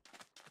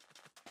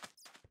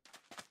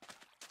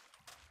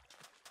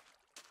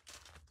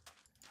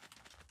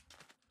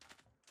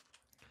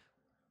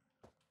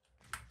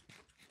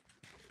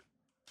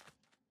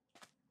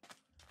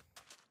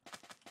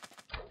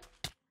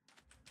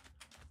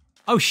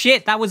 Oh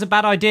shit, that was a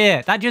bad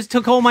idea. That just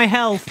took all my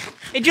health.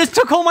 It just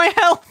took all my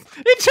health.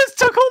 It just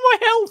took all my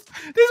health.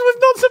 This was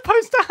not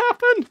supposed to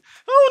happen.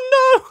 Oh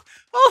no.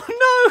 Oh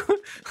no.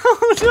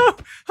 Oh no.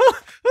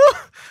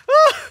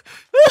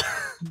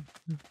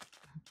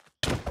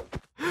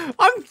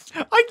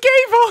 I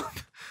gave up.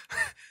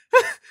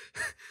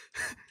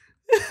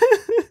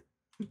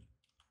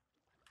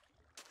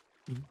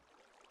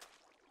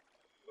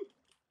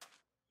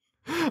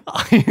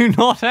 Are you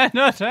not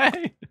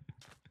entertained?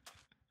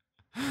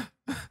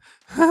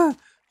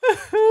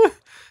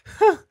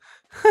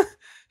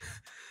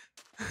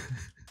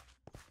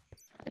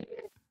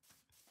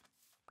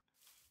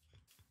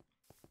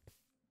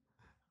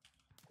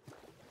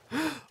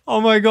 Oh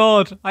my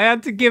god, I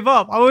had to give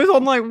up. I was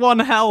on like 1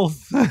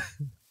 health.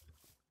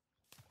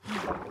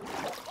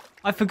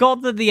 I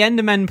forgot that the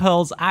Enderman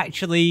pearls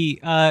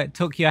actually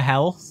took your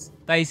health,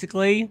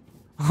 basically.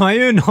 Are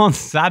you not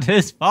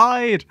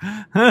satisfied?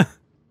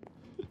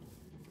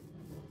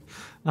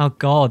 Oh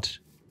god.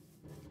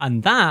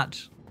 And that,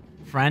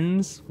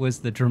 friends,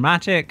 was the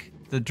dramatic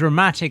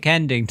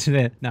ending to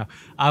the... No,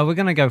 we're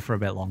gonna go for a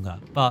bit longer,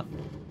 but...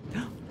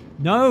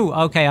 No!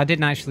 Okay, I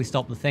didn't actually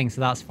stop the thing, so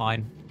that's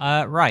fine.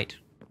 Right.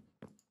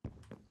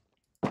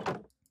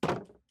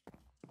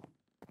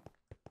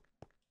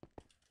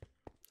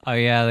 Oh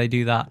yeah, they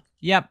do that.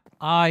 Yep,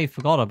 I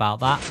forgot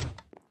about that.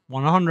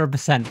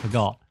 100%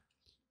 forgot.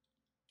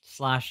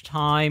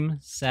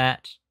 /time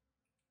set.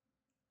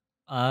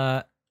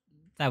 There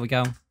we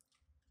go.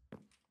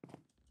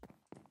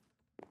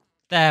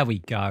 There we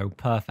go.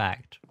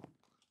 Perfect.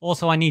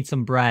 Also, I need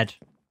some bread.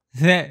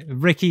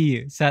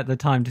 Ricky set the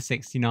time to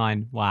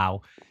 69.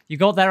 Wow. You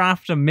got there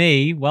after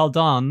me. Well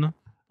done.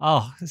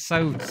 Oh,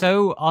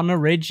 so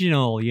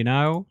unoriginal, you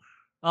know?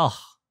 Oh.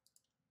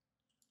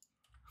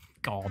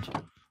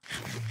 God.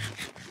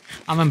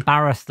 I'm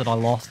embarrassed that I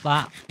lost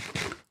that.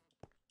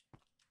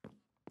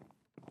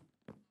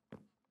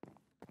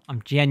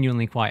 I'm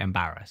genuinely quite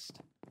embarrassed.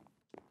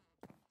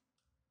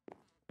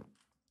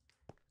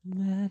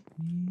 Let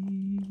me...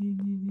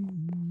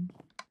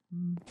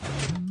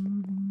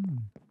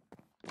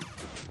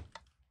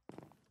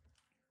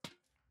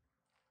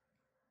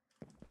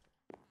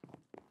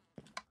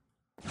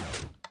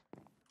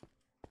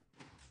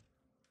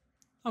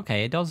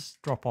 Okay, it does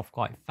drop off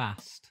quite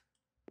fast.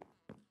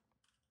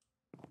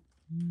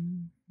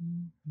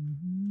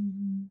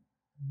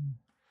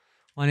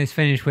 When it's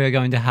finished, we're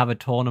going to have a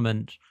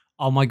tournament.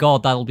 Oh my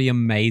god, that'll be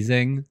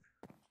amazing.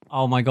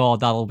 Oh my god,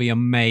 that'll be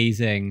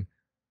amazing.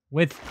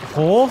 With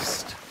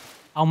horsed?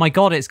 Oh my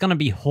god, it's gonna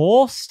be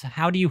horsed?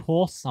 How do you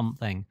horse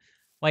something?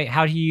 Wait,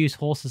 how do you use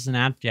horse as an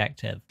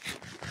adjective?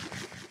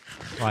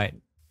 Right.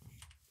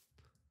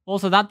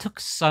 Also, that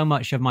took so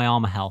much of my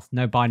armor health.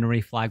 No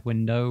binary flag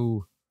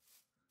window.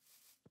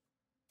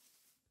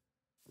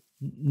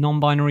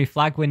 Non-binary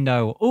flag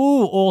window.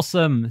 Ooh,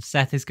 awesome.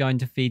 Seth is going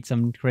to feed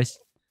some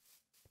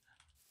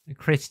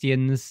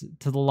Christians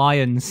to the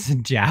lions.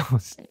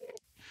 Joust.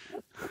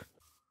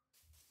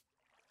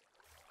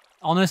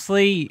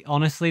 Honestly,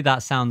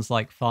 that sounds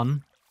like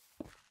fun.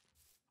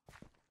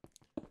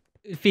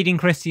 Feeding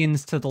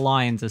Christians to the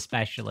lions,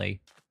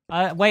 especially.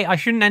 Wait, I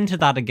shouldn't enter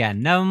that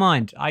again. Never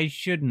mind. I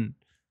shouldn't.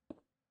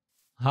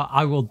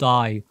 I will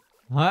die.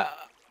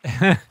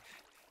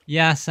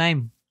 Yeah,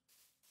 same.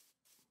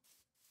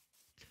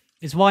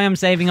 It's why I'm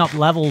saving up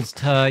levels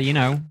to, you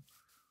know...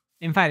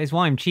 In fact, it's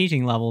why I'm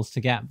cheating levels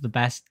to get the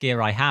best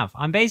gear I have.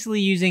 I'm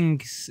basically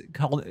using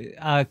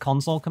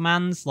console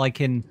commands, like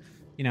in,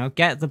 you know,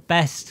 get the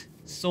best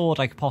sword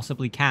I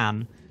possibly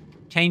can,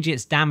 change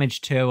its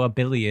damage to 1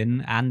 billion,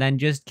 and then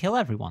just kill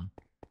everyone.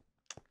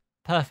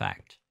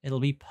 Perfect. It'll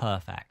be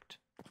perfect.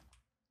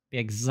 Be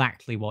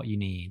exactly what you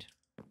need.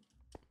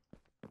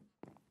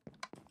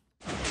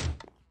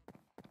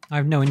 I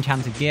have no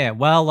enchanted gear.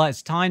 Well,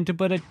 it's time to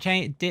put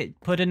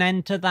an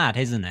end to that,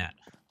 isn't it?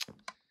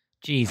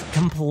 Jeez,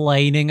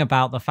 complaining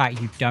about the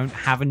fact you don't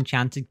have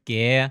enchanted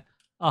gear.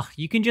 Ugh,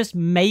 you can just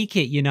make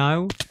it, you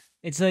know?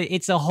 It's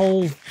a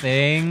whole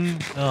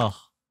thing. Ugh.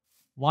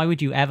 Why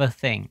would you ever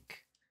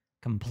think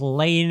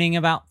complaining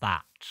about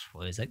that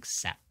was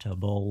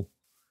acceptable?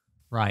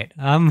 Right,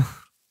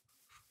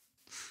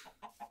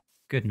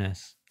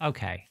 goodness.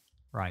 Okay,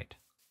 right.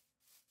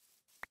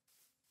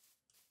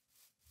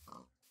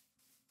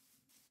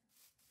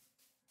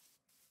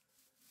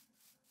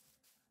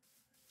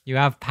 You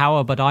have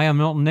power, but I am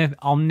not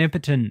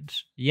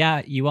omnipotent.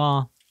 Yeah, you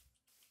are.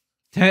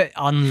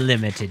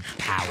 Unlimited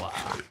power,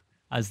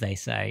 as they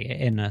say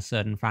in a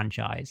certain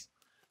franchise.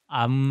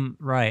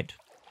 Right.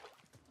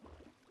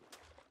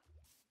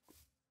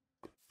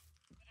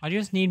 I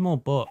just need more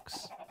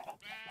books.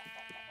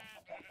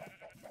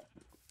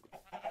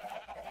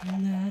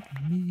 Let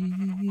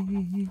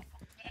me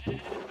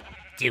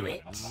do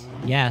it.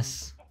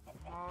 Yes.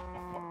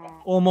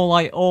 Or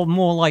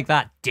more like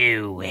that.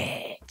 Do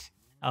it.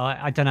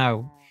 I don't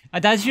know.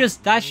 That's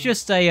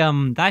just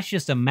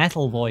a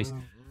metal voice.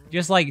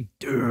 Just like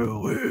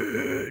do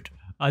it.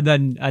 And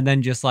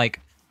then just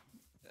like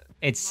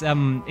it's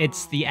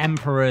the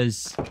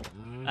Emperor's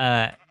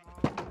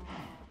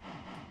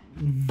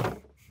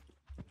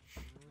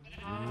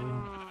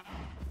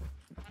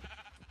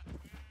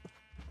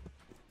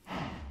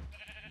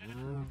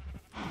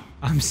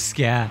I'm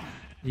scared.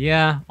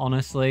 Yeah,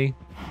 honestly.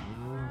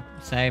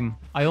 Same.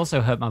 I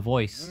also hurt my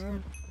voice.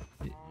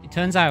 It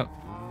turns out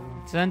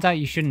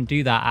you shouldn't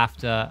do that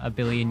after 1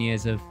 billion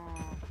years of...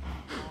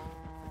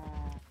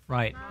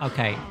 Right,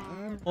 okay.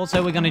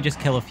 Also, we're gonna just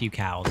kill a few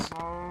cows.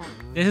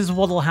 This is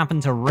what'll happen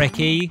to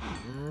Ricky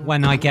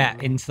when I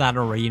get into that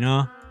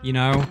arena, you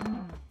know?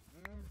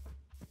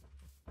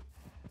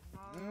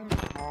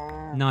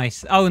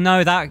 Nice. Oh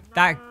no,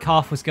 that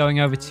calf was going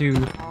over to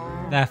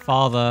their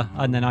father,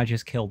 and then I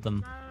just killed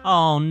them.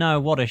 Oh no,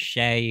 what a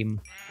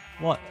shame.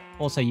 What?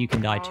 Also, you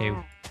can die too.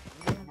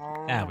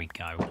 There we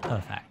go.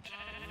 Perfect.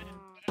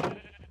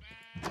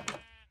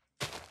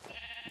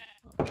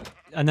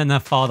 And then their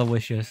father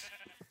wishes.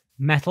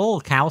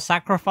 Metal, cow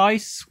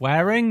sacrifice,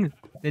 swearing.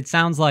 It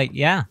sounds like,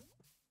 yeah.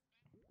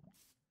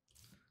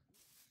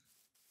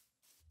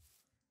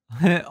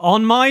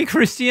 On my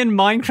Christian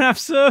Minecraft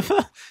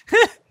server?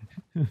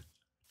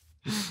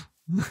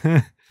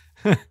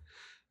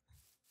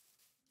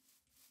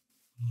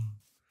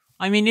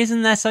 I mean,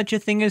 isn't there such a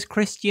thing as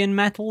Christian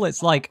metal?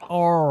 It's like,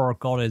 oh,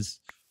 God is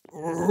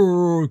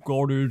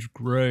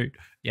great.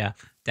 Yeah,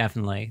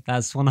 definitely.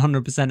 That's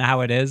 100%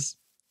 how it is.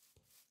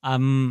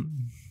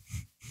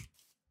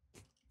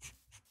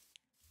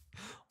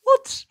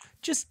 What?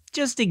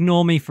 Just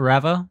ignore me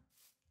forever.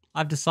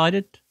 I've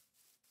decided.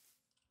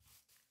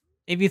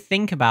 If you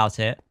think about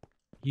it,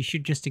 you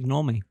should just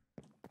ignore me.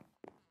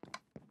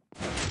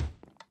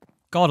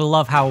 God, I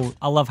love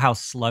how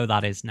slow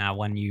that is now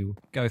when you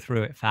go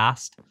through it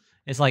fast.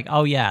 It's like,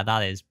 oh yeah,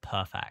 that is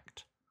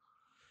perfect.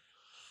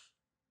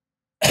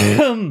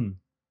 Pardon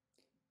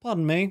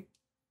me.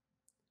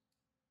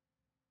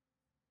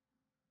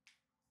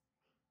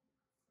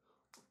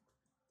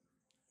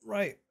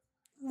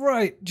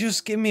 Right,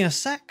 just give me a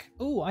sec.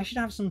 Oh, I should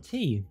have some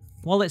tea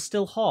while it's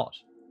still hot.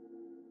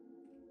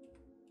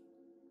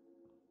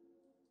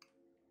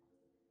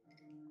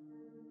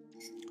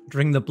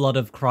 Drink the Blood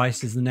of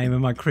Christ is the name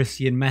of my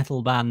Christian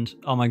metal band.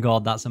 Oh my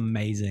God, that's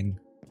amazing.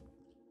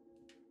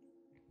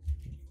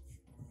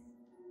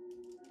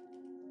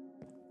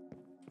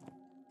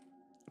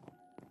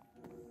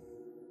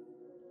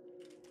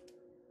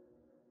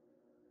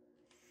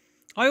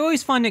 I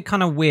always find it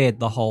kind of weird,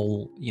 the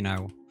whole, you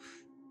know,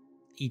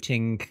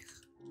 eating...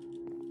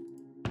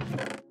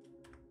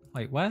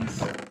 Wait,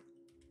 where's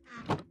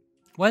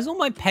all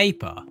my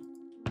paper?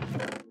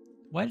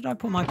 Where did I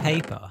put my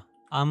paper?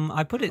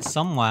 I put it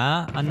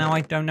somewhere, and now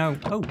I don't know.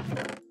 Oh.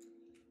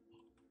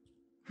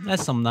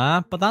 There's some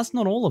there, but that's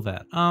not all of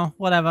it. Oh,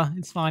 whatever,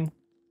 it's fine.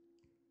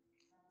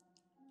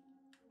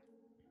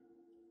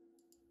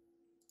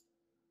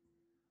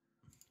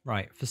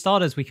 Right, for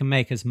starters, we can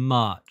make as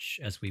much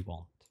as we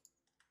want.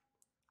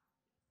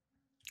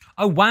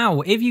 Oh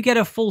wow, if you get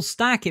a full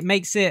stack, it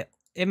makes it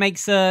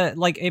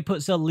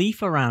puts a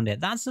leaf around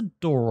it. That's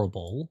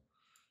adorable.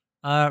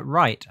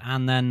 Right,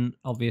 and then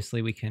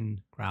obviously we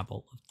can grab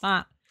all of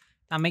that.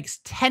 That makes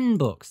 10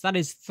 books. That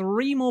is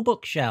 3 more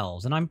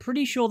bookshelves, and I'm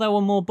pretty sure there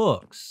were more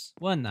books,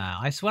 weren't there?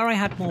 I swear I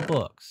had more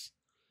books.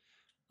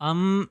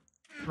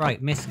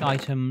 Right, misc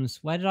items.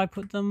 Where did I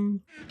put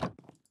them?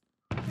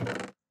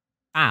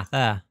 Ah,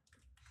 there.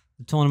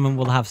 The tournament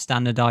will have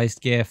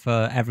standardized gear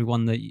for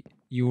everyone that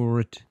you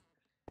will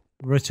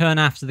return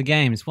after the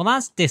games. Well,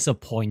 that's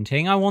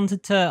disappointing. I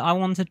wanted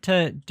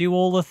to do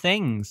all the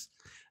things.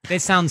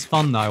 This sounds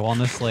fun though,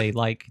 honestly,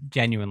 like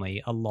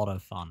genuinely a lot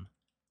of fun.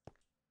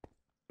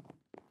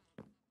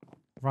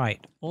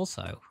 Right,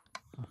 also.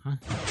 I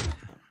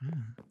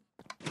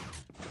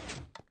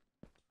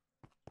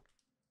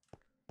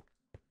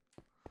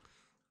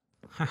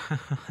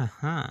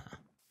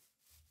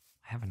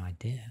have an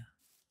idea.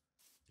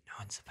 No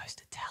one's supposed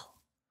to tell.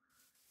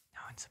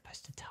 No one's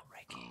supposed to tell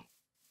Ricky.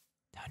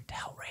 Don't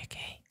tell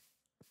Ricky.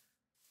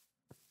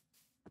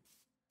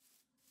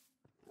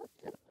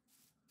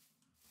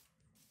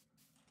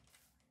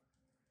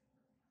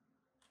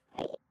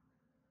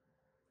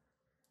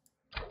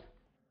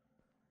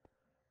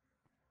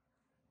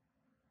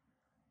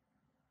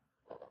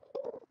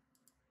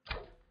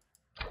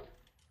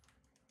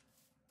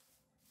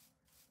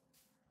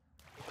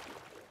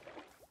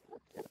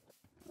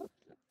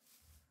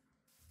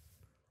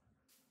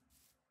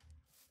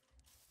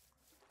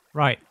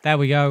 Right, there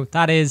we go.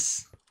 That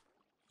is...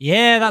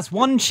 Yeah, that's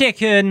 1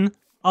 chicken.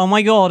 Oh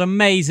my god,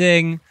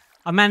 amazing.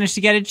 I managed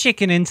to get a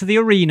chicken into the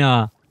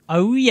arena.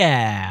 Oh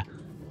yeah.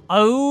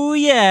 Oh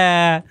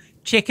yeah.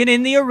 Chicken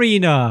in the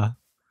arena.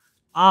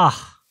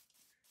 Ah.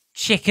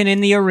 Chicken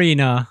in the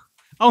arena.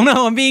 Oh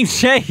no, I'm being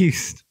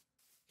chased.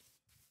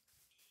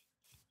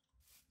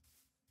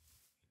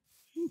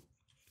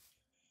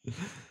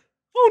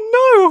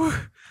 Oh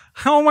no.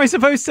 How am I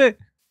supposed to...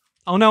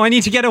 Oh no, I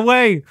need to get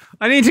away.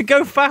 I need to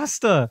go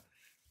faster.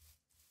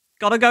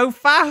 Gotta go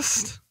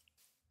fast.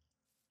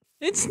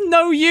 It's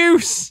no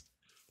use.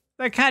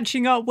 They're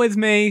catching up with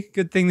me.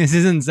 Good thing this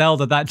isn't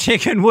Zelda. That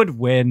chicken would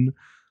win.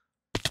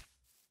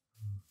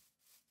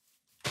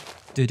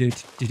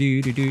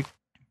 Do-do-do-do-do-do.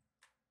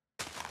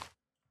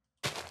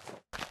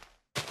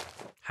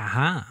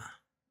 Haha.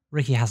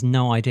 Ricky has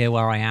no idea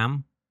where I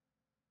am.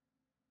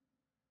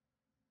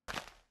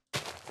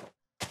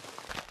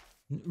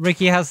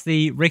 Ricky has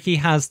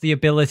the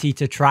ability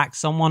to track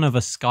someone of a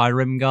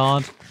Skyrim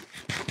guard.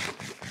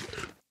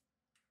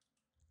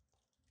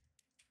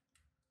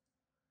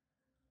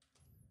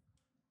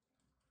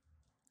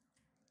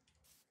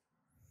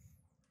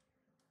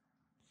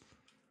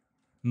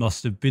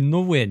 Must have been the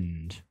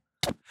wind.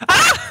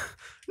 Ah!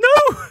 No!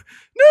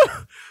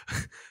 No!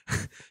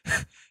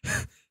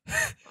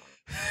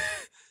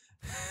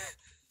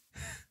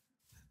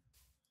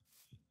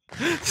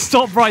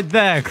 Stop right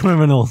there,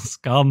 criminal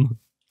scum.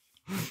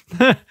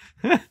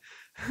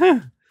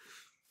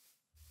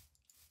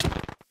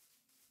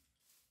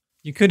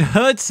 You could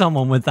hurt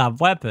someone with that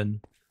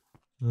weapon.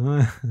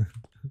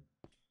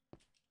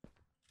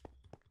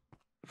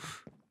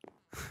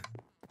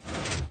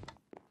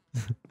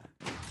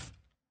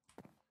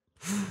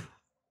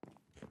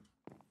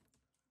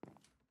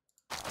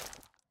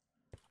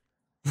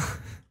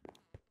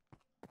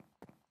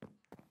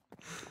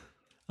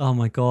 Oh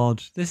my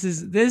god.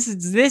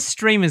 This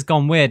stream has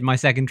gone weird. My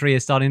second tree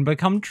is starting to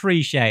become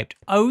tree-shaped.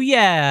 Oh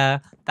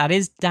yeah. That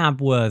is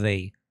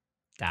dab-worthy.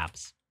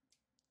 Dabs.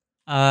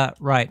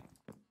 Right.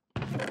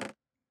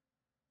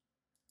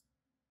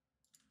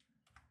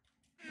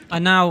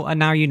 And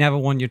now you never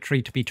want your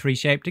tree to be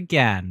tree-shaped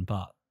again,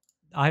 but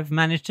I've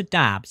managed to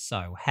dab,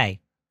 so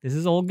hey. This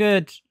is all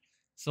good.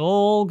 It's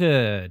all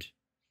good.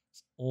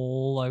 It's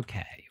all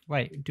okay.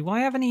 Wait, do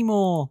I have any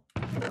more...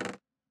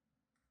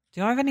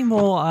 Do I have any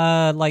more,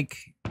 like,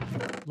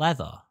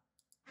 leather?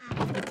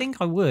 I think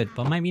I would,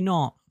 but maybe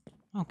not.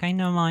 Okay,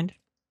 never mind.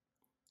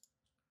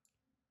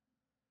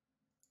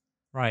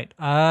 Right,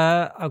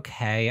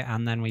 okay,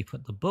 and then we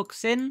put the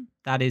books in.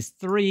 That is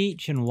 3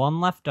 each and 1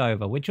 left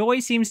over, which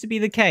always seems to be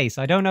the case.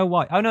 I don't know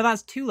why. Oh no,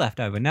 that's 2 left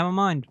over, never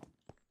mind.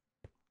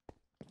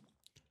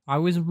 I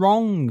was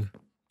wrong,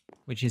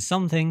 which is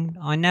something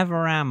I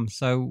never am,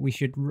 so we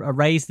should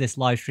erase this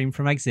live stream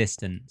from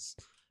existence.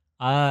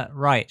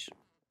 Right.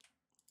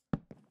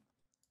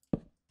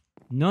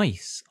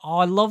 Nice. Oh,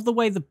 I love the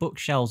way the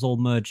bookshelves all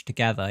merge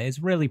together. It's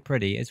really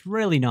pretty. It's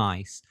really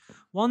nice.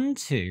 1,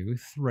 2,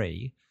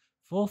 3,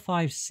 4,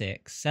 5,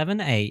 6, 7,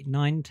 8,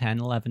 9, 10,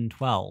 11,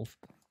 12,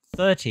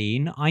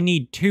 13. I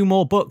need 2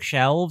 more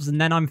bookshelves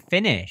and then I'm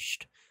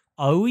finished.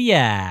 Oh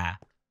yeah.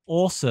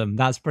 Awesome.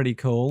 That's pretty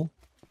cool.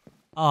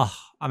 Oh,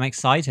 I'm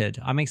excited.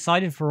 I'm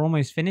excited for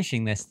almost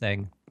finishing this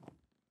thing.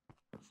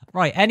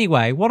 Right,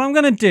 anyway, what I'm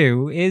going to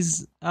do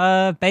is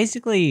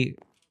basically,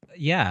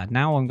 yeah,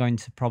 now I'm going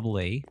to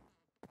probably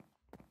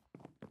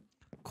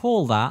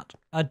call that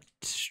a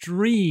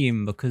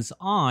stream because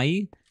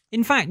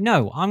in fact,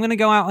 no, I'm going to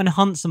go out and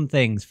hunt some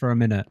things for a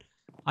minute.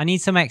 I need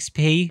some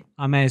XP.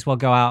 I may as well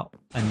go out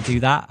and do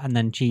that and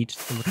then cheat.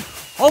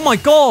 Oh my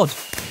god!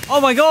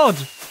 Oh my god!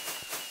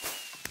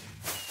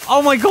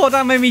 Oh my god,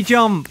 that made me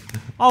jump!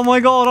 Oh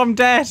my god, I'm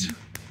dead.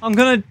 I'm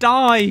gonna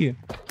die.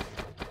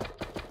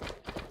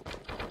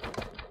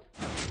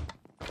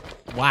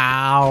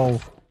 Wow.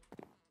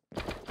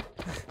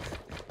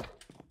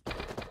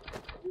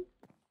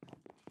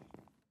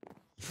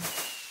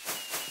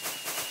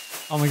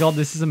 Oh my god,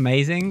 this is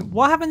amazing.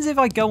 What happens if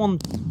I go on...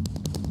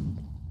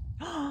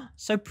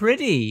 So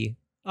pretty.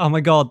 Oh my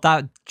god,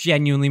 that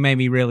genuinely made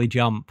me really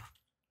jump.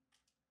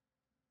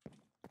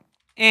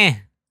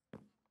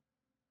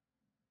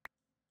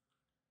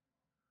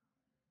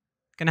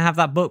 Gonna have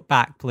that book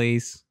back,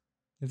 please.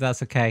 If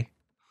that's okay.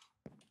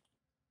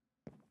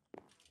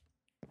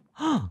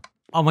 Oh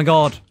my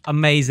god,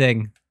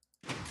 amazing.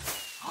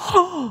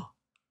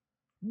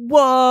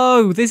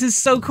 Whoa, this is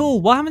so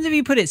cool. What happens if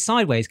you put it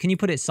sideways? Can you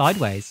put it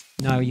sideways?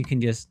 No, you can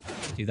just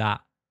do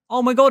that.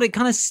 Oh my god, it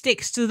kind of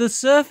sticks to the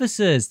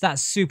surfaces.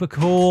 That's super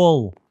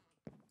cool.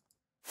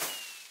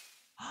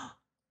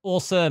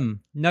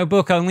 Awesome. No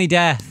book, only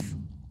death.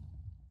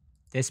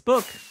 This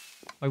book?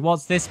 Wait,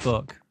 what's this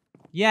book?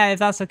 Yeah, if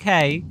that's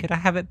okay, could I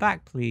have it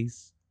back,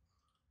 please?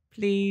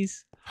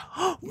 Please.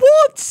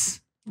 What?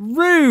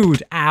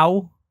 Rude.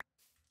 Ow.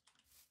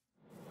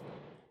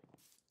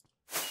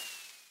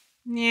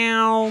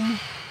 Meow.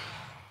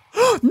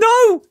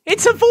 No!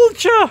 It's a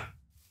vulture!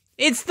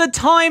 It's the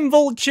time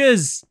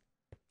vultures!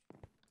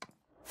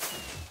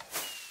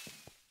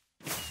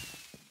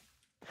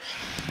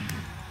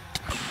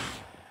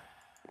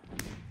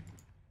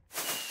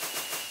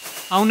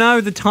 Oh no,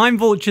 the time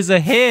vultures are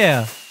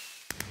here!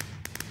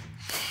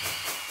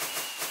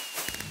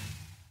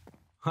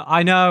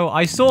 I know,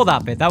 I saw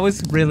that bit. That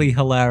was really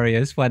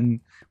hilarious when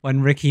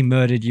Ricky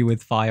murdered you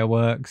with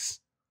fireworks.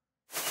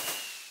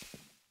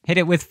 Hit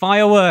it with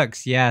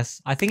fireworks,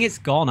 yes. I think it's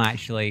gone,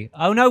 actually.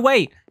 Oh, no,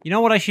 wait. You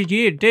know what I should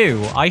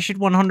do? I should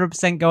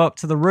 100% go up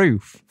to the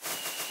roof.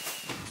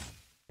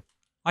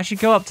 I should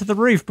go up to the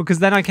roof, because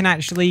then I can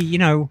actually, you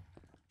know,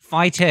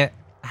 fight it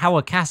how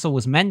a castle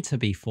was meant to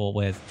be fought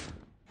with.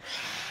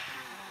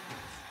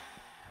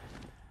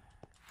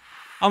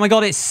 Oh my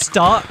god, it's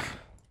stuck.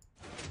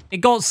 It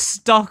got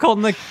stuck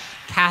on the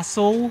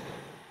castle.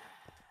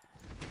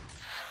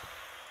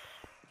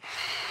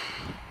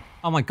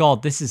 Oh my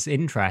god, this is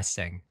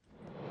interesting.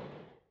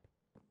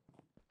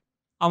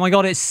 Oh my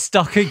god, it's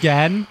stuck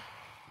again.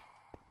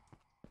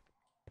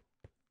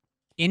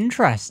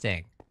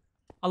 Interesting.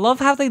 I love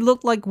how they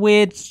look like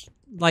weird,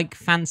 like,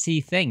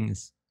 fancy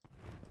things.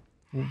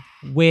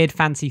 Weird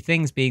fancy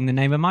things being the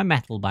name of my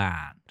metal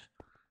band.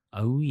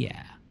 Oh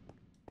yeah.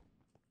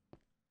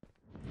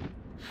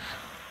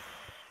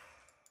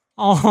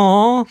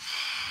 Oh,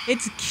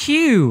 it's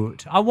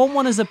cute. I want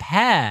one as a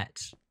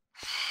pet.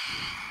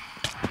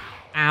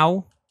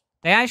 Ow.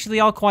 They actually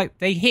are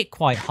they hit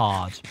quite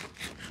hard.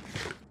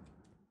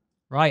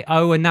 Right,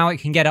 oh, and now it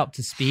can get up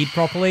to speed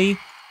properly.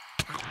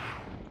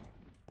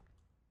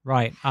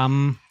 Right,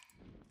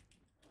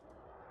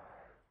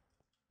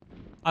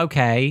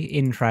 okay,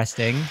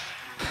 interesting.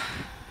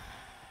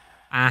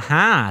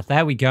 Aha,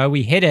 there we go,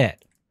 we hit it.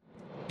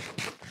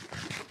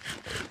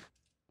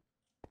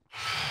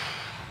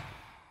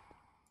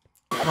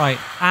 Right,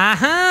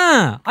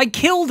 aha! I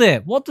killed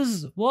it! What?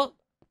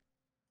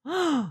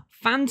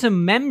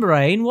 Phantom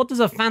membrane? What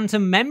does a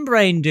phantom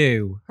membrane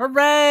do?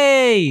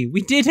 Hooray!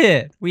 We did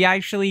it! We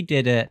actually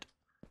did it.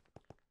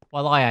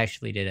 Well, I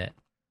actually did it.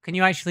 Can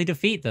you actually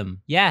defeat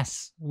them?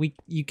 Yes,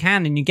 you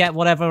can, and you get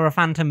whatever a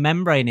phantom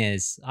membrane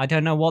is. I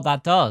don't know what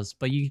that does,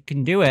 but you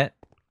can do it.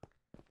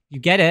 You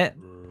get it.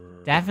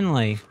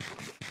 Definitely.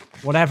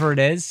 Whatever it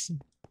is.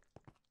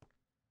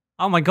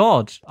 Oh my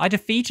god, I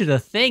defeated a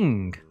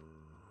thing.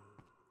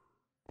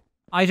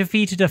 I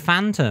defeated a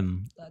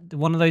phantom.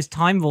 One of those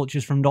time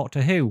vultures from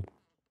Doctor Who.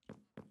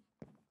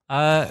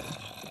 Okay,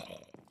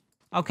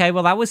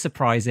 well that was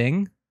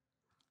surprising.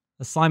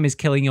 The slime is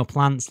killing your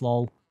plants,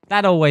 lol.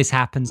 That always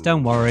happens,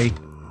 don't worry.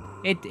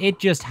 It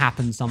just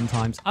happens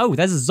sometimes. Oh,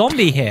 there's a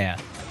zombie here.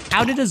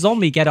 How did a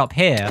zombie get up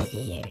here?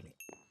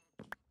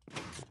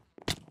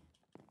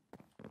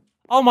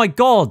 Oh my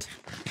god!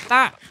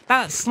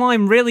 That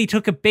slime really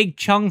took a big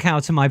chunk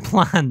out of my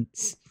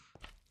plants.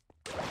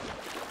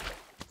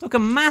 Took a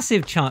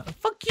massive chunk.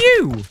 Fuck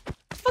you!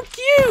 Fuck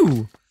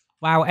you!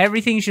 Wow,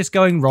 everything's just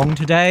going wrong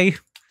today.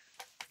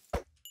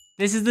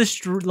 This is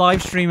the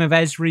live stream of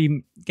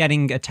Esri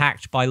getting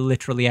attacked by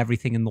literally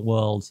everything in the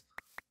world.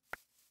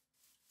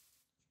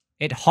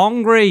 It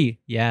hungry!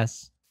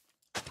 Yes.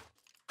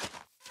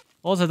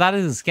 Also, that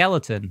is a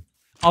skeleton.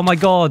 Oh my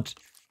god.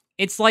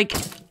 It's like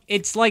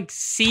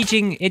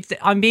sieging.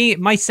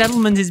 My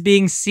settlement is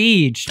being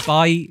sieged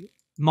by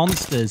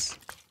monsters.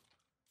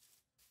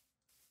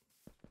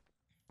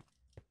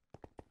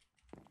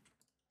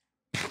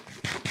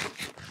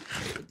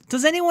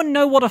 Does anyone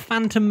know what a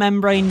phantom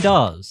membrane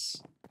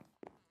does?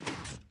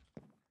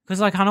 Because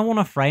I kind of want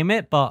to frame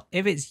it, but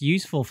if it's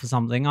useful for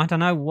something, I don't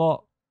know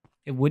what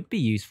it would be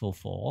useful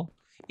for.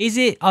 Is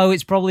it? Oh,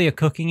 it's probably a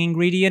cooking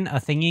ingredient, a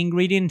thingy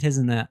ingredient,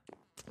 isn't it?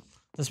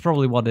 That's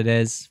probably what it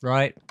is,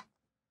 right?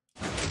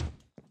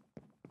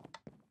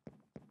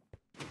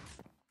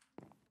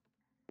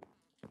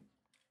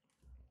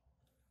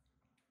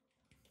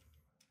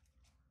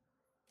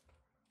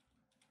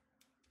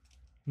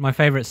 My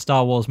favorite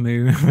Star Wars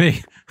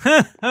movie.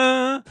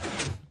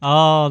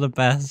 Oh, the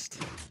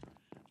best.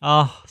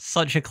 Oh,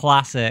 such a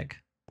classic.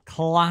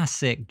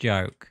 Classic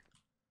joke.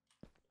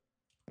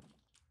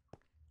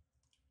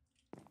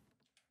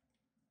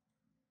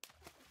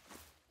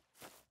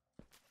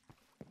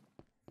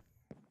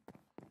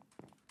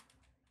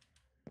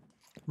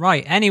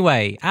 Right,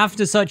 anyway,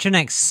 after such an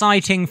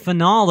exciting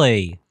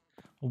finale,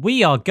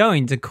 we are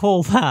going to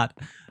call that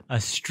a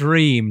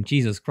stream.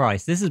 Jesus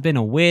Christ, this has been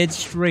a weird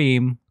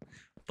stream,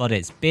 but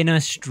it's been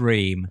a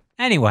stream.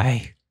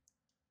 Anyway,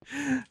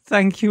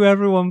 thank you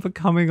everyone for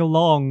coming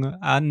along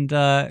and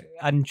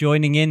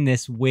joining in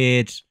this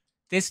weird...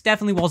 This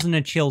definitely wasn't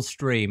a chill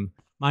stream.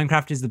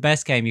 Minecraft is the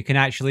best game. You can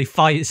actually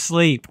fight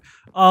sleep.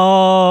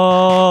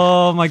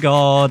 Oh my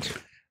god.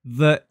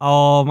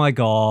 Oh my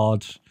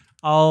god.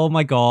 Oh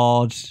my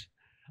god.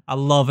 I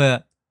love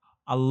it.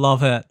 I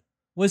love it.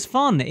 Was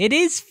fun.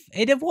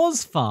 It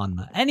was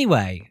fun.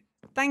 Anyway,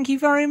 thank you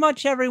very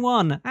much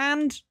everyone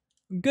and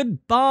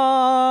goodbye.